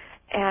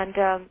 and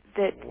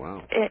that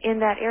in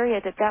that area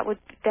that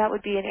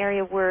would be an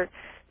area where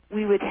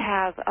we would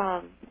have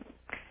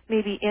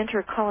maybe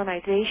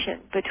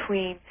intercolonization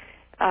between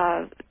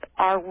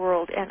our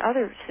world and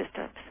other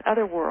systems,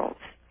 other worlds.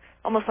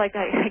 Almost like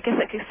I guess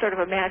I could sort of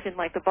imagine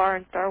like the bar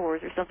in Star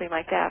Wars or something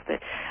like that.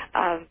 But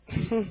a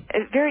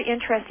very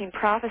interesting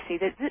prophecy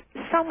that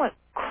somewhat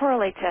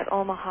correlates that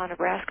Omaha,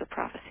 Nebraska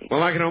prophecy.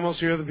 Well, I can almost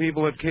hear the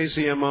people at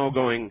KCMO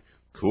going,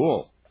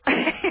 cool.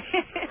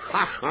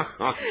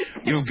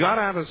 You've got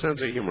to have a sense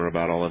of humor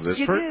about all of this.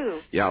 You do.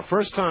 Yeah,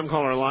 first time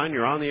caller line,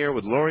 you're on the air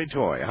with Lori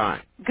Toye.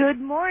 Hi.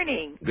 Good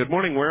morning. Good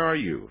morning. Where are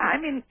you?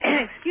 I'm in,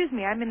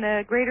 I'm in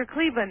the greater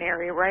Cleveland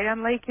area, right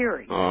on Lake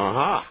Erie.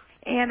 Uh-huh.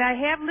 And I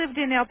have lived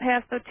in El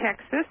Paso,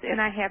 Texas, and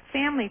I have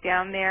family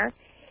down there.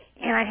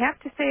 And I have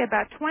to say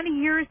about 25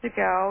 years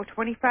ago,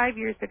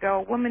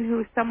 a woman who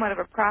is somewhat of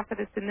a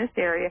prophetess in this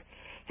area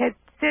had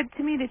said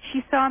to me that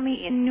she saw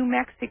me in New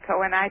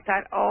Mexico, and I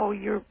thought, oh,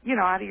 you're,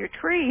 out of your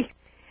tree.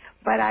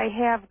 But I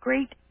have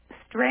great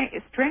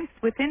strength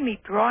within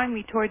me drawing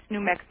me towards New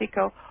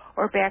Mexico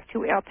or back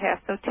to El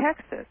Paso,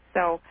 Texas.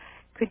 So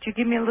could you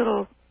give me a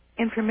little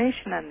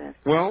information on this?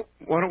 Well,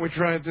 why don't we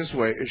try it this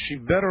way? Is she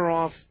better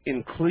off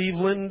in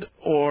Cleveland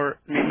or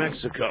New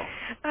Mexico?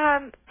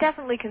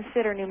 Definitely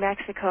consider New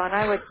Mexico, and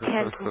I would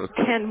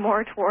tend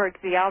more towards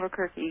the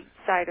Albuquerque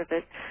side of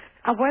it.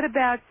 What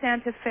about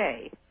Santa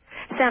Fe?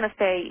 Santa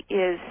Fe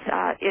is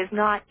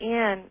not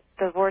in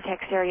the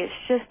vortex area.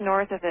 It's just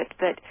north of it.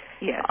 But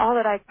all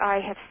that I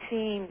have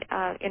seen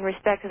in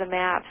respect to the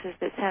maps is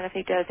that Santa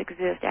Fe does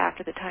exist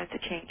after the times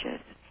of changes.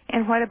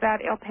 And what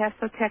about El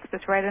Paso,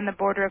 Texas, right on the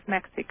border of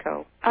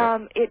Mexico?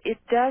 It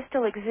does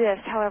still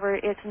exist. However,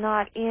 it's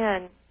not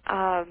in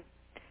the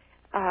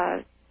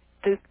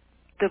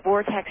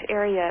vortex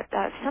area.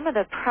 Some of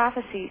the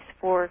prophecies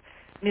for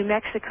New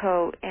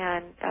Mexico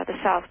and the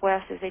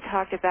Southwest, as they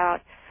talked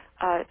about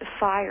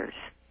fires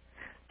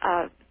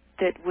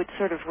that would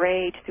sort of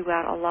rage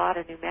throughout a lot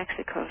of New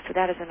Mexico. So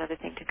that is another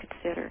thing to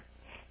consider.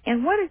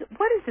 And what is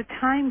the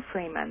time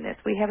frame on this?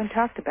 We haven't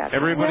talked about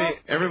everybody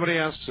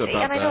asks about that.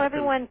 And I know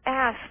everyone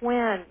asks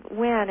when,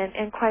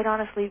 and quite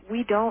honestly,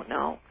 we don't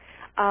know.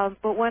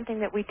 But one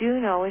thing that we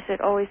do know is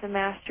that always the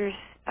masters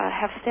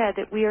have said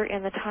that we are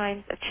in the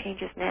times of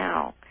changes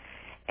now.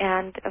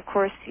 And, of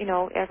course,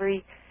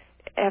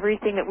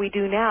 everything that we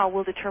do now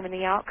will determine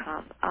the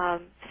outcome.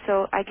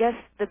 So I guess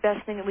the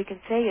best thing that we can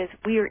say is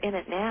we are in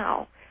it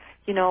now,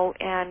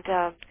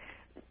 and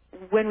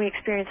when we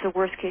experience the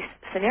worst-case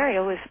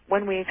scenario is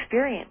when we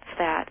experience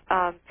that.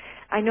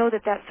 I know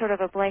that that's sort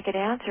of a blanket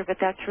answer, but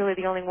that's really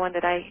the only one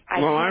that I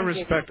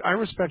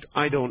respect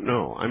I don't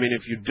know. I mean,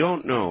 if you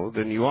don't know,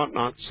 then you ought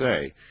not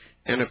say.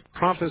 And if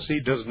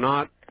prophecy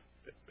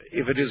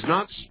if it is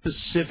not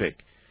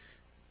specific,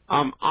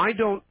 I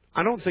don't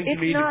I don't think you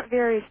need. It's not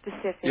very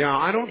specific. Yeah,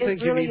 I don't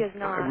think you really need. Is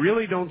not. I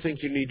really don't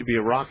think you need to be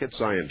a rocket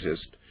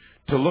scientist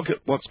to look at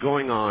what's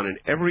going on in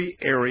every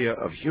area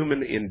of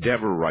human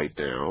endeavor right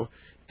now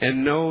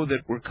and know that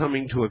we're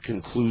coming to a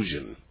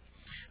conclusion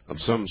of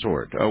some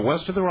sort.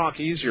 West of the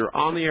Rockies, you're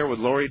on the air with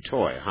Lori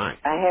Toye. Hi.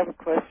 I have a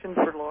question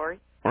for Lori.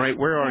 All right,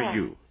 where are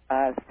you?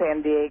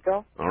 San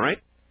Diego. All right.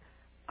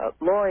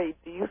 Lori,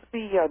 do you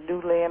see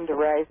new land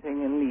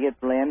arising in the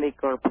Atlantic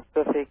or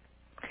Pacific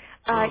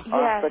off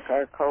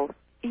our coast?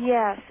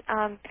 Yes.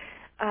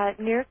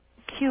 Near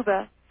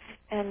Cuba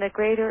and the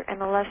Greater and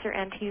the Lesser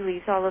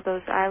Antilles, all of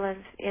those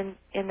islands in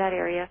that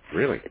area.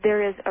 Really?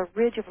 There is a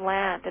ridge of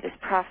land that is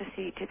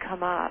prophesied to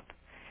come up.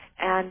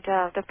 And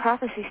the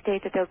prophecy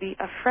states that there'll be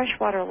a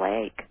freshwater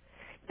lake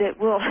that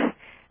will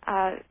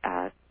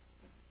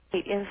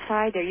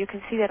inside there. You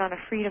can see that on a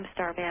Freedom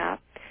Star map.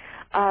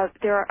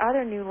 There are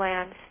other new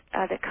lands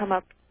that come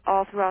up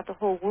all throughout the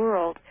whole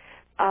world.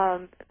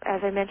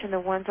 As I mentioned,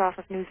 the ones off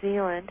of New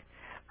Zealand,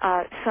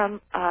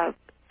 some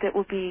that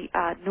will be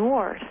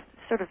north,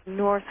 sort of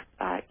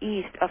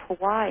northeast of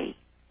Hawaii.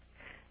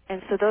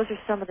 And so those are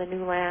some of the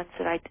new lands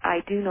that I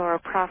do know are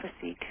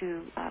prophecy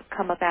to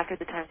come up after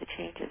the times of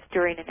changes,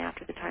 during and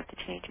after the times of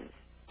changes.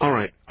 All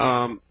right.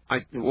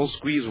 We'll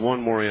squeeze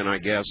one more in, I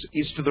guess.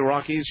 East of the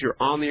Rockies, you're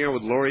on the air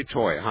with Lori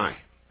Toye. Hi.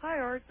 Hi,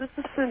 Art. This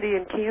is Cindy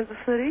in Kansas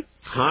City.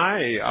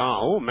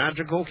 Hi.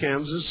 Magical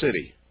Kansas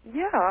City.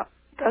 Yeah,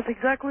 that's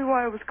exactly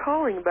why I was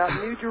calling about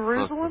New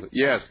Jerusalem.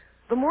 Yes.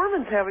 The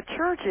Mormons have a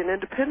church in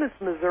Independence,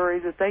 Missouri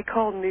that they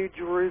call New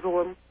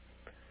Jerusalem.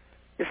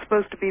 It's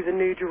supposed to be the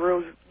New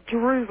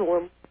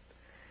Jerusalem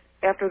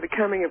after the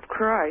coming of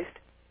Christ.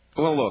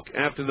 Well, look,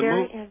 after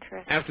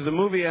the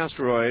movie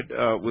Asteroid,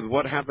 with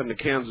what happened to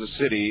Kansas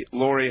City,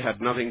 Lori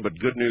had nothing but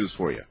good news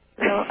for you.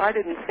 No, I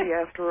didn't see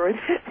Asteroid.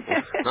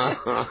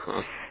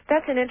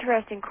 That's an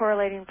interesting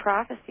correlating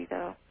prophecy,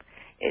 though.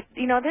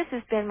 This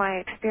has been my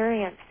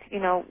experience,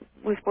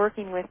 with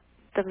working with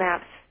the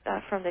maps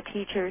from the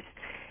teachers,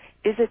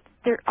 is that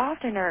there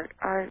often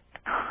are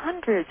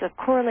hundreds of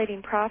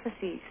correlating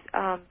prophecies,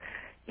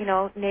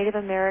 Native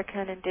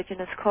American,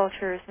 indigenous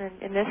cultures,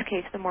 and in this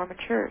case, the Mormon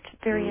Church.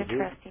 Very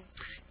interesting.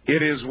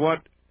 It is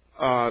what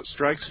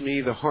strikes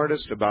me the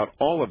hardest about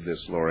all of this,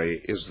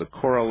 Lori, is the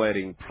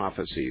correlating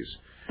prophecies.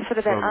 Sort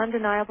of that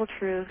undeniable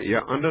truth.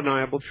 Yeah,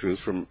 undeniable truth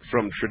from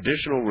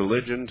traditional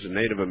religion to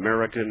Native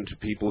American to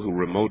people who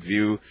remote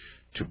view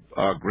to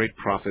great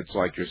prophets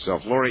like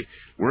yourself. Lori,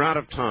 we're out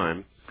of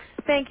time.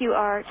 Thank you,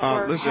 Art,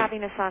 for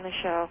having us on the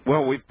show.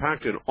 Well, we've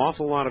packed an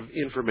awful lot of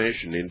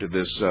information into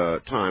this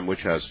time,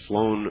 which has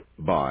flown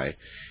by.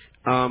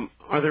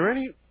 Are there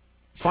any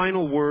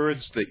final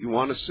words that you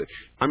want to say?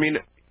 I mean,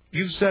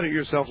 you've said it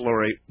yourself,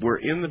 Lori, we're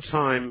in the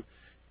time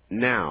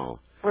now.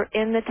 We're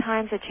in the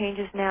times of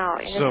changes now,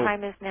 and the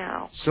time is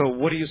now. So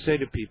what do you say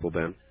to people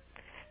then?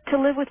 To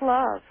live with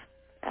love.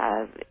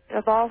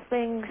 Of all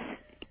things,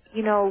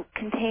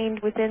 contained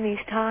within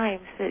these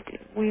times, that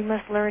we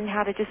must learn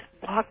how to just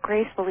walk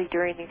gracefully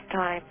during these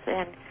times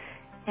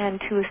and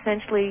to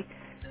essentially,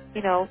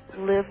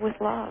 live with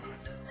love.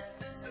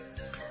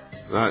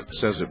 That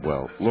says it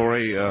well.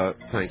 Lori,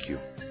 thank you.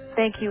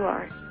 Thank you,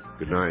 Art.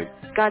 Good night.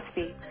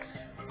 Godspeed.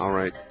 All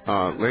right.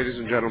 Ladies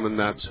and gentlemen,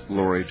 that's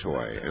Lori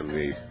Toye. And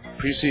the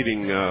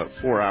preceding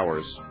 4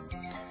 hours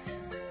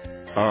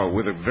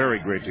with a very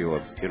great deal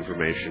of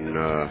information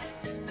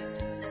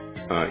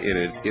in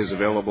it is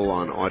available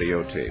on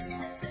audio tape.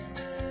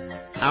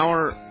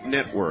 Our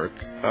network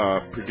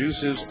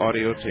produces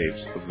audio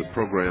tapes of the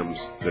programs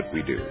that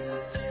we do.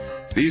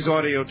 These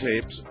audio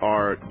tapes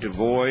are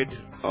devoid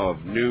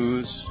of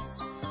news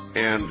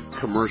and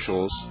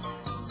commercials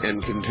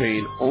and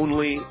contain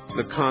only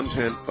the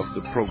content of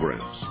the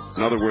programs.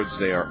 In other words,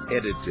 they are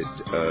edited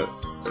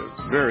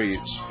very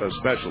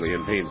especially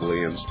and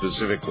painfully and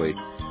specifically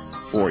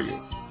for you.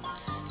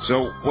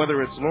 So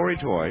whether it's Lori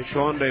Toye,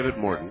 Sean David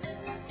Morton,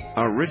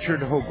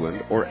 Richard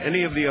Hoagland, or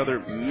any of the other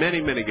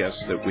many, many guests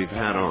that we've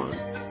had on,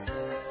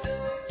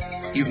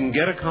 you can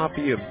get a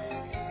copy of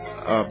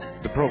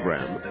the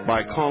program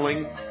by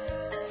calling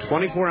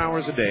 24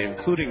 hours a day,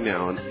 including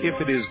now, and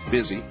if it is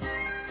busy,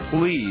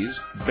 please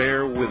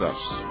bear with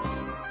us.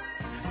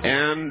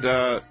 And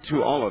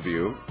to all of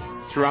you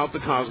throughout the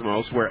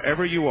cosmos,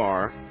 wherever you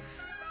are,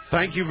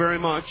 thank you very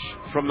much.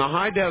 From the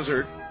high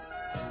desert,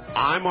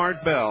 I'm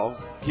Art Bell.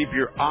 Keep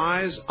your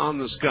eyes on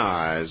the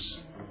skies.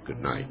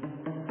 Good night.